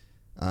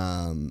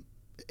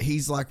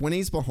 He's like, when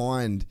he's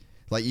behind,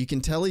 like, you can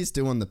tell he's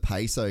doing the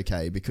pace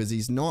okay because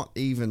he's not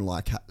even,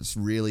 like,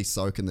 really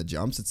soaking the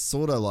jumps. It's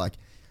sort of like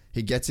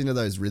he gets into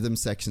those rhythm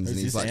sections and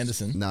he's like...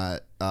 Anderson? No.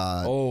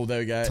 There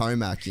we go.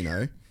 Tomac, you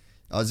know?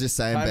 I was just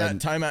saying, Ben...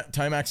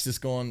 Tomac's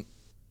just gone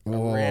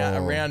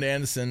around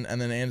Anderson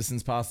and then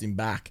Anderson's passed him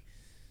back.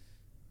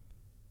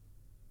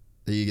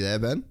 Are you there,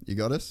 Ben? You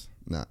got us?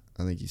 No,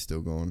 I think he's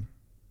still gone.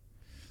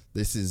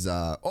 This is...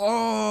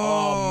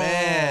 Oh,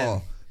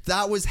 man.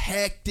 That was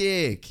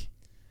hectic.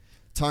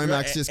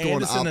 Tomac's just gone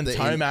Anderson up and the...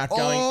 Tomac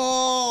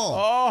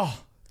going...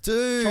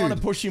 Dude. Trying to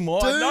push him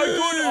wide. Dude. No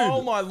good.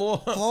 Oh, my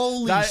Lord.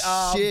 Holy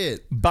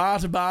shit. Bar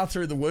to bar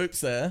through the whoops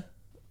there.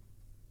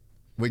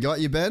 We got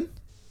you, Ben?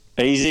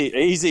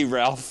 Easy,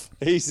 Ralph.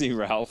 Easy,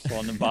 Ralph,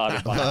 on the bar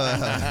to bar.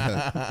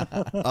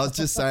 I was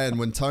just saying,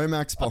 when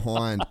Tomac's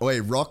behind...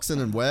 Roxon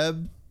and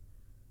Webb...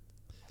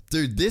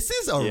 Dude, this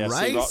is a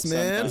race,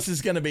 man. This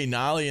is going to be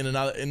gnarly in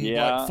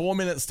like 4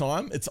 minutes'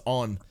 time. It's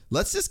on.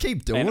 Let's just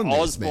keep doing and this,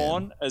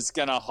 Osborne man. is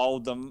going to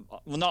hold them.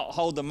 Well, not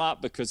hold them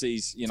up because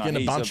he's going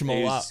to bunch them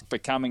all up.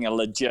 Becoming a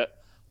legit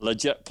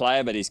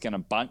player, but he's going to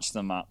bunch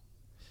them up.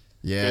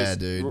 Yeah,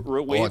 dude.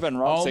 Webb and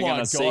Rox are going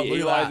to see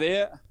Eli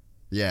there.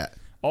 Yeah.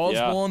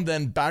 Osborne,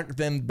 then back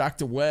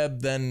to Webb,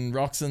 then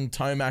Roxon,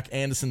 Tomac,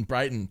 Anderson,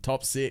 Brayton,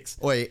 top 6.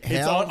 Wait,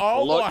 it's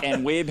on.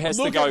 And Webb has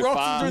to go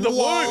far. Through the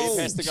Webb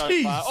has to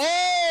go far.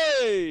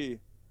 Oh!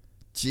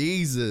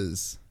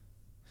 Jesus.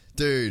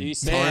 Dude,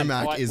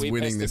 Tomac is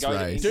winning this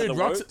race. Dude,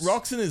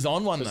 Roxon is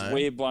on one, though.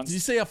 Did you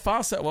see how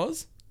fast that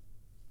was?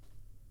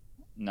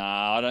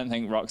 Nah, I don't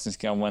think Roxon's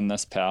going to win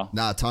this, pal.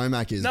 Nah,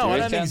 Tomac is. No, I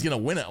don't think he's going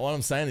to win it. What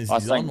I'm saying is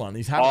he's on one.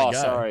 He's having a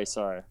go.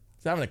 Sorry.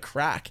 He's having a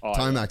crack.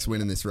 Tomac's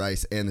winning this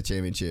race and the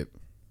championship.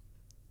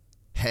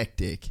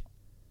 Hectic.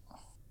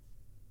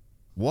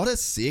 What a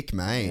sick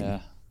main. Yeah.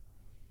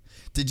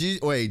 Did you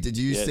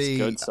see? It's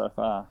good so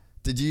far.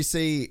 Did you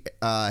see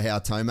how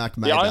Tomac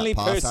made the that only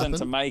pass person happen?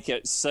 to make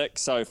it sick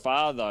so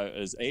far, though,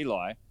 is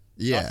Eli.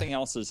 Yeah. Nothing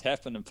else has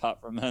happened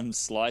apart from him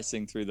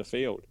slicing through the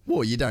field.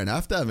 Well, you don't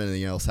have to have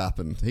anything else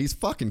happen. He's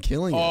fucking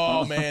killing it.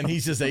 Oh, man,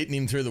 he's just eating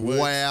him through the woods.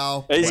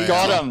 Wow. He's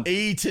got him.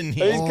 Eating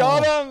him. He's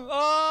got him.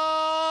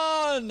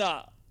 Oh,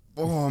 no.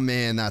 Oh,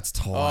 man, that's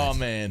tight. Oh,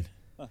 man.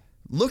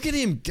 Look at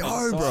him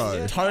go, bro.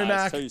 Yeah.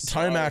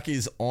 Tomac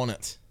is on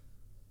it.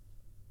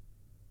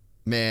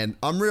 Man,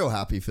 I'm real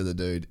happy for the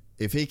dude.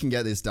 If he can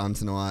get this done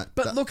tonight.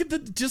 But look at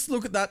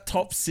that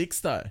top 6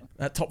 though.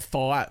 That top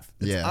 5.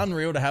 It's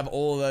unreal to have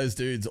all of those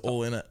dudes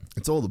all in it.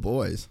 It's all the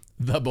boys.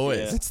 The boys.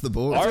 Yeah. It's the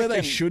boys. That's where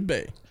they should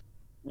be.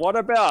 What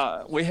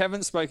about, we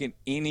haven't spoken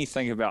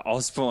anything about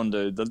Osborne,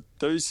 dude. The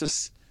dude's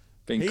just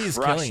been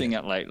crushing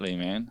it lately,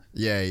 man.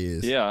 Yeah, he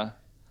is. Yeah.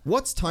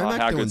 What's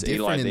Tomac doing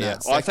different in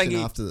that section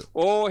after the...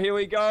 Oh, here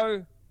we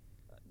go.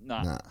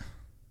 Nah.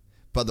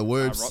 But the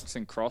Whoops...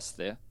 Roxon crossed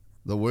there.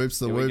 The whoops.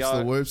 He's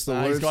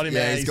got him, yeah,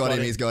 man. he's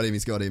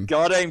got him.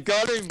 Got him.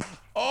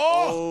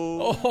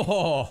 Oh!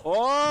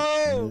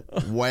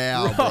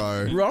 Wow,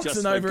 bro.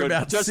 Roxon over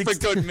about just 60. for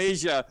good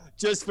measure.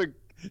 Just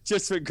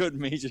for good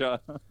measure.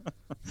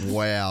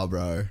 Wow,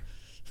 bro.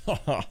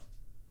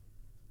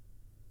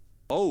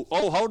 Oh,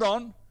 hold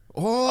on.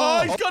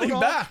 Oh, he's got him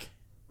back.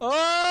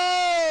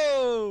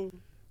 Oh,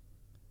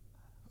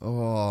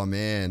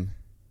 man.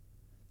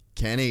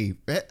 Kenny,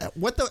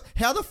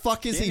 how the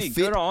fuck is Kenny, he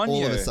fit good on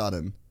all you. of a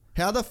sudden?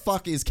 How the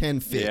fuck is Ken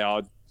fit?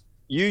 Yeah,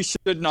 you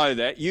should know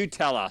that. You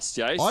tell us,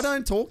 Jace. I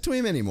don't talk to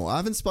him anymore. I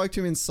haven't spoke to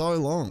him in so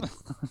long.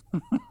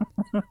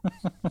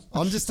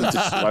 I'm just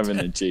waving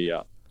a G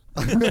up.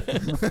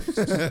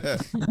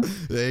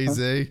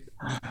 Easy.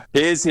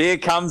 Here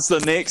comes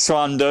the next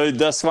one, dude.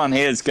 This one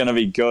here is going to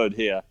be good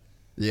here.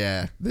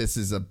 Yeah, this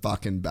is a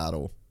fucking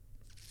battle.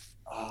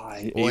 Oh,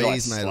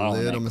 he's made a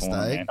little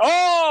mistake.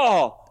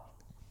 Oh!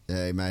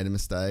 Yeah, he made a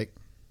mistake.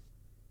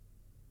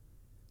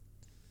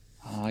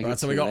 Right,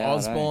 so we got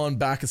Osborne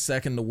back a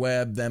second to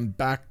Webb, then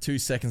back 2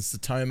 seconds to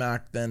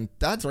Tomac, then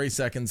 3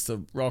 seconds to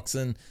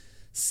Roxon,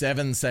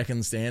 7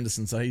 seconds to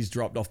Anderson. So he's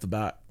dropped off the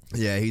bat.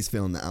 Yeah, he's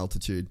feeling the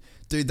altitude.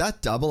 Dude,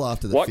 that double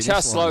after the Watch finish how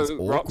line slow is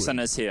awkward.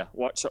 Roxon is here.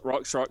 Watch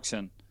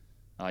Roxon.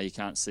 Oh, you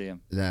can't see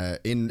him. Yeah,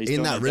 in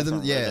doing that a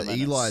rhythm, different rhythm,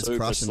 and it's Eli's super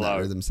crushing slow. that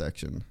rhythm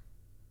section.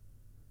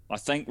 I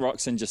think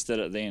Roxon just did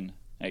it then,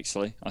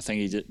 actually. I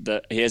think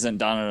he hasn't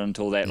done it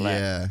until that lap.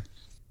 Yeah.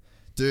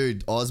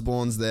 Dude,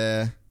 Osborne's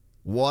there.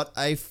 What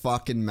a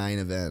fucking main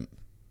event.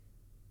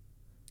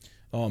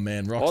 Oh,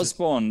 man. Roxon.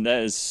 Osborne,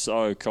 that is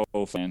so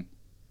cool, man.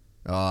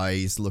 Oh,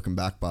 he's looking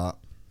back, Bart.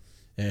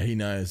 Yeah, he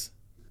knows.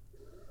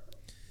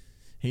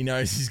 He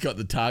knows he's got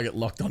the target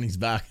locked on his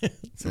back.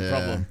 It's a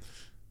problem.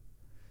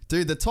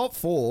 Dude, the top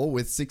 4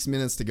 with 6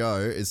 minutes to go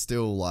is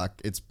still like,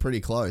 it's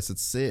pretty close.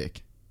 It's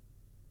sick.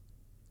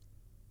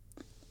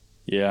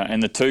 Yeah,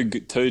 and the two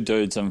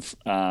dudes in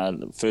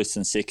first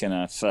and second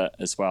are fit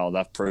as well.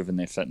 They've proven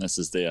their fitness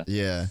is there.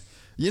 Yeah.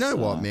 You know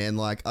what, man?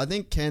 Like, I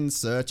think Ken's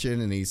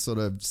searching and he's sort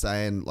of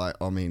saying, like,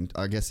 I mean,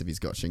 I guess if he's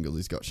got shingles,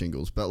 he's got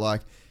shingles. But,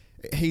 like,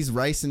 he's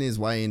racing his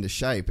way into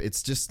shape.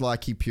 It's just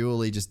like he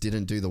purely just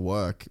didn't do the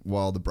work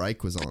while the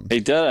break was on. He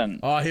didn't.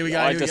 Oh, here we go.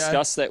 I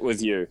discussed that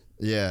with you.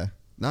 Yeah.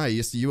 No,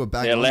 you were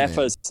back Yeah, on,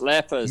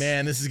 lappers.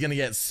 Man, this is going to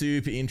get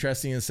super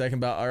interesting in a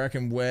second, but I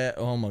reckon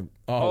wow.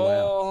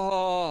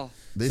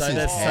 This so is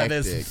there's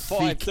hectic.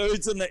 5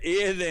 dudes in the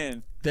air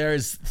then. There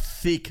is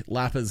thick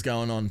lappers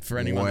going on for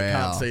anyone that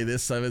can't see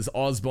this. So there's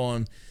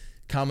Osborne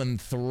coming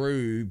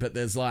through, but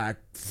there's like...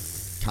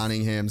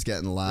 Cunningham's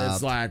getting lapped.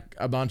 There's like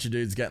a bunch of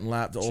dudes getting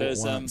lapped all at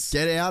once.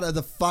 Get out of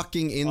the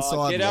fucking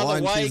inside get out line,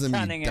 of the way, Chisholm,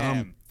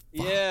 Cunningham.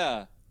 you dumb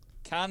Yeah.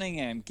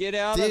 Cunningham, get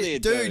out of there,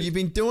 dude. You've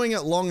been doing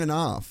it long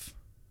enough.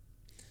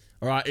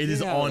 All right, it is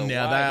Get out of on the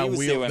now. way. They are He was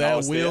there when I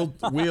was wheel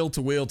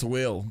to wheel to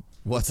wheel.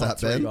 What's Top that,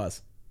 3 Ben?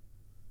 guys.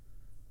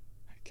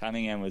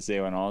 Cunningham was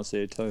there when I was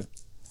there too.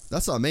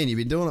 That's what I mean. You've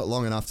been doing it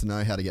long enough to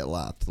know how to get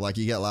lapped. Like,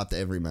 you get lapped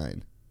every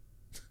main.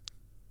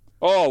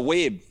 Oh,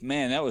 Webb.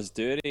 Man, that was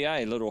dirty,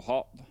 eh? Little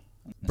hop.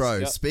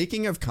 Bro,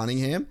 speaking of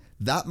Cunningham,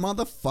 that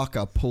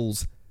motherfucker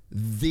pulls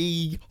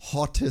the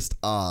hottest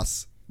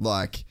ass.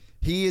 Like,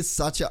 he is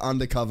such an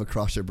undercover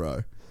crusher,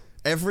 bro.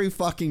 Every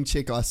fucking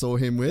chick I saw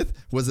him with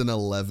was an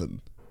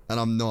 11. And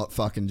I'm not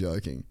fucking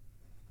joking.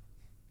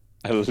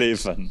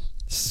 11.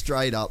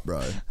 Straight up,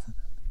 bro.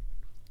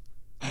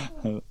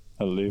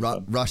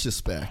 11. Russia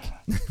spec.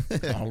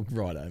 Oh,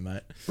 righto,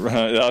 mate.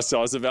 Right, so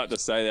I was about to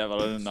say that, but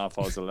I didn't know if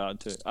I was allowed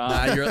to.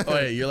 Nah,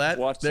 you're allowed.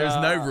 What, There's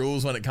no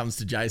rules when it comes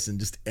to Jason.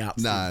 Just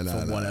out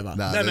for whatever.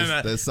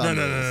 No. There's some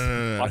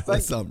rules.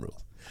 There's some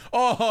rules.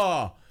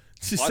 Oh,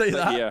 did you see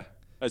that? Yeah.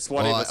 It's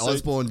whatever suits,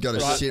 Osborne got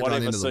a shit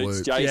run into the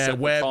loop. Yeah,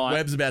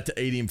 Webb's about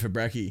to eat him for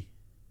brekkie.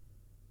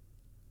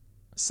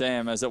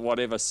 Sam, is it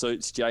whatever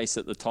suits Jace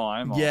at the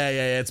time? Or? Yeah.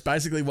 It's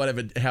basically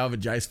however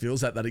Jace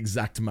feels at that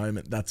exact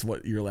moment. That's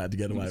what you're allowed to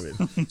get away with.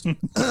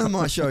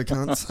 My show,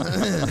 cunts.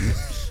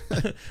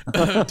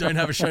 Don't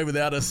have a show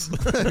without us.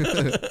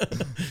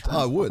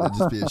 I would. It'd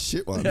just be a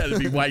shit one. Yeah, it'd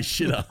be way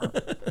shitter.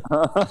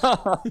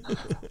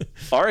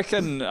 I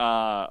reckon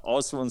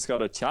Osborne's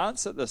got a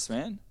chance at this,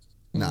 man.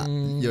 Nah,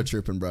 you're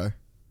tripping, bro.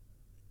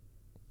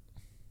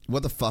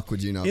 What the fuck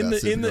would you know about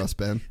Supercross,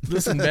 Ben?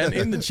 Listen, Ben,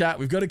 in the chat,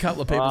 we've got a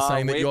couple of people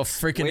saying that you're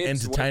freaking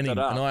Webb's entertaining, and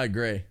I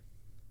agree.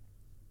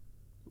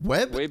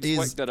 Webb's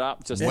whipped it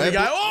up. Just there we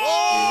go.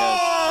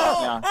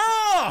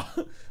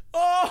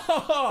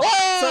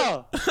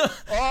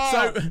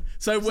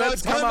 So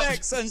Webb's come up.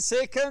 In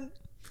second.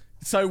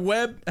 So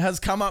Webb has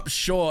come up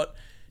short,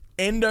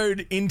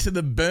 endoed into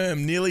the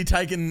berm, nearly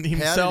taken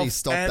himself. How did he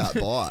stop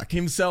that bike?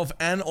 Himself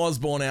and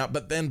Osborne out,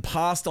 but then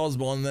passed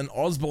Osborne, and then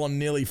Osborne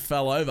nearly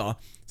fell over.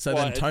 So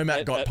then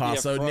Tomac got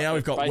past. So now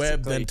we've got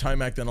Webb, then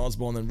Tomac, then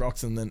Osborne, then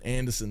Roxon, then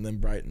Anderson, then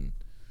Brayton.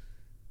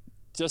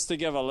 Just to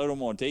give a little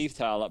more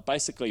detail, it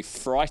basically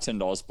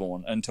frightened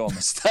Osborne into a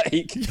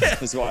mistake.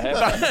 Is what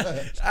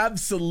happened.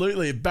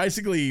 Absolutely. It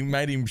basically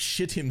made him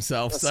shit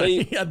himself, so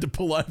he had to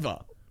pull over.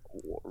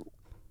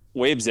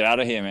 Webb's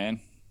out of here, man.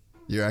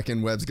 You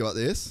reckon Webb's got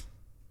this?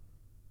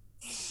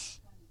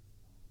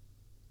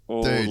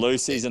 Oh, Dude.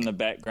 Lucy's in the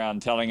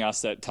background telling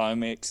us that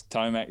Tomac's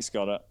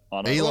got it.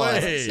 I don't know.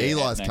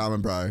 Eli's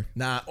coming, bro.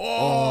 Nah.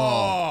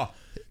 Oh.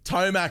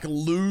 Tomac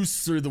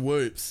loose through the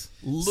whoops.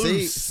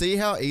 Loose. See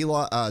how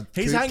Eli...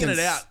 He's Coop hanging it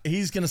out.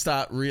 He's going to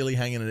start really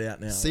hanging it out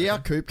now. See how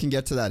Coop can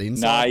get to that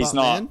inside? Nah, he's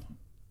not. Man?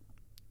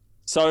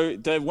 So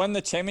to win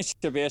the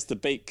championship, he has to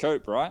beat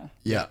Coop, right?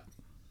 Yeah.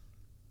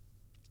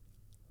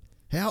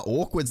 How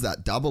awkward's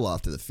that double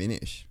after the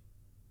finish?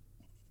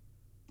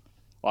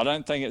 I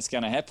don't think it's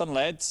going to happen,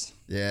 lads.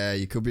 Yeah,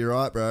 you could be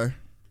right, bro.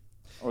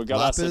 We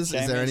got us a Lappers? Is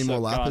there any more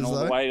championship going lappers, all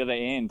though? the way to the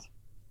end.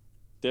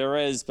 There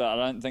is, but I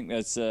don't think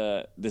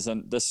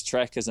this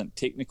track isn't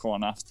technical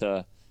enough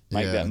to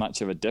make that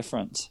much of a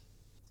difference.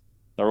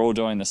 They're all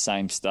doing the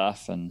same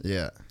stuff, and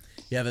Yeah.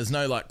 There's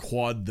no like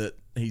quad that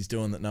he's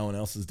doing that no one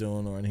else is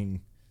doing or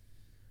anything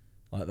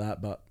like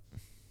that. But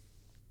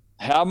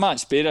how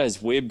much better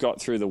has Webb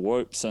got through the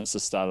whoop since the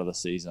start of the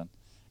season?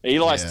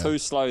 Eli's too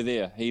slow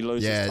there. He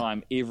loses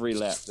time every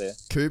lap there.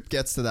 Coop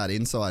gets to that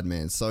inside,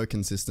 man, so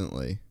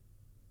consistently.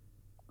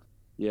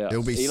 Yeah,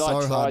 It'll be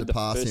Eli so hard to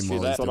pass him while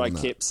he's That's what I doing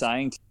that. kept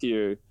saying to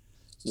you.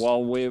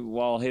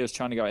 While he was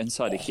trying to go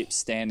inside, he kept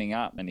standing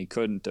up and he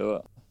couldn't do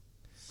it.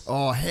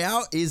 Oh,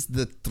 how is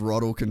the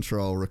throttle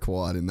control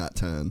required in that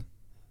turn?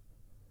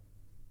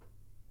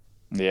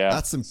 Yeah,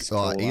 That's some.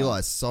 cool,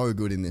 Eli's so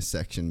good in this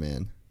section,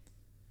 man.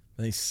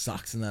 he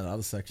sucks in that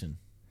other section.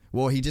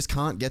 Well, he just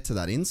can't get to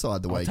that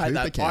inside the way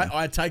Cooper can.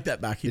 I take that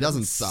back. He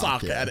doesn't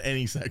suck at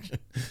any section.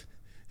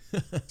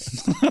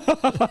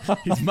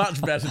 He's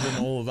much better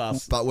than all of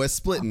us. But we're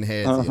splitting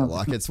hairs here.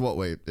 Like it's what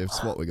we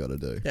got to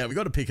do. Yeah, we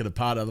got to pick it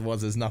apart.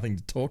 Otherwise, there's nothing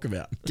to talk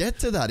about. Get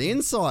to that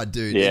inside,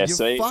 dude. Yeah,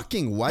 You're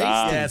fucking wasting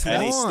time.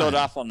 And he stood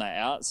up on the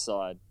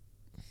outside.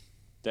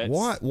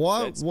 Why?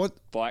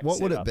 What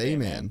would it be,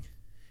 man?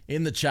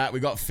 In the chat, we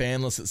got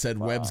Fanless that said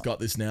Webb's got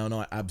this now, and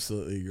I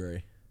absolutely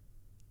agree.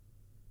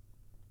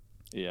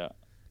 Yeah.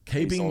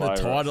 Keeping the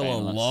title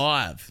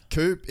alive.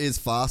 Coop is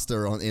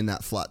faster in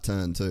that flat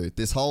turn too.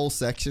 This whole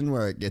section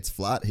where it gets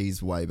flat,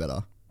 he's way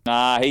better.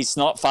 Nah, he's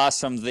not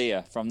fast from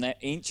there. From that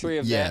entry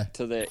of that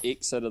to the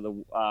exit of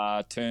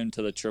the turn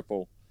to the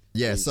triple.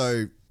 Yeah,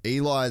 so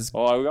Eli's...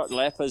 Oh, we got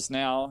lappers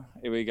now.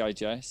 Here we go,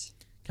 Jace.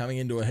 Coming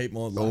into a heap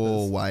more lappers.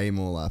 Oh, way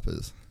more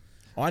lappers.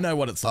 I know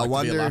what it's like I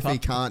wonder to be a if lapper. he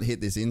can't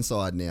hit this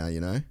inside now, you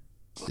know?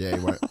 Yeah,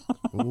 he won't.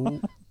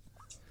 Ooh.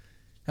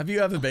 Have you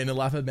ever been a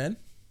lapper, Ben?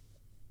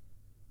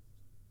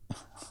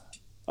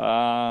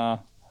 Yeah,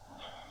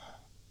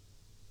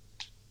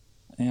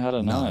 I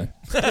don't know.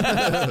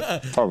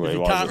 Probably. If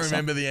you can't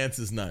remember the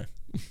answers, no.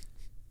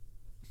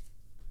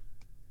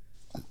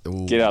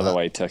 Ooh, Get out of the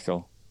way,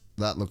 Tickle.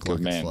 That looked Good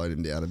like man. it slowed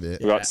him down a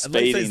bit. We got At least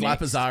these Speedy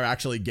lappers are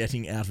actually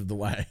getting out of the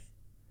way.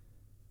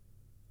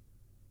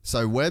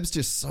 So Webb's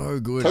just so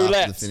good 2 after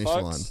laps, the finish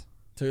folks. line.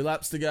 2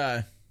 laps to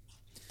go.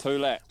 2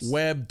 laps.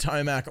 Webb,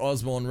 Tomac,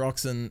 Osborne,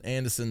 Roxon,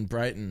 Anderson,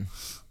 Brayton.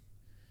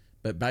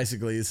 But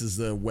basically, this is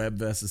the Webb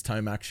versus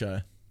Tomac show.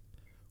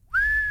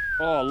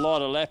 Oh, a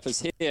lot of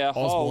lappers here.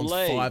 Osborne's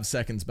Holy. 5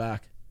 seconds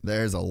back.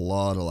 There's a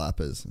lot of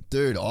lappers.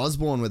 Dude,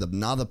 Osborne with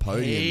another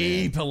podium,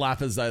 Heap man. of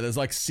lappers, though. There's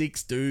like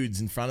 6 dudes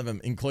in front of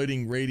him,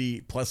 including Reedy,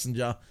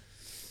 Plessinger.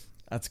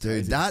 That's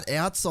crazy. Dude, that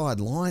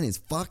outside line is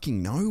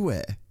fucking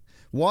nowhere.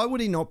 Why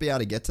would he not be able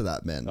to get to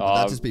that, man? Would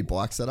that just be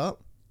bike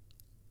setup?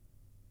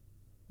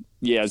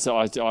 Yeah, so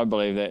I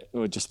believe that it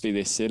would just be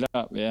their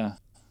setup, yeah.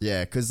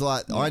 Yeah, because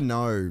I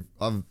know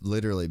I've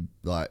literally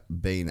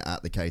been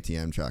at the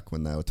KTM track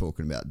when they were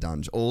talking about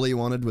Dunge. All he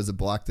wanted was a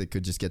bike that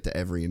could just get to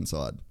every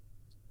inside.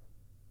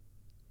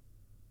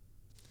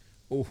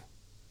 Oh,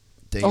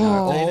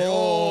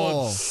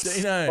 Dino.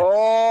 Dino.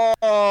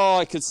 Oh,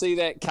 I could see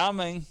that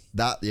coming.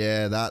 That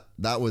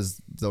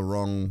was the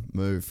wrong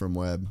move from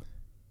Webb.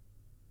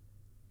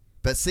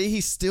 But see, he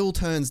still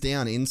turns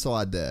down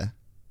inside there.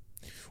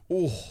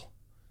 Oh.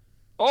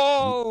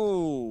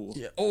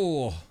 Yeah.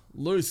 Oh.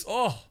 Loose.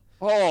 Oh.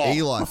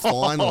 Eli,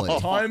 finally.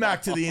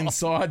 Tomac to the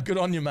inside. Good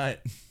on you, mate.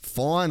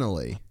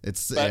 Finally.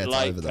 It's But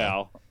late, over, though.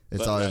 pal.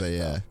 It's But over, late,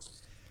 yeah. pal.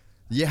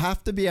 You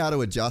have to be able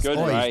to adjust. Good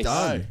he's race.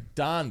 done.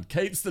 Done.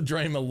 Keeps the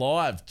dream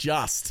alive.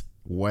 Just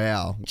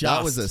Wow. That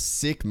Just. was a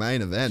sick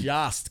main event.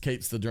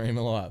 keeps the dream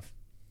alive.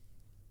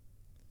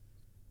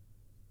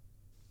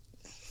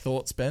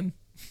 Thoughts, Ben?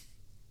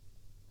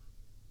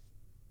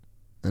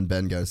 And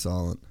Ben goes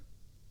silent.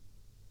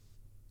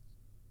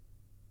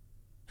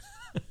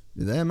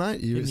 You there,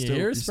 mate? You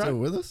still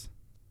with us?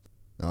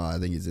 Oh, I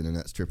think his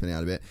internet's tripping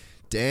out a bit.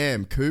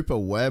 Damn, Cooper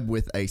Webb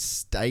with a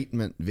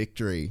statement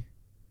victory.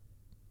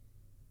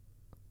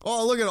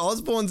 Oh, look at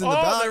Osborne's in the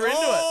back. They're into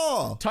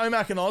Oh, it.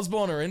 Tomac and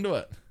Osborne are into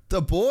it.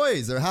 the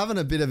boys are having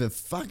a bit of a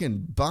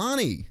fucking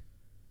Barney.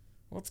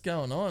 What's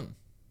going on?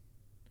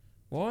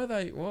 Why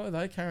are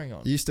they carrying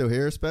on? You still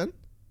hear us, Ben?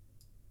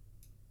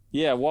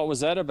 Yeah, what was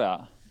that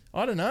about?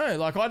 I don't know.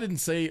 Like I didn't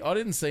see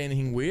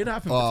anything weird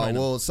happen Oh, between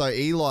them. well, so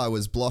Eli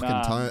was blocking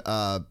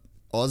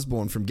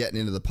Osborne from getting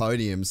into the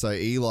podium, so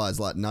Eli's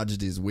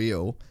nudged his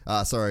wheel.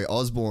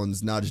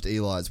 Osborne's nudged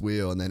Eli's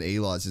wheel, and then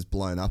Eli's just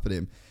blown up at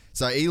him.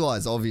 So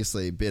Eli's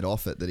obviously a bit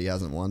off it that he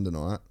hasn't won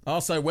tonight. Oh,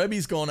 so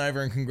Webby's gone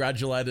over and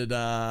congratulated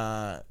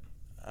Tomac.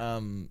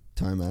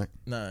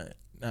 No,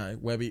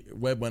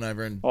 Webb went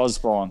over and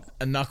Osborne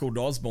knuckled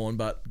Osborne,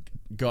 but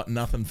got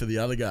nothing for the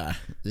other guy.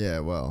 Yeah,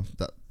 well,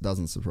 that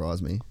doesn't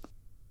surprise me.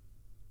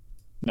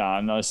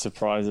 No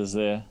surprises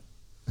there.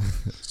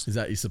 Is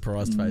that your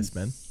surprised face,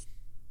 Ben?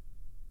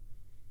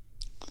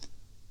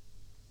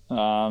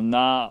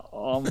 Nah,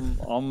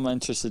 I'm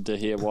interested to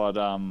hear what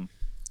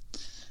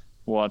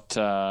Webb's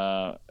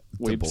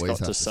got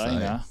to say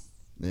now.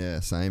 Yeah,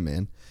 same,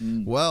 man.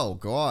 Well,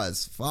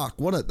 guys, fuck,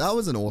 that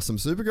was an awesome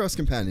Supercross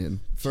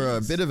companion for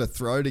a bit of a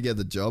throw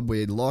together job. We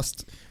had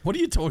lost. What are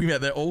you talking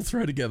about? They're all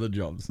throw together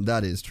jobs.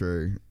 That is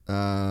true.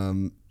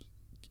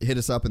 Hit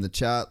us up in the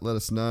chat. Let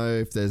us know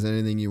if there's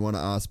anything you want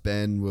to ask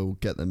Ben. We'll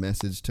get the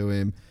message to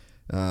him.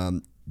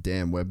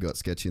 Damn, Webb got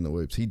sketchy in the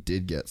whoops. He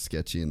did get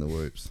sketchy in the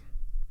whoops.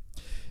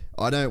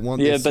 I don't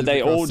want. Yeah, but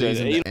they all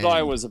did.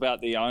 Eli was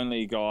about the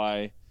only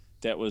guy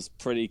that was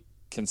pretty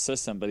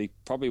consistent, but he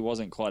probably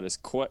wasn't quite as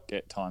quick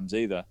at times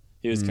either.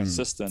 He was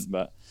consistent,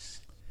 but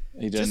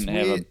he didn't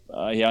have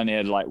he only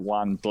had like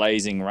one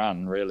blazing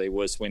run. Really,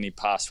 was when he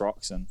passed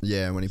Roxon.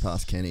 Yeah, when he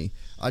passed Kenny.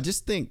 I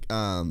just think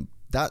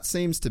that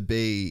seems to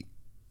be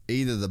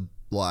either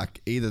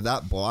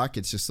that bike,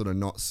 it's just sort of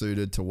not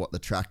suited to what the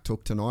track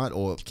took tonight,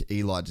 or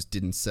Eli just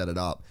didn't set it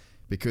up.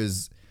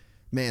 Because,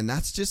 man,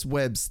 that's just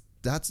Webb's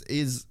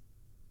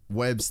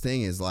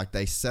thing, is like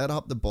they set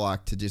up the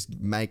bike to just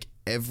make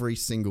every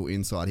single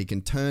inside. He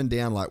can turn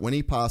down, like when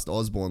he passed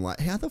Osborne,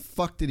 like how the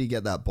fuck did he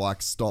get that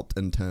bike stopped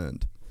and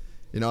turned?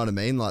 You know what I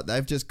mean? Like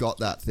they've just got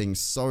that thing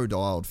so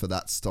dialed for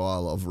that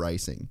style of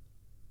racing.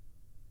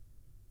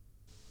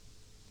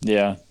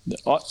 Yeah,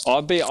 I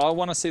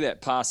want to see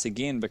that pass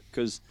again,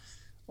 because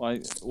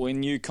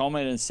when you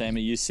commented, Sammy,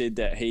 you said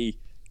that he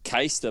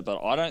cased it,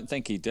 but I don't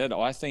think he did.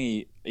 I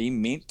think he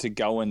meant to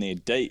go in there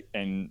deep,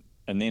 and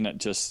then it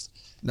just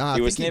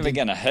he was never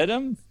going to hit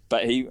him,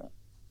 but he.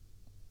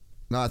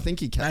 No, I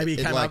think he came. Maybe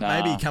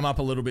he came up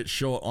a little bit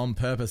short on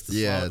purpose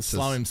to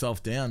slow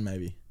himself down.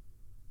 Maybe.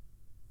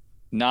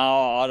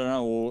 No, I don't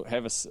know. We'll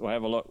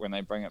have a look when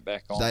they bring it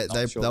back on.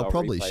 They'll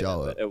probably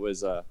show it. It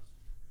was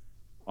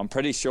I'm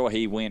pretty sure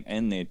he went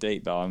in there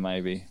deep though.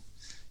 Maybe.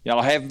 Yeah,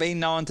 I have been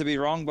known to be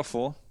wrong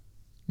before.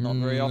 Not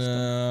very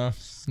often.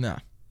 No.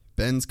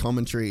 Ben's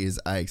commentary is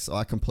ace.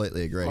 I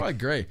completely agree. I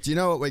agree. Do you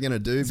know what we're going to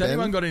do, Has Ben?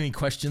 anyone got any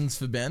questions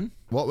for Ben?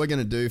 What we're going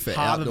to do for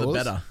Harder outdoors. the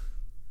better.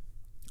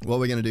 What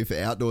we're going to do for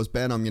outdoors,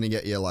 Ben, I'm going to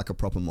get you like a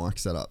proper mic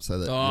setup so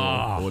that your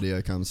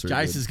audio comes through.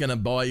 Jace is going to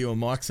buy you a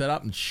mic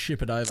setup and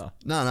ship it over.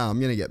 No, I'm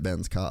going to get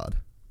Ben's card.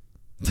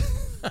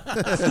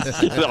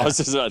 I was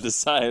just about to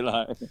say,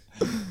 like,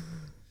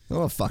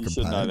 oh, fucking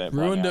pay.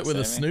 Ruined it with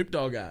a Snoop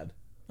Dogg ad.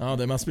 Oh,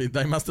 they must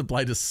have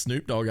played a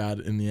Snoop Dogg ad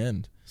in the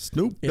end.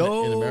 Snoop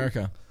Dogg in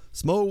America.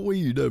 Smoke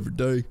weed every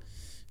day.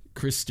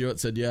 Chris Stewart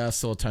said, "Yeah, I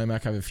saw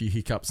Tomac have a few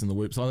hiccups in the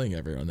whoops." I think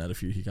everyone had a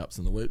few hiccups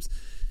in the whoops.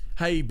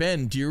 Hey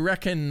Ben, do you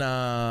reckon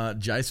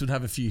Jace would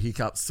have a few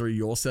hiccups through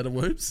your set of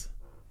whoops?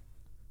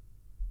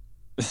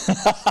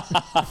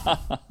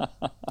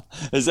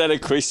 Is that a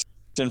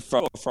question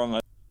from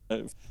a?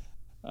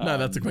 No,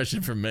 that's a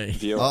question from me.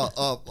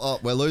 Oh,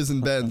 we're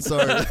losing Ben.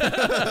 Sorry.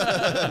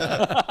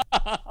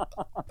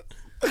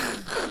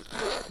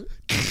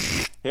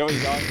 Here we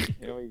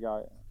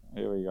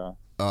go.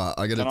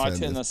 Can I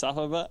turn this up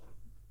a bit?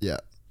 Yeah.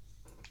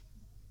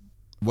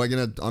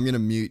 I'm gonna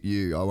mute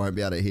you. I won't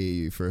be able to hear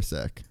you for a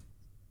sec.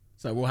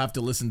 So we'll have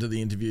to listen to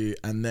the interview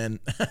and then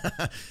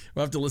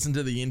we'll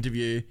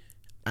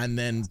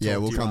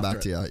come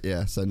back to you.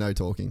 Yeah, so no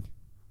talking.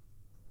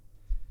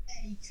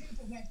 Hey,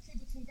 Cooper,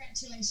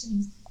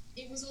 congratulations.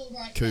 It was all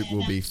right. Coop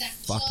will be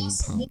fucking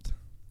pumped.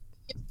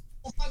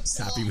 He's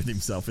happy with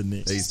himself in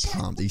this. He's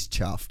pumped. He's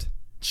chuffed.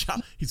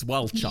 He's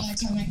well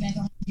chuffed.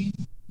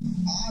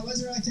 I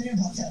wasn't really thinking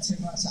about that too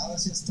much. I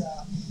was just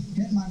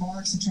hitting my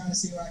marks and trying to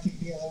see where I could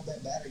be a little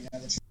bit better. You know,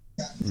 the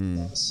track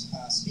was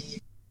close,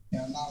 speed,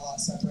 not a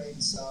lot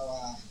separating. So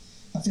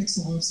I fixed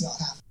the whoops about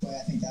halfway.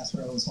 I think that's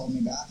where it was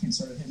holding me back and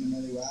started hitting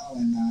them really well.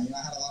 And I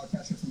had a lot of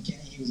pressure from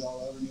Kenny. He was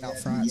all over me out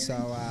front. So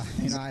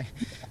I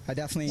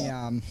definitely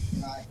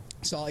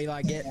saw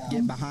Eli get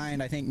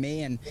behind, I think,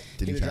 me, and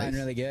he was riding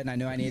really good, and I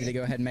knew I needed to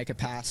go ahead and make a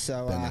pass.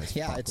 So,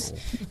 it's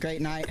a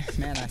great night.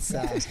 Man,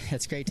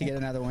 it's great to get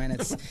another win.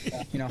 It's,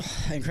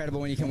 incredible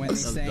when you can win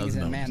these things.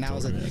 And, man, that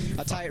was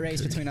a tight race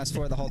between us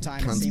four the whole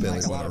time. It seemed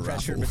like a lot of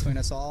pressure between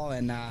us all,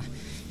 and,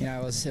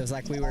 it was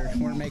like we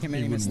weren't making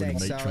many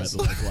mistakes. So, it was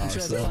a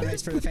fun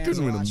race for the fans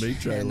to watch,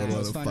 and it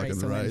was a fun race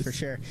to win, for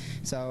sure.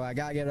 So, I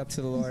got to give it up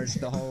to the Lord,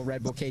 the whole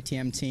Red Bull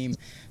KTM team,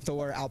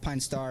 Thor,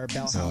 Alpine Star,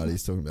 Bellhound. Oh,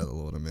 he's talking about the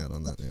Lord. I'm out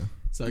on that now.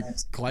 So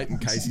Clayton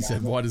Casey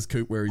said, "Why does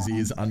Coop wear his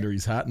ears under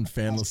his hat?" And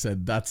Fandler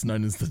said, "That's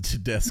known as the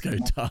Tedesco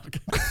tuck."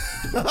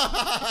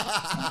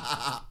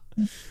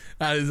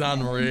 That is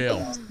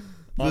unreal.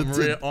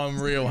 I'm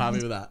real happy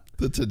with that.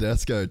 The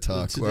Tedesco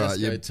tuck. Right,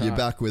 you're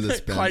back with us,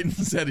 Ben. Clayton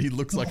said he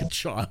looks like a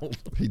child.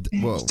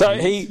 So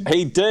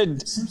he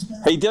didn't.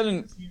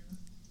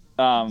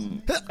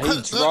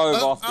 he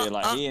drove off there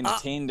like he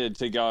intended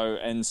to go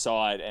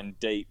inside and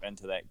deep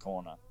into that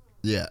corner.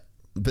 Yeah,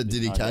 but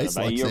did he case?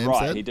 Like you're Sam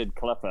right. said? He did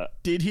clip it.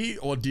 Did he,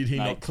 or did he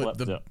not clip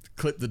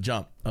the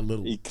jump a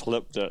little? He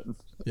clipped it.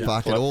 Yeah.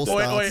 Fuck it all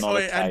starts.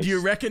 And do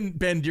you reckon,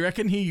 Ben? Do you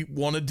reckon he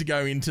wanted to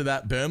go into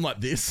that berm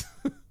like this,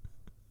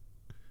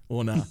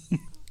 or nah?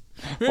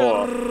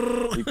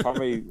 Or he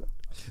probably.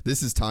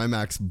 This is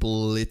Tomax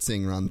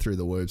blitzing run through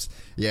the whoops.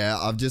 Yeah,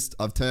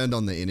 I've turned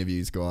on the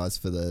interviews, guys,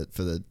 for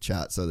the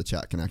chat, so the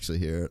chat can actually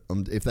hear it.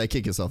 If they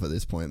kick us off at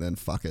this point, then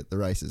fuck it, the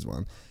race is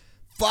won.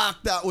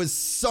 Fuck, that was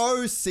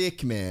so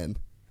sick, man.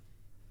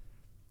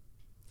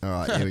 All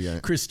right, here we go.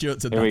 Chris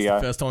Stewart said that's the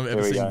first time I've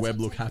ever seen Webb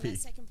look happy.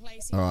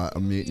 All right,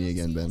 I'm muting you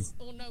again, Ben.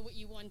 All know what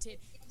you wanted.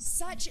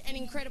 Such an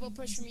incredible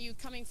push from you,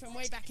 coming from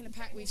way back in the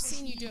pack. We've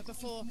seen you do it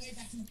before,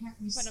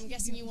 but I'm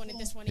guessing you wanted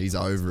this one. He's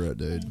over it,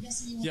 dude.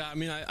 Yeah, I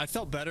mean, I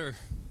felt better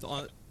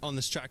on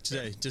this track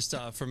today, just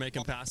for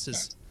making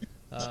passes,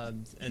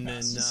 and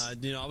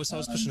then I was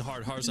pushing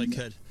hard as I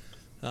could.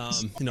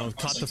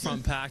 Caught the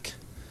front pack.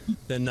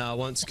 Then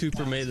once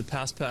Cooper made the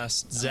pass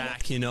past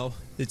Zach,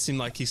 it seemed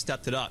like he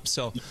stepped it up.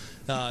 So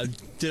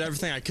did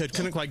everything I could.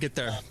 Couldn't quite get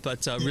there,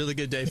 but really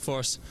good day for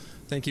us.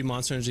 Thank you,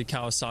 Monster Energy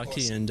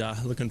Kawasaki, and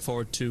looking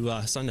forward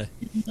to Sunday.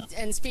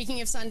 And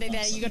speaking of Sunday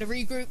there, you got to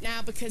regroup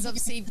now because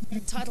obviously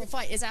title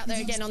fight is out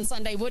there again on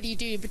Sunday. What do you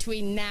do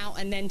between now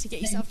and then to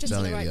get yourself just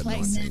in the right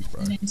place?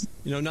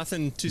 19th,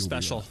 nothing too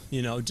special.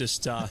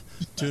 Just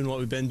doing what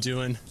we've been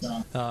doing,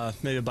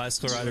 maybe a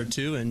bicycle ride or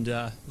two, and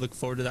look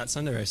forward to that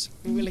Sunday race.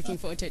 We're looking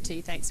forward to it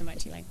too. Thanks so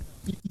much, Elaine.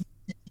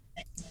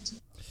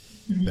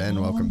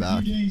 Ben, welcome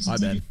back. Hi,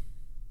 Ben.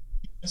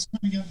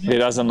 He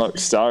doesn't look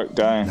stoked,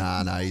 eh?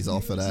 Nah, he's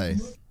off it, eh?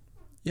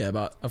 Yeah,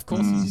 but of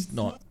course he's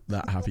not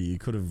that happy. He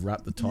could have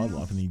wrapped the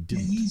title up and he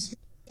didn't.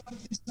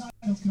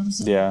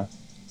 Yeah.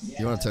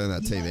 You want to turn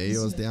that TV of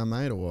yours down,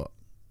 mate, or what? What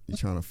are you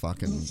trying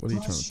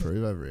to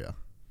prove over here?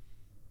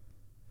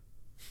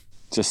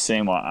 Just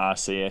seeing what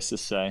RCS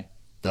is say.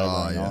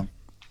 Oh, yeah.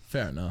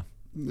 Fair enough.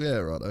 Yeah,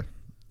 righto.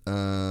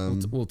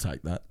 We'll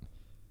take that.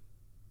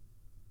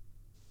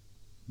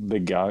 The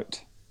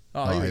GOAT.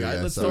 Oh, here we go.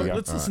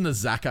 Let's listen to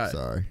Zacko.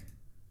 Sorry.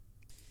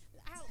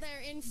 Out there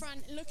in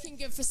front, looking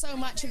good for so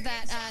much of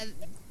that.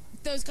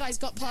 Those guys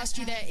got past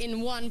you there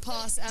in one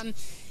pass.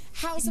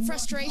 How's the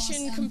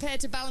frustration compared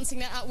to balancing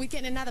that out with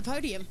getting another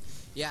podium?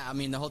 Yeah, I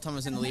mean, the whole time I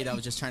was in the lead, I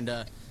was just trying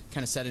to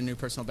kind of set a new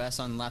personal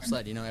best on lap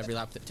sled. Every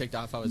lap that ticked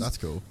off, I was That's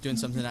cool. doing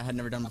something that I had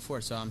never done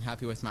before, so I'm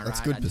happy with my That's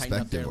ride. good I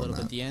tightened up there a perspective little on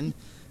bit at the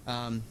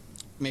end.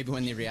 Maybe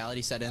when the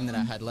reality set in that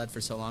I had led for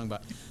so long,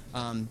 but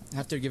I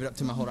have to give it up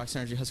to my whole Rockstar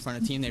Energy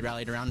Husqvarna team. They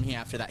rallied around me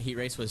after that heat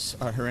race. Was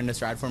a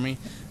horrendous ride for me.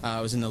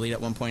 I was in the lead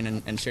at one point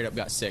and straight up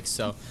got 6th,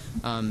 so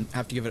I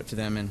have to give it up to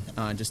them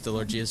and just the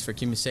Lord Jesus for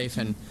keeping me safe,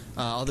 and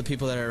all the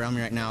people that are around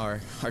me right now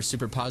are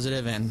super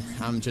positive, and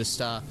I'm just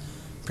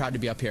proud to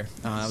be up here.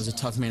 That was a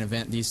tough main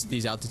event.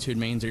 These altitude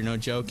mains are no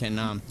joke,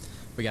 and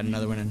we got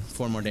another one in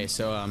 4 more days,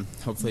 so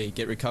hopefully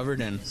get recovered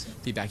and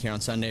be back here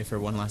on Sunday for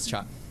one last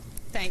shot.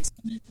 Thanks.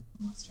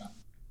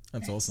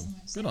 That's awesome.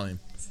 Good on him.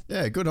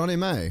 Yeah, good on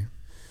him, eh?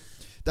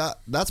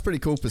 That's pretty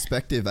cool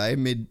perspective, eh?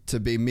 To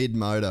be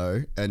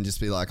mid-moto and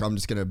just be like, I'm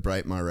just going to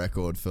break my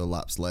record for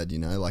laps led,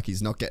 Like,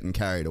 he's not getting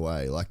carried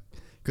away. Like,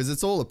 because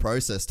it's all a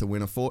process to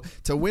win a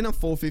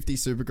 450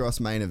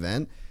 Supercross main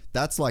event.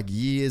 That's like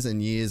years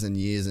and years and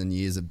years and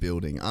years of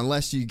building.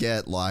 Unless you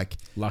get like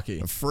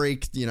lucky, a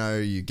freak,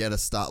 you get a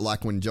start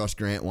like when Josh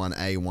Grant won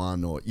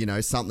A1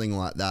 or, something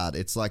like that.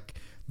 It's like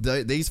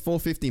these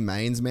 450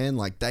 mains, man,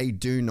 like they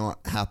do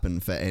not happen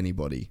for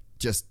anybody.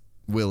 Just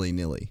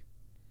willy-nilly.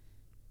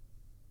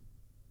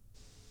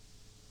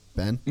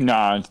 Ben?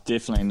 No,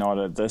 definitely not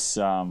at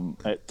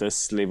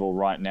this level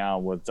right now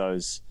with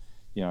those,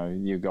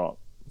 you've got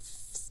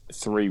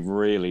 3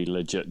 really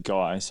legit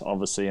guys,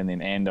 obviously, and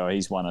then Ando,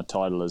 he's won a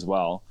title as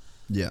well.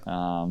 Yeah.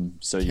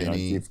 So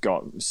Kenny, you've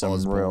got some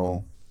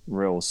Osborne.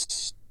 real,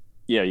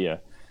 yeah.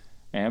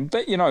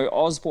 But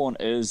Osborne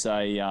is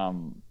a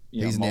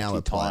he's now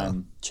a player.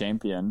 multi-time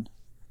champion,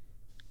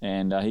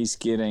 and he's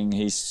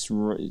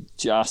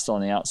just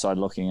on the outside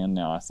looking in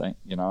now, I think.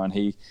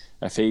 And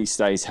if he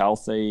stays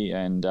healthy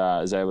and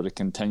is able to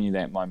continue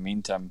that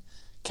momentum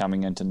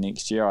coming into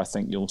next year, I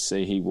think you'll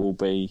see he will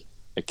be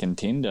a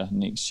contender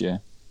next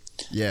year.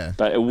 Yeah.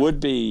 But it would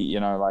be,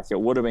 it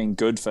would have been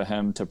good for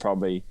him to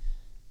probably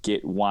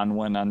get 1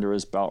 win under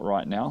his belt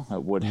right now.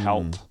 It would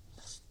help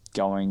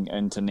going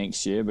into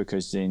next year,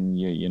 because then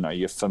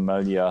you're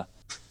familiar.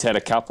 He's had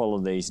a couple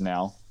of these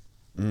now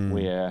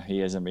where he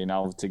hasn't been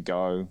able to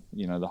go,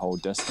 the whole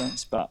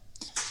distance. But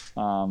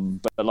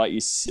like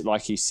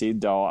he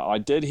said, though, I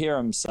did hear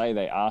him say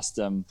they asked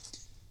him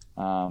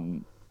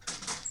in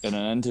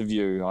an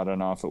interview. I don't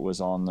know if it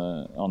was on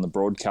the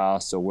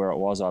broadcast or where it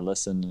was. I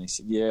listened, and he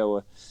said, "Yeah,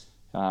 well,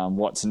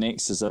 what's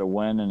next? Is it a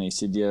win?" And he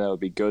said, "Yeah, that would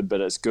be good."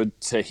 But it's good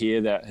to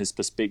hear that his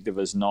perspective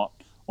is not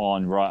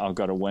on, right, I've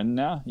got to win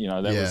now.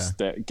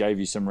 That gave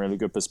you some really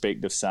good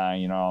perspective,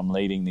 saying, I'm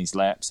leading these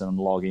laps and I'm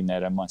logging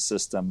that in my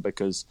system,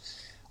 because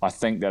I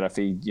think that if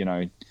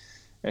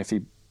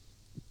he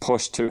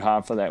pushed too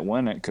hard for that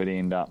win, it could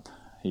end up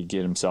he'd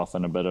get himself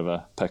in a bit of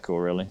a pickle,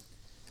 really.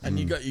 And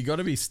you got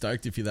to be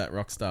stoked if you're that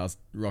rockstar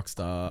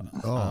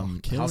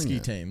Husky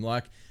team,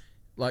 like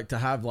to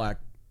have like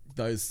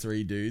those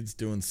three dudes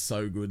doing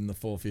so good in the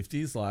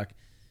 450s, like,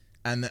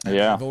 and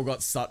they've all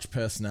got such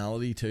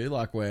personality too,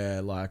 like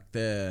where like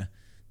they're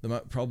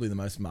probably the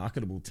most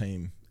marketable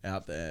team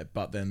out there,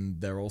 but then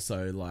they're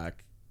also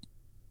like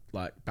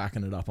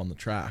backing it up on the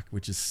track,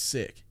 which is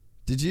sick.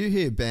 Did you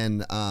hear, Ben?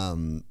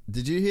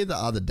 Did you hear the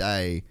other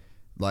day?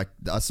 Like,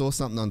 I saw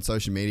something on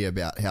social media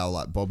about how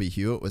like Bobby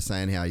Hewitt was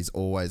saying how he's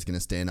always going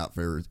to stand up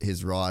for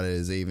his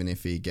riders, even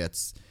if he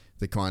gets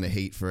the kind of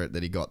heat for it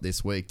that he got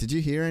this week. Did you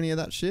hear any of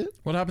that shit?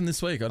 What happened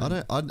this week?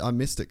 I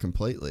missed it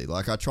completely.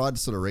 Like, I tried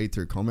to sort of read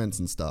through comments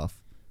and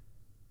stuff.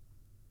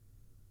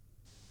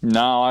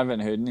 No, I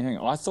haven't heard anything.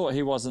 I thought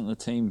he wasn't the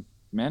team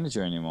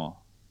manager anymore.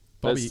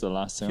 That's the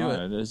last thing I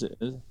heard. Is it?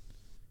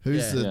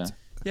 Who's the?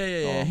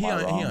 Yeah.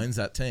 He owns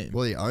that team.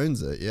 Well, he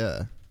owns it.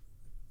 Yeah.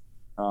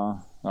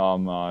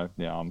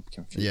 I'm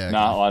confused. Yeah,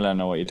 I don't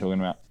know what you're talking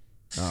about.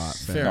 All right,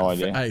 fair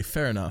idea. Hey,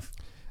 fair enough.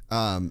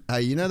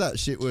 Hey, you know that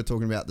shit we were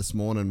talking about this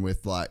morning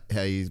with like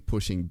how you're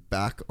pushing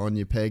back on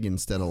your peg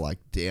instead of like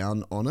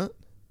down on it?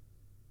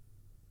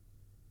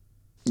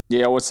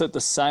 Yeah, well, it's at the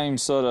same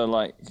sort of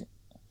like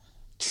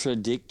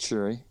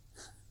trajectory.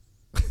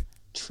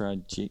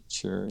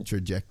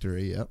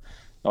 Trajectory, yep.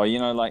 Oh, you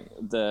know, like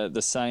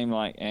the same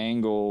like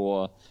angle,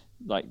 or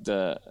like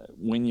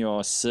when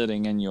you're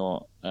sitting in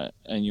your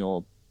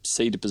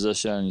seated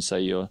position, and you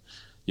say you're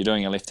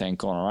doing a left-hand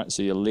corner, right?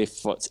 So your left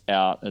foot's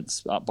out,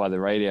 it's up by the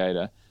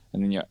radiator,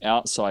 and then your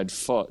outside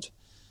foot,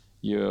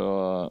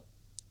 your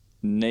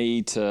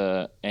knee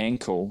to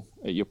ankle,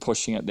 you're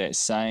pushing at that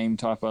same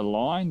type of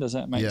line. Does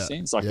that make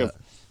sense? Like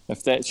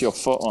if that's your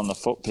foot on the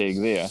foot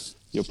peg there,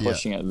 you're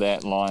pushing at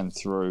that line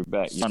through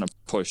back. You're trying to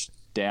push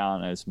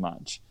down as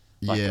much.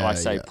 Like I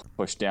say,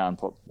 push down,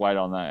 put weight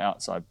on the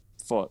outside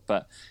foot,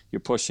 but you're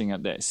pushing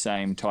at that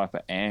same type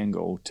of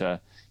angle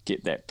to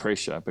get that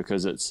pressure,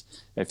 because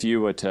if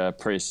you were to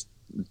press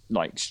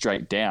like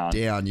straight down,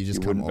 you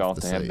wouldn't be able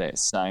to have that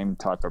same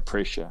type of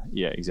pressure.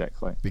 Yeah,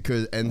 exactly.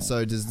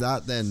 So does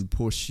that then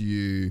push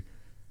you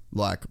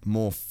like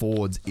more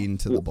forwards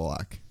into the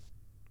bike?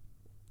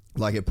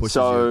 Like it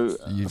pushes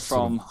you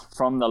from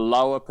the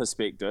lower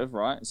perspective,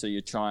 right? So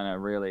you're trying to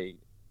really,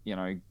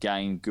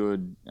 gain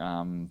good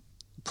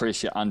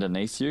pressure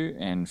underneath you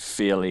and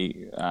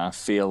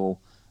feel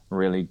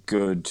really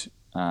good,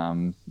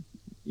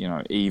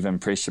 even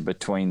pressure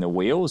between the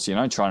wheels,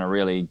 trying to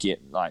really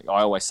get, like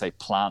I always say,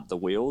 plant the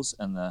wheels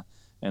in the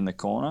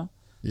corner.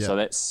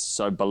 Yeah.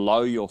 So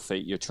below your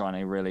feet, you're trying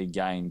to really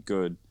gain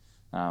good,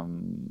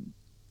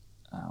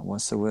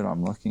 what's the word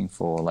I'm looking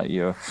for? Like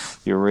you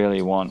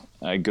really want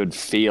a good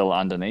feel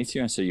underneath you.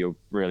 And so you're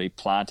really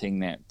planting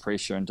that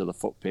pressure into the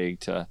foot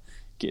peg to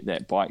get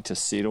that bike to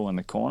settle in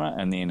the corner.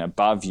 And then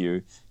above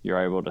you, you're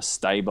able to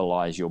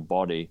stabilize your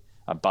body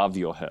above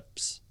your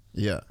hips.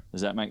 Yeah.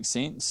 Does that make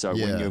sense? So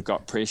when you've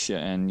got pressure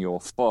in your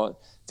foot,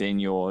 then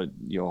your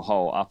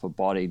whole upper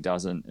body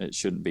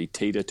shouldn't be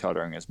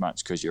teeter-tottering as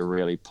much, because you're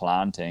really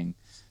planting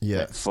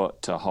that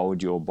foot to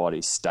hold your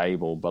body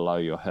stable below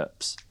your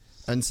hips.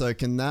 And so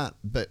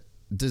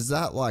does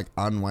that like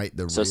unweight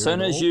the rear? So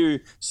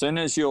soon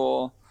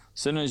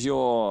as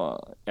your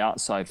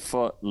outside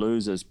foot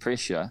loses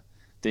pressure,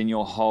 then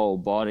your whole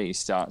body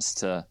starts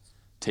to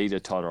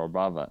teeter-totter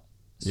above it.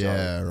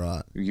 So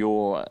right.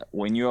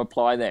 When you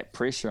apply that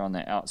pressure on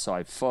the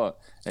outside foot,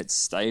 it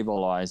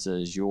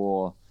stabilizes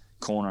your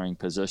cornering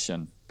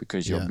position,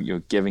 because you're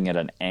giving it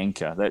an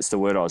anchor. That's the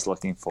word I was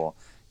looking for.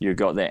 You've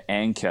got that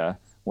anchor,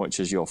 which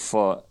is your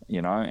foot,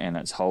 and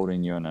it's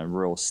holding you in a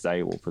real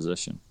stable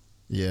position.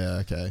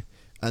 Yeah, okay.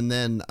 And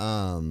then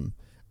are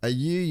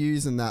you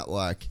using that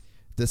like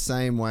the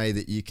same way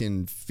that you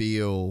can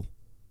feel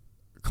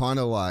kind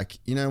of like,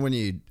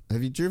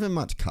 have you driven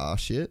much car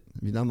shit?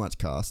 Have you done much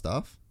car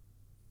stuff?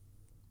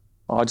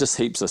 Oh, just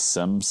heaps of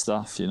sim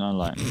stuff,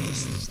 like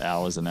just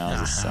hours and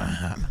hours of sim.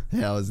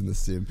 Hours in the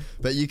sim.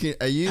 But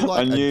are you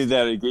like... I knew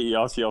that would get you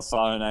off your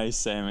phone,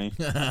 Sammy?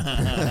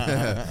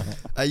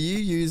 Are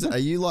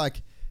you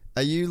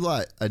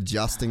like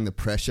adjusting the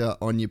pressure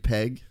on your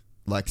peg?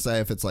 Like say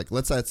if it's like,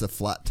 let's say it's a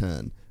flat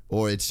turn,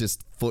 or it's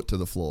just foot to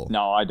the floor.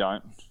 No, I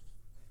don't.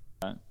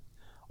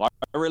 I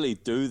really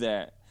do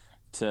that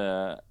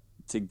to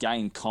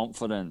gain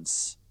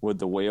confidence with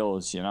the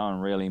wheels,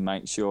 and really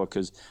make sure,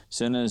 because as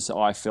soon as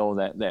I feel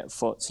that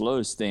foot's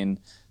loose, then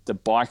the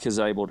bike is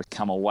able to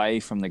come away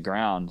from the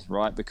ground,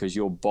 right? Because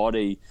your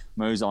body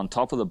moves on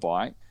top of the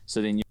bike,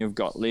 so then you've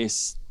got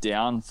less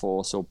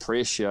downforce or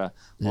pressure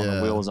on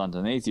the wheels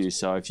underneath you.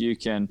 So if you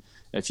can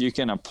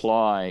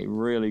apply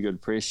really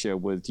good pressure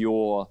with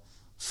your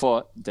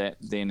foot, that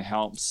then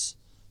helps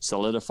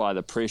solidify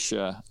the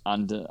pressure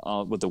under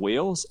with the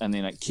wheels, and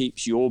then it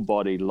keeps your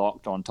body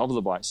locked on top of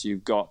the bike. So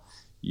you've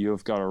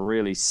got a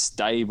really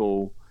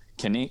stable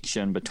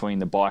connection between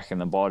the bike and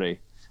the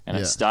body, and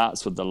it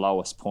starts with the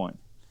lowest point.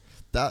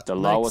 the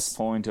lowest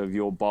point of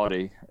your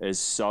body is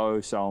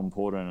so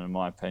important in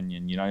my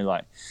opinion. You know,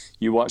 like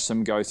you watch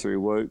them go through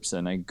whoops,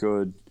 and a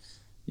good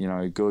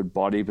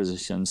body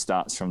position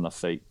starts from the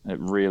feet. It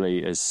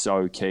really is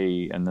so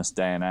key in this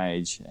day and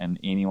age. And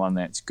anyone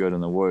that's good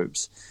in the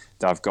whoops,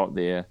 they've got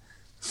their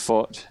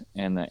foot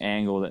and the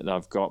angle that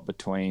they've got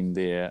between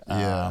their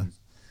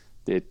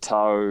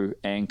toe,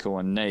 ankle,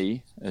 and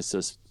knee is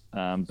this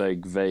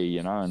big V,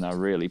 you know, and they're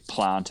really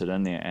planted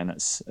in there. And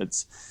it's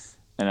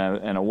in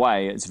a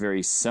way, it's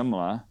very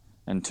similar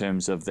in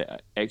terms of the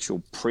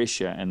actual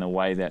pressure and the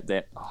way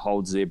that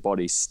holds their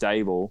body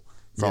stable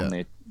from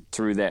their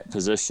through that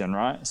position,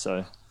 right?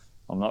 So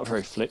I'm not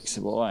very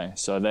flexible, eh?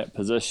 So that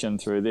position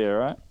through there,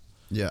 right?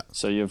 Yeah.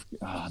 So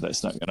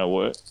that's not going to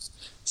work.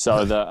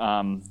 So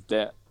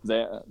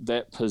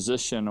that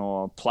position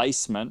or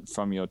placement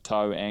from your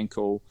toe,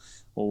 ankle,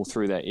 all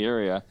through that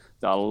area,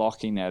 they're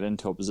locking that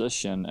into a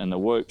position in the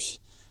whoops,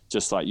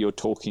 just like you're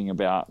talking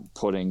about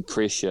putting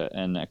pressure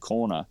in that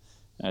corner.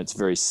 It's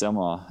very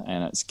similar,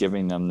 and it's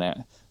giving them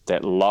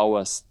that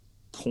lowest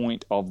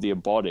point of their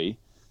body,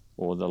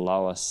 or the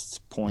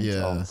lowest point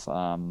of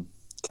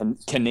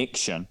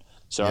connection.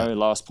 So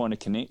lowest point of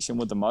connection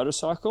with the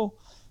motorcycle.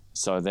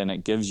 So then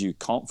it gives you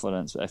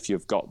confidence if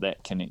you've got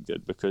that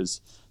connected, because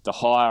the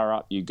higher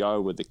up you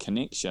go with the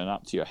connection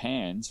up to your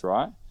hands,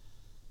 right,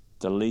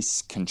 the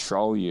less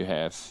control you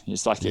have.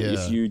 It's like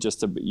if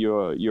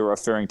you're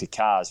referring to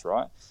cars,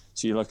 right?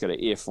 So you look at an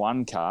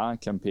F1 car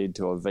compared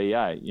to a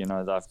V8, you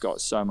know, they've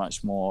got so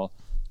much more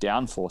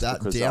downforce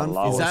because they're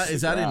lower.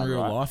 Is that in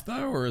real life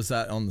though, or is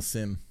that on the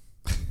sim?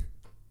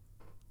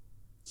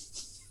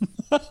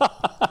 I've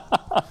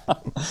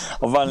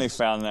only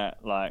found that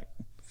like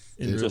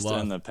just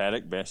in the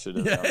paddock bash.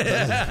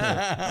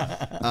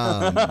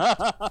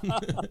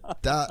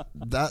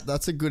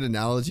 That's a good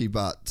analogy,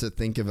 but to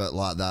think of it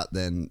like that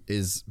then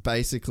is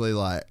basically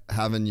like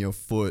having your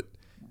foot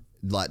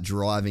like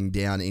driving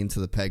down into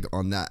the peg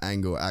on that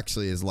angle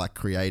actually is like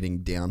creating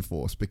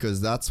downforce, because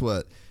that's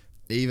what,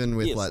 even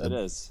with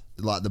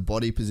the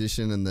body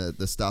position and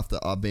the stuff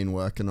that I've been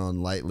working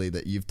on lately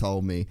that you've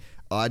told me,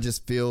 I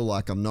just feel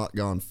like I'm not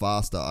going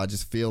faster. I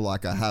just feel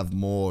like I have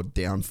more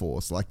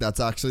downforce. Like that's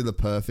actually the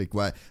perfect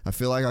way. I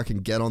feel like I can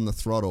get on the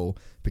throttle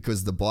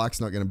because the bike's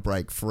not going to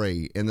break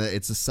free. And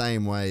it's the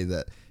same way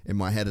that in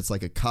my head, it's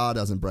like a car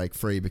doesn't break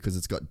free because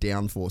it's got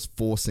downforce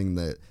forcing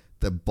the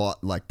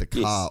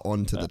car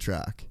onto the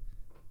track.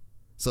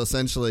 So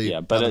essentially,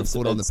 having a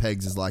foot on the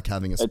pegs is like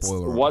having a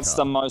spoiler on what's the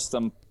car. The most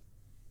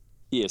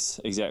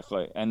yes,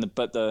 exactly.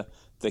 But the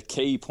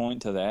key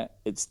point to that,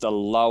 it's the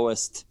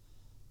lowest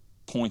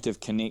point of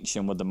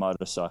connection with the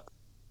motorcycle.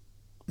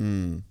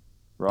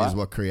 Right? Is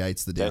what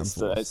creates the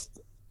downforce.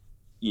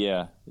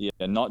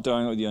 Not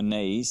doing it with your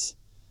knees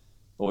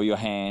or your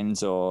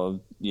hands or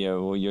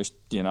your,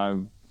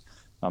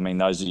 I mean,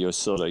 those are your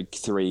sort of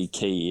three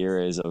key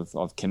areas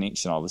of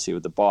connection, obviously,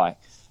 with the bike.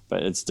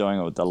 But it's doing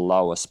it with the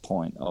lowest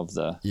point of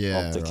the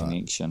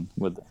connection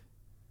with.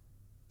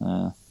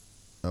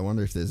 I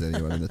wonder if there's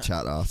anyone in the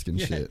chat asking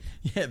shit.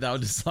 Yeah, they were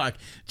just like,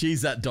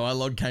 geez, that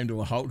dialogue came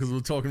to a halt because we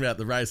were talking about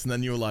the race, and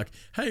then you were like,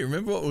 hey,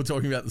 remember what we were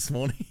talking about this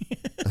morning?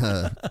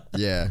 No,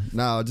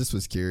 I just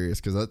was curious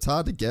because it's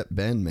hard to get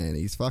Ben, man.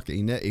 He's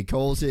fucking, he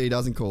calls you, he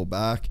doesn't call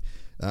back.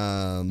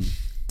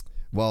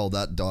 Well,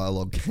 that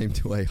dialogue came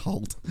to a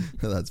halt.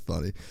 That's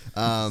funny.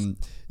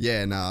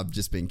 I've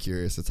just been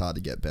curious. It's hard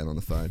to get Ben on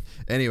the phone.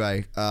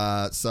 Anyway,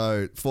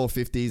 so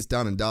 450s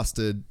done and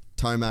dusted.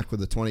 Tomac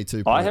with a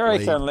 22 point I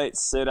reckon lead.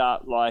 let's set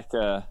up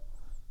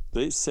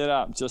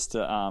just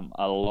a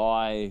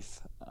live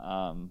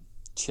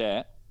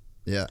chat.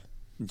 Yeah.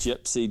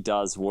 Gypsy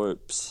does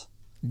whoops.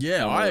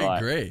 Yeah, I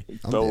agree. You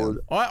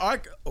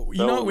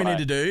know what we need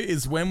to do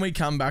is when we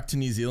come back to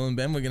New Zealand,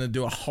 Ben, we're going to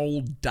do a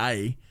whole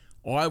day.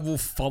 I will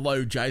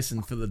follow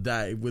Jason for the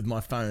day with my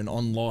phone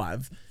on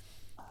live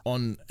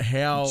on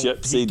how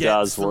Gypsy he gets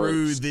does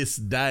through works. this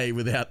day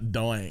without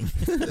dying.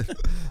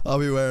 I'll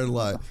be running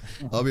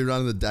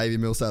the Davey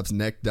Millsap's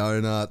neck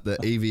donut, the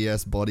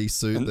EVS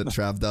bodysuit that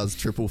Trav does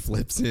triple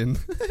flips in.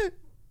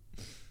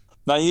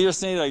 No, you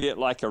just need to get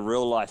like a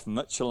real life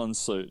Michelin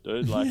suit,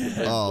 dude. Like a big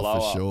blow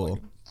for up. sure.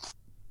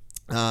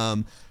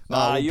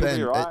 You'll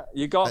be right.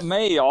 You got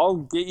me. I'll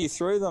get you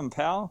through them,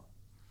 pal.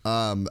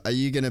 Are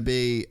you gonna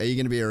be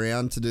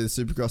around to do the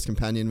Supercross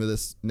Companion with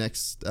us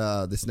next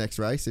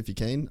race if you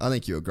can? I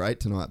think you were great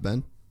tonight,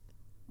 Ben.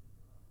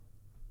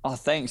 Oh,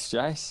 thanks,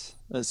 Jace.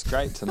 That's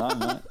great to know,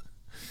 mate.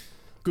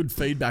 Good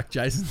feedback,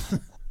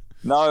 Jason.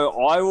 No,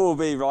 I will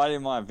be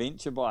riding my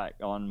adventure bike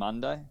on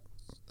Monday.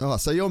 Oh,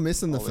 so you're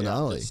missing the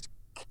finale. Just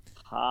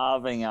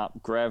carving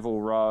up gravel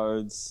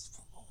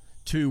roads.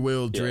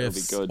 Two-wheel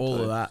drifts, good,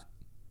 all of that.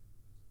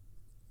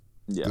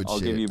 Yeah, Good I'll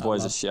shit. give you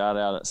boys a shout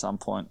out at some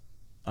point.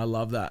 I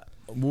love that.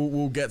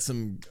 We'll get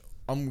some.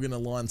 I'm gonna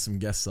line some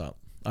guests up.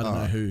 I don't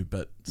know who,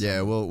 but yeah,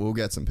 we'll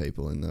get some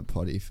people in the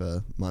potty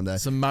for Monday.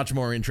 Some much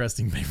more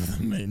interesting people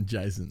than me and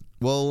Jason.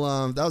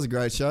 Well, that was a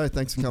great show.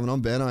 Thanks for coming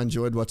on, Ben. I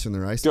enjoyed watching the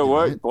race. Good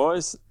work, mate.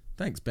 boys.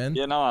 Thanks, Ben.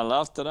 Yeah, no, I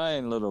loved today.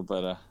 A little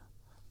bit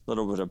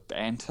of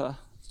banter.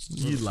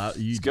 You love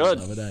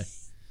it, eh?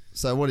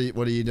 So what are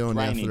you doing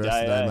now for the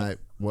rest of the day, mate?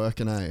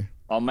 Working, eh?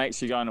 I'm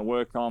actually going to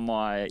work on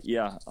my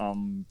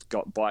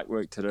got bike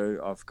work to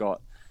do. I've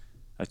got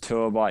a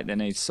tour bike that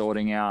needs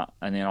sorting out,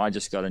 and then I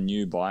just got a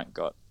new bike,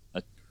 got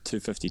a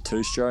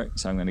 252 stroke,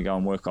 so I'm going to go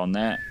and work on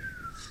that.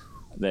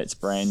 That's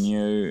brand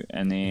new,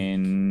 and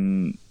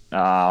then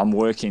I'm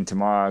working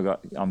tomorrow.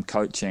 I'm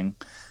coaching,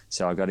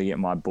 so I got to get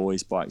my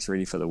boys' bikes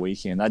ready for the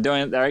weekend.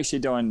 They're actually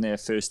doing their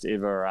first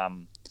ever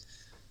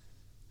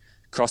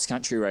cross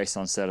country race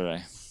on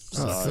Saturday.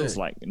 So it's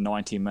like a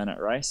 90-minute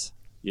race.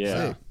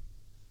 Yeah. Sick.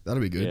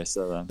 That'll be good. Yeah,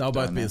 so they'll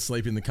both be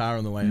asleep in the car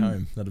on the way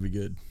home. That'll be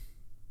good.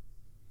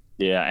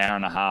 Yeah, hour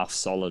and a half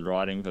solid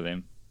riding for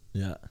them.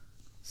 Yeah.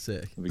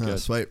 Sick. It'll be good.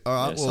 Sweet. All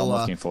right. Yeah, so I'm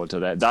looking forward to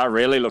that. They're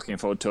really looking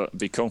forward to it. It'll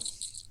be cool.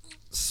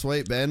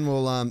 Sweet, Ben.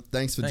 Well,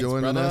 thanks for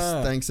joining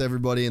us. Thanks,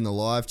 everybody in the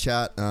live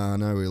chat. I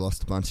know we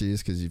lost a bunch of you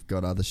because you've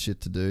got other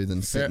shit to do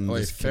than sitting.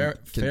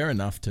 Fair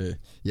enough, too.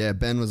 Yeah,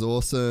 Ben was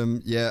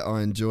awesome. Yeah,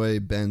 I enjoy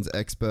Ben's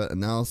expert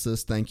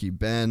analysis. Thank you,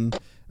 Ben.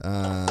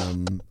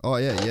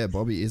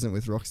 Bobby isn't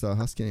with Rockstar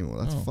Husky anymore.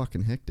 That's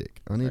fucking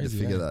hectic. I need to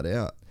figure that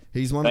out.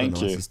 He's one of the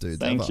nicest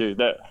dudes ever. Thank you.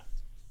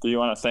 Do you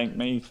want to thank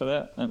me for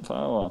that info?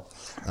 Or?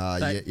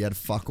 You had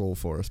fuck all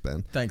for us,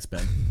 Ben. Thanks,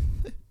 Ben.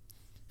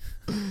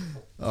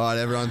 All right,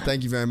 everyone.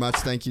 Thank you very much.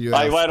 Thank you.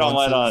 Hey, wait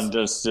on.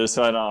 Just wait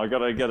on. I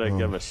gotta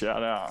give a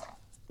shout out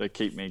to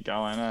keep me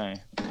going.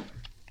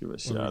 Give a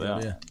shout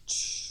out.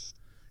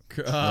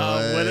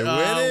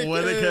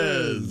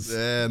 Whitakers.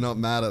 Yeah, not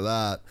mad at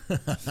that.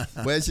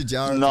 Where's your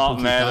jar at Not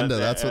Tapuki mad Thunder? at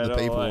That's what that the at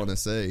people all, want to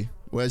see.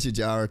 Where's your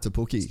jar at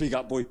Tapuki? Speak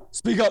up, boy.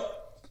 Speak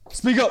up.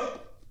 Speak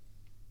up.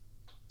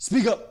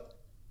 Speak up.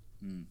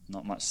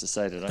 Not much to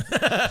say today.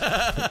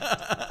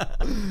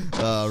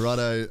 Righto.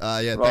 Righto,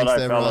 thanks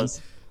to everyone.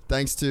 fellas.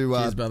 Thanks to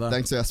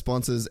our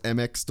sponsors,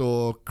 MX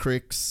Store,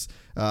 Cricks,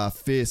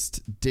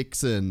 Fist,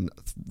 Dixon,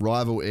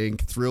 Rival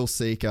Inc., Thrill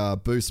Seeker,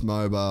 Boost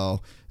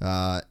Mobile,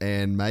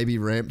 and maybe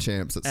Ramp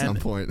Champs at some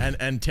point.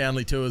 And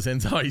Townley Tours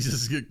ends.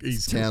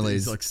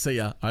 He's like, see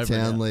ya.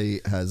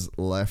 Townley has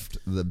left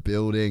the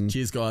building.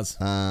 Cheers, guys.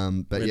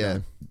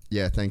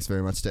 Thanks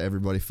very much to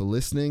everybody for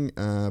listening.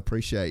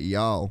 Appreciate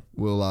y'all.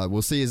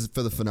 We'll see you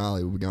for the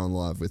finale. We'll be going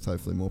live with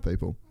hopefully more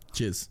people.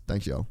 Cheers.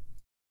 Thanks, y'all.